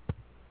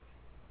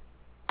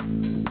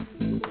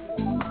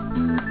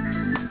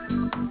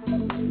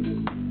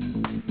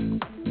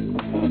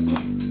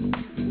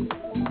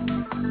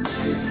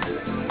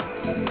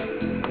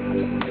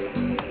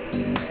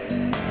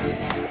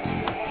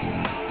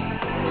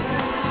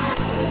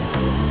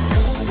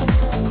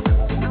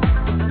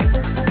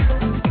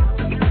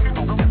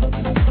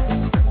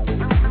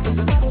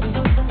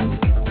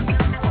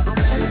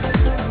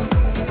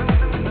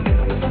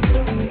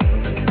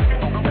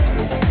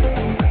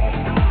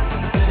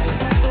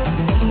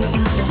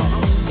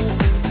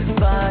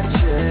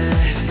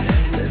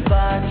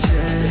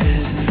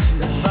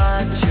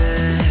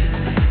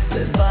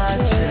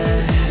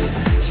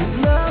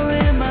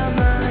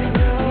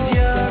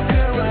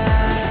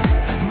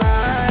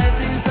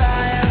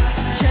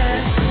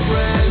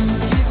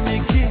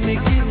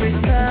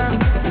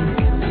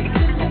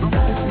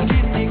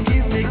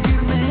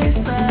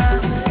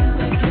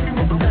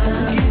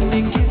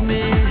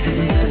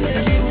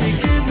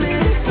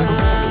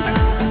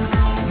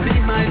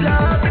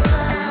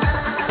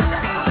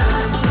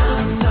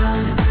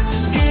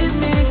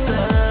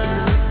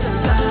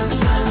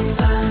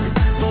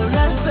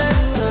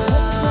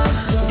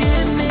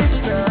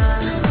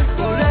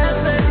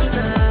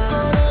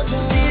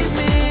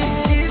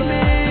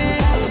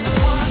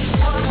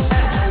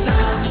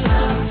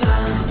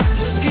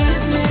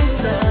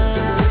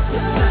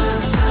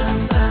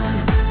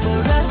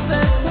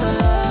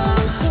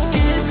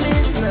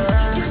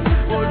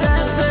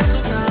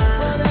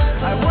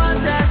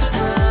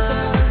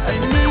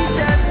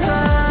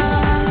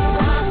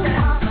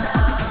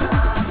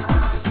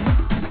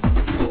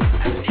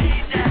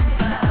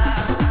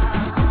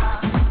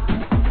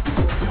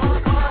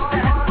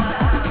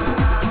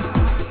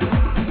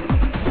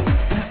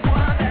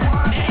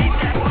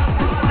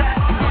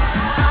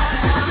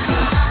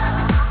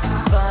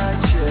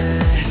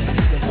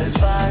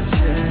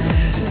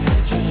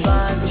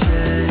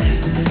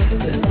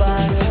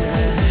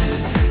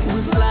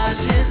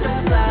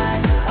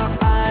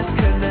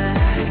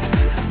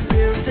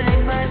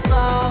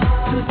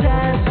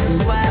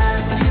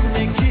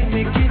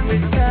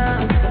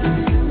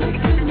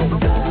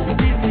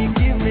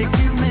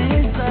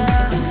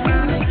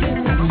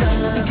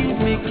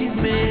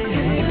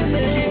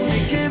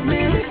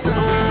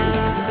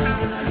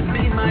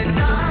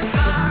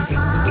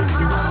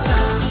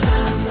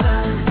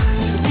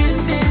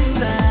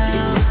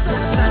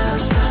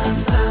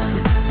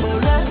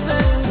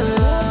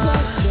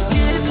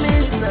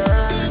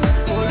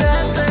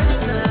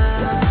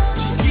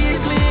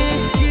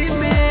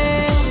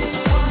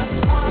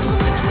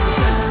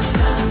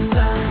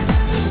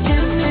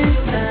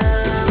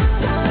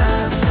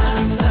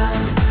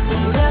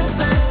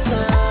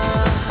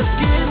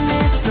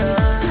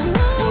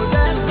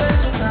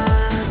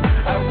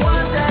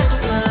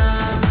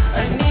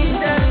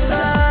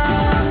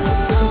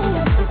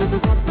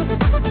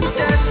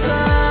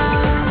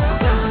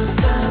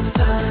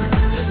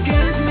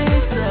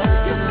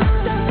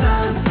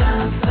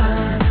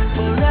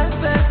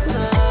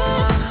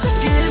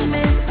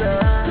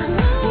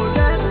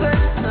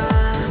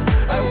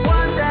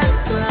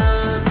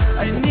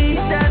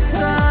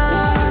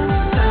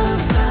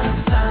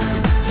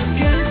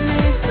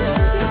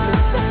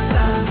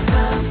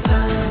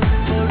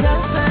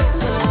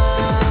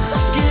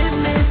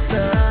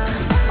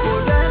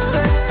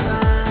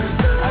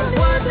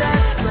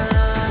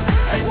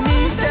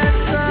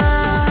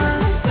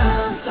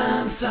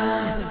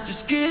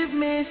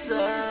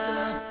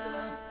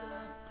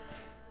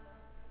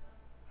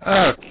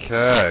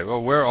 Okay,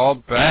 well, we're all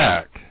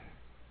back.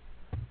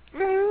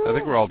 I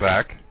think we're all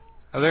back.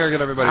 I think I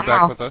got everybody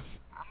back with us.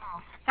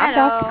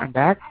 Hello. I'm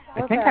back.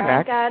 I think I'm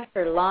back. Thank God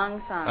for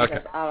long songs. Okay.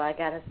 That's all I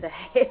gotta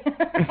say.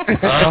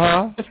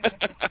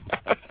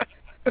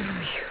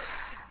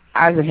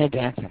 I was in here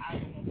dancing.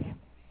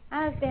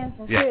 I was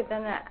dancing too.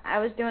 Then I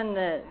was doing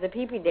the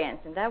pee-pee dance,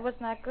 and that was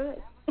not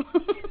good.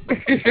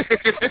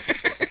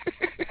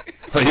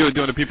 So you were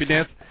doing a pee-pee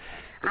dance?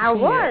 I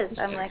was.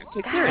 I'm like,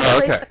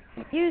 God, okay.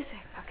 Music.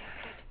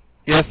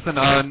 Yes, and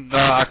on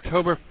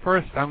October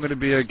 1st, I'm going to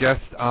be a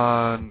guest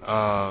on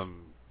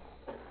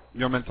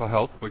Your Mental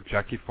Health with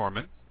Jackie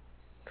Foreman.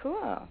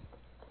 Cool.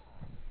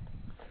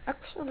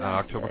 Excellent.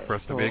 October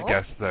 1st, I'll be a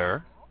guest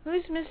there.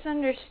 Who's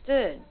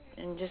misunderstood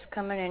and just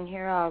coming in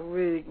here all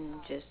rude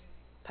and just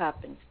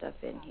popping stuff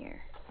in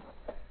here?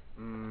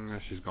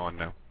 She's gone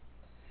now.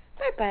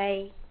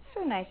 Bye-bye.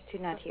 So nice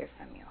to not hear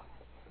from you.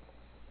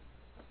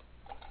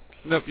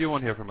 Nope, you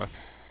won't hear from us.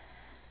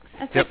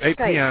 Yep, 8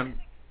 p.m.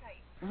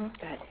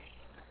 Good.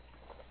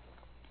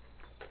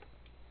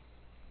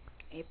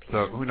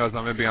 So who knows?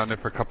 I'm going to be on there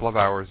for a couple of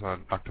hours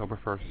on October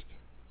 1st.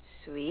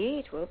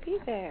 Sweet, we'll be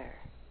there.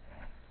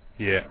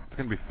 Yeah, it's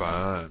going to be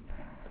fun.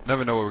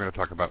 Never know what we're going to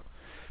talk about.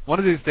 One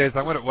of these days,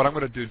 what I'm going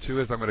to do too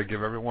is I'm going to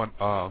give everyone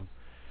a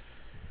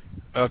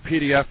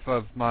PDF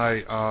of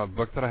my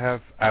book that I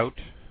have out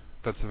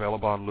that's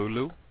available on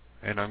Lulu,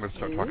 and I'm going to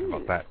start talking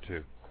about that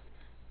too.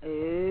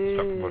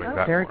 Start promoting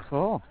that very more.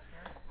 Cool.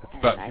 It's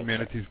about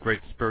humanity's great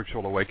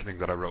spiritual awakening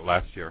that I wrote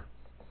last year.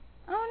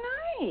 Oh,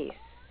 nice.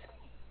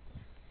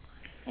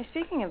 And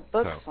speaking of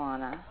books,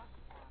 Lana.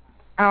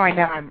 Oh, I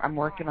know. I'm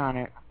working on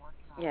it.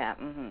 Yeah.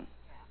 No,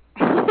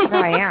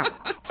 I am.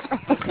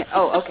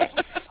 Okay.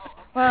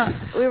 Well,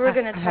 we were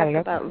going to talk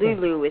about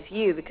Lulu with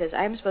you because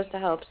I'm supposed to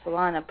help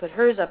Solana put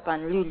hers up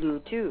on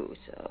Lulu too.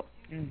 So.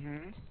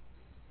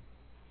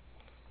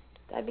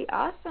 That'd be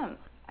awesome.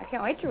 I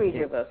can't wait to read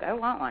your book. I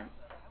want one.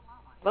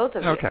 Both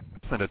of you. Okay,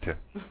 send it to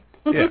you.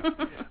 Yeah,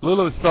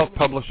 Lulu is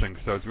self-publishing,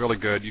 so it's really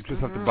good. You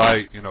just have to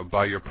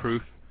buy your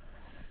proof,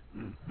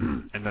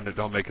 and then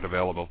don't make it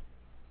available.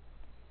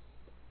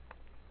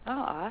 Oh,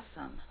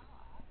 awesome!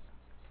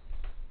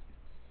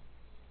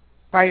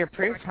 Buy your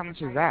proof? How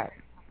much is that?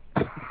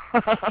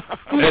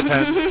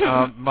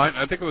 Mine,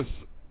 I think it was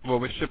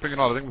with shipping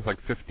and all. I think it was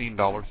like $15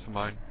 for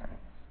mine.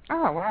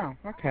 Oh wow!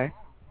 Okay.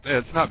 Yeah,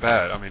 it's not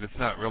bad. I mean, it's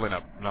not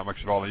much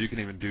at all. You can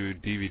even do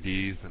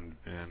DVDs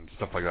and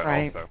stuff like that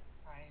also.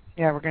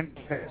 Yeah, we're going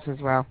to do this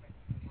as well.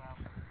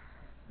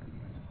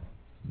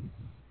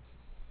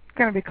 It's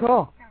going to be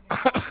cool.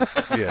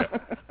 Yeah.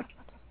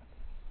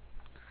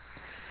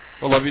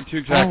 Well, love you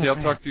too, Jackie. I'll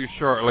talk to you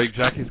shortly.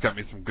 Jackie's got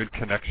me some good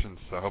connections,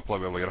 so hopefully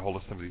I'll be able to get a hold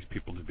of some of these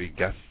people to be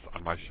guests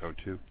on my show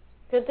too.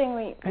 Good thing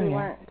we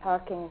weren't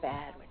talking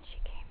bad when she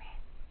came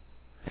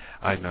in.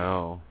 I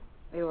know.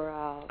 We were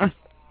all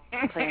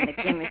playing the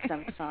Give Me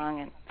Some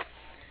song, and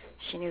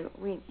you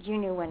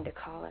knew when to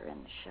call her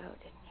in the show,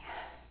 didn't you?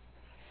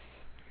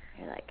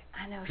 You're like,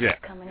 I know she's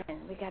coming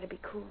in. We got to be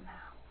cool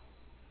now.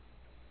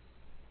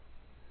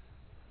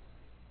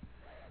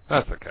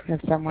 That's okay.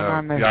 There's someone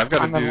on the I've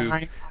got to do.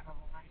 line.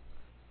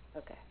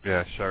 Okay.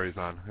 Yeah, Sherry's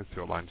on. Let's see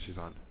what line she's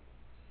on.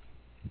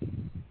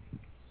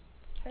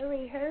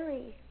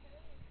 Hurry.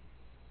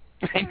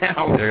 I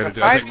know. Yeah,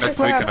 I think next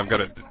weekend I've got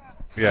to.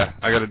 Yeah,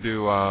 I got to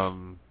do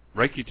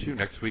Reiki 2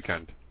 next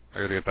weekend.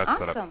 I got to get that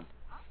set up. Awesome.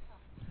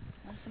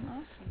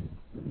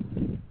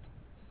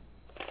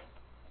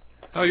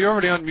 Oh, you're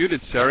already unmuted,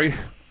 Sherry.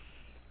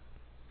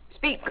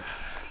 Speak.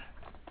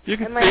 You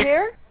can Am speak. I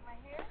here?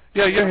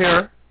 Yeah, you're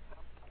here.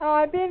 Oh,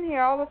 I've been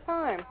here all the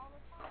time.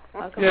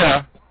 Welcome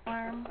Yeah.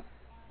 Farm.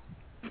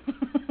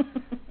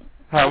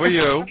 How are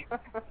you?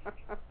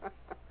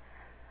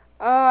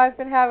 Oh, I've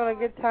been having a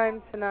good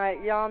time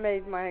tonight. Y'all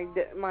made my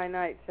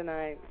night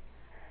tonight.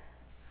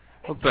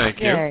 Well, thank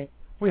you. Yay.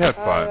 We had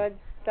fun.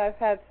 I've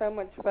had so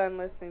much fun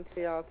listening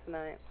to y'all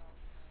tonight.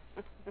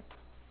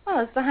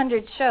 Well, it's the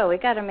 100th show. We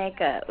got to make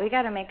a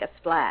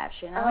splash,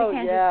 you know. Oh, We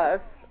can't yes.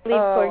 just leave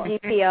poor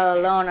GP all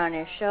alone on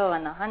his show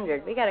on the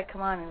 100. We got to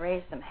come on and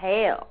raise some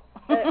hail.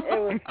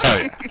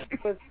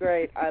 It was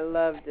great. I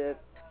loved it.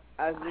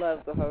 I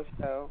loved the whole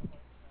show.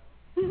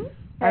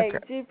 Hey,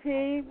 Okay.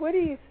 GP, what do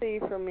you see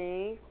for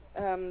me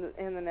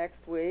in the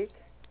next week?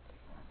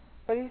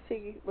 What do you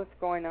see what's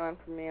going on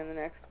for me in the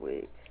next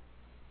week?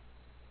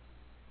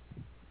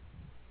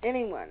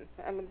 Anyone.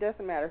 I mean, it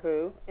doesn't matter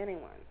who.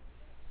 Anyone.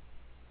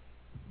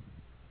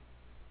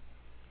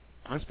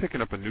 I was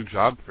picking up a new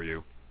job for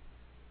you.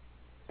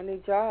 A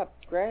new job.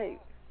 Great.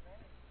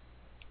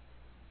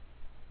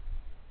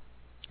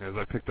 As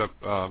I picked up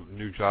a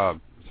new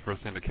job, it's the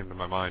first thing that came to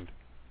my mind.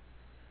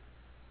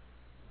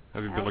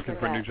 Have you been looking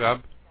for a new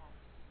job?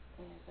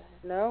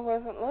 No,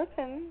 wasn't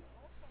looking,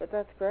 but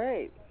that's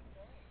great.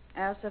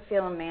 I also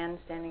feel a man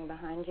standing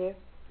behind you,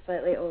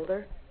 slightly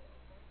older.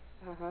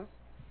 Uh-huh.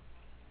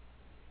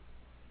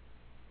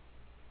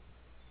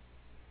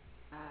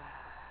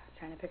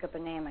 Trying to pick up a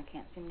name. I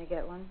can't seem to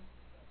get one.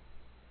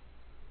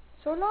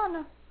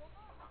 Solana.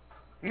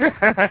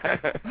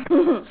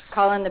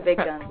 Calling the big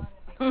guns.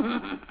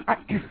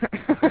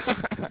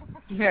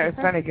 Yeah, it's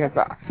funny because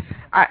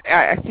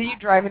I see you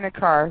driving a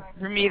car.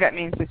 For me, that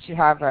means that you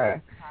have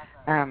a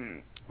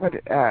what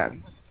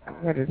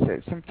is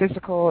it? Some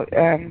physical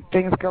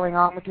things going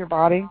on with your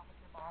body.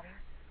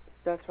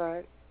 That's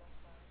right.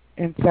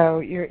 And so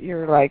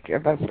you're like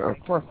that's a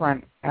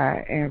forefront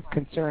and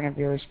concern of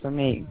yours for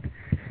me.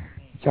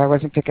 So I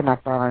wasn't picking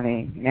up on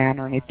any man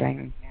or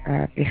anything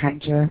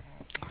behind you.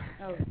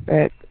 Oh.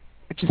 But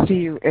I just see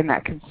you in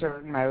that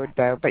concern mode,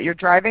 though. But you're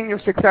driving,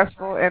 you're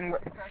successful, and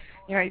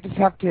you just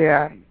have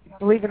to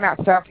believe in that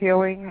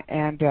self-healing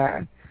and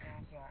that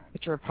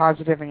you're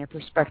positive in your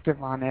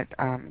perspective on it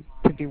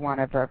to be one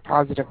of a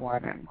positive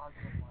one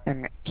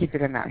and keep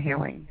it in that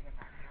healing.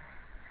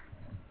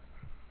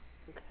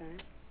 Okay.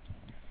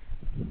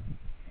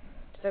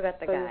 Still got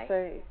the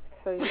guy.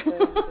 So you say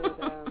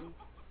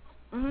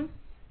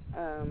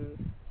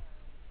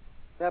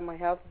that my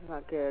health is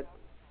not good,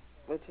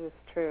 which is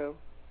true.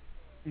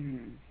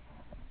 Mm-hmm.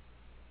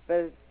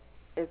 But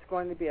it's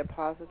going to be a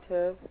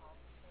positive.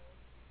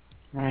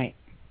 Right.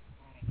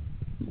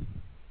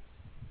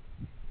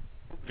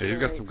 Yeah,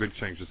 you've got some good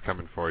changes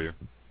coming for you.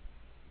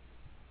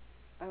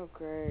 Oh,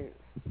 great.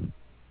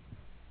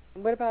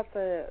 And what about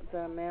the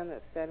man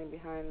that's standing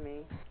behind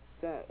me?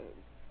 Does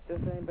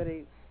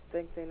anybody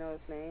think they know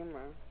his name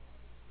or?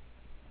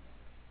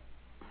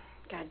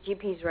 God,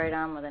 GP's right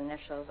on with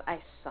initials.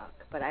 I suck,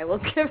 but I will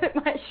give it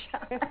my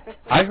shot.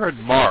 I heard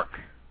Mark.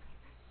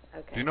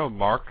 Okay. Do you know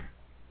Mark?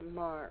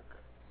 Mark.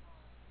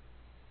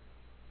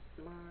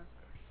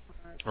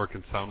 Or it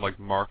can sound like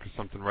Mark or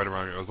something right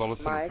around here. It was all of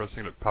a sudden the first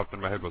thing that popped in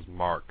my head was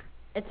Mark.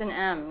 It's an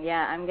M.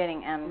 Yeah, I'm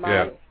getting M.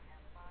 Yeah.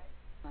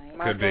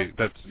 Mike. Could be.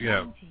 That's,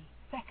 yeah.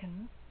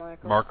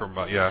 Mark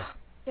or, yeah.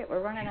 Shit,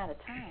 we're running out of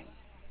time.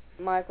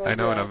 Michael. I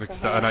know,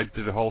 and I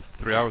did the whole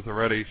 3 hours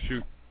already.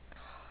 Shoot.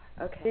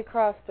 Okay. He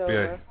crossed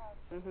over.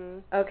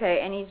 Yeah.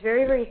 Okay, and he's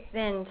very, very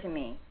thin to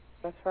me.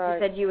 That's right. You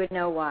said you would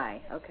know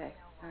why. Okay.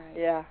 All right.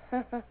 Yeah.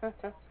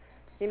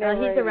 He's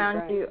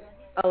around you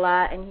a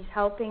lot, and he's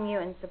helping you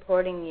and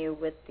supporting you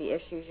with the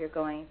issues you're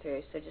going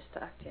through, so just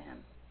talk to him.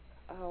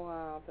 Oh,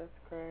 wow, that's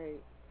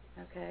great.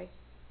 Okay.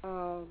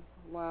 Oh,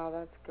 wow,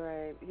 that's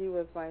great. He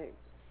was my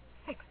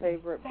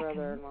favorite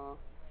brother-in-law.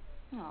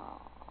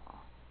 Aww.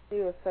 He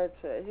was such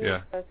a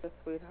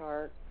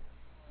sweetheart.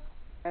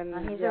 And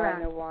he's I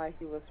around. know why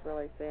he was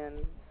really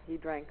thin. He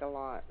drank a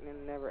lot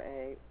and never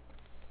ate.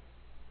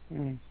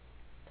 Mm.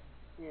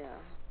 Yeah.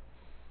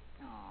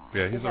 Aww.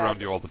 Yeah, he's around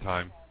you all the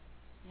time.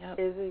 Yep.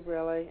 Is he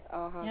really?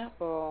 Oh, how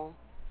cool.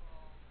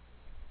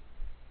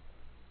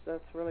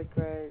 That's really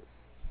great.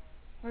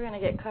 We're going to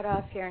get cut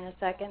off here in a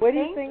second. What do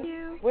you Thank think?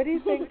 you. What do you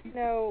think?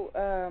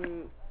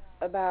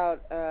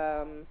 About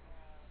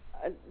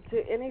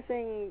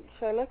anything?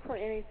 Should I look for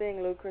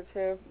anything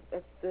lucrative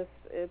this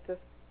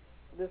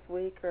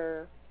week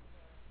or?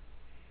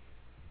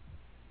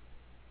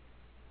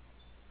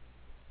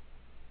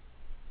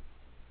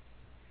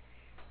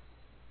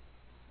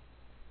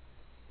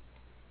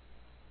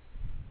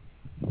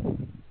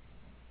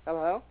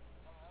 Hello?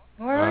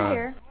 We're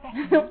here.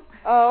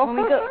 Oh.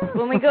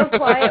 When we go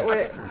quiet,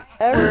 we're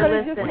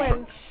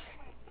listening.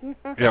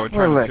 Yeah, we're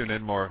trying to tune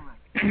in more.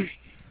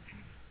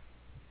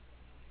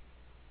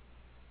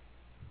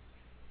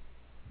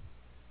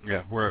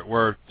 Yeah,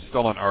 we're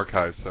still on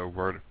archive, so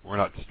we're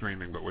not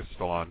streaming, but we're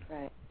still on.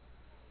 Right.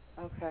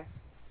 Okay.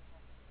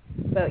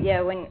 But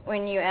yeah,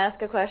 when you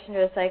ask a question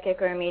to a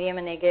psychic or a medium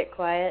and they get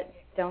quiet,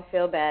 don't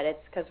feel bad.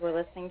 It's because we're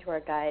listening to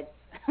our guides.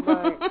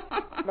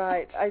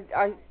 Right.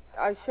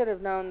 I should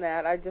have known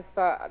that. I just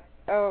thought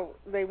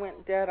they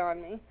went dead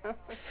on me.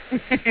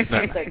 It's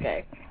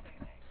okay.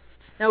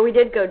 No, we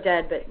did go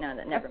dead, but no,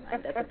 never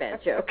mind. That's a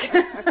bad joke.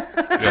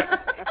 Yeah,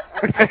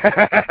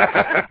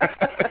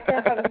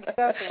 it's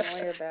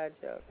definitely a bad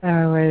joke.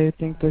 Oh, I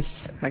think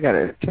I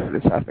gotta turn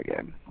this off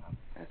again.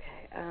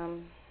 Okay.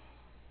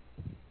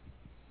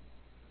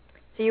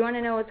 So you want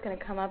to know what's going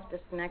to come up this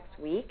next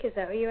week? Is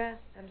that what you asked?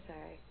 I'm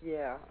sorry.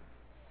 Yeah.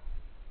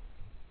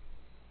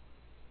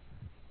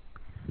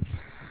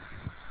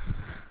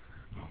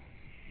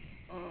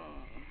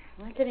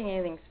 I'm not getting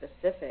anything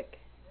specific.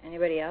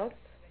 Anybody else?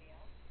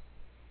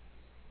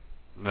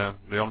 No,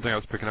 the only thing I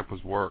was picking up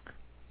was work.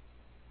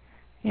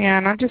 Yeah,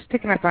 and I'm just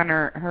picking up on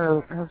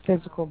her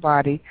physical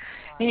body.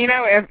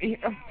 And,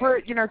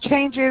 for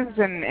changes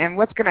and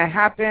what's going to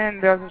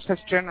happen, those are such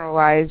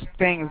generalized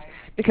things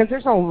because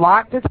there's a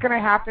lot that's going to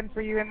happen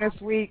for you in this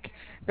week,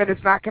 but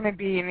it's not going to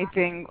be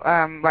anything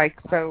like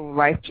so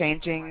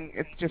life-changing.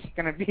 It's just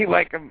going to be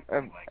like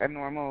a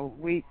normal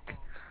week.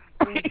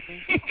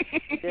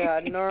 Yeah,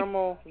 a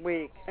normal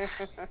week.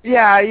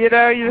 Yeah,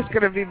 you're just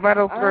going to be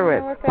muddled through it. I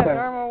don't know what that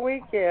normal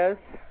week is.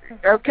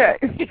 Okay.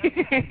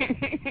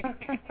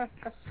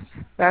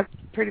 That's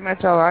pretty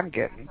much all I'm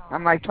getting.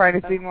 I'm like trying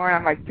to see more.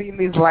 I'm like seeing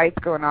these lights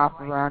going off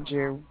around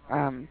you.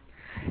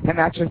 And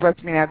that just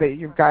lets me know that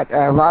you've got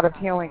a lot of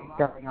healing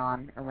going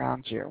on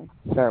around you.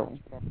 So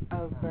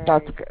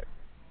that's good.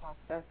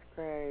 That's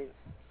great.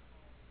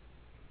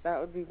 That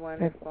would be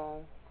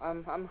wonderful.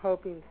 I'm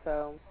hoping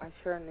so. I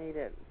sure need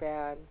it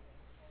bad.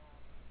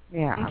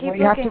 Yeah. Well,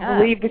 you have to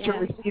believe that you're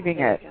receiving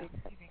it.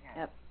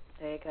 Yep.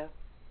 There you go.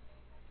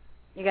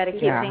 You got to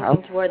keep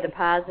thinking toward the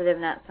positive,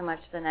 not so much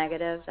the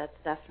negative. That's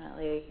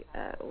definitely,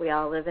 we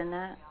all live in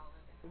that.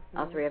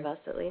 All three of us,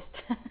 at least.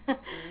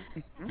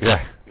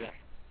 Yeah.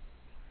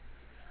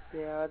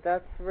 Yeah,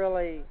 that's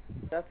really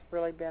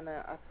been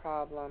a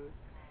problem.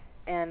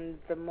 And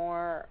the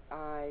more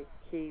I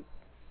keep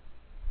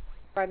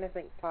trying to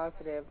think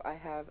positive, I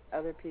have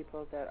other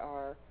people that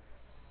are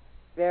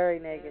very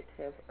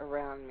negative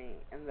around me,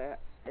 and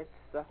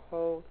the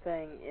whole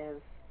thing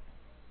is,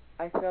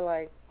 I feel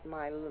like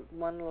my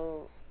one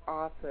little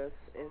office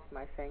is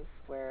my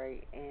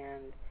sanctuary,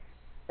 and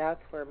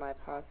that's where my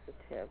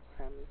positive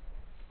comes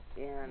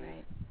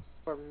in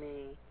for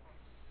me.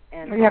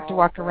 And you have to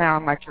walk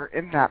around like you're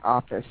in that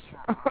office.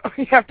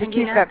 You have to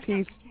keep that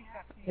peace.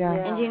 Yeah.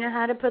 And do you know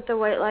how to put the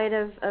white light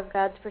of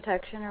God's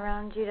protection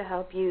around you to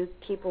help you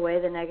keep away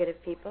the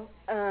negative people?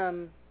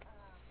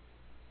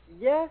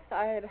 Yes,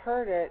 I had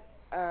heard it.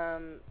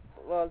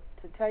 Well,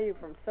 to tell you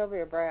from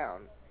Sylvia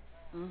Brown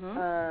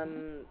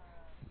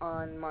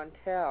on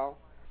Montel,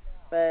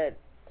 but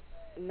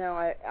no,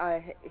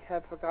 I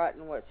have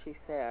forgotten what she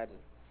said.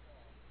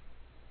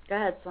 Go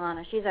ahead,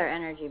 Solana. She's our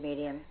energy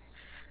medium.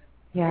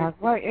 Yeah.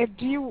 Well,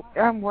 do you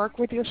work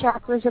with your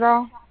chakras at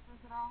all?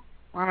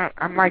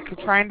 I'm like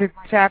trying to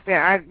tap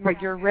in.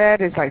 Like your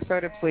red is like so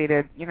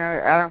depleted.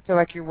 I don't feel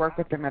like you work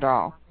with them at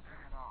all.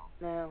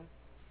 No.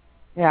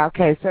 Yeah,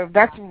 okay, so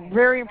that's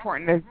very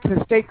important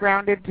to stay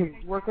grounded, to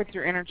work with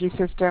your energy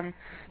system,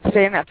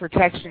 stay in that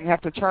protection. You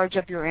have to charge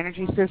up your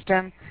energy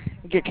system,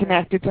 get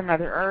connected to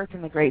Mother Earth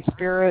and the Great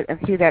Spirit, and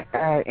see that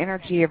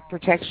energy of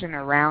protection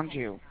around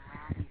you.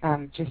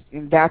 And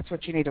that's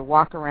what you need to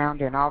walk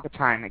around in all the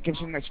time. It gives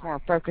you much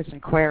more focus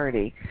and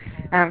clarity.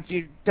 If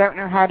you don't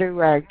know how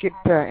to get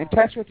in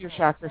touch with your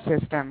chakra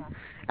system,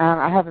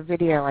 I have a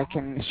video I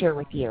can share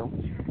with you.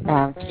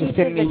 Just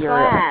send me your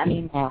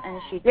email. I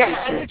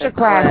teach a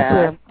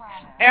class too.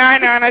 Yeah, I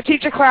know, and I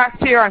teach a class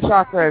too on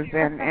chakras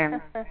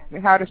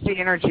and how to see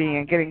energy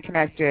and getting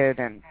connected.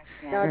 And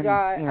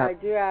I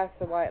do ask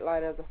the white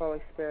light of the Holy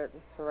Spirit to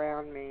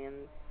surround me and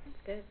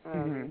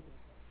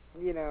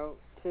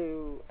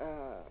to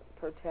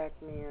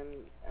protect me and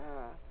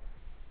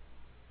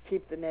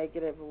keep the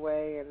negative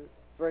away and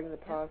bring the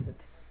positive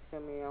to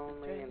me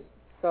only and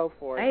so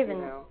forth.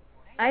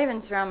 I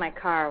even surround my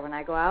car when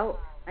I go out.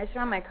 I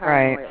surround my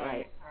car in white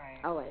light.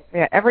 Always.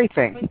 Yeah,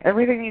 everything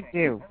you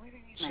do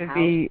should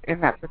be in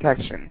that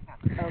protection.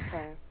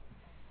 Okay.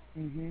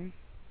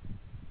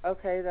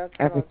 Okay, that's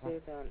what I'll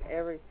do then.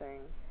 Everything.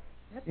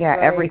 Yeah,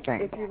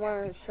 everything. If you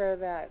want to share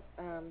that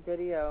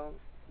video,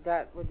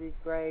 that would be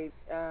great.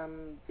 Do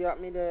you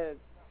want me to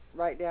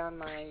write down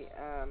my...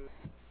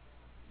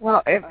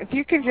 Well, if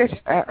you can just...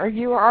 are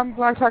you on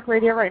Blog Talk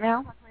Radio right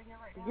now?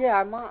 Yeah,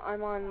 I'm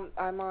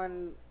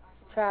on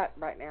chat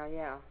right now,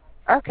 yeah.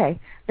 Okay.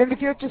 Then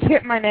if you'll just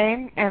hit my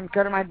name and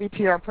go to my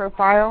BTR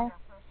profile,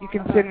 you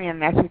can send me a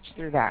message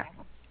through that.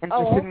 And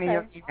just send me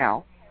your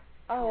email.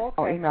 Oh, okay.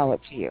 I'll email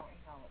it to you.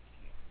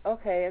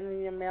 Okay, and then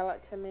you mail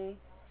it to me?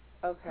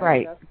 Okay,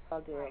 right. That's what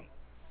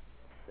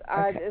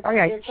I'll do.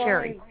 Okay.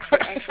 Sherry.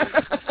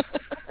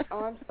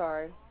 I'm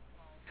sorry.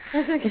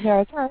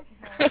 Yeah, it's all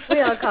right.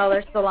 We all call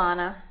her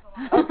Solana.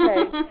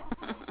 Okay.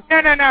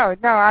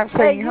 No. I'm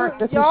saying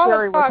this is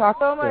Sherry we're talking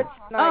so much to.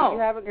 tonight. You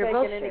haven't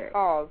taken any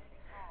calls.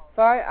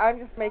 So I'm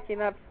just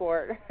making up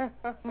for it.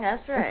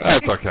 That's right.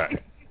 That's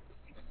okay.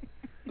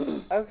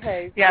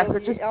 Okay. Yeah, so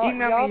just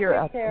email me your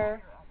take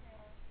care.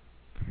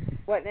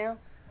 What now?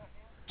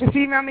 Just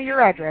email me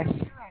your address.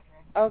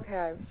 Okay,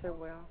 I sure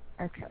will.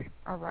 Okay,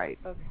 all right.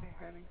 Okay,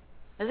 honey.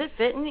 Does it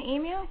fit in the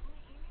email?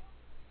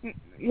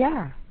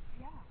 Yeah.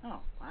 Oh,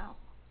 wow.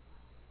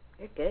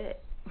 You're good.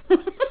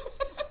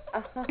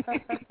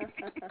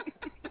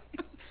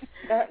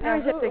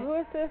 Now, who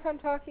is this I'm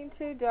talking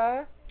to,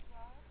 Duh?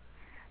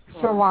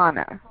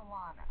 Solana.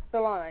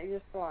 Solana,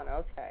 you're Solana,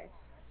 okay.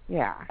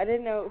 Yeah. I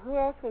didn't know, who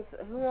else was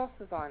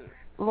on?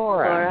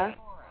 Laura.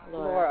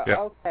 Yep.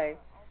 Okay.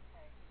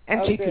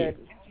 And GP. Good.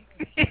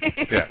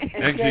 Yeah,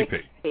 and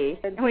GP.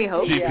 And we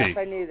hope. GP. Yes,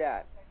 I knew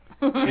that.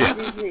 Yeah.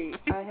 GP.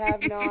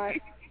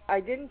 I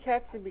didn't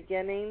catch the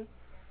beginning,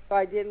 so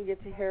I didn't get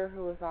to hear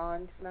who was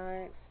on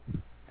tonight.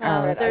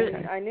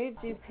 I knew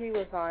GP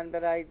was on,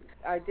 but I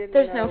didn't know.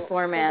 There's no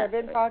format. I've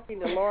been talking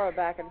to Laura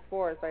back and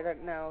forth. I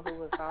didn't know who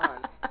was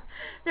on.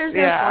 There's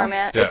no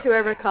format. Yeah. It's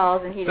whoever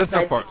calls and he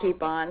decides to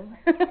keep on.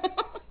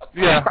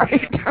 Yeah.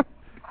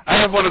 I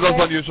have one of those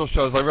unusual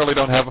shows. I really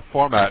don't have a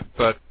format,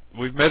 but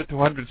we've made it to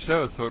 100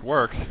 shows, so it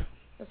works.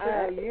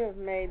 You have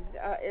made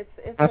it's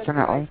Definitely. such a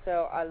nice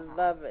show. I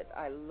love it.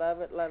 I love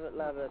it.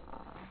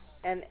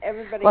 And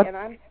everybody, and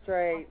I'm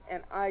straight,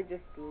 and I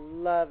just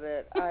love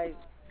it.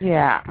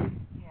 Yeah.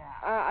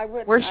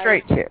 We're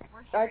straight too.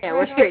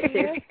 We're straight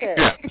too.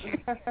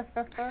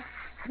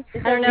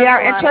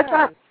 And check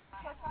out.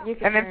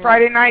 And then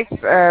Friday nights,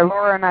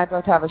 Laura and I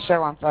both have a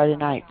show on Friday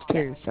nights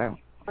too. So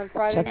on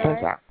Friday check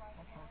those out.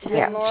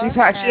 Yeah, Laura?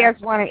 she has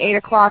one at 8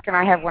 o'clock, and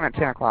I have one at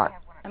 10 o'clock.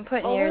 I'm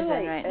putting yours in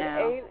right now.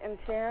 At 8 and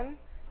 10.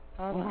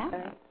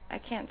 Okay. I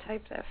can't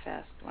type that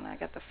fast when I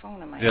got the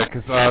phone in my Yeah,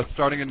 hand. because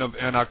starting in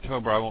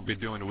October, I won't be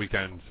doing the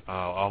weekends.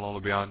 I'll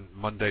only be on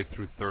Monday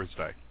through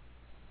Thursday.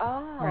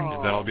 Oh.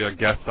 And then I'll be a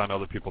guest on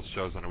other people's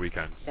shows on the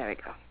weekends. There we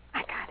go.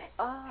 I got it.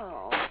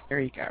 Oh. There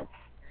you go.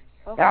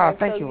 Okay, oh,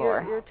 thank you,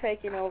 Laura. You're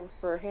taking over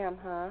for him,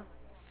 huh?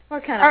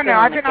 We're kind of. Oh no,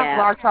 I've been on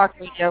Blog Talk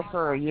Radio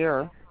for a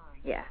year.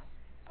 Yeah.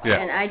 Yeah.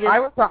 And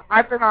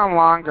I've been on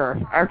longer.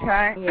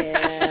 Okay.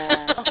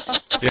 Yeah.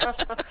 Yeah.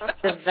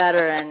 The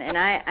veteran, and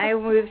I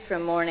moved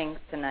from mornings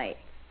to nights.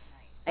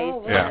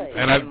 Really? Yeah,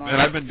 and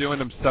I've been doing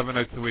them 7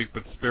 nights a week,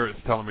 but Spirit's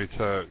telling me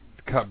to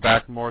cut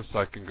back more so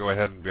I can go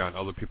ahead and be on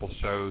other people's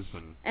shows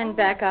and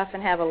back off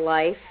and have a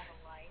life.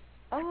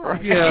 Oh.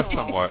 Yeah,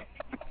 somewhat.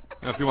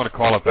 If you want to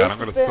call it that, I'm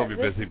going to still be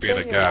busy being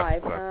a guest.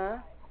 Life, so. huh?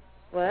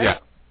 What? Yeah.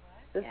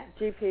 This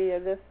GP,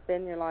 has this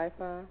been your life,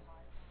 huh?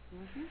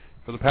 Mm-hmm.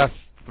 For the past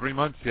 3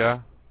 months,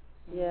 yeah.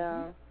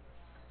 Yeah.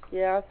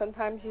 Yeah,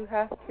 sometimes you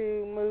have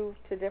to move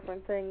to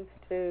different things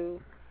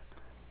to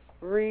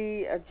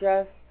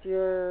readjust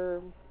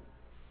your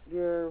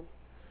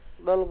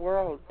little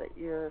world that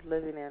you're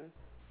living in,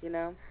 you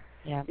know?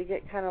 Yeah. You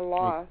get kind of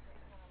lost.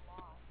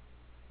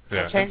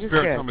 Yeah, and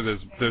Spirit told me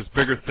there's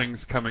bigger things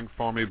coming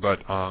for me, but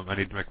I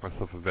need to make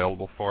myself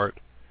available for it.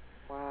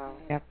 Wow.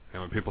 Yep.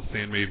 And when people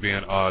see me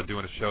being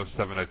doing a show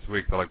 7 nights a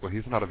week, they're like, well,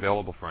 he's not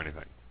available for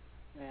anything.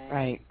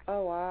 Right.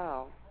 Oh,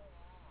 wow.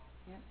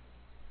 Yep.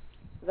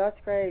 That's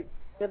great.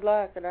 Good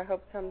luck, and I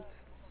hope it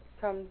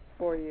comes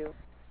for you.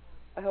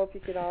 I hope you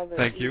get all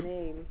that you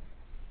need.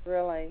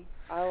 Really.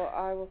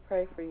 I will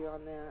pray for you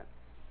on that.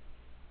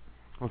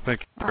 Well,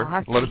 thank you.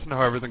 Let us know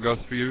how everything goes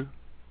for you.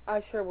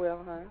 I sure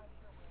will, huh?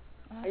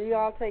 You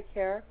all take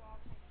care.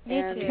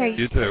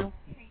 You too.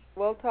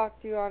 We'll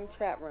talk to you on the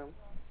chat room.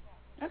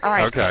 Okay. All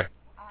right. Okay.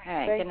 All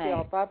right. Thank good night. you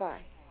all.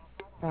 Bye-bye.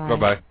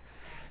 Bye-bye.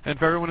 And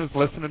for everyone who's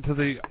listening to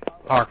the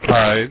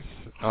archives,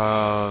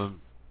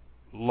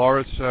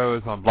 Laura's show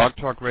is on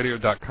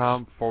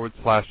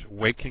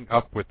blogtalkradio.com/Waking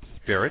Up with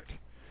Spirit.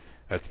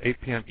 That's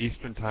 8 p.m.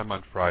 Eastern Time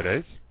on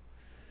Fridays.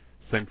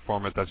 Same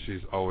format that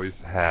she's always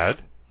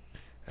had.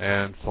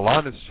 And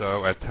Solana's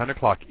show at 10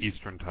 o'clock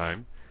Eastern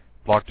Time,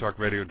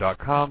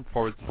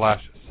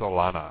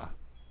 blogtalkradio.com/Solana.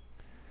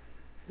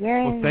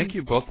 Yay. Well, thank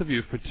you, both of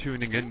you, for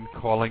tuning in,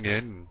 calling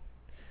in,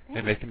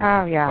 and making this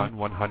a fun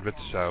 100th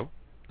show.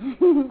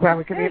 Glad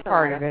we could be a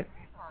part of it.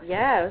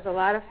 Yeah, it was a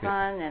lot of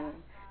fun, and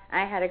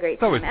I had a great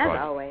time, as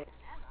always.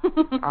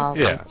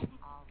 Yeah.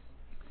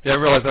 Yeah, I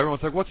realized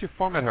everyone's like, what's your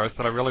format here? I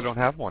said, I really don't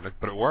have one,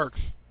 but it works.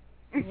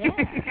 Yeah.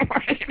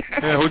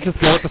 Yeah, we just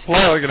go with the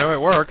flow, you know,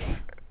 it works.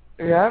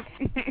 Yep.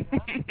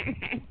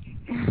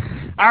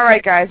 All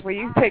right, guys. Well,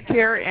 you take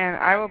care, and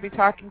I will be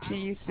talking to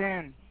you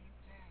soon.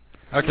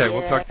 Okay,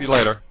 we'll talk to you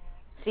later.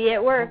 See you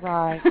at work.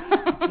 Bye.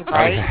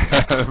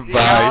 Bye. See you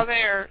all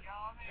there.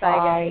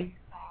 Bye.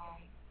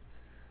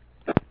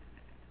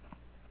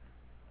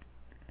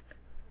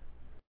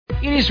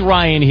 It is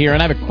Ryan here,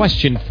 and I have a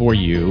question for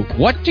you.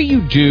 What do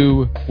you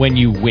do when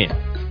you win?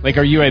 Like,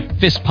 are you a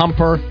fist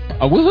pumper,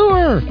 a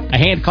woohooer, a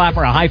hand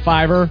clapper, a high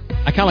fiver?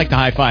 I kind of like the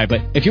high five,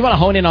 but if you want to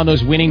hone in on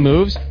those winning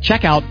moves,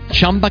 check out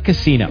Chumba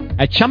Casino.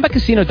 At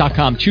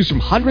ChumbaCasino.com, choose from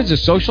hundreds of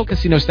social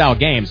casino-style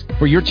games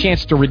for your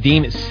chance to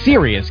redeem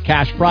serious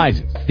cash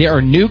prizes. There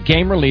are new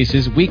game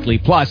releases weekly,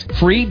 plus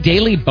free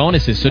daily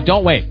bonuses, so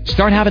don't wait.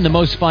 Start having the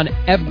most fun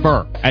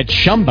ever at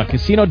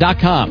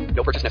ChumbaCasino.com.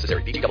 No purchase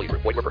necessary. VGW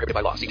Group. Void where prohibited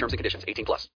by law. See terms and conditions. 18+.